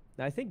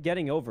 Now, I think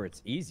Getting Over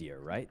It's easier,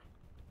 right?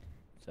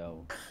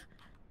 So,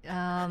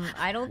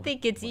 I don't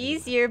think it's What do you-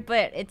 easier,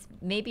 but it's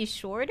maybe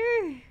shorter.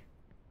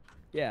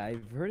 yeah,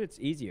 I've heard it's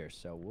easier,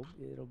 so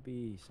it'll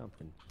be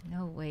something.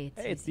 No way.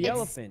 Hey, it's the It's-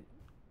 elephant.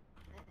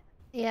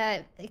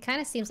 Yeah, it kind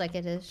of seems like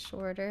it is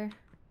shorter.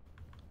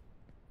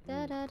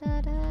 Da, da,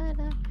 da, da,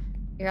 da.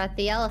 You're at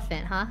the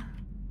elephant, huh?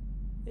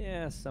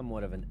 Yeah,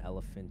 somewhat of an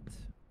elephant.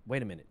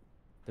 Wait a minute.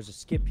 There's a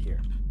skip here.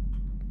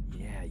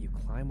 Yeah, you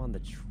climb on the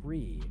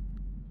tree.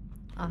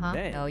 and Uh-huh.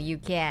 then- No, you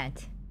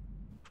can't.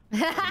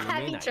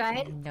 Have mean you I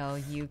tried? No,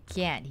 you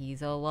can't.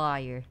 He's a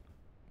liar.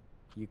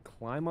 You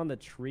climb on the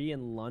tree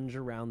and lunge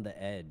around the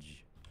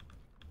edge.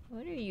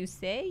 What are you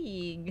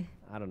saying?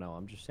 I don't know.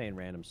 I'm just saying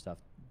random stuff,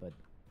 but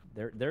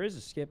there is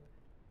a skip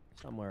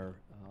somewhere.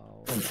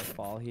 Oh,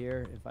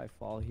 if I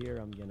fall here,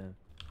 I'm gonna.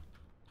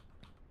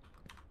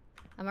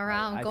 I'm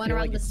around, I going feel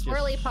around like the it's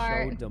swirly just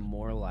part so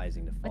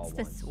demoralizing to fall What's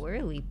the once.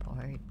 swirly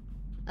part?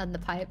 on the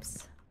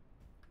pipes.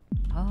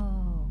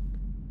 Oh.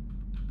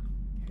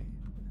 Okay,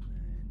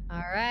 All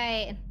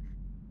right.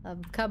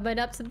 I'm coming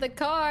up to the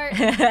cart.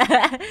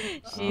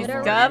 She's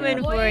Better coming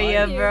run, for boy. you,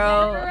 You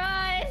bro.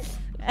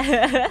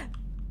 better run.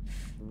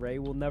 Ray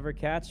will never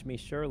catch me,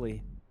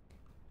 surely.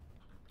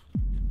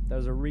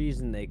 There's a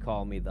reason they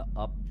call me the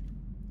up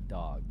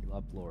dog,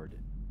 up lord.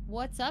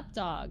 What's up,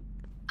 dog?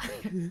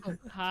 Oh,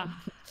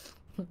 ha.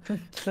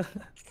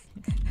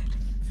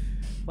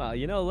 Wow,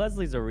 you know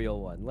Leslie's a real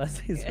one.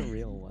 Leslie's a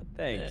real one.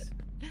 Thanks.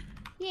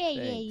 Yeah,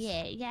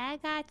 Thanks. yeah. I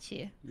got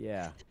you.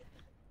 Yeah.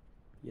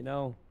 You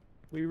know,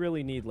 we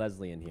really need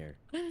Leslie in here.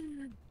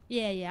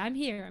 Yeah. I'm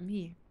here. Are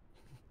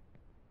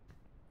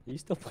you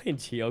still playing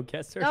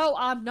GeoGuessr? No,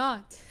 I'm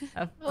not.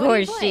 Of What are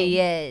you course she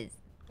is.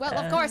 Well,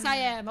 of course I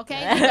am,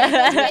 okay?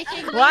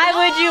 Why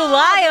would you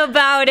lie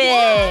about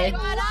it?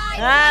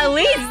 At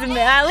least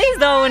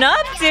own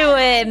up to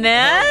it,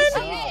 man.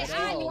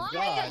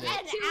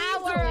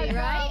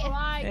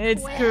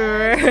 It's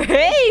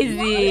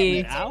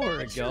crazy. An hour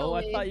ago?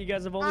 I thought you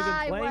guys have only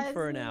been playing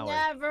for an hour.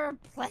 Never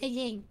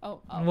playing.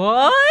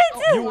 What?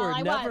 You were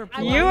never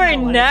playing? You were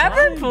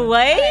never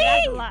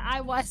playing?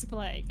 I was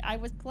playing. I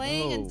was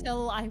playing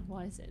until I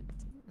wasn't.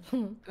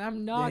 And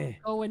I'm not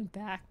going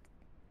back.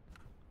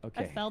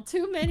 Okay. I fell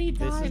too many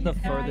times. This is the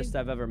furthest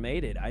I've ever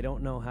made it. I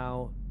don't know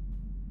how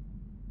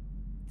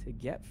to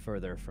get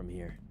further from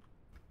here.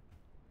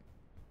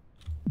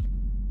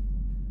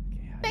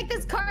 Okay, Make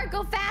this car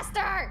go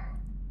faster!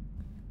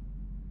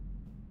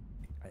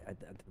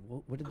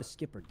 What did the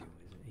skipper do?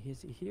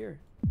 Is he here?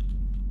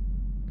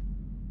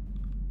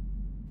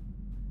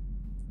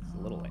 There's a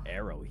little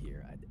arrow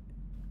here.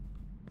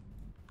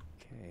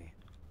 Okay.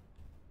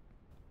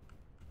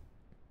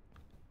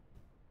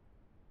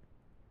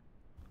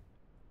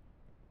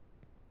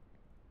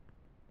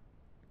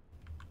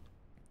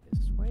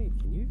 This way?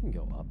 Can you even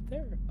go up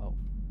there? Oh.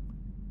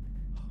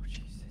 Oh,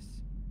 Jesus. Jesus.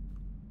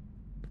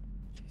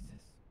 Okay.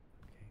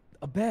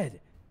 A bed.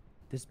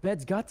 This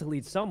bed's got to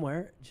lead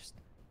somewhere. Just.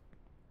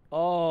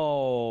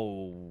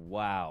 Oh,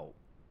 wow.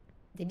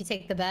 Did you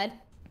take the bed?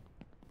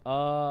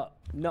 No,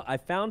 I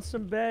found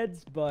some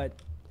beds, but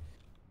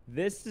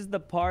this is the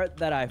part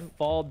that I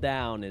fall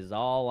down is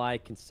all I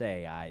can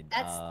say.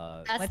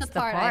 That's the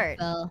part I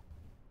fell.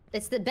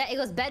 It's the bed. It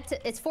goes bed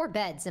to. It's 4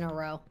 beds in a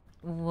row.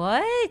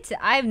 What?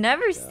 I've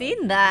never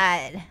seen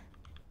that.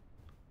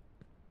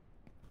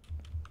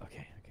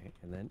 Okay,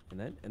 and then.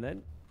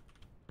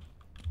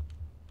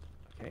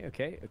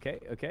 Okay.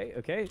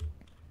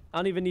 I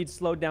don't even need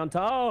slowed down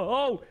time.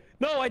 Oh,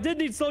 no, I did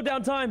need slowed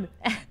down time.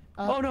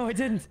 Oh, no, I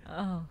didn't.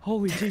 Oh.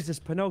 Holy Jesus,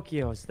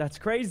 Pinocchios. That's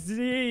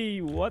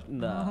crazy. What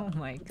in the... Oh,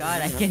 my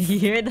God. I can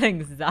hear the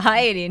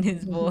anxiety in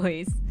his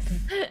voice.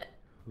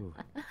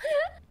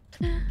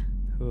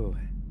 Ooh.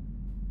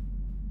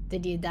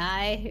 Did you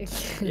die?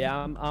 Yeah,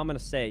 I'm going to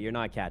say it. You're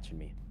not catching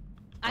me.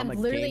 I'm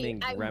literally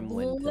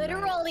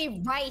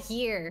tonight. right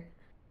here.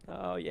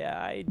 Oh,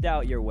 yeah, I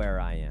doubt you're where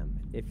I am.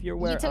 If you're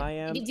where I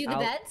am, did you do the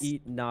I'll beds?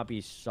 eat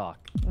Nabi's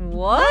sock.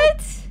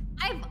 What?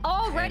 I've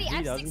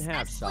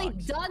successfully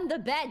done the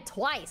bed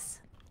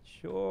twice.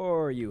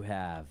 Sure you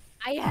have.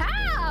 I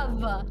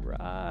have. Oh,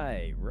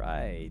 right.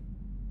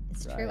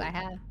 It's true, I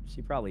have.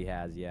 She probably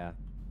has, yeah.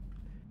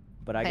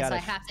 But so I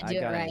have to do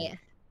it right.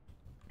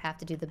 Have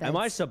to do the beds. Am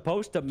I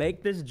supposed to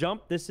make this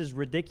jump? This is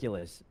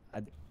ridiculous.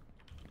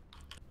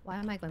 Why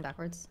am I going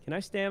backwards? Can I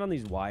stand on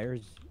these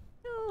wires?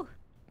 No.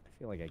 I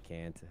feel like I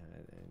can't.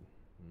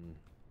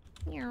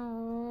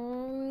 Oh.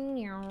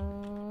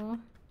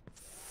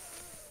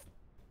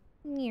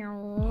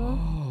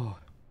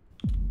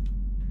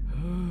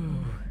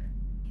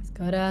 He's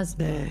got us.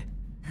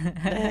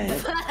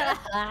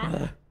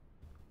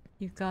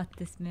 You got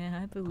this, man.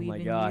 I believe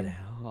in you. Oh my God.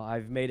 Oh,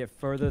 I've made it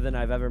further than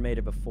I've ever made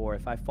it before.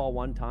 If I fall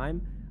one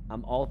time,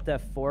 I'm Alt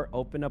F4.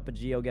 Open up a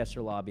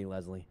GeoGuessr lobby,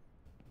 Leslie.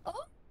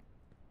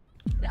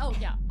 Oh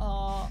yeah.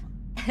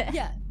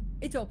 Yeah,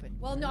 it's open.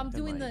 Well, no, I'm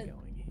doing the.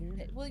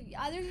 Well,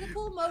 there's a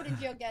cool mode in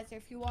GeoGuessr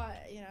if you want.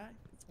 You know.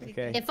 It's pretty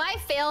Okay. If I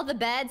fail the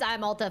beds,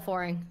 I'm Alt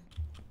F4ing.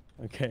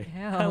 Okay.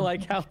 Ew. I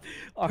like how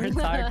our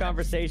entire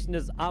conversation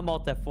is I'm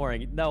Alt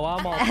F4ing. No,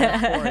 I'm Alt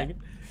F4ing.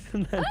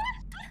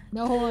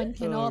 No one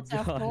can Alt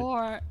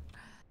F4.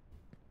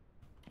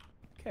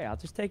 Okay, I'll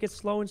just take it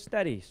slow and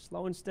steady.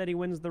 Slow and steady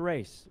wins the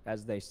race,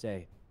 as they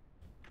say.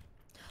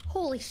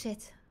 Holy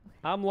shit.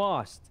 I'm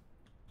lost.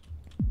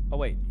 Oh,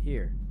 wait.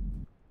 Here.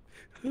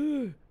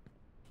 Okay.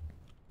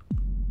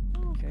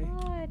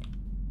 God.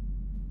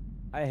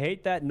 I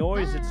hate that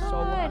noise. It's so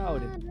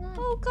loud.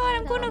 Oh God,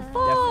 I'm gonna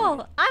fall.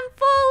 Definitely. I'm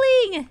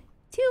falling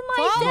to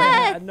my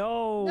death.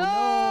 No. Oh.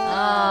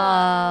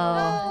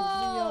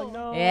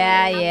 No.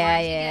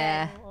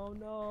 Yeah. Oh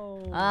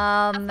no.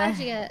 How far did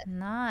you get?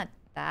 Not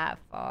that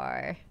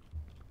far.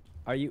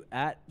 Are you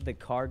at the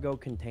cargo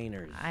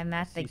containers? I'm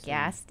at the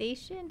gas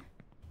station.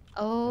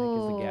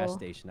 Oh. What the heck is the gas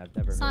station? I've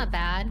never heard. It's not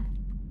bad.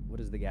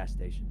 What is the gas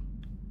station?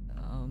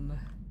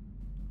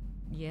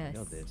 Yes.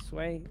 Go this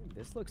way.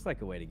 This looks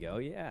like a way to go.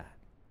 Yeah.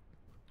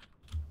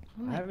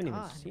 Oh I haven't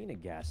even seen a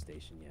gas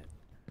station yet.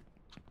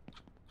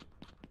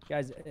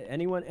 Guys,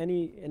 anyone,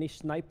 any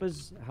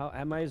snipers? How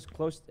am I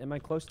close to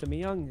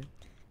Myung?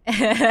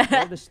 Where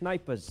are the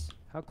snipers?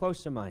 How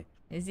close am I?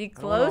 Is he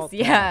close?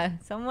 Yeah.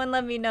 Someone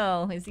let me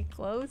know. Is he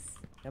close?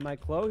 Am I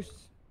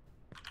close?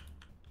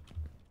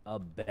 A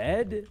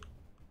bed?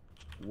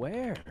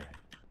 Where?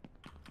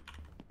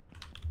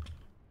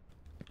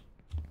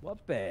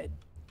 What bed?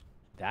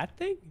 That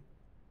thing?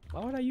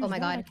 Why would I use Oh my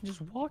that? God. I can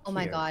just walk Oh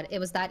my here. God. It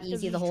was that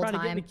easy Just the whole trying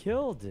time. to get me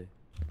killed.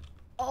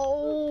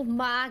 Oh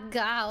my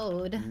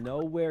God.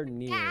 Nowhere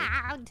near.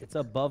 It's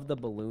above the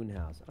balloon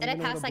house. Did I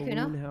pass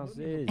Sykkuno? Balloon house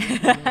is.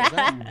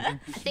 I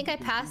think I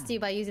passed you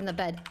by using the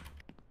bed.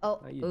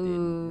 Oh. No, you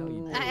didn't. No,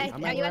 you didn't.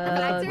 I'm Are you at the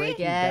factory?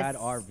 Breaking Bad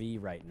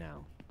RV right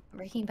now.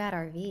 Breaking Bad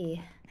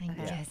RV. I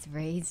guess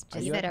Ray's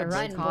just You better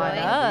run, caught boy.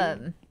 up.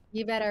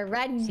 You better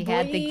run, She boy.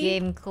 had the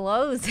game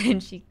closed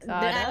and she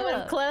caught I would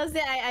have up. closed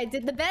it. I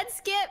did the bed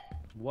skip.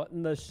 What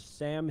in the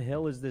Sam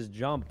Hill is this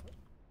jump?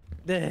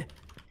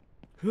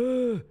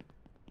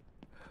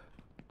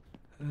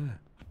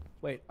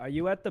 Wait, are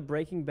you at the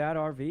Breaking Bad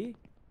RV?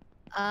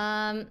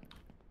 I'm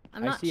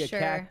not I see sure.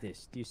 a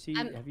cactus. Do you see?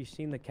 Have you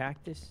seen the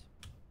cactus?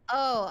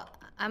 Oh,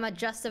 I'm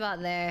just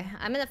about there.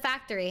 I'm in the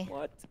factory.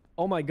 What?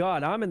 Oh my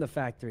God, I'm in the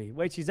factory.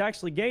 Wait, she's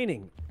actually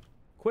gaining.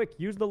 Quick,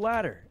 use the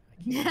ladder.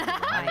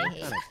 I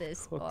hate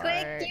this part.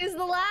 Quick, use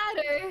the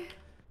ladder.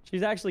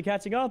 She's actually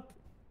catching up.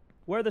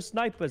 Where are the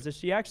snipers? Is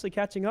she actually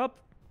catching up?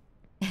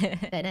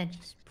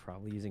 She's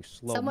probably using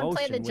slow Someone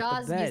play motion the with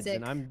Jaws the beds, music.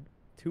 and I'm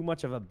too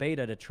much of a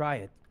beta to try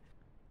it.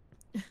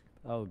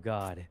 Oh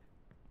God.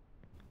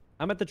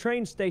 I'm at the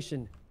train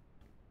station.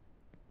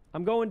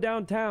 I'm going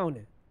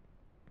downtown.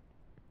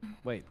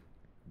 Wait,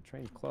 the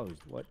train closed.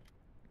 What?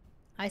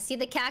 I see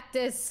the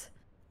cactus.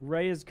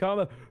 Ray is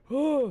coming.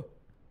 Oh.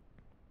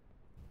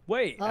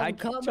 Wait, I'm I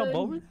can't jump coming.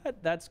 over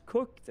that? That's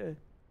cooked.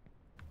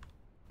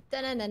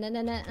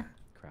 Da-na-na-na-na-na.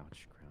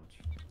 Crouch, crouch.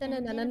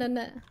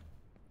 Da-na-na-na-na-na.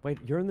 Wait,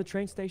 you're in the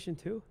train station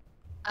too?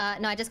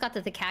 No, I just got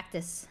the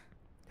cactus.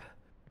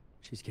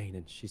 She's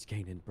gaining,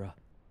 bruh.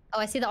 Oh,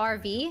 I see the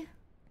RV.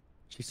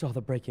 She saw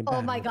the Breaking Bad.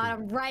 Oh my RV. God,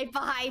 I'm right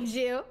behind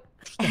you.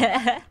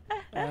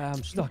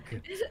 I'm stuck.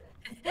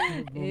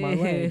 My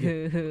leg.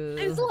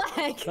 His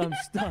leg. I'm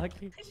stuck.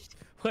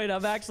 Wait,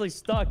 I'm actually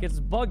stuck. It's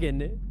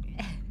bugging.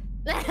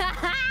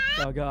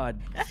 Oh God.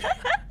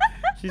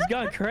 She's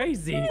gone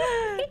crazy.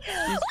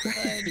 She's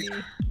crazy.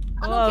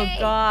 Oh okay.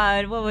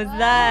 God, what was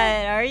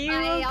that? Are you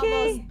I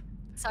okay? almost...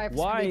 Sorry for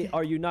Why speaking.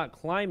 are you not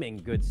climbing,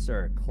 good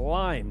sir?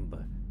 Climb.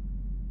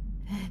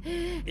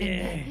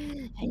 Yeah.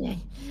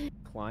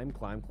 Climb,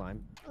 climb,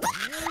 climb.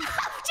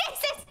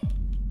 Jesus!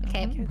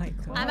 Okay, Oh my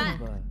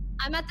God.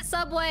 I'm at the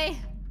subway.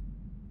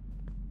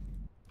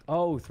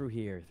 Oh, through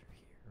here,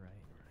 right.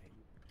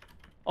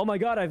 Oh my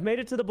God, I've made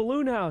it to the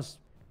balloon house.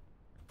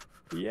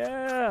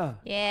 Yeah.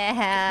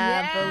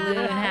 Yeah, balloon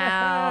Yeah.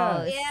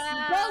 house.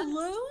 Yeah.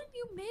 Balloon?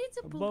 You made it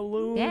to balloon?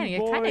 Balloon Damn,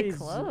 you're kind of boys.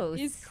 close.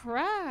 He's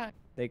cracked.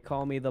 They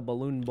call me the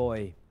balloon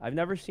boy. I've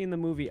never seen the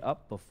movie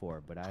Up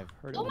before, but I've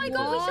heard. Oh it my was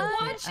God, we good. should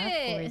watch Of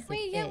it. course Wait,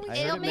 it yeah, is. we I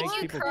should. heard It'll it make makes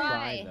you people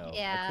cry. though.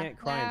 Yeah. I can't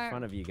cry in There-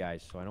 front of you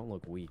guys, so I don't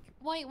look weak.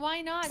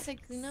 Why not,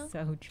 Sykkuno?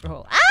 So troll.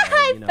 Well,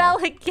 I you know, fell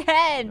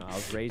again. You know, I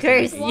was raised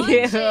Curse in you. an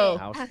Asian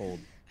household.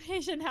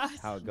 Asian house.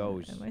 How it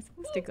goes. Am I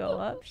supposed to go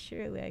up?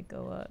 Surely I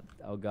go up.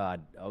 Oh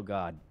God. Oh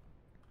God.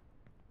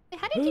 Hey,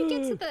 how did you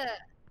get to the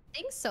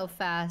thing so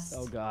fast?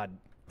 Oh God.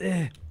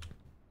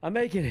 I'm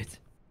making it.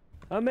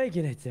 I'm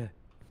making it.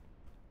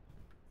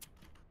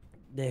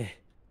 Where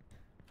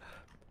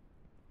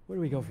do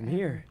we go from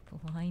here?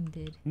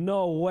 Blinded.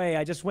 No way.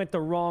 I just went the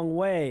wrong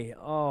way.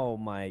 Oh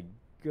my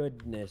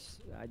goodness.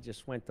 I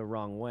just went the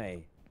wrong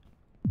way.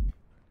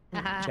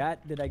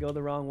 Chat, did I go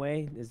the wrong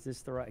way? Is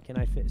this the right? Can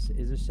I fit? Is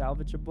this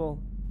salvageable?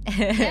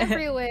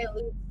 Every way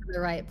leads to the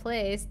right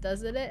place,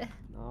 doesn't it?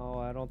 No,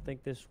 I don't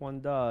think this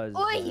one does.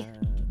 Oi!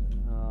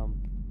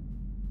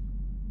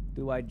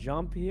 Do I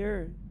jump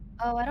here?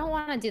 Oh, I don't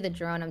want to do the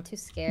drone. I'm too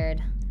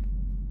scared.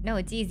 No,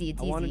 it's easy.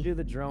 It's I easy. want to do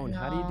the drone.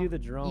 How do you do the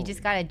drone? You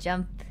just gotta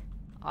jump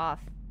off.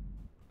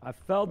 I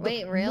fell.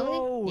 Wait, really?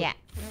 No. Yeah.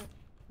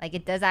 Like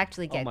it does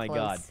actually get Oh my close.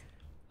 God.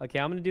 Okay,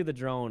 I'm gonna do the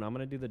drone. I'm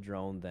gonna do the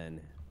drone then.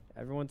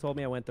 Everyone told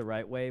me I went the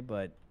right way,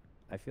 but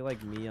I feel like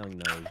Myung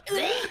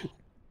knows.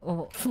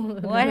 Oh,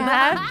 what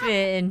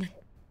happened?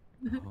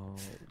 Oh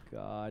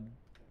God.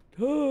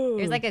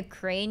 There's like a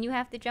crane you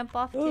have to jump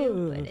off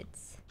to, but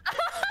it's.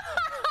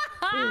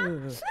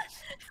 What is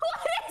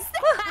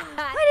that?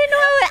 I didn't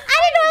know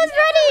I was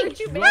running.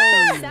 You made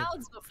Drone. those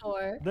sounds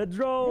before. The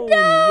drone.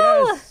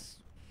 No! Yes.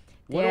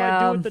 What do I do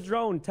Damn. with the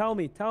drone? Tell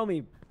me. Tell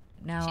me.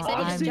 No, She said you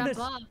I've just seen jump this.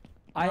 off.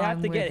 I No, have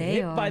I'm to where get they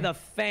hit by are. the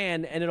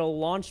fan and it'll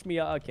launch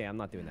me. Okay, I'm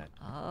not doing that.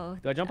 Oh,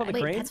 Do I jump on the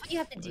Wait, crane? that's what you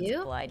have to I was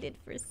do? blinded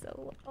for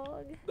so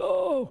long.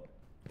 Oh,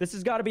 this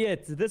has got to be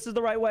it. This is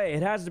the right way.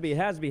 It has to be. It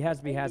has to be. Has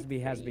to be. Has to be.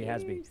 Has to be.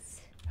 Has to be.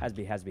 Has to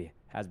be. Has to be.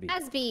 Has to be.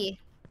 Asby.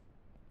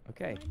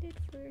 Okay.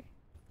 Blinded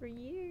for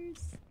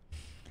years.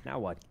 Now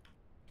what?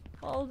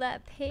 All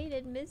that pain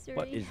and misery.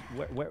 What is?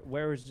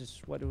 Where is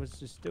this? What was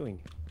this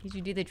doing? Did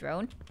you do the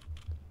drone?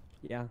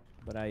 Yeah,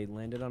 but I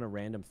landed on a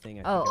random thing.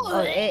 I Oh, think it oh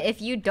was-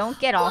 if you don't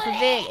get off of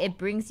it, it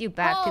brings you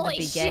back to the Holy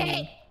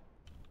beginning. shit.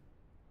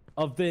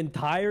 Of the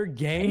entire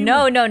game?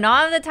 No, not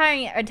on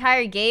the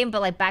entire game,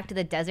 but like back to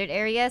the desert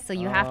area. So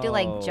you have to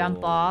like jump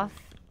Oh. off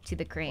to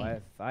the crane. Well,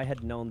 if I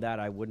had known that,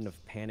 I wouldn't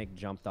have panic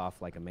jumped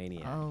off like a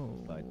maniac. Oh.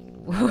 But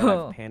now that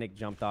I've panic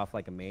jumped off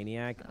like a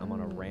maniac, I'm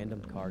on a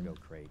random cargo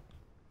crate.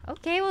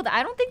 Okay, well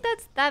I don't think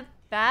that's that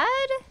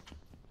bad.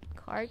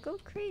 Cargo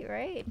crate,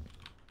 right?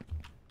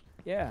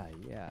 Yeah,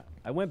 yeah.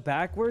 I went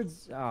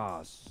backwards. Oh,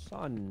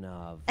 son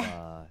of.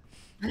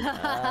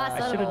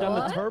 I should have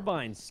done the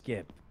turbine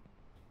skip.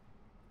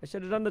 I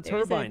should have done the There's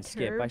a turbine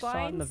skip. I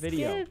saw it in the turbine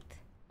video. skip?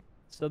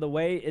 So the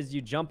way is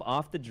you jump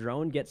off the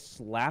drone, get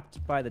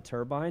slapped by the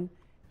turbine,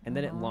 and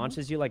then it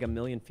launches you like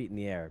 1,000,000 feet in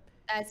the air.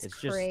 That's It's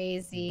just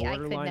crazy. I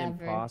could borderline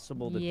never.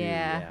 impossible to do.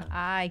 Yeah, Yeah.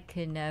 I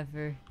could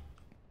never.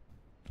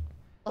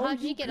 Well,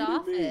 how'd you get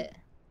off it?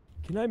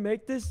 Can I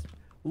make this?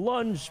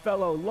 Lunge,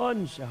 fellow,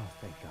 lunge. Oh,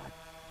 thank God.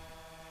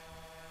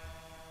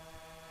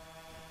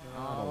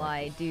 All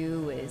I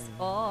do is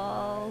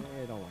fall.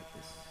 I don't like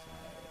this.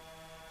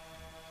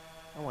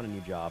 I want a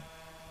new job.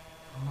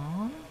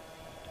 Huh?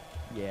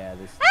 Yeah,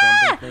 this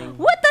jumping thing.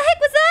 What the heck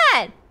was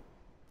that?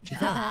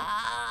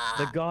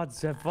 The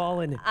gods have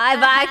fallen.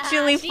 I've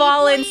actually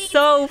fallen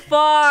so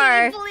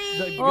far. The gods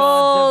Holy, have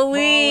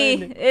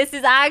fallen. this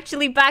is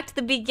actually back to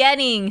the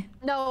beginning.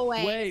 No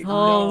way. Wait,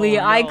 Holy, no,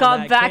 I no, got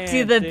that back to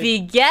can't. the It-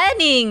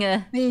 beginning.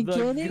 The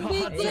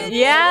gods have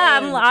Yeah,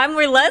 fallen. I'm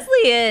where Leslie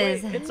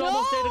is. Wait, it's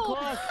almost 8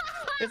 o'clock.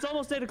 It's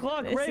almost 8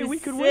 o'clock. This Ray, is we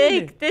could sick.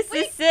 win. This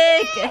is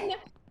sick.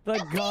 The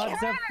gods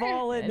have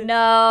fallen.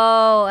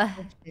 No,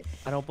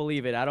 I don't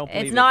believe it. I don't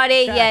believe it. it's not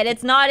 8 Chat, yet.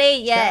 It's not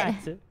 8 yet.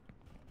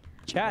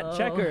 Chat, Oh.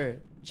 checker.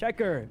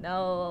 Checker.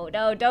 No,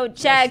 don't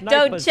check. Snipe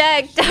Don't us.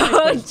 check. Snipe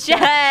Don't us. Chat,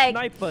 check.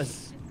 Snipe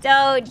us.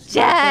 Don't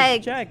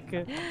Snipe check.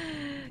 us, check.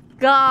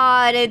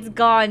 God, it's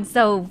gone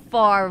so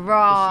far Is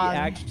wrong. she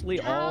actually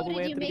How all the did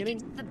way you at the make beginning?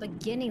 it to the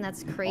beginning?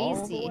 That's All the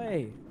crazy.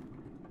 way.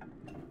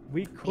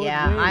 We could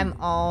Yeah, win. I'm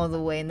all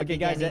the way in the Okay,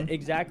 guys, beginning. at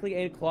exactly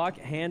 8 o'clock,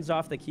 hands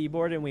off the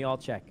keyboard, and we all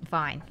check.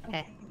 Fine.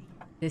 Okay.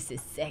 This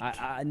is sick.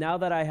 Now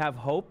that I have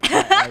hope,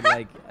 I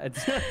like...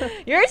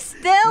 You're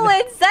still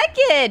in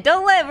second.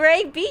 Don't let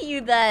Ray beat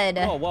you then.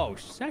 Whoa,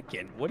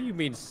 second? What do you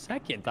mean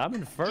second? I'm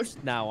in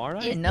first now,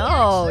 aren't I?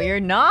 No, you're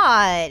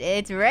not.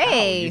 It's Ow,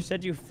 Ray. you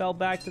said you fell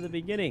back to the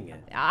beginning.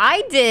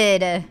 I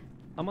did.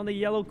 I'm on the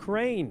yellow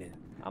crane.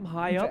 I'm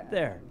high up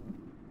there.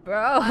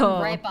 Bro.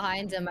 I'm right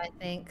behind him, I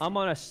think. I'm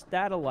on a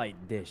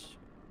satellite dish.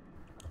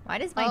 Why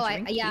does my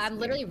drink yeah, taste I'm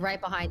weird? literally right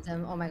behind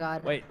him. Oh my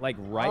god. Wait, like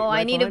right Oh, I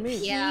right need a behind me?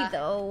 pee Yeah.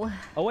 though.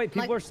 Oh, wait,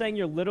 people Like- are saying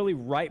you're literally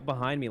right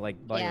behind me, like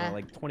by Yeah.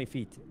 like 20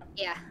 feet.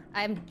 Yeah,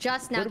 I'm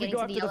just now Where do we getting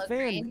go to the after yellow the fan?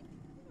 crane.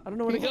 I don't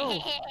know where to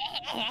go.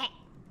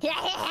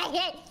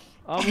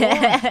 I'm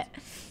lost.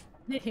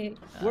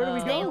 Where do we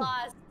Stay go?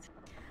 lost.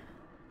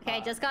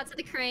 Okay, just got to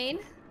the crane.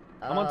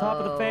 I'm on top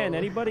of the fan. Oh,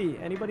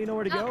 Anybody know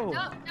where to go?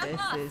 No,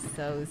 This is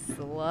so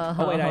slow.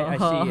 Oh wait, I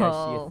see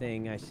a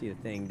thing. I see a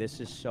thing. This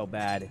is so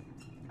bad.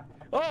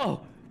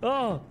 Oh!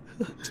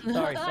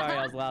 sorry,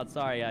 I was loud.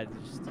 Sorry, I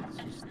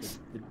just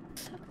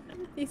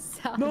He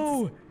sounds...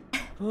 no.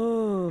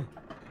 Oh.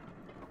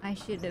 I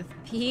should have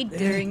peed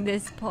during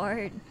this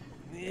part.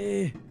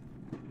 Eh.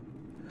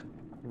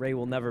 Ray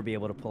will never be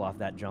able to pull off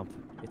that jump.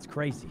 It's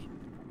crazy.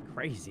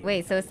 Crazy.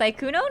 Wait, so is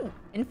Sykkuno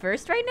in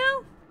first right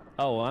now?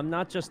 Oh, I'm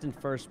not just in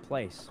first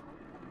place.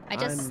 I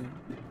just... I'm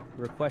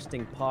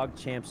requesting Pog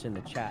champs in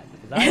the chat.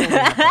 'Cause I only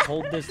have to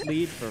hold this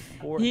lead for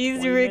 20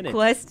 minutes.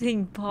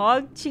 requesting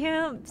Pog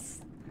champs.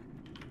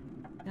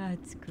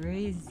 That's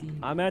crazy.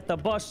 I'm at the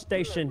bus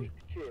station.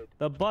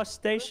 The bus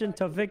station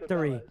to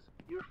victory.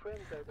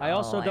 I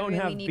also I don't really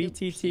have need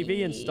to BTTV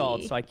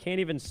installed, pee. so I can't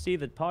even see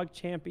the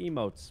PogChamp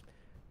emotes.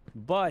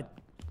 But...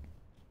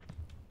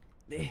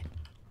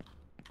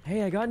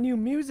 Hey, I got new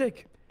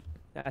music!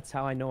 That's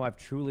how I know I've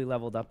truly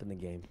leveled up in the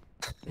game.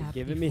 They've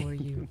given me... for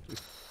you.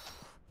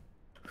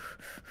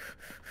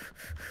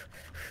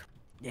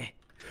 Yeah.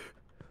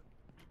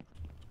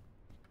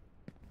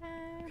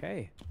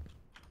 Okay.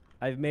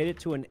 I've made it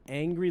to an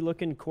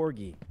angry-looking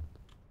corgi.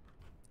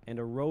 And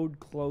a road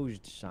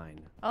closed sign.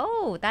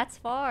 Oh, that's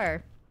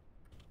far.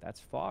 That's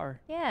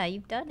far. Yeah,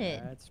 you've done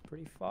it. That's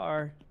pretty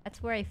far.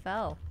 That's where I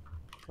fell.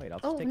 Wait, I'll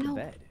just Oh, take the no.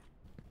 bed.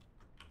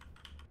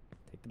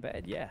 Take the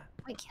bed, yeah.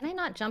 Wait, can I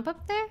not jump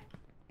up there?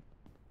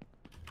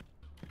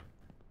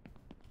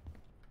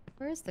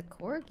 Where's the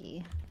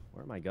corgi?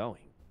 Where am I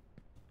going?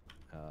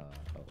 Oh,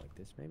 like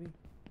this maybe?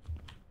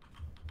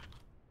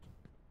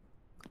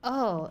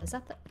 Oh, is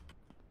that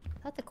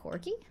the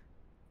corgi?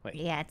 Wait,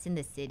 Yeah, it's in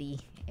the city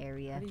how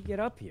area. do you get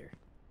up here?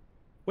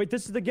 Wait,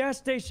 this is the gas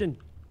station.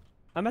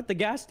 I'm at the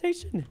gas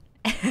station?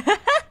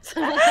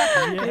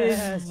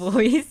 Yes.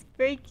 Voice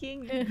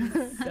breaking.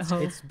 So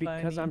It's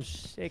because funny. I'm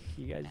sick.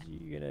 You guys,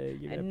 you're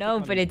gonna No,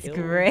 pick on but the it's ill-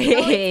 great.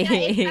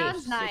 It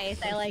sounds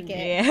nice. I like it.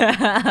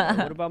 Yeah.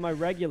 What about my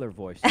regular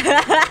voice?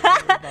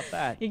 What about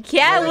that? You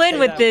can't Never win say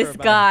with that this for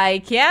about- guy.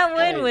 Can't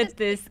win Hey. with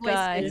this Voice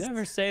guy. You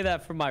never say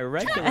that for my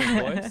regular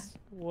voice.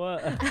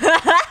 What?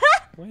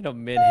 Wait a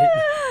minute.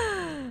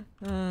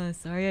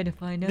 Sorry I had to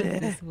find out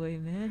this way,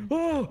 man.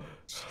 Oh.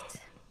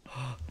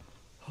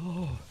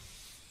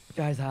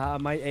 Guys, I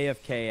might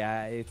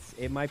AFK.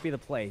 It might be the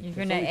play. You're It's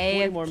gonna only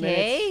 20 more AFK?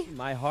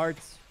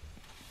 minutes.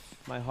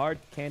 My heart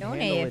can't Don't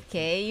handle it.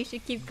 AFK. You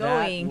should keep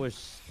That going.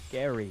 was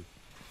scary.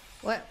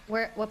 What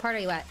part are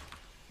you at?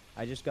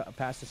 I just got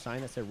past a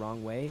sign that said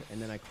wrong way, and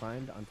then I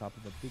climbed on top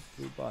of a big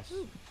blue bus.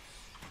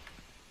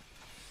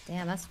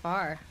 Damn, that's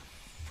far.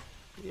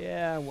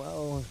 Yeah,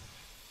 well,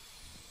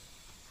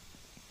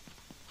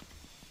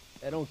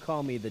 they don't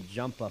call me the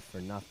jumper for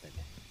nothing.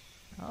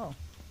 Oh.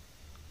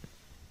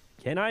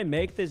 Can I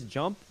make this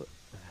jump?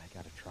 I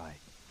gotta try.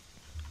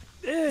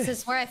 This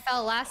is where I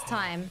fell last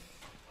time.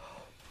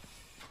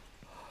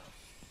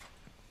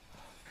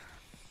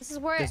 This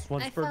is where This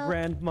one's I for fell.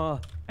 Grandma.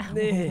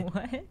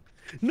 What?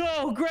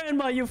 No,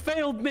 Grandma, you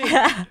failed me.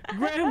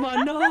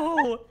 Grandma,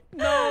 no.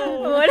 No.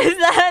 What does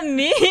that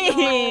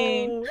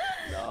mean?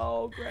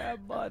 No,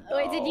 Grandma, no.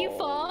 Wait, did you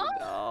fall?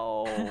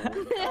 No.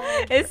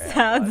 It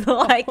sounds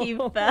like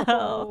you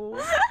fell.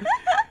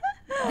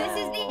 This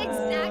is the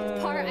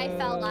exact part I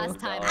fell last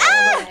time.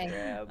 Ah! All the way.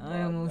 Grandma,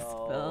 I almost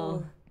no.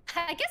 fell.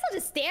 I guess I'll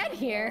just stand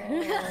here.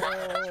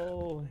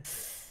 No.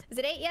 Is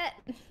it 8 yet?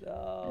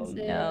 No,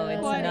 No, it's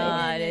 20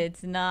 not. minutes.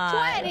 It's not.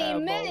 20 Grandma,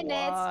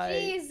 minutes, why?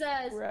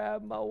 Jesus.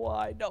 Grandma,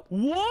 why? No.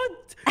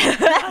 What?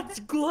 That's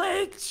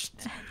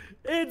glitched.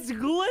 It's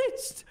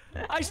glitched.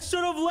 I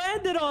should have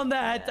landed on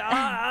that.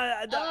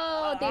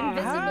 Oh, the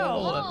invisible how?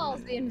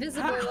 walls. The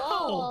invisible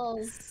How?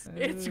 walls.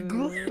 It's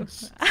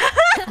glitched.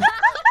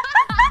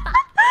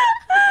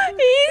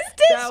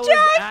 He's That was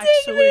distracting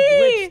actually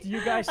me. glitched.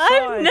 You guys saw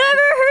I've it.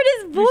 never heard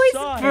his You voice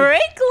saw it.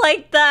 break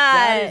like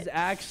That that. is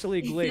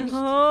actually glitched.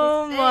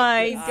 Oh He's sick,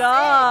 my he's sick.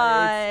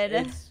 god.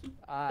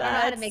 I don't know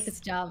how to make this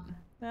jump.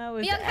 That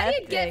was Young, how do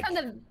you get epic.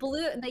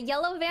 from the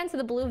yellow van to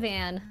the blue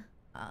van?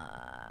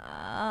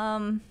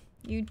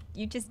 You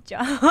just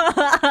jump.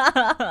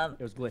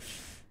 It was glitched.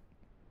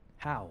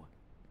 How?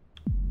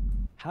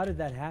 How did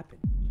that happen?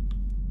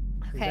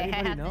 Does Okay, I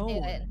anybody have know? to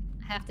do it.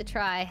 I have to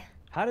try.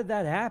 How did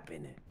that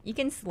happen? You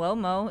can slow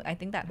mo. I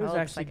think that It was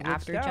helps, actually like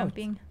after glitched out.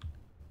 jumping.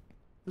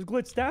 It was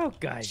glitched out,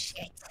 guys.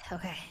 Shit.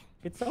 Okay.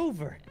 It's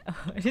over.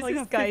 This I is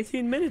got guys.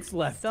 15 minutes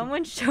left.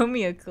 Someone show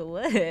me a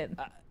clip.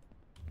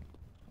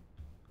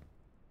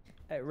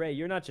 Hey, Ray,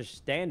 you're not just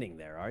standing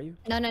there, are you?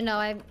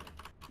 No.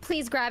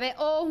 Please grab it.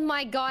 Oh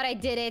my god, I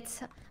did it.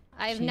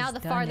 I've now She's the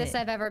done farthest it.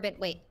 I've ever been.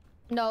 Wait.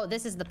 No,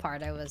 this is the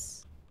part I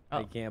was. Oh.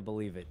 I can't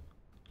believe it.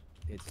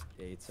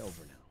 It's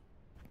over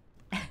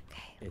now. Okay.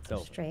 It's go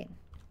over. Straight.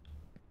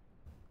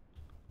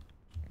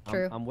 I'm-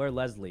 True. I'm where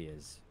Leslie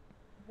is.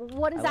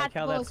 What is I that like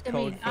how that's supposed to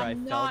code mean? for I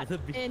I'm fell not to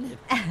the in.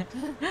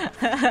 beginning.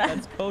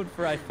 That's code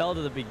for I fell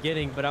to the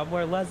beginning, but I'm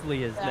where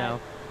Leslie is now.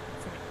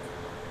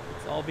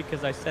 It's all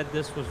because I said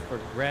this was for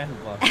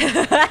Grandma.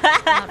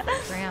 Not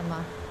for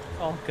grandma. It's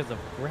all because of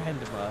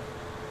Grandma.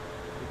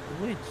 It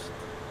glitched.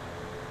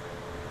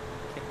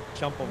 Can't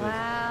jump over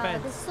Wow, this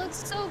fence. this looks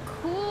so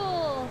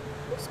cool.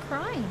 Who's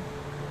crying?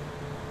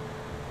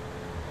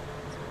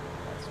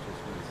 That's just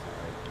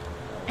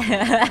me,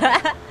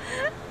 sorry.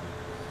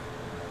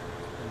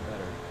 It's been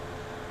better.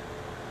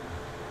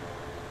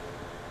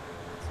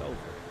 It's over.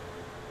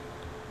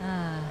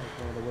 Ah, It's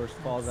one of the worst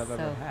falls I've so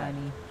ever had.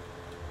 funny.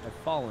 I've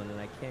fallen and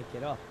I can't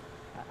get up.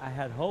 I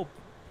had hope.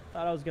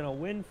 Thought I was gonna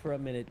win for a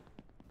minute.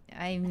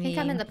 I I mean, think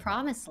I'm in the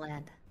promised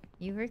land.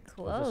 you were There's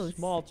close. a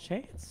small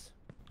chance.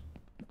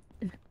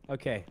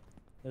 Okay,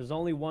 there's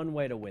only one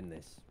way to win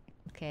this.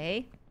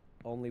 Okay.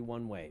 Only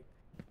one way.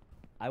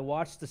 I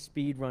watched the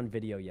speedrun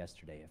video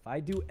yesterday. If I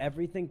do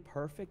everything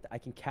perfect, I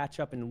can catch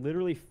up in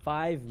literally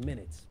 5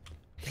 minutes.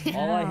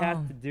 All I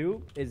have to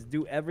do is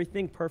do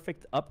everything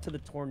perfect up to the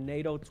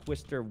tornado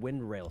twister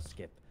wind rail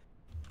skip.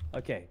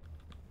 Okay,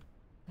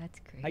 That's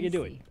crazy. I can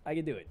do it. I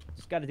can do it.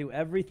 Just got to do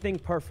everything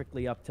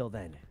perfectly up till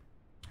then.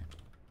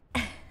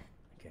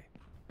 Okay.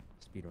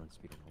 Speedrun,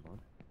 hold on.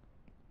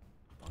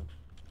 Hold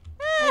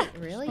on. Wait,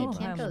 really? Oh, You I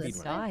can't go almost this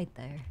way? died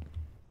there. Okay,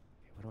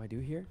 what do I do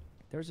here?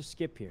 There's a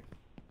skip here.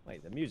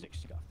 Wait, the music's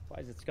scuffed. Why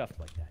is it scuffed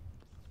like that?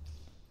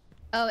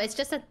 Oh, it's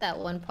just at that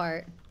one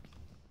part.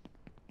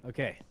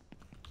 Okay.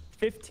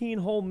 15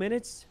 whole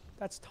minutes?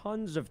 That's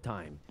tons of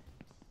time.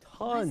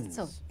 Why is it Tons.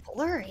 so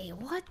blurry?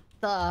 What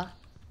the?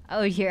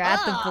 Oh, you're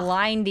at the Ugh.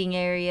 blinding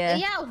area.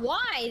 Yeah,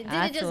 why? Did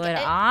That's it just what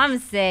get... I'm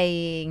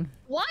saying.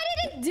 Why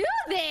did it do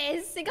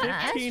this? It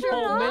got 15 extra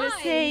whole minutes?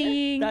 line.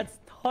 Saying. That's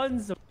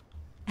tons of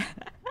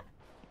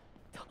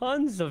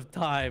tons of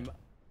time.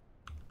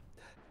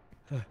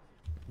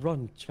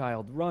 Run,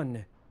 child,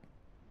 run.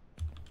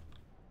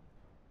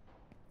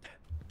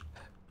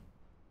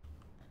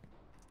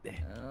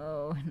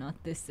 Oh, not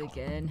this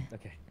again.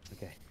 Okay.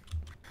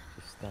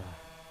 Just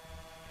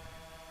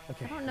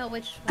okay. I don't know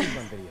which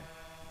Speedrun video.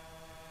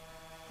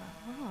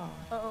 Oh.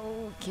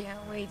 Oh, can't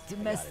wait to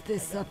got mess it,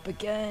 this I got up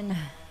again.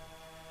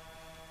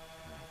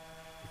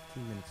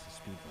 15 minutes to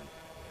speedrun.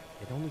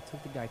 It only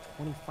took the guy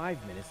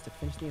 25 minutes to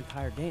finish the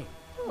entire game.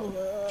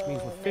 Which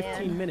means with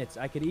 15 minutes,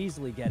 I could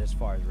easily get as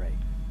far as Ray.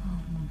 Oh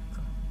my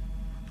god.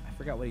 I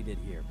forgot what he did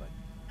here, but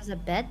There's a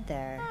bed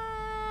there.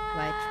 Do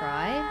I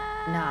try?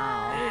 No.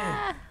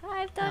 Ah,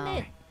 I've done No.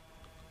 it.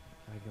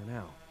 I go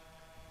now.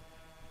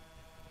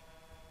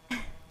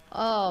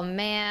 Oh,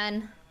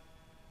 man.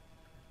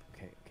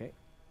 Okay.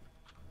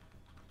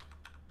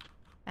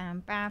 Bam,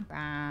 bam,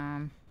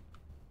 bam.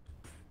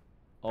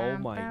 Oh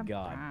Bam, my bam,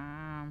 god.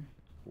 bam.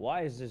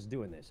 Why is this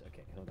doing this?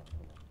 Okay, hold on.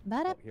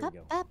 Oh, here we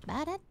go.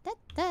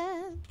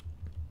 Ba-da-ba-ba-ba-da-da-da.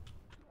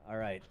 All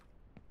right.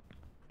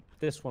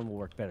 This one will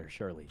work better,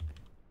 surely.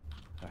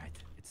 All right,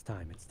 it's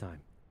time.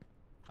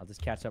 I'll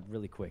just catch up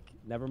really quick.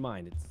 Never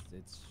mind,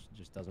 it's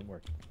just doesn't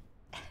work.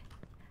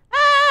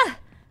 Ah!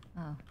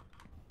 Oh.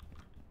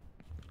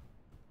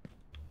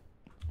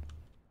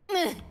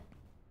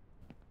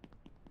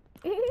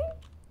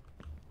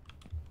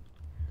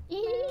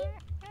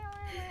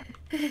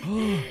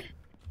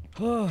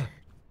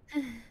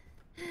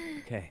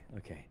 Okay,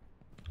 okay.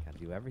 Gotta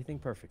do everything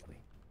perfectly.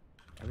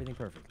 Everything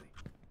perfectly.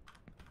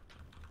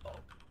 Oh,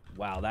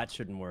 wow, that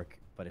shouldn't work,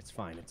 but it's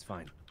fine, it's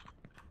fine.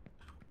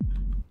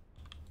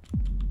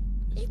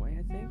 This way,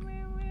 I think?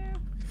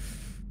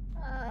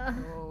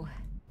 Oh.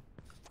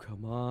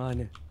 Come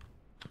on.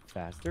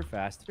 Faster,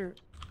 faster.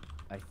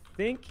 I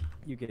think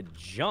you could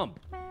jump.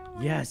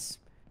 Yes.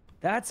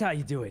 That's how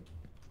you do it.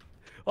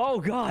 Oh,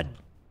 God.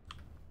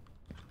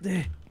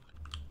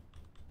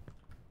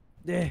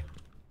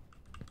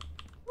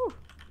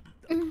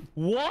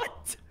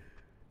 What?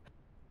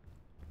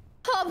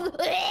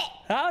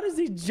 How does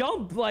he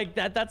jump like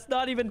that? That's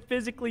not even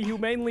physically,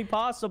 humanely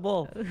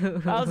possible.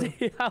 How's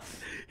he?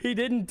 He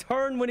didn't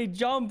turn when he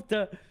jumped.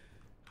 There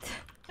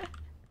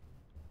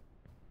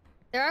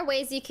are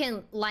ways you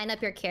can line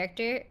up your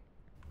character.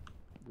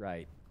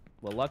 Right.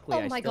 Well, luckily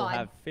I still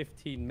have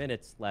 15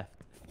 minutes left.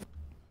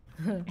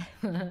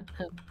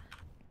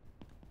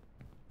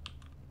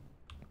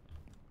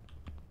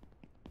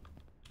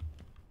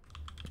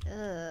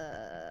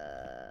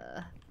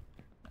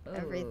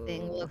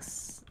 Everything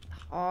looks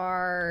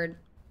hard.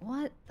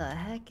 What the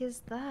heck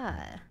is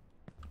that?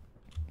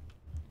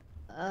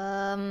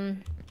 I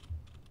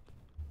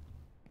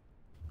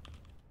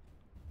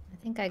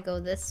think I go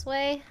this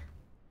way.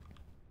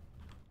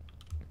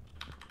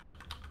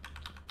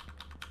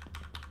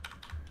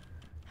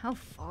 How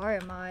far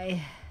am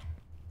I?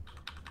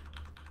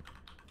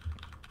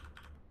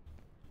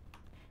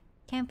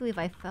 Can't believe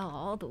I fell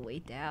all the way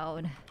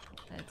down.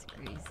 That's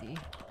crazy.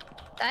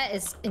 That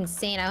is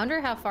insane. I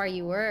wonder how far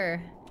you were.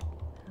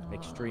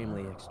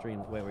 Extremely,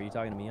 extreme. Wait, were you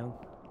talking to me, Young?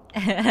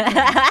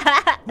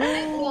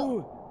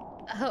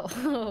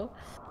 Oh,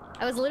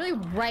 I was literally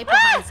right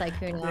behind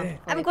Sykkuno.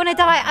 I'm gonna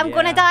die. I'm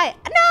gonna die.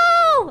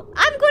 No!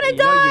 I'm gonna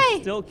die.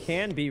 You still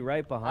can be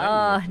right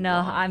behind me. Oh no,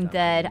 I'm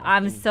dead.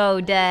 I'm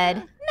so dead.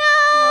 No!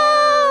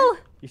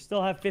 You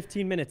still have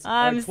 15 minutes.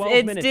 It's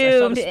 12 minutes.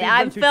 doomed.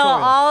 I fell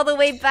all the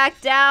way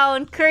back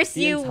down. Curse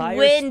the you, entire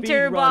wind speed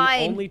run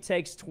turbine. only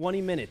takes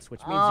 20 minutes,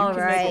 which means you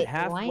can make it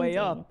halfway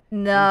up.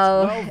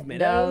 No, in 12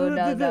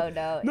 minutes.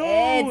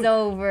 no. It's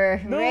over.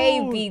 No.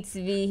 Ray beats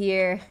me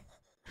here.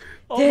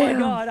 Oh Damn. my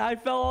God! I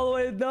fell all the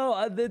way. No,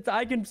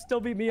 I can still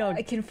beat me Young.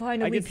 I can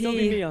finally I can still beat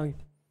pee. me Young.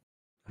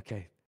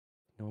 Okay,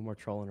 no more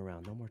trolling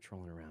around. No more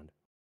trolling around.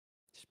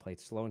 Just play it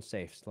slow and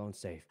safe. Slow and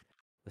safe.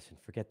 Listen,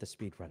 forget the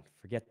speed run.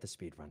 Forget the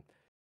speed run.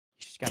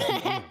 You just gotta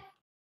beat me Young.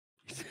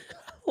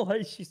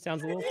 Why? She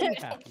sounds a little too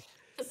happy.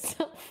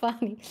 So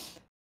funny.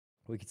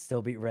 We could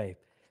still beat Ray.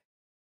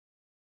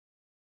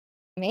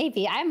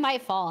 Maybe. I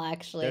might fall,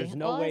 actually. There's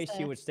no way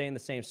she would stay in the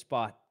same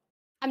spot.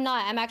 I'm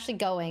not. I'm actually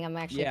going. I'm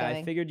actually going. Yeah,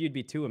 I figured you'd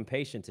be too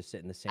impatient to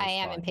sit in the same I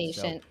spot. am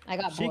impatient. I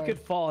got She bored. could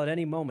fall at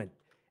any moment.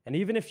 And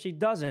even if she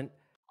doesn't,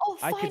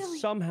 I could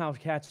somehow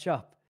catch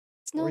up.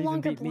 It's no or even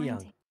longer beat me Young.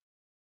 blinding.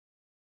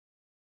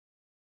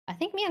 I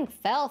think Miyoung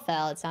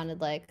fell, it sounded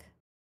like.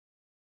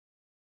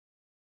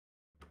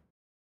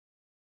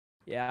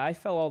 Yeah, I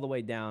fell all the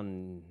way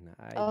down.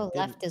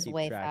 Left is keep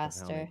way track of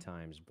faster. how many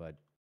times, but...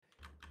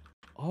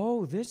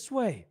 Oh, this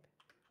way.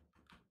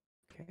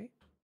 Okay,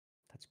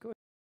 that's good.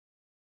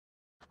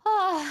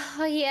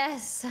 Oh,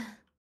 yes.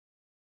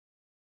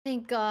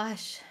 Thank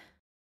gosh.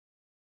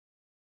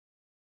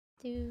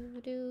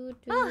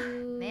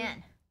 Oh,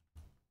 man.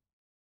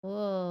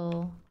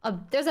 Whoa.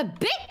 There's a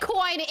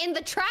Bitcoin in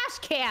the trash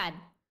can!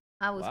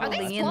 I was Wow,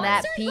 holding that's in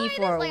that sponsored pee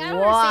by for this? Like, I a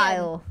don't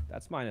while.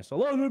 That's minus.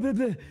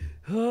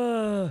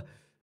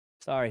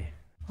 Sorry.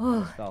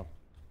 Fell.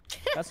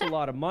 That's a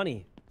lot of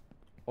money.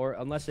 Or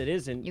unless it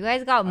isn't. You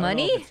guys got I don't know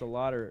money? if it's a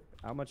lot or...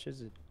 How much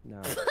is it?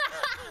 No.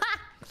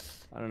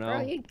 I don't know.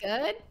 Bro, you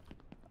good?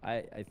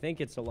 I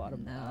think it's a lot of...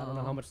 I don't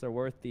know how much they're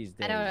worth these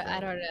days. I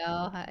don't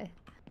know.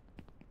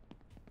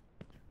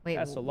 Wait,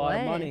 that's a lot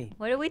of money.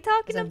 What are we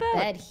talking There's about? a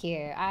bed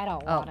here. I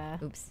don't wanna.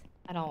 Oops.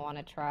 I don't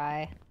wanna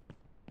try.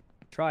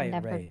 Try it,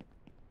 Never- Ray.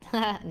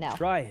 No.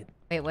 Try it.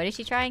 Wait, what is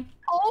she trying?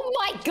 Oh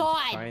my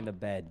god! Try in the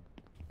bed.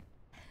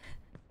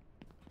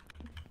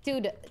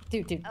 Dude.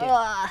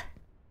 Ugh.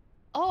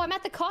 Oh, I'm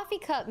at the coffee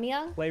cup,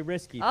 Miyoung. Play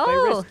risky. Play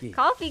Oh, risky.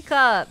 coffee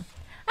cup.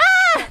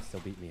 Still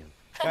beat me Young.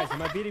 Guys,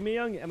 am I beating me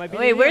Young? Am I beating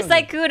Wait, me where's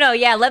Young? Sykkuno?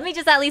 Yeah, let me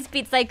just at least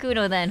beat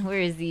Sykkuno then. Where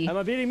is he? Am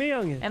I beating me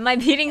Young? Am I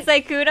beating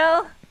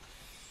Sykkuno?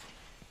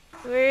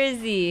 Where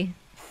is he?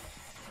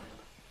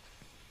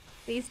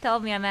 Please tell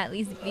me I'm at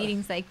least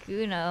beating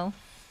Sykkuno.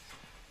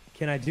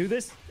 Can I do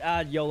this?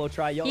 YOLO,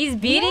 try YOLO. He's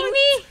beating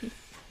What? me?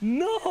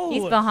 No!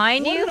 He's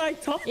behind What you? did I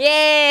touch?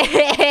 Yay!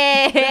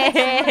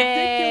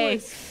 That's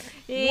ridiculous!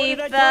 He What did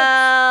I fell.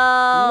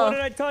 touch? What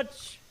did I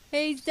touch?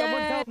 He's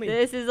Someone tell dead. me.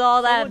 This is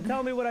all Someone that.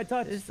 tell me what I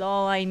touched. This is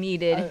all I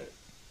needed.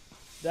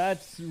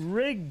 That's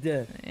rigged.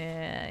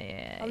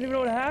 Yeah. I don't even know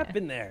what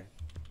happened there.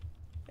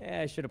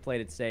 Yeah, I should have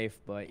played it safe,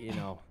 but you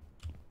know.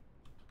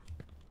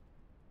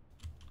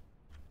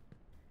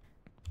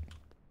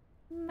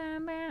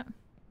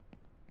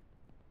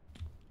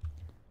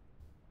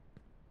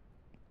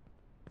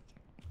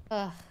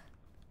 Ugh.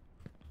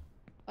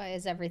 Why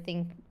is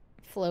everything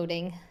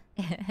floating?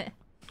 The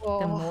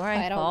more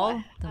I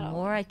fall, the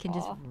more I can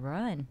just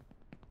run.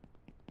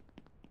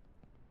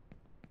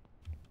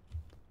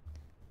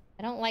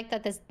 I don't like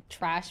that this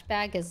trash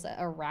bag is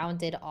a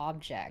rounded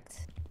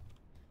object.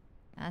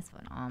 That's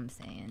what I'm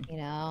saying. You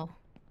know?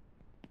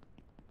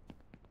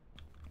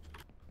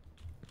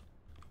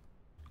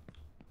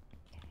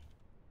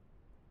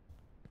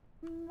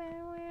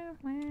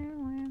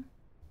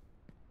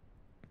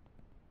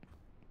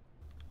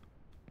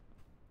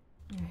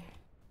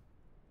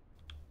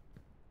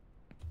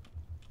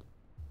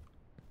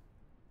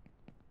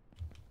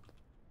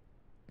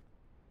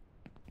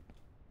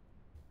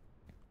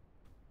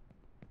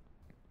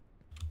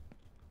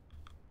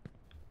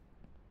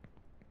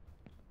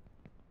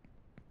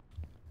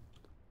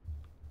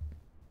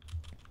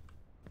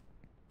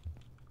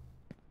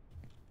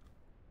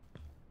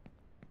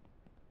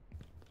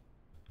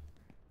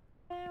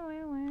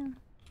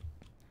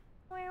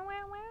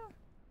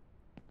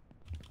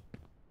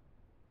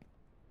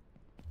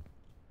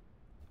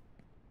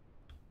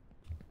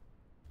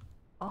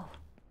 Oh,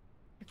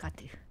 you got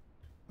to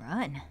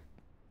run.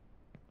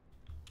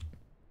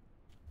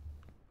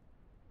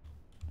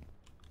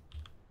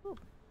 Ooh.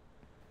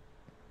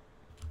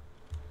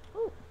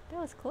 Ooh, that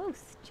was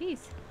close.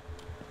 Jeez.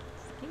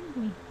 Scared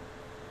me.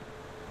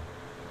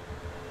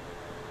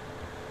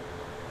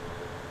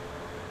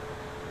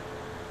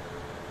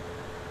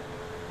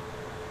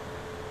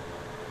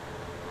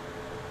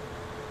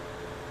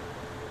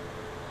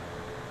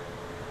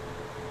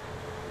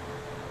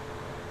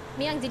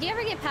 Myung, did you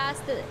ever get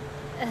past the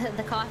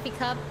coffee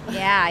cup?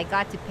 Yeah, I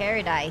got to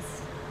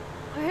paradise.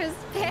 Where's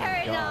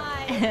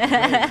paradise?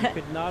 Wait, you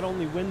could not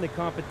only win the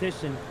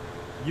competition,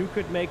 you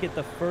could make it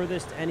the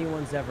furthest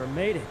anyone's ever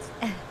made it.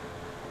 I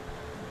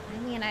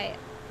mean,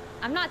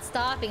 I'm not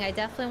stopping. I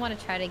definitely want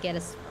to try to get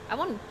us. I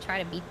want to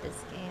try to beat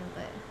this game,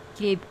 but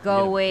keep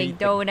going.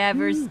 Don't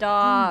ever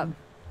stop.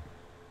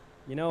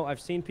 You know,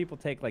 I've seen people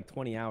take like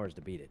 20 hours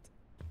to beat it.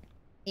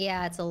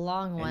 Yeah, it's a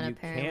long one, and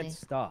apparently. You can't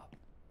stop.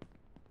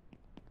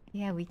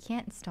 Yeah, we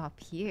can't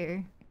stop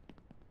here.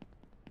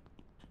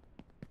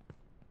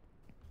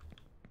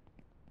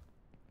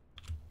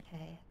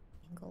 Okay,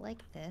 go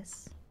like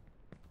this.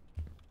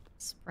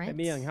 Sprint.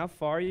 Hey, Myung, how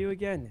far are you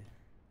again?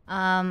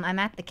 I'm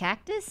at the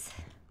cactus.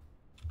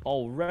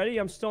 Already?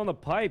 I'm still in the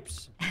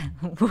pipes.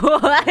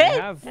 What? I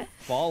have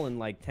fallen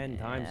like 10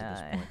 times at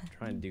this point,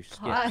 trying to do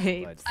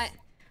skips.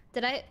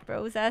 But...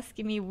 Bro's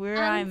asking me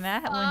where I'm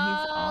at when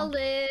he's on.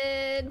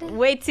 Solid.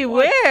 Wait, to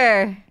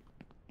where?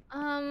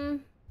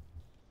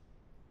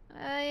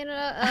 You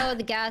know, oh,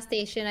 the gas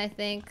station, I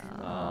think.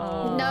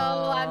 Oh.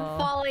 No, I'm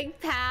falling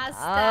past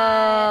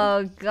that.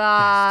 Oh,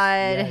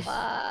 God. Yes.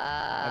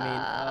 I mean,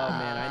 oh,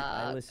 man,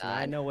 I listen,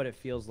 I know what it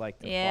feels like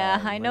to yeah,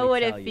 fall. I know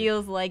what it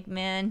feels like,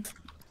 man.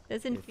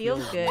 Doesn't it feel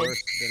feels good.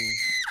 Worse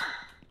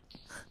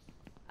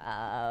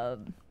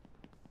than...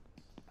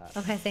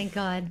 Okay, thank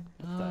God.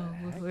 Oh,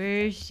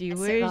 where is she?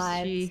 Where is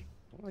she?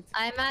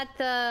 I'm at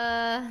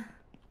the...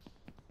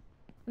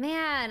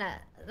 Man,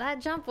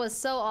 that jump was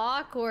so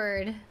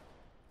awkward.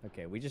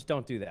 Okay, we just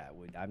don't do that.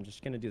 I'm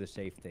just gonna do the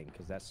safe thing,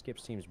 because that skip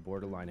seems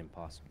borderline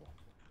impossible.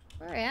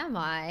 Where am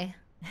I?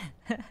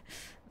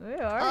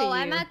 Where are you? Oh,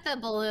 I'm at the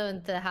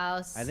balloon, the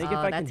house. I think if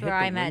I can hit the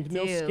I'm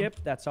windmill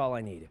skip, that's all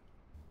I need.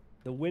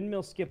 The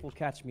windmill skip will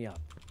catch me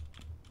up.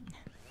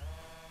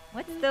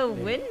 What's the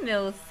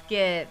windmill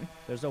skip?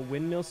 There's a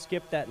windmill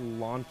skip that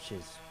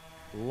launches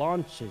you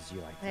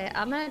like Okay, that.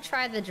 I'm gonna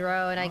try the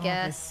drone, I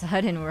guess. All of a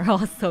sudden, we're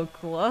all so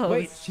close.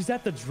 Wait, she's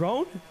at the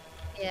drone?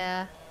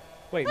 Yeah.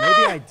 Wait,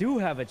 maybe I do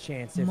have a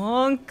chance if...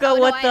 Monka, Oh,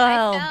 what no, the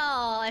hell?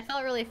 I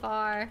fell really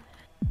far.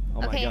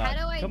 Oh my okay, God. how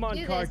do I come on,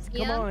 do Cards,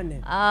 this? come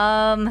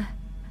on.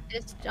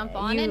 Just jump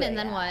on it and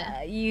then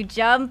what? You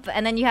jump,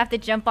 and then you have to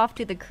jump off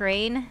to the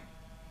crane.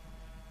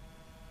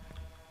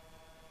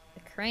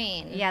 The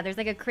crane? Yeah, there's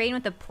like a crane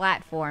with a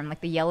platform,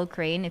 like the yellow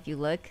crane, if you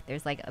look.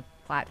 There's like a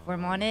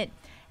platform on it.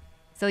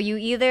 So you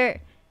either...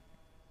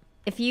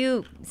 If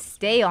you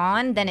stay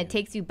on, then it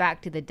takes you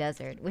back to the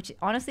desert, which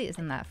honestly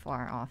isn't that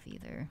far off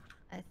either.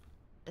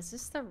 Is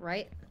this the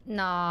right?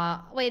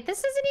 Nah. Wait, this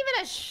isn't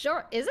even a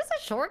short. Is this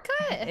a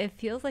shortcut? It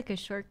feels like a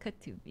shortcut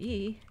to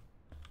me.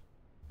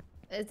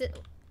 Is it?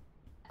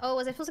 Oh,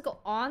 was I supposed to go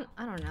on?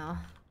 I don't know.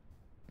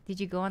 Did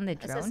you go on the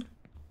drone?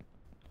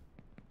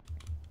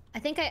 I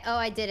think I. Oh,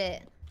 I did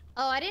it.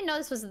 Oh, I didn't know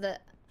this was the.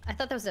 I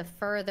thought there was a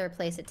further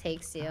place it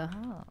takes you.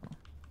 Oh.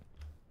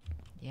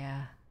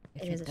 Yeah.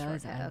 If it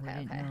does, I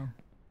wouldn't know.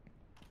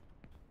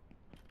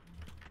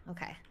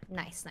 Okay.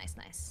 Nice, nice,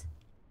 nice.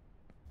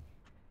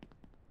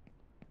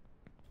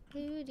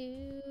 Do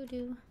do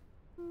do.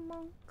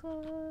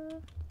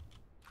 Monka.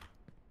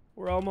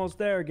 We're almost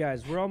there,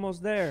 guys. We're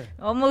almost there.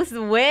 Almost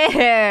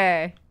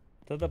where?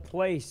 To the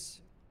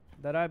place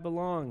that I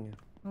belong.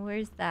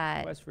 Where's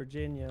that? West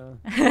Virginia.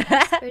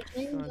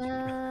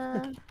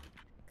 Virginia.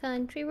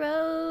 Country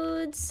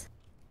roads.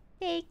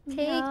 Take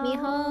me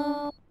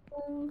home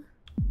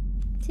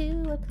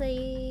to a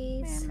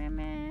place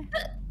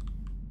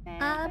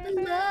I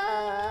belong.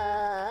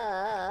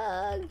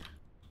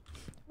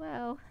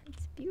 Wow,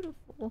 it's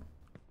beautiful.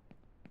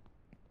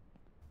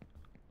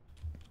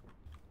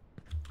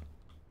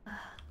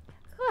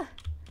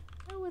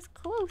 was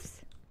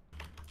close.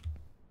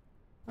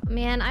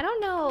 Man, I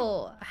don't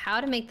know how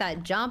to make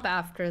that jump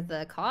after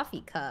the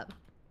coffee cup.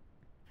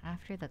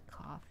 After the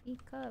coffee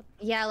cup?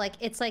 Yeah, like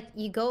it's like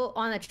you go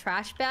on a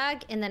trash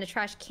bag and then a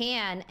trash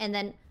can and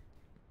then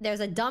there's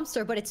a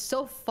dumpster, but it's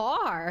so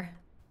far.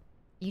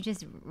 You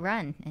just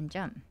run and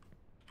jump.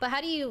 But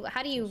how do you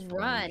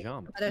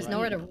run? There's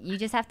nowhere to. You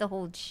just have to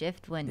hold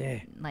shift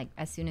when like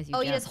as soon as you. Oh,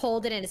 jump. you just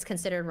hold it and it's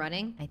considered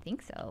running. I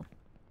think so.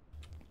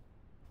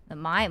 But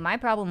my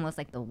problem was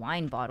like the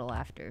wine bottle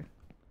after.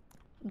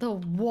 The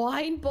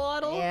wine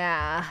bottle?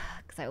 Yeah,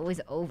 because I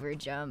always over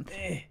jump.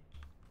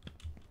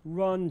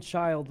 Run,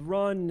 child,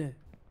 run.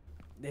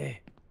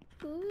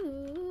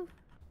 Ooh.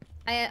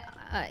 Yeah,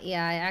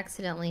 I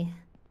accidentally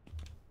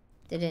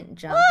didn't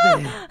jump.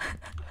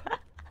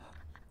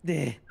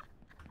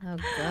 Oh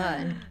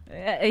god.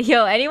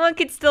 Yo, anyone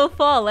could still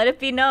fall. Let it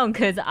be known,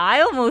 because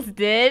I almost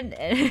did,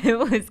 and it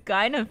was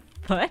kind of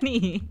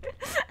funny.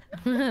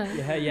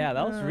 Yeah,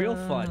 that was real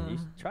fun. You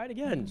should try it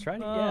again. Try it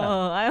again.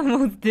 Oh, I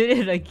almost did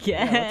it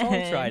again. Yeah,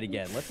 let's all try it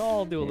again. Let's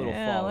all do a little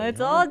falling.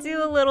 Let's all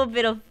do a little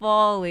bit of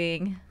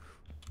falling.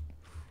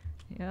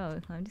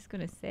 Yo, I'm just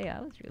gonna say I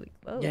was really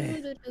close.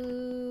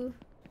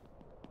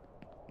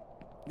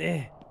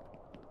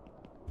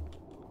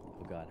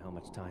 Oh god, how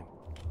much time?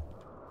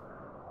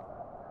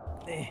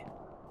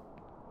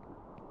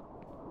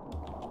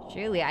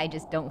 Surely I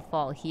just don't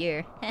fall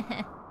here.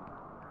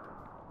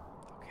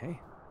 Okay.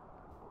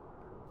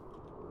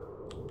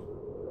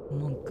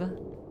 Monka.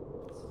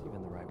 It's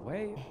even the right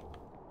way.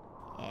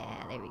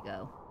 Yeah, there we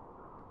go.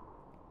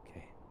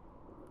 Okay.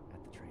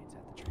 At the trains,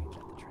 at the trains,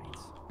 at the trains.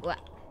 What?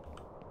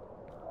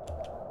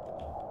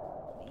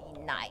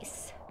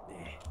 Nice.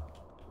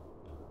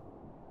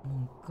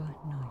 Monka,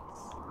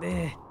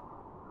 nice.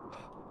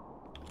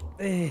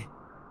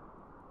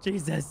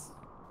 Jesus.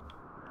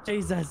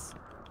 Jesus.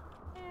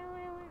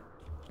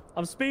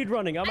 I'm speed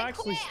running. I'm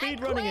actually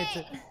speed running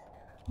it.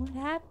 What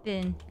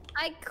happened?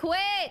 I quit.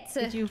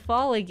 Did you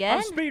fall again?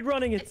 I'm speed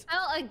running it. I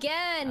fell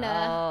again.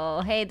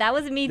 Oh, hey, that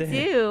was me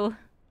too.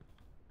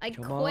 I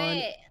Come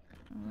quit.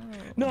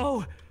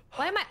 No.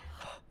 Why am I?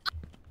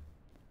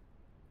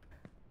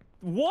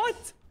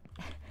 What?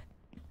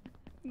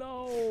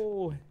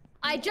 No.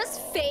 I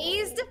just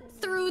phased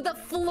through the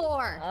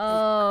floor.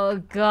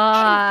 Oh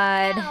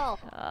god. How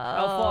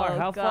far?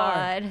 How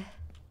far?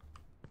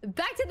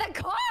 Back to the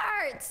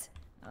cart.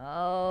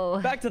 Oh.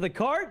 Back to the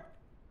cart?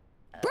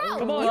 Bro,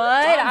 Come on. What?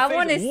 I I'm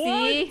want to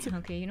phasing- see.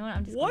 Okay, you know what?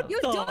 I'm just. What You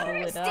the? don't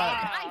understand.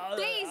 I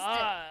phased.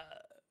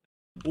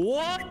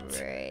 What?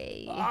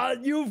 Ray.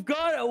 You've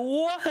got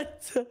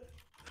what?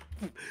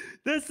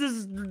 This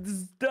is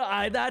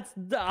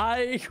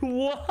what?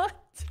 What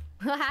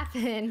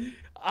happened?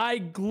 I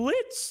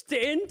glitched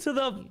into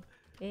the.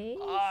 I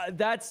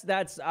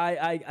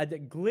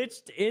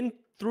glitched in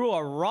through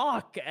a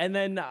rock and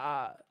then.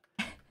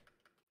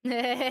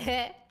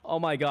 Oh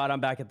my god! I'm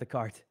back at the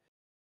cart.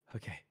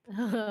 Okay.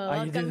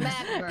 Welcome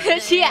back, bro.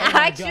 She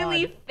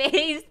actually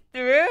phased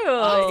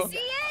through. See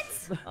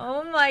it?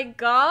 Oh my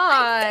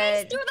god. I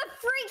phased through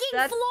the freaking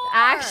That's floor.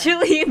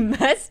 actually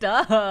messed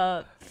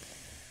up.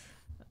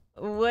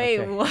 Wait,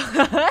 Okay.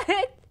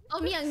 what? Oh,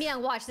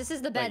 Miyoung, watch. This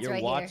is the beds You're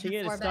right watching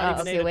here. it. The It's four not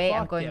beds. even Okay, 8 wait,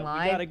 I'm o'clock going yet.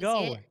 live. We gotta See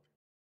go. it?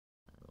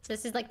 So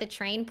this is like the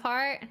train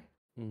part.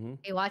 Mm-hmm. Are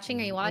you watching?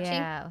 Are you watching?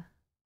 Yeah.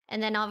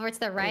 And then over to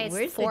the right,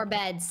 where's it's 4 the-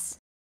 beds.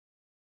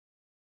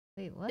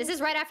 Wait, what? This is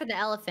right after the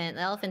elephant.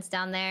 The elephant's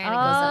down there, and Oh,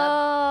 it goes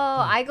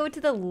up. I go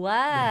to the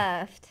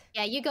left.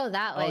 Yeah, you go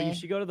that Oh, way. you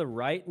should go to the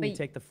right and you Wait.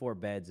 take the 4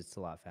 beds. It's a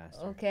lot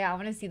faster. Okay, I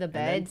want to see the And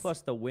then beds.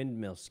 plus the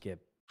windmill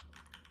skip.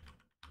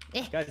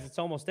 Eh. Guys, it's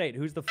almost 8.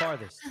 Who's the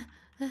farthest?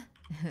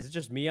 Is it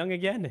just Miyoung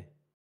again?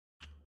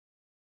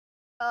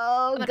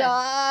 Oh I'm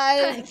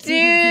god, Wait,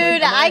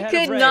 dude, am I I ahead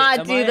could of Ray? not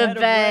Am I do the ahead of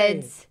Ray?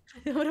 beds.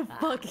 I'm gonna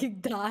fucking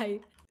die.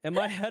 Am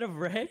I ahead of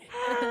Ray?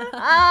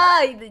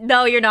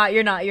 No, you're not.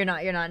 You're not.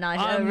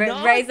 I'm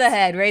not? Raise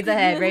ahead. Raise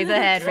ahead. 5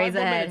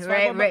 more ahead. minutes,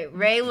 Ray, 5 more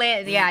Ray,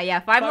 land. Yeah.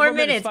 5 5 more more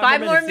minutes. minutes,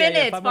 5 more 5 more minutes.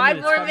 Yeah, minutes. 5 more 5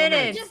 minutes, more 5 more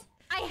minutes. Just,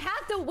 I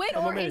have to win,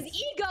 5 more or his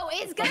minutes. ego is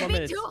 5 gonna more be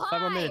minutes. too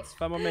 5 more high. minutes.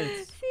 5 more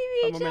minutes.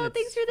 CBHL,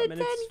 thanks for the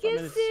 10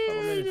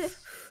 gifted.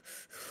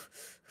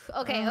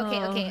 Okay.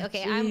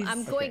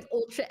 I'm going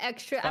ultra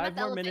extra. I'm 5 at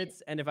the more elephant.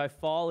 minutes, and if I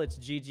fall, it's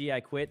GG. I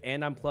quit,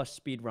 and I'm plus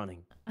speed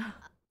running.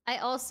 I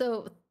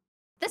also.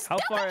 How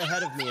far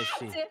ahead of me is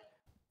she?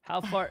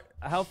 How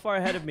far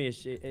ahead of me is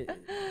she?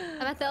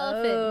 I'm at the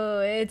elephant. Oh,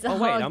 it's Oh, all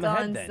wait, I'm ahead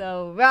gone then.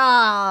 so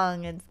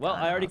wrong. It's Well,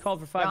 gone I already all called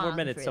for 5 more wrong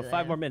minutes, for so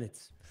 5 more them.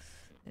 minutes.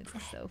 It's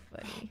so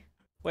funny.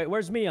 Wait,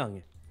 where's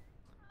Miyoung?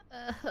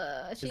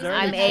 She's there in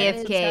I'm the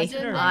heavens. AFK. She's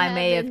in the I'm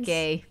heavens.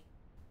 AFK.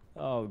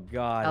 Oh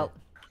God. Oh,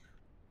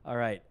 All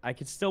right, I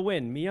could still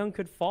win. Miyoung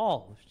could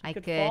fall. She I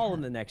could could. fall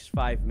in the next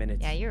 5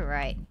 minutes. yeah, you're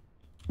right.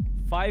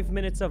 5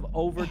 minutes of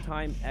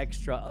overtime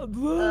extra.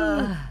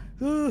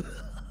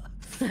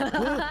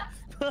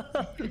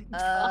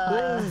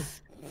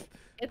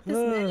 Get this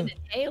man an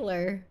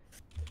inhaler.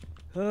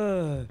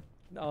 No,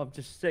 I'm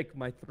just sick.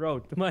 My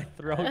throat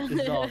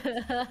is all.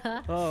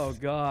 Oh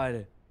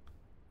God.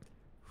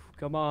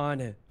 Come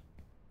on.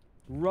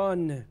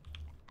 Run.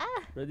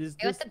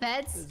 With the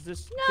beds? Does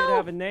this kid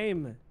have a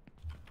name?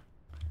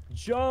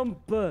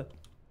 Jump.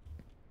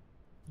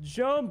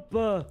 Jump.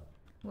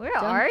 Where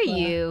are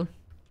you?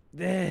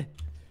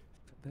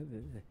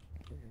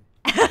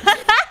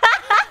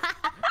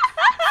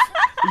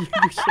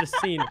 You should have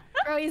seen.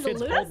 Bro, he's Kids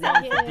losing holding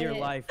on for it. dear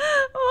life.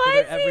 Why For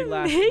is every he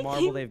last making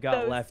marble they've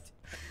got those- left.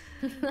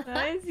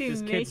 Why is he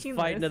This kid's making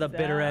fighting to those the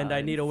bitter end.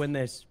 I need to sounds? win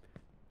this.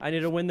 I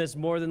need to win this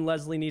more than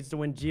Leslie needs to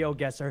win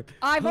GeoGuessr.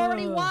 I've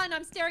already won.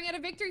 I'm staring at a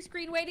victory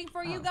screen waiting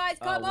for you guys.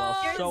 Come well,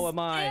 on. so am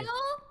I. Still?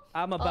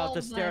 I'm about Oh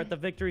to stare my. at the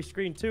victory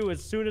screen too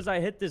as soon as I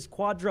hit this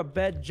quadra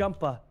bed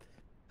jumper.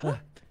 You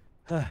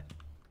got it.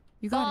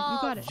 You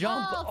got it.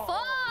 Jump.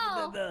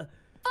 Fall! The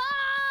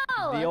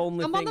Fall!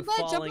 only Jump on thing the bed.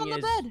 Jump falling on the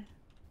is, bed.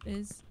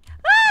 Is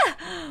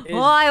Oh,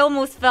 I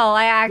almost fell.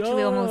 I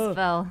actually almost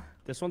fell.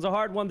 This one's a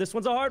hard one. This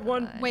one's a hard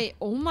one. wait.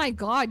 Oh my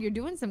God. You're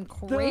doing some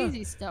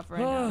crazy stuff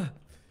right now.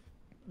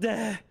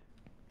 Duh.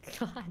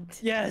 God.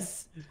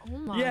 Yes. Oh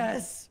my.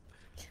 Yes.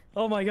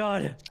 Oh my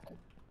God.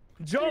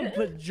 Jump,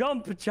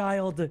 jump,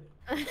 child.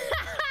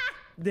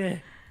 Duh.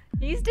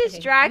 He's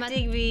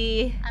distracting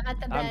me. I'm at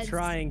the beds. I'm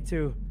trying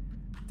to.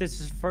 This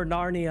is for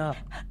Narnia.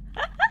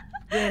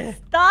 Duh.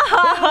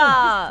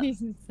 Stop.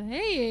 He's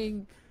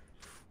saying.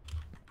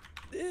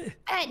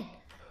 Ben!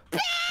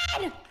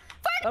 Ben!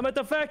 I'm at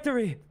the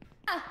factory.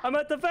 I'm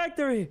at the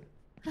factory.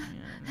 Come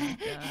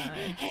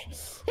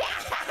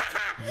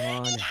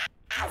on.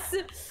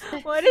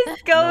 What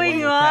is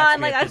going will catch on?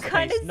 me Like, at I'm this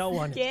kind pace. of No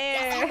one.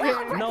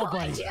 scared.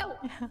 Nobody.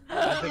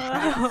 I've been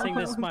practicing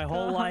this my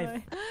whole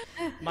life.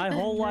 My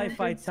whole life,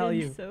 I tell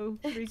you. So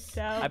freaked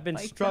out I've been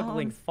by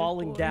struggling, clowns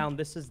falling before. down.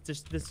 This is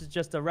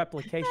just a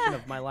replication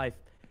of my life,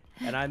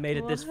 and I made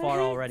it this far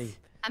What? already.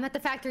 I'm at the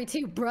factory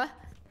too, bruh.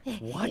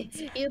 What?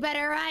 You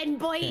better run,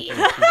 boy. She's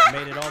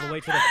made it all the way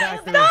to the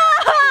factory,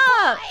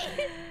 Stop!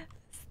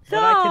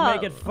 but I can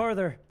make it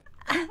further.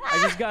 I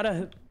just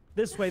gotta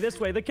this way.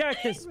 The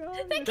cactus,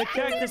 the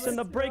cactus and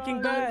the Breaking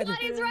Bad. God,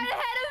 he's right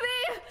ahead of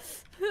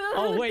me.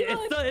 Oh wait,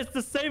 God. it's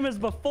the same as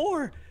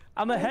before.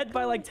 I'm ahead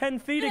by like 10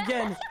 feet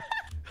again.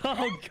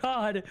 Oh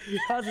God,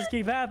 how's this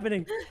keep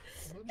happening?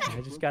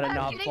 I just gotta I'm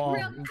not getting fall.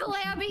 real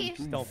clammy.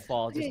 Just don't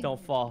fall. Just don't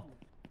fall.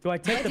 Do I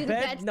take the do the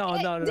bed? bed. No.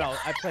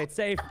 I play it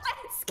safe.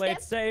 Play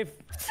it safe.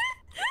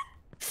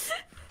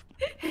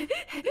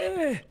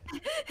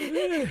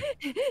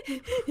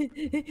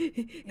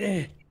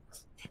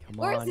 Come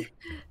Where's on.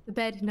 the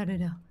bed? No.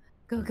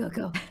 Go.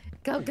 Go.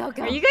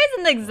 Are you guys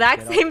in the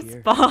exact Get same up here.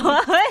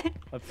 spot?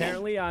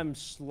 Apparently, I'm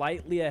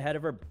slightly ahead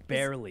of her,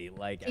 barely.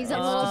 Like He's it's a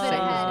little the bit same as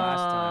ahead. last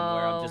time,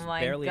 where I'm Oh just my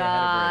barely ahead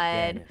of her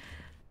again. God.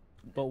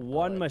 But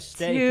one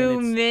mistake. 2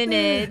 and it's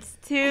minutes.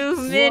 2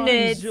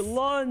 minutes.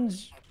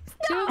 Lunge.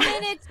 2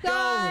 minutes,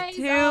 guys.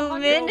 2 120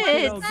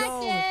 minutes.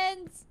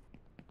 seconds.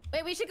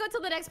 Wait, we should go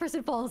till the next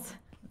person falls.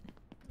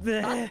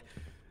 1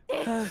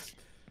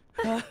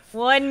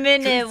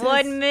 minute. Jesus.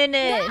 1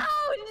 minute. No.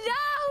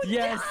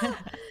 Yes.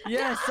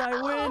 Yes,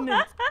 I win. No,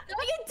 you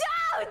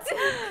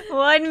don't. 1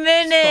 Crawl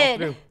minute.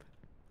 through.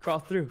 Crawl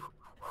through.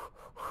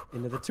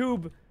 Into the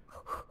tube.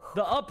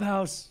 The up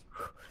house.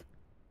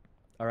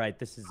 All right,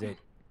 this is it.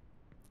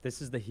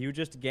 This is the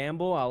hugest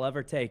gamble I'll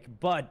ever take,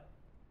 but...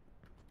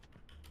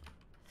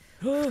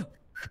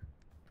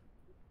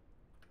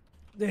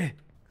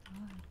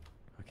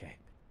 Okay.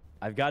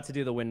 I've got to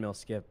do the windmill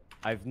skip.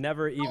 I've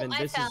never even... Oh,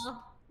 I this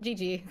fell.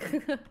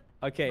 GG.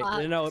 Okay,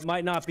 no, it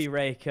might not be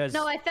Ray, because...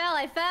 No, I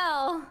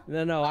fell.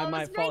 No, I it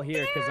might was fall right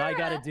here, because I there.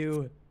 gotta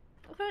do...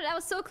 I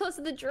was so close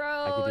to the I can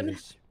drone. do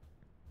this.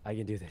 I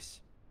can do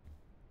this.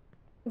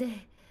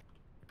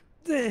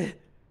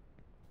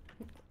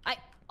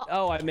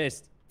 Oh, I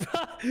missed.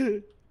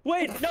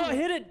 Wait, no, I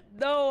hit it.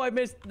 No, I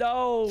missed.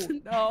 No.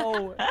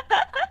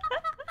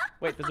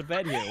 Wait, there's a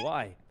bed here.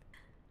 Why?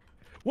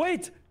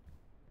 Wait.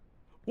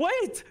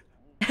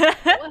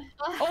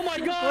 Oh my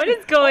God. What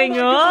is going Oh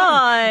my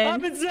God. on?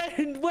 I'm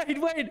insane. Wait.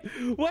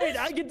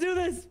 I can do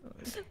this.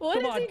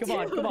 Come on.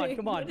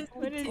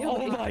 What is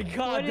Oh my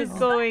God. What is this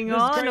going this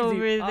is on crazy.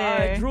 over I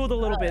there? drooled a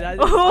little bit. What?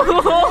 What?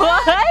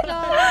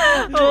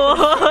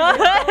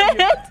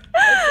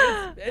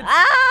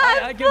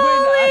 I can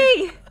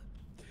win. Falling.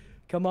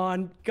 Come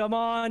on.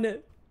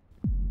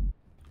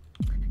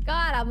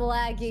 God, I'm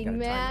lagging, time it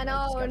man. right,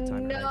 just Oh gotta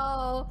time it right.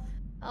 no.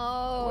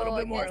 Oh, little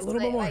bit I more, a guess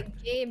little bit more. My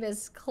game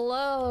is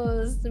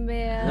closed,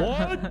 man.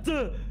 What?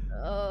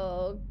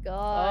 Oh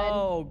God.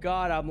 Oh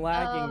God, I'm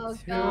lagging Oh, too.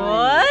 God.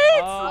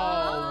 What?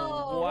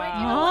 Oh, Oh,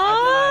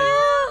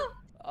 wow.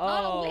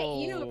 Oh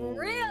wait, you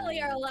really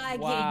are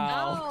lagging.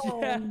 Wow. Oh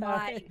Yeah.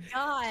 my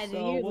God,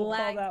 So you we'll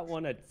lag. call that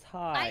one a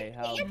tie.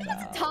 How I think it's a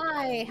about?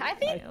 tie. I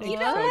think I you think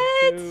know.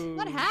 What? so too.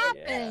 What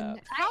happened? Yeah.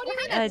 How do you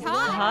A get a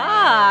tie?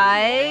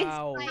 tie?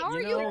 Wow. How are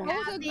you know,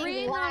 both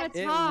agreeing on a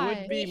it tie?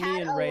 would be We me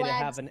had and a Ray to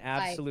lagged have an tie.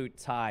 absolute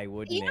tie,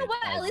 wouldn't You know it?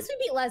 what? At least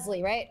we beat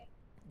Leslie, right?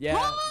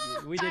 Yeah,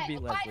 we did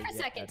beat Leslie. Tie for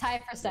yeah, second. that's-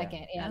 Tie for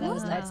second. Yeah, that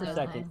was Tie nice. for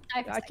second.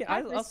 Tie for second.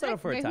 I'll settle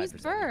for a Wait, tie who's for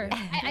second. first?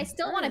 yeah. I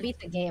still want to beat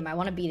the game. I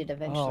want to beat it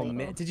eventually. Oh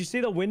man, did you see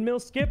the windmill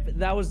skip?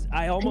 That was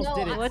I almost No,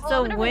 did it. What's Oh,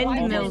 a I'm gonna watch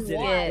windmill Almost did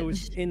it. It skip?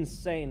 was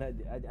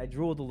insane. I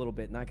drooled a little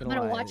bit. Not gonna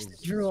gonna lie. watch it the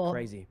was drool.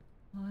 crazy.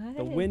 What?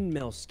 The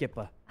windmill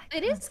skipper.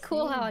 It is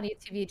cool how on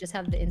YouTube you just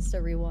have the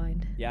Insta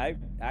rewind. Yeah, I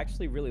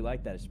actually really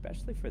like that,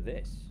 especially for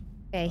this.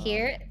 Okay,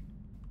 here.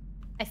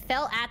 I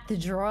fell at the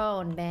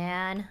drone,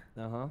 man.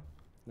 Uh huh.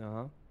 Uh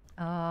huh.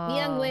 Oh.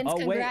 Young wins. Oh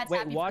wait, Congrats. wait.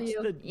 Happy Watch for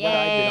you. the what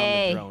I did on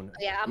Yay. the drone. Oh,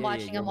 yeah, I'm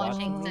watching. you're I'm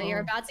watching. So you're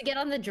about to get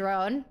on the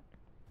drone.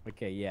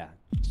 Okay, yeah.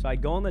 So I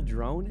go on the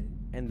drone,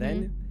 and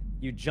then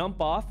Mm-hmm. you jump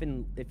off,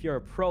 and if you're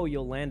a pro,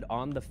 you'll land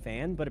on the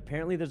fan. But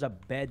apparently, there's a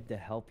bed to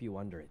help you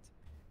under it.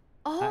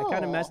 Oh. I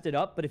kind of messed it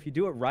up, but if you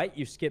do it right,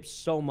 you skip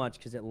so much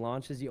because it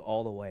launches you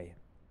all the way.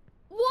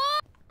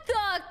 What the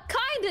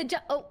kind of?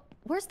 Oh,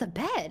 where's the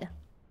bed?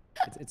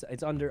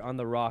 It's under on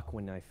the rock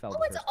when I fell. Oh,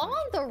 the it's first time.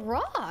 on the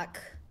rock.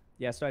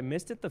 Yeah, so I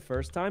missed it the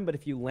first time, but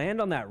if you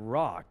land on that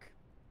rock,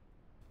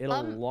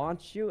 it'll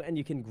launch you and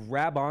you can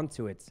grab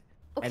onto it.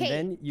 Okay. And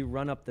then you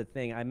run up the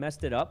thing. I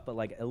messed it up, but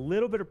like a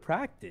little bit of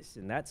practice,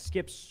 and that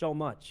skips so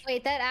much.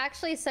 Wait, that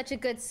actually is such a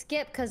good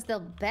skip because the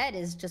bed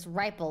is just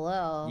right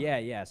below. Yeah,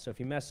 yeah. So if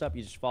you mess up,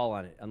 you just fall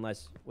on it.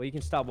 Unless, well, you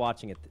can stop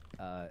watching it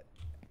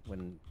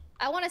when.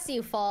 I want to see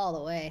you fall all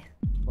the way.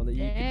 Well,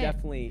 you could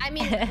definitely. I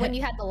mean, when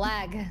you had the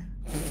lag.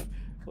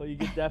 Well, you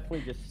could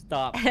definitely just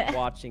stop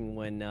watching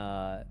when,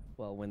 well,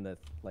 when the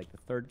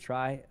third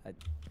try.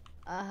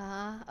 Oh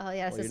yeah, Well,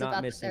 this you're is not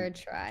about missing. the third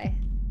try.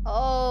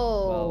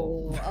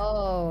 Oh, Well.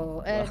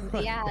 oh, and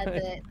Well. yeah,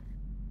 the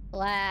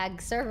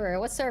lag server.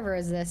 What server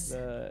is this?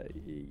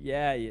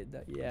 Yeah.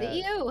 The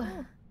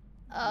EU.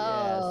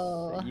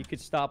 Oh. Yes. You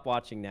could stop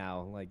watching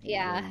now. Like.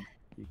 Yeah.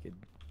 You could.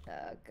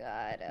 Oh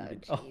God. You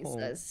Oh could-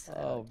 Jesus.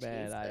 Oh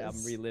man, I'm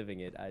Jesus. reliving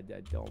it. I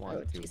don't Oh,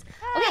 want to. jeez.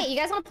 Okay, you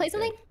guys want to play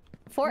something?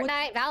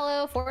 Fortnite,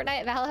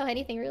 Valo,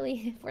 anything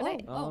really?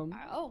 Fortnite.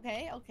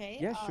 Okay.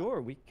 Yeah,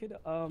 sure. We could.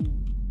 Oh,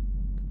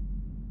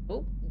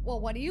 well,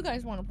 what do you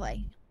guys want to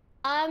play?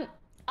 I'm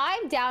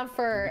down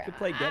for. We could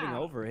play Getting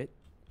Over It.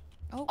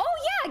 Oh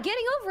yeah,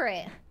 getting over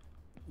it.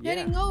 Yeah.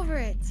 Getting over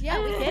it.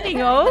 Yeah, we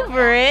Getting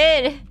over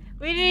it.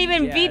 We didn't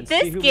even Yeah, beat and see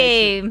this who makes it-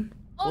 game.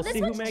 Oh, We'll this see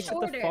who one's makes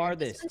shorter. it the This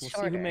farthest. one's We'll see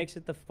who shorter. makes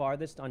it the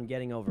farthest on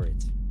Getting Over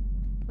It.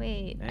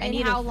 Wait, I And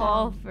need how to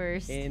fall long?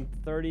 first. In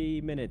 30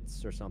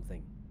 minutes or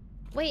something.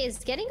 Wait, is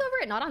getting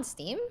over it not on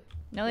Steam?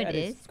 No, Yeah, it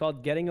is. It's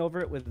called Getting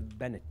Over It with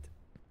Bennett.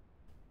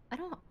 I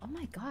don't. Oh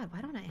my God, why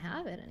don't I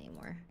have it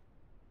anymore?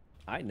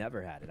 I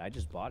never had it. I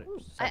just bought it. It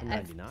was I've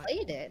 $7.99.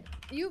 played it.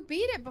 You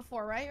beat it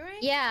before, right?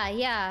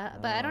 Yeah,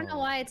 but I don't know Oh.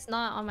 why it's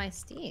not on my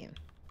Steam.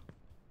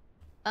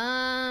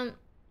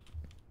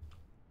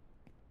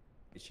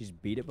 She's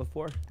beat it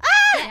before.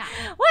 Yeah.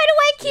 Why do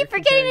I So you're keep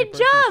forgetting comparing a to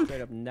person who jump?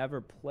 Straight up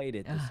never played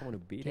it to someone who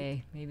beat it.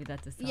 Okay, maybe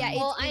that's a sign. Yeah,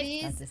 Well, it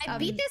is. That's a I sign.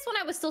 beat this when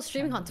I was still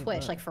streaming on Time to Twitch,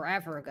 give like up.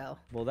 forever ago.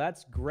 Well,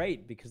 that's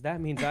great because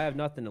that means I have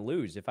nothing to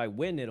lose. If I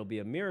win, it'll be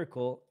a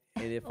miracle.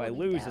 And if I Hold it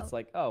lose, down. it's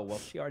like, oh, well,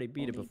 she already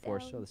beat it Hold it before,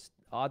 down. so the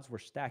odds were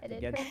stacked I did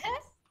against for her.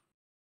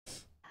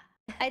 this.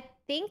 I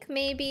think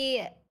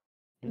maybe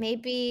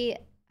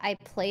I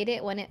played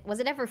it when it was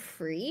it ever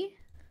free?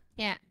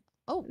 Yeah.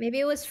 Oh, Maybe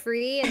it was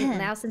free, and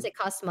now since it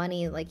costs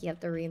money, like you have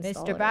to reinstall it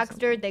Mr. or Baxter,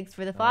 something. thanks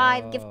for the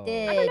 5 Oh.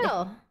 gifted. I don't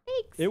know.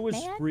 Thanks, It was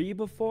man. free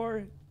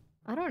before?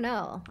 I don't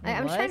know. It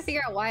I'm trying to was?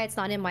 figure out why it's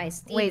not in my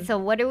Steam. Wait, so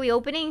what are we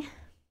opening?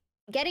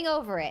 Getting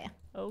over it.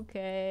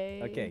 Okay.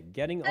 Okay,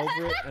 Getting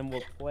Over It, and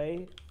we'll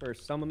play for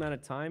some amount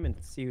of time and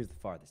see who's the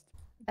farthest.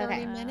 30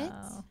 Okay. minutes.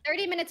 Wow.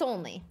 30 minutes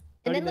only.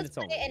 30 And then let's minutes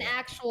play only, an yeah.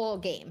 actual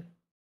game.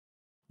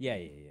 Yeah.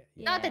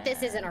 Not that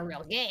this isn't a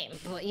real game,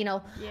 but you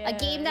know, a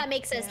game that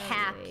makes us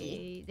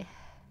happy. Wait.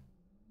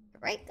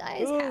 Right,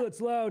 guys? Oh, that's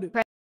loud.